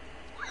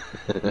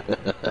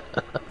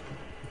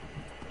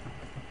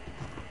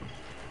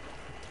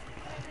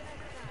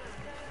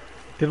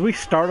 Did we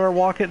start our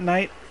walk at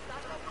night?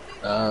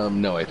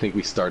 No, I think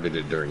we started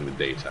it during the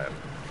daytime.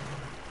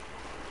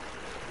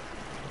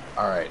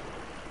 Alright.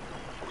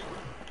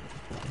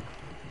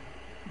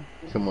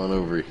 Come on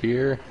over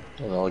here,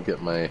 and I'll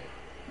get my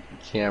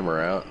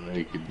camera out, and then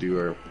we could do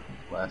our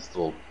last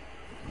little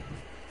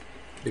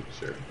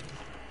picture.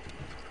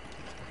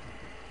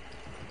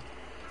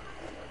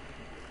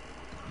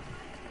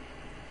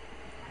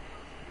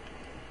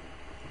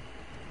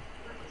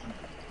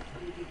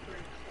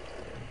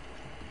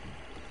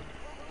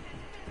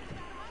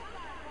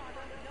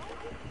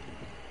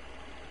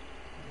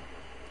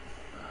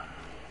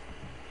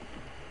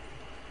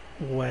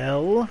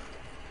 Well,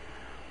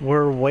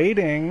 we're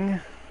waiting.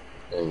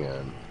 Hang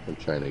on, I'm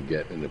trying to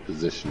get in a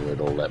position where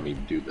it'll let me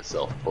do the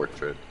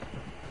self-portrait.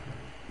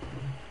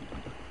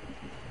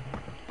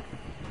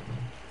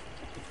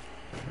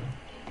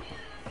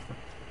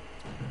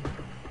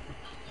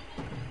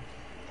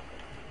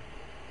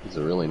 Is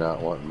it really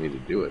not wanting me to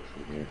do it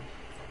from here?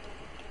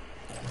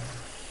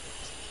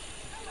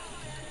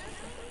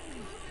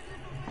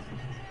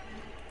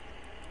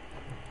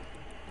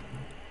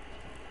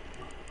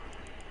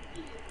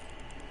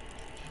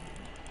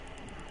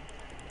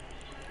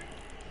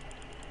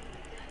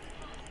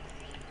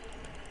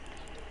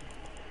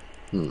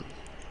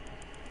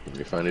 Let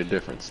me find a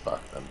different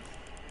spot then.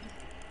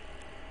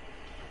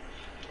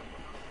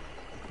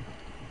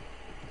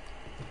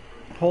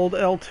 Hold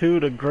L2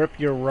 to grip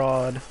your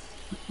rod.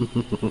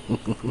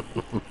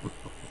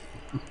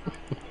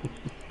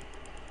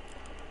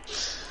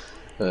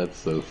 That's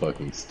so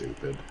fucking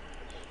stupid.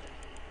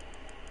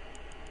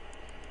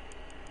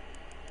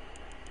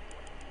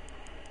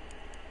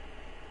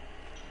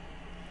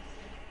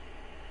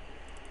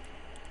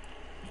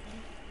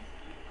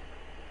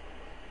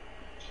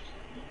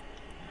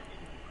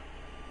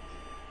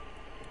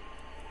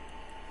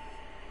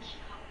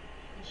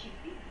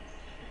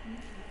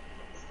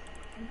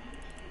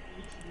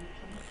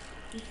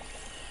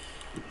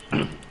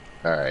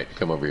 Alright,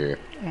 come over here.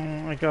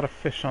 I got a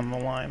fish on the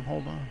line.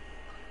 Hold on.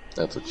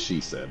 That's what she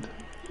said.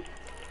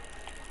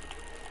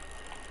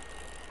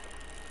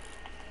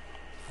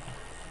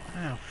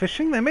 Wow,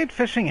 fishing? They made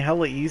fishing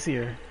hella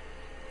easier.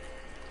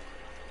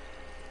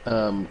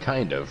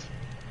 Kind of.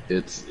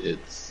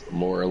 It's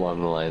more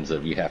along the lines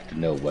of you have to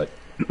know what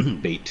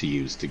bait to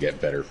use to get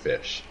better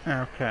fish.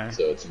 Okay.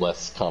 So it's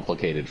less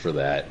complicated for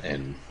that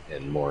and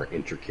more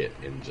intricate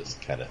in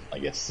just kind of, I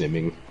guess,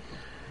 simming.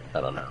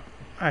 I don't know.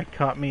 I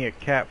caught me a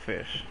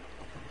catfish.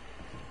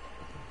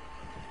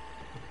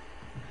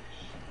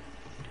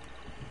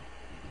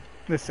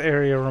 This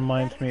area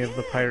reminds me of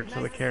the Pirates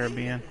of the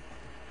Caribbean.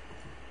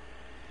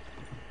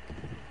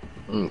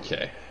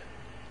 Okay.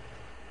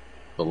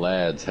 The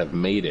lads have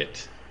made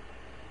it.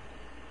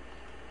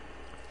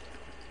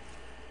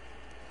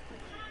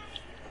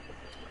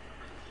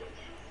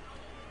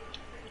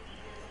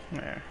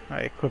 There, I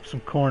equipped some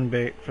corn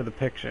bait for the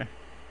picture.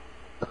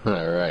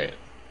 Alright.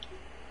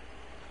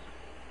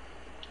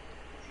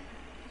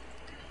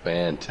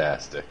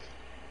 Fantastic.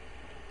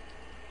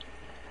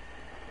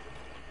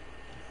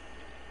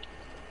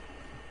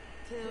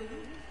 Tell you,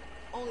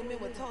 only men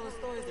with taller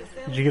stories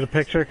than Did you get a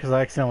picture? Because I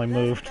accidentally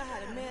moved.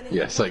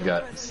 Yes, I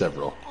got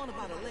several.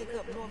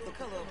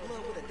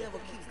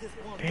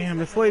 Damn,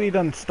 this lady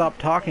doesn't stop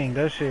talking,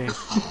 does she?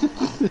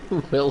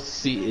 Well,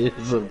 she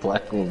is a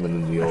black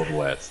woman in the Old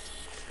West.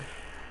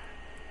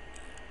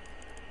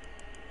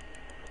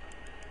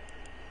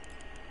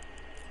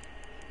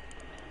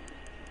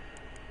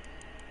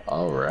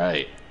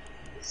 Alright.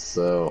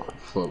 So,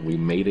 we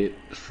made it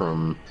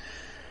from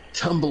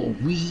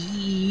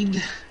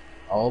Tumbleweed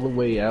all the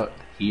way out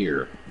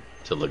here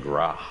to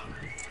Lagras.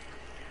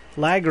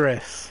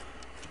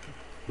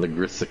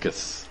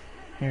 Lagrissicus.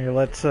 Here,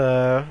 let's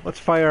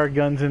fire our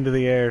guns into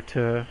the air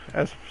to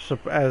as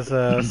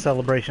a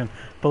celebration.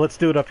 But let's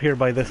do it up here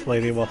by this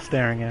lady while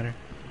staring at her.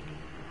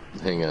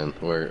 Hang on,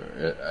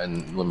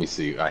 and let me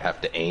see. I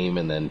have to aim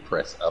and then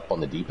press up on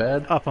the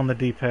D-pad? Up on the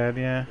D-pad,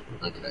 yeah.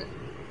 Okay.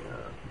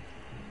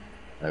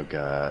 I've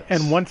got...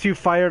 And once you've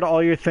fired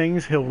all your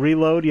things, he'll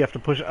reload. You have to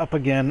push up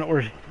again,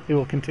 or he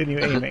will continue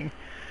aiming.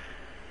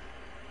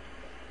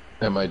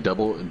 Am I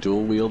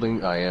dual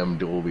wielding? I am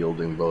dual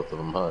wielding both of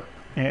them, huh?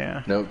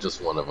 Yeah. Nope,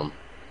 just one of them.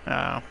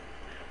 Oh.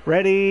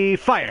 Ready,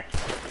 fire!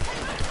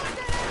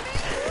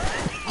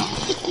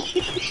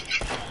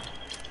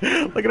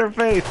 Look at her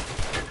face!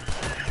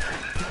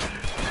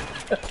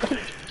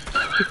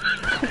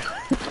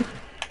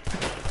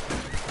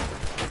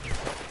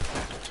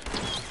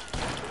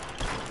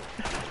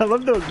 I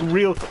love the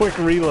real quick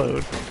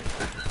reload.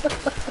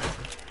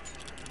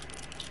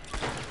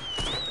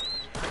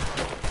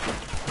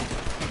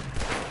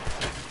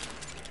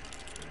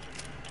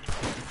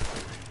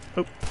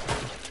 Oh.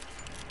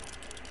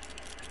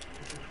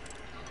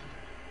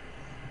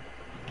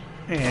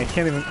 Hey, I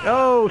can't even...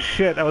 Oh,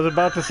 shit. I was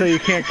about to say you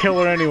can't kill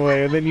her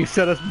anyway, and then you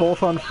set us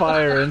both on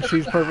fire, and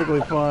she's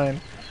perfectly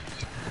fine.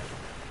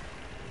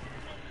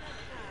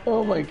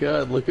 Oh my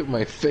god, look at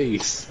my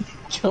face.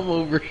 Come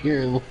over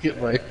here and look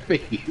at my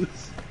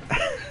face.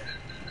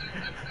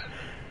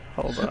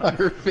 Hold on.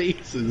 Our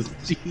faces,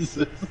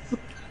 Jesus.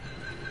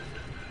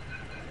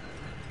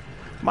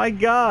 My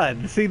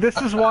god. See, this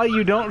is why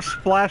you don't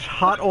splash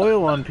hot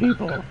oil on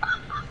people.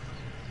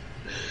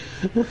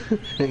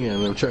 Hang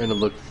on, I'm trying to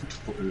look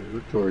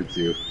towards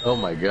you. Oh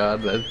my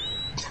god,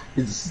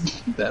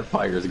 that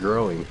fire's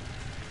growing.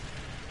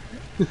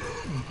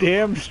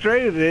 Damn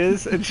straight it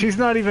is, and she's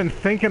not even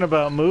thinking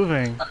about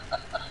moving.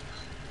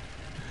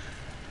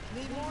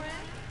 Need more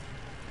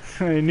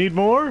in? You need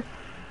more?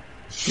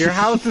 Your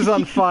house is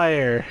on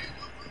fire.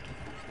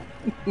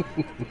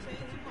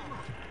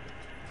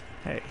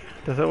 Hey,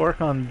 does it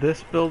work on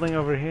this building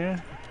over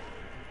here?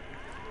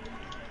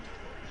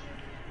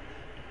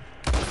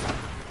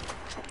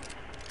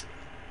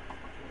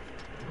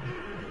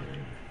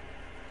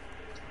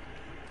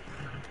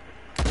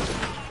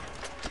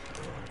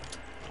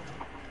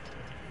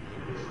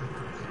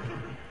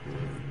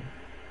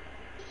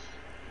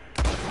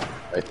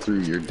 I threw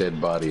your dead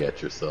body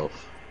at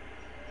yourself.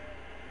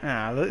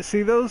 Ah,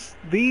 see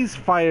these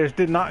fires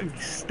did not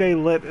stay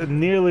lit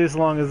nearly as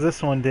long as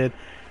this one did,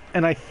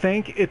 and I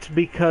think it's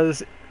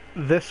because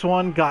this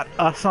one got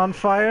us on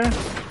fire,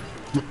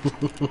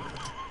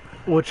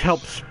 which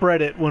helped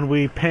spread it when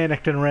we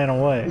panicked and ran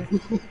away.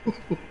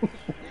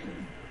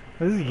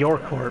 This is your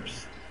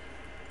corpse.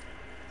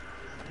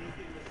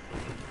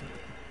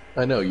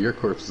 I know, your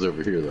corpse is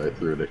over here though, I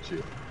threw it at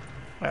you.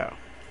 Wow.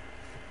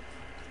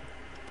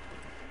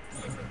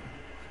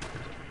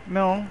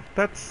 No,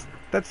 that's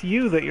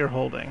you that you're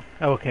holding.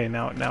 Okay,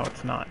 now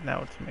it's not.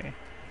 Now it's me.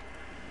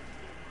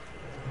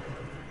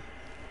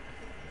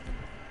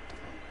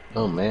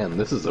 Oh man,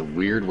 this is a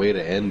weird way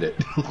to end it.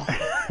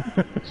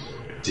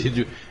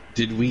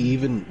 Did we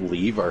even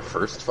leave our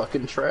first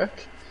fucking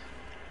track?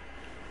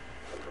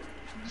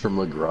 From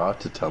McGraw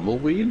to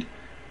Tumbleweed?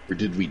 Or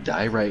did we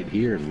die right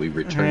here and we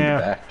returned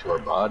back to our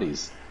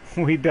bodies?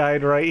 We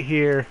died right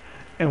here,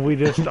 and we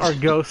just our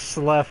ghosts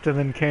left and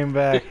then came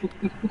back.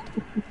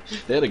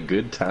 They had a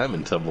good time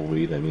in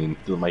Tumbleweed. I mean,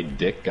 my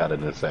dick got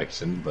an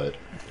infection, but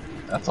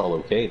that's all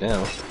okay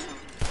now.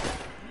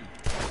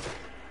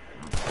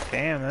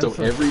 Damn, that's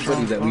so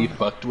everybody that we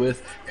fucked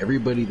with,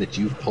 everybody that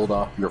you've pulled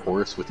off your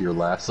horse with your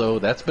lasso,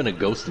 that's been a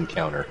ghost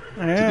encounter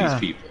to these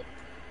people.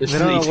 They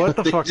don't know what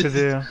the fuck to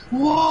do.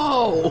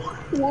 Whoa!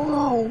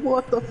 Whoa!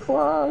 What the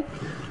fuck?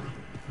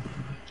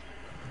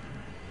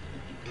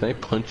 Can I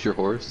punch your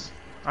horse?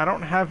 I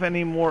don't have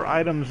any more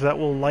items that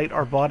will light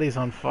our bodies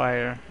on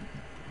fire.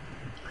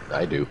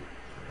 I do.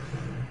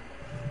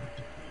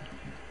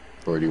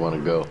 Where do you want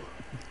to go?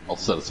 I'll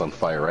set us on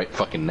fire right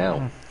fucking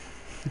now.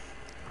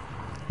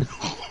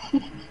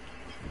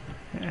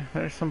 Yeah,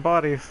 there's some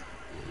bodies.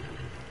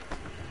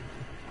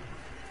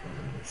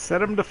 Set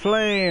them to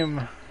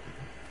flame.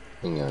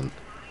 Hang on.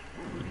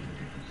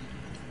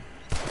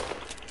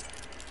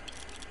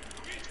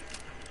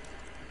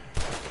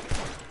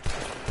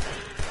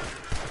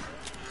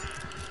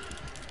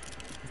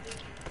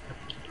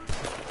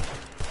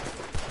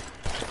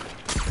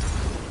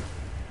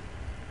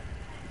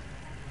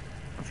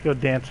 Let's go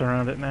dance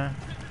around it now.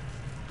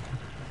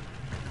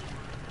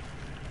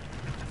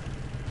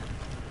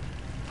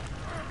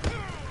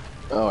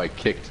 Oh, I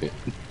kicked it.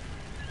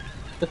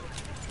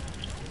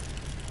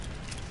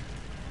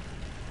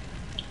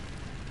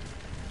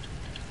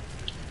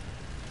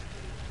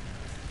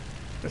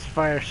 This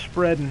fire's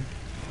spreading.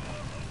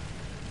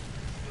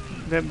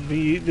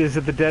 Is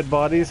it the dead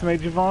bodies made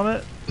you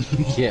vomit?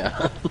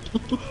 Yeah.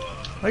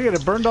 Look at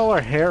it, burned all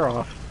our hair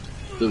off.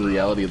 The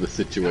reality of the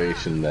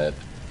situation that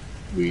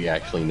we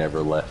actually never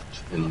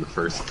left in the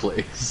first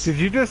place. Did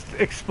you just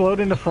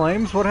explode into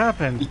flames? What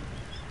happened?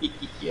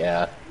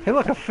 Yeah. Hey,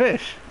 look, a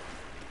fish.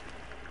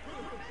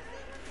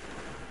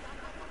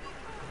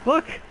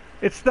 Look,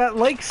 it's that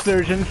lake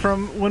sturgeon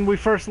from when we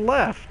first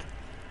left.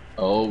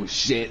 Oh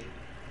shit.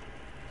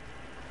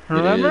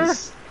 Remember?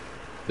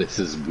 This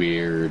is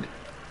weird.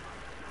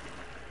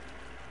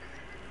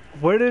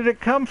 Where did it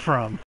come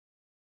from?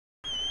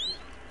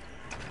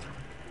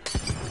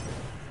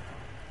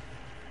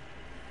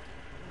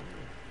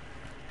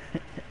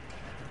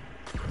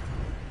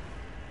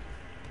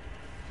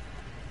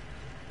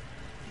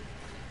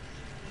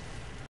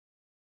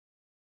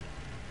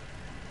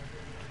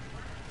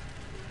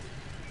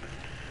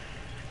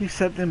 You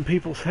set them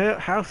people's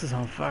houses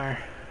on fire.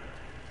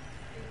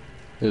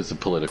 It was a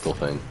political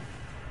thing.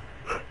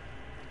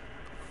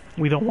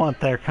 We don't want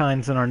their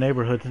kinds in our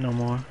neighborhoods no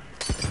more.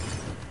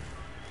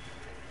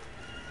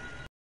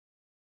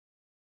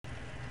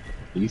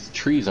 These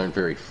trees aren't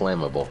very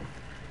flammable.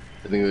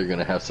 I think they're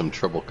gonna have some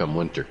trouble come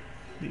winter.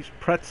 These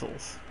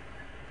pretzels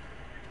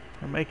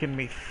are making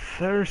me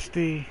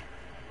thirsty.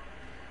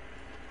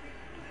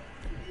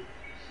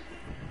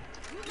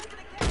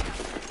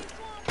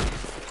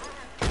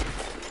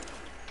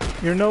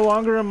 You're no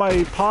longer in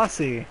my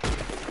posse.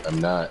 I'm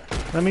not.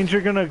 That means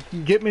you're gonna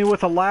get me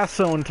with a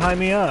lasso and tie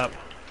me up.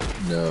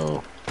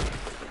 No.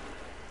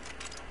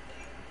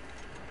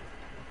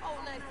 Oh,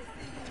 nice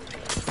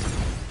to see you.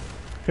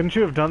 Couldn't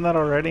you have done that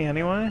already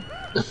anyway?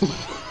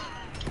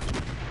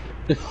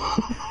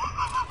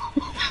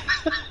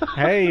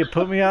 Hey, you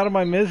put me out of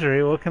my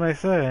misery. What can I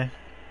say?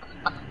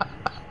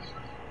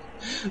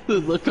 The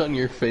look on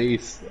your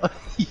face.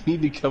 You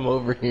need to come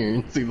over here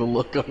and see the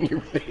look on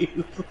your face.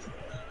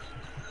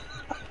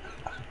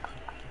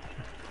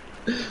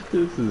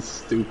 This is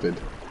stupid.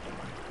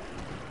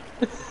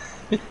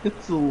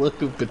 It's the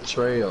look of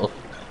betrayal.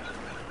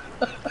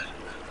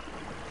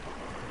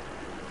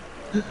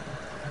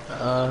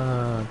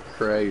 Ah,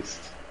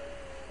 Christ.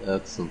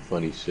 That's some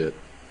funny shit.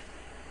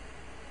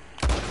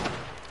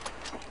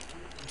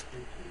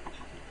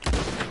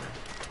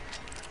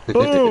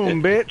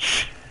 Boom,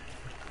 bitch.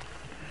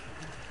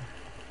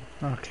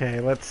 Okay,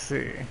 let's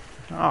see.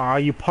 Aw,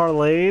 you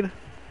parlayed?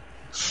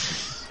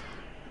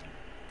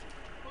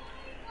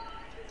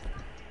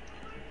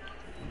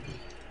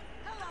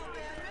 Hello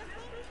there,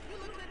 mister. You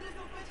looking to do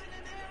some fishing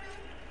in the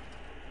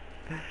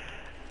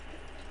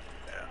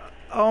area?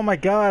 Oh my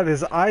god,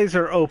 his eyes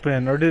are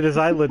open, or did his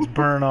eyelids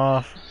burn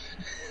off?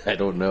 I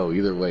don't know.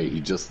 Either way, he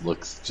just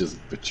looks just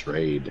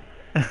betrayed.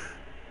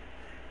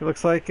 He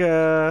looks like,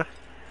 Anakin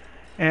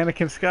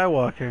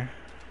Skywalker.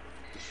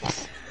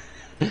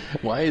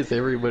 Why is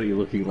everybody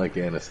looking like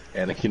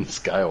Anakin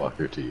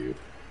Skywalker to you?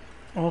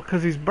 Well,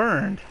 because he's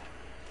burned.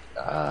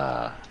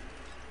 Ah.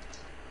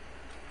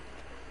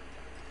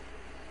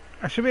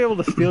 I should be able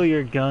to steal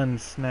your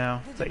guns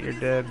now that you're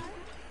dead.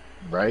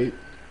 Right?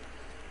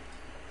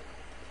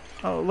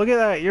 Oh, look at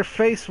that. Your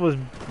face was...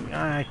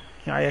 I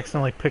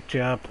accidentally picked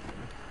you up.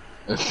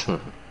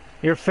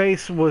 Your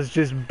face was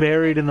just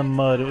buried in the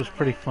mud. It was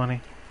pretty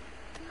funny.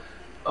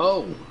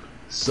 Oh,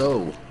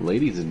 so,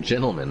 ladies and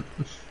gentlemen.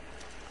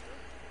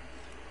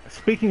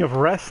 Speaking of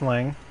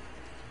wrestling...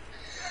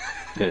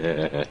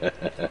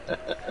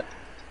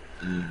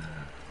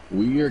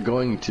 We are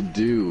going to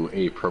do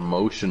a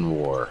promotion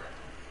war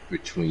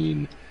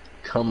between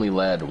Comely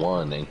Lad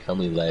 1 and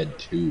Comely Lad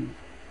 2.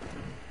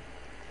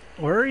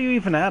 Where are you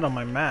even at on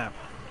my map?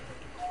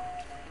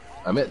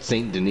 I'm at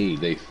Saint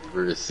Denis.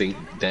 Or Saint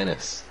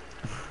Denis.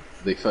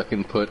 They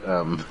fucking put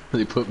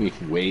they put me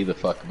way the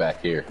fuck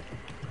back here.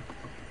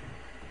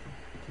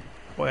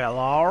 Well,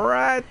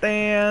 alright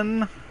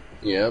then.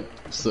 Yep.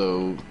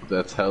 So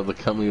that's how the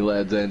Comely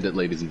Lads ended,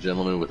 ladies and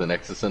gentlemen, with an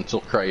existential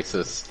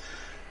crisis.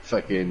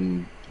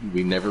 Fucking,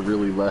 we never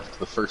really left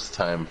the first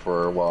time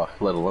for our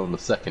walk, let alone the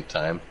second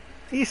time.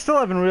 You still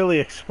haven't really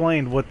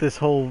explained what this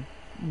whole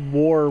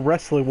war,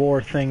 wrestling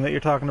war thing that you're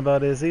talking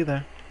about is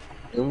either.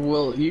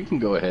 Well, you can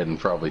go ahead and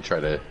probably try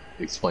to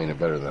explain it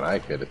better than I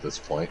could at this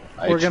point.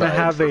 We're gonna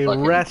have a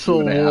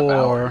wrestle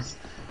war.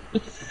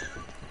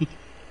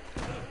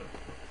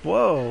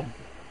 Whoa.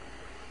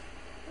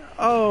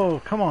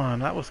 Oh, come on.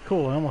 That was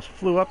cool. I almost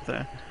flew up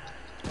there.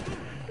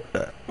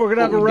 We're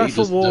gonna have a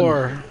wrestle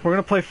war. We're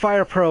gonna play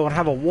Fire Pro and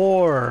have a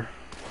war.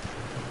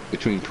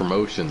 Between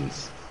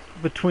promotions.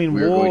 Between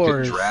We're wars.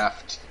 going to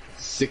draft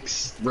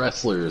 6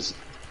 wrestlers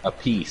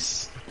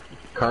apiece.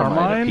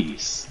 Carmine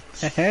apiece.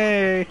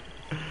 Hey.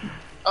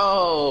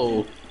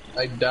 Oh,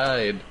 I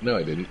died. No,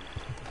 I didn't.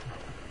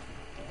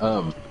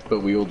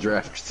 But we will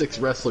draft 6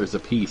 wrestlers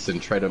apiece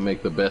and try to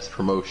make the best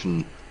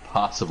promotion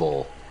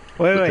possible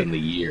within the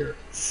year.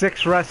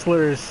 6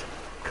 wrestlers,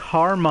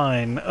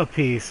 Carmine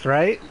apiece,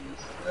 right?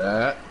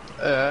 Nudge,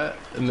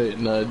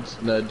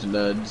 nudge, nudge,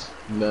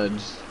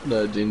 nudge,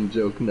 nudge, in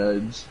joke,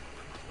 nudge.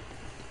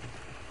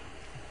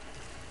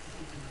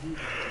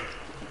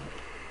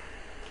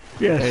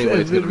 Yes.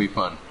 Anyway, it's gonna be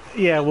fun.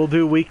 Yeah, we'll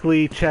do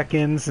weekly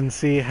check-ins and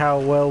see how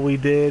well we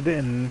did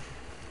and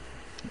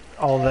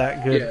all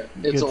that good.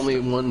 Yeah, it's only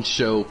one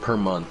show per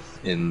month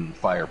in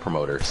Fire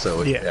Promoter,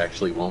 so it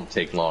actually won't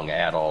take long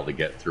at all to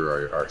get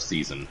through our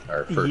season,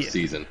 our first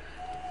season.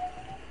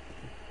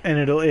 And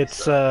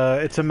it's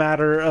a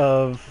matter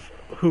of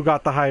who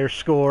got the higher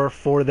score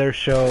for their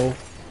show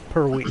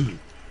per week.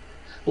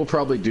 We'll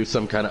probably do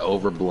some kind of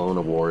overblown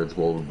awards.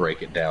 We'll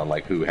break it down,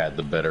 like who had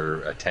the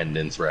better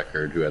attendance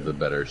record, who had the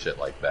better shit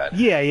like that.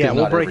 Yeah,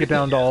 we'll break it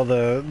down to all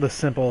the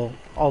simple,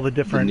 all the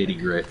different... The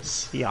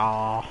nitty-grits.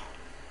 Yeah.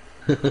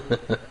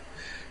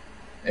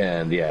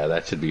 And yeah,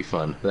 that should be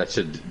fun. That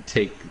should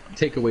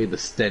take away the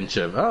stench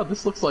of, oh,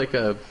 this looks like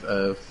a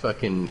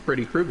fucking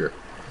Freddy Krueger.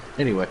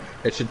 Anyway,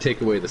 it should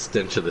take away the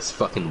stench of this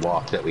fucking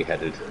walk that we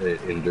had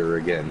to endure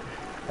again.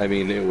 I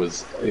mean, it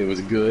was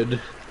good.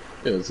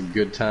 It was a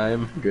good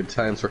time. Good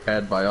times were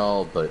had by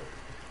all, but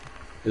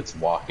it's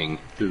walking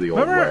through the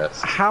Old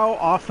West. How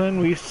often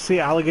we used to see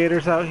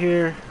alligators out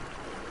here?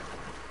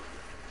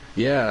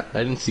 Yeah,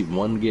 I didn't see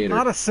one gator.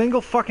 Not a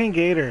single fucking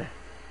gator.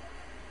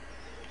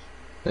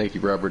 Thank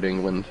you, Robert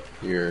England.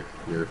 Your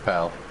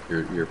pal,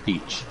 your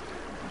peach.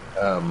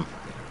 But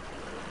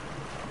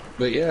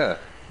yeah,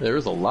 there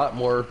was a lot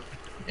more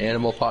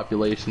animal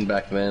population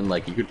back then.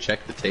 Like, you could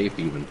check the tape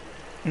even.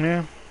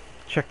 Yeah,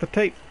 check the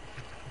tape.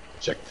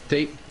 Check the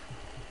tape.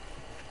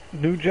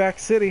 New Jack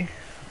City.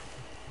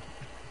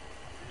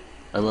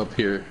 I'm up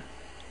here.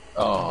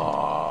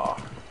 Oh,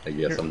 I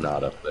guess I'm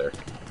not up there.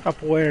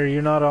 Up where?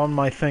 You're not on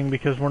my thing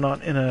because we're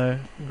not in a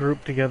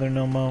group together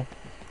no more.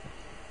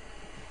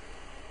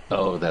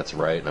 Oh, that's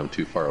right. I'm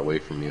too far away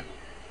from you.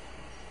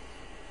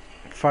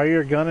 Fire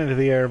your gun into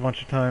the air a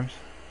bunch of times.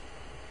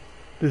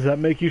 Does that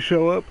make you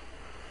show up?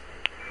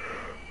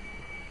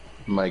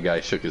 My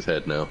guy shook his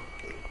head no.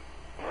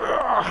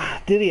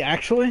 Did he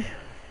actually?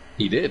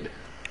 He did.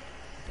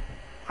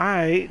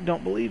 I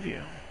don't believe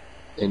you.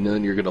 And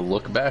then you're going to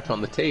look back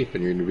on the tape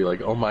and you're going to be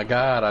like, oh my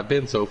god, I've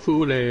been so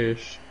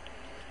foolish.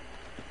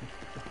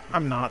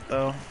 I'm not,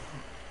 though.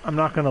 I'm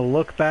not going to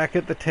look back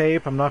at the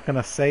tape. I'm not going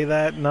to say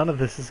that. None of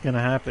this is going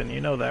to happen.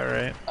 You know that,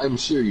 right? I'm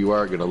sure you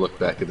are going to look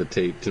back at the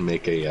tape to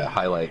make a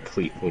highlight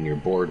clip when you're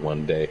bored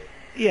one day.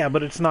 Yeah,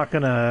 but it's not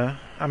going to...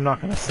 I'm not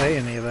going to say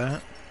any of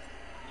that.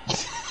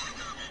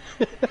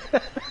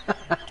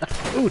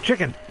 Ooh,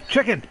 chicken!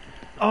 Chicken!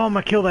 Oh, I'm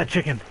going to kill that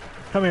chicken.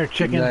 Come here,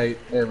 chicken. Good night,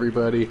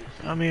 everybody.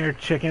 Come here,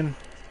 chicken.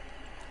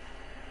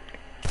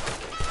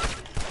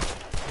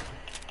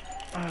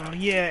 Oh,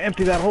 yeah,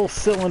 empty that whole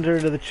cylinder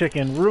into the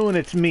chicken. Ruin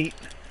its meat.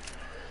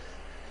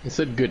 I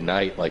said good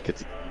night like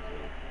it's...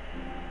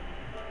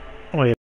 Wait.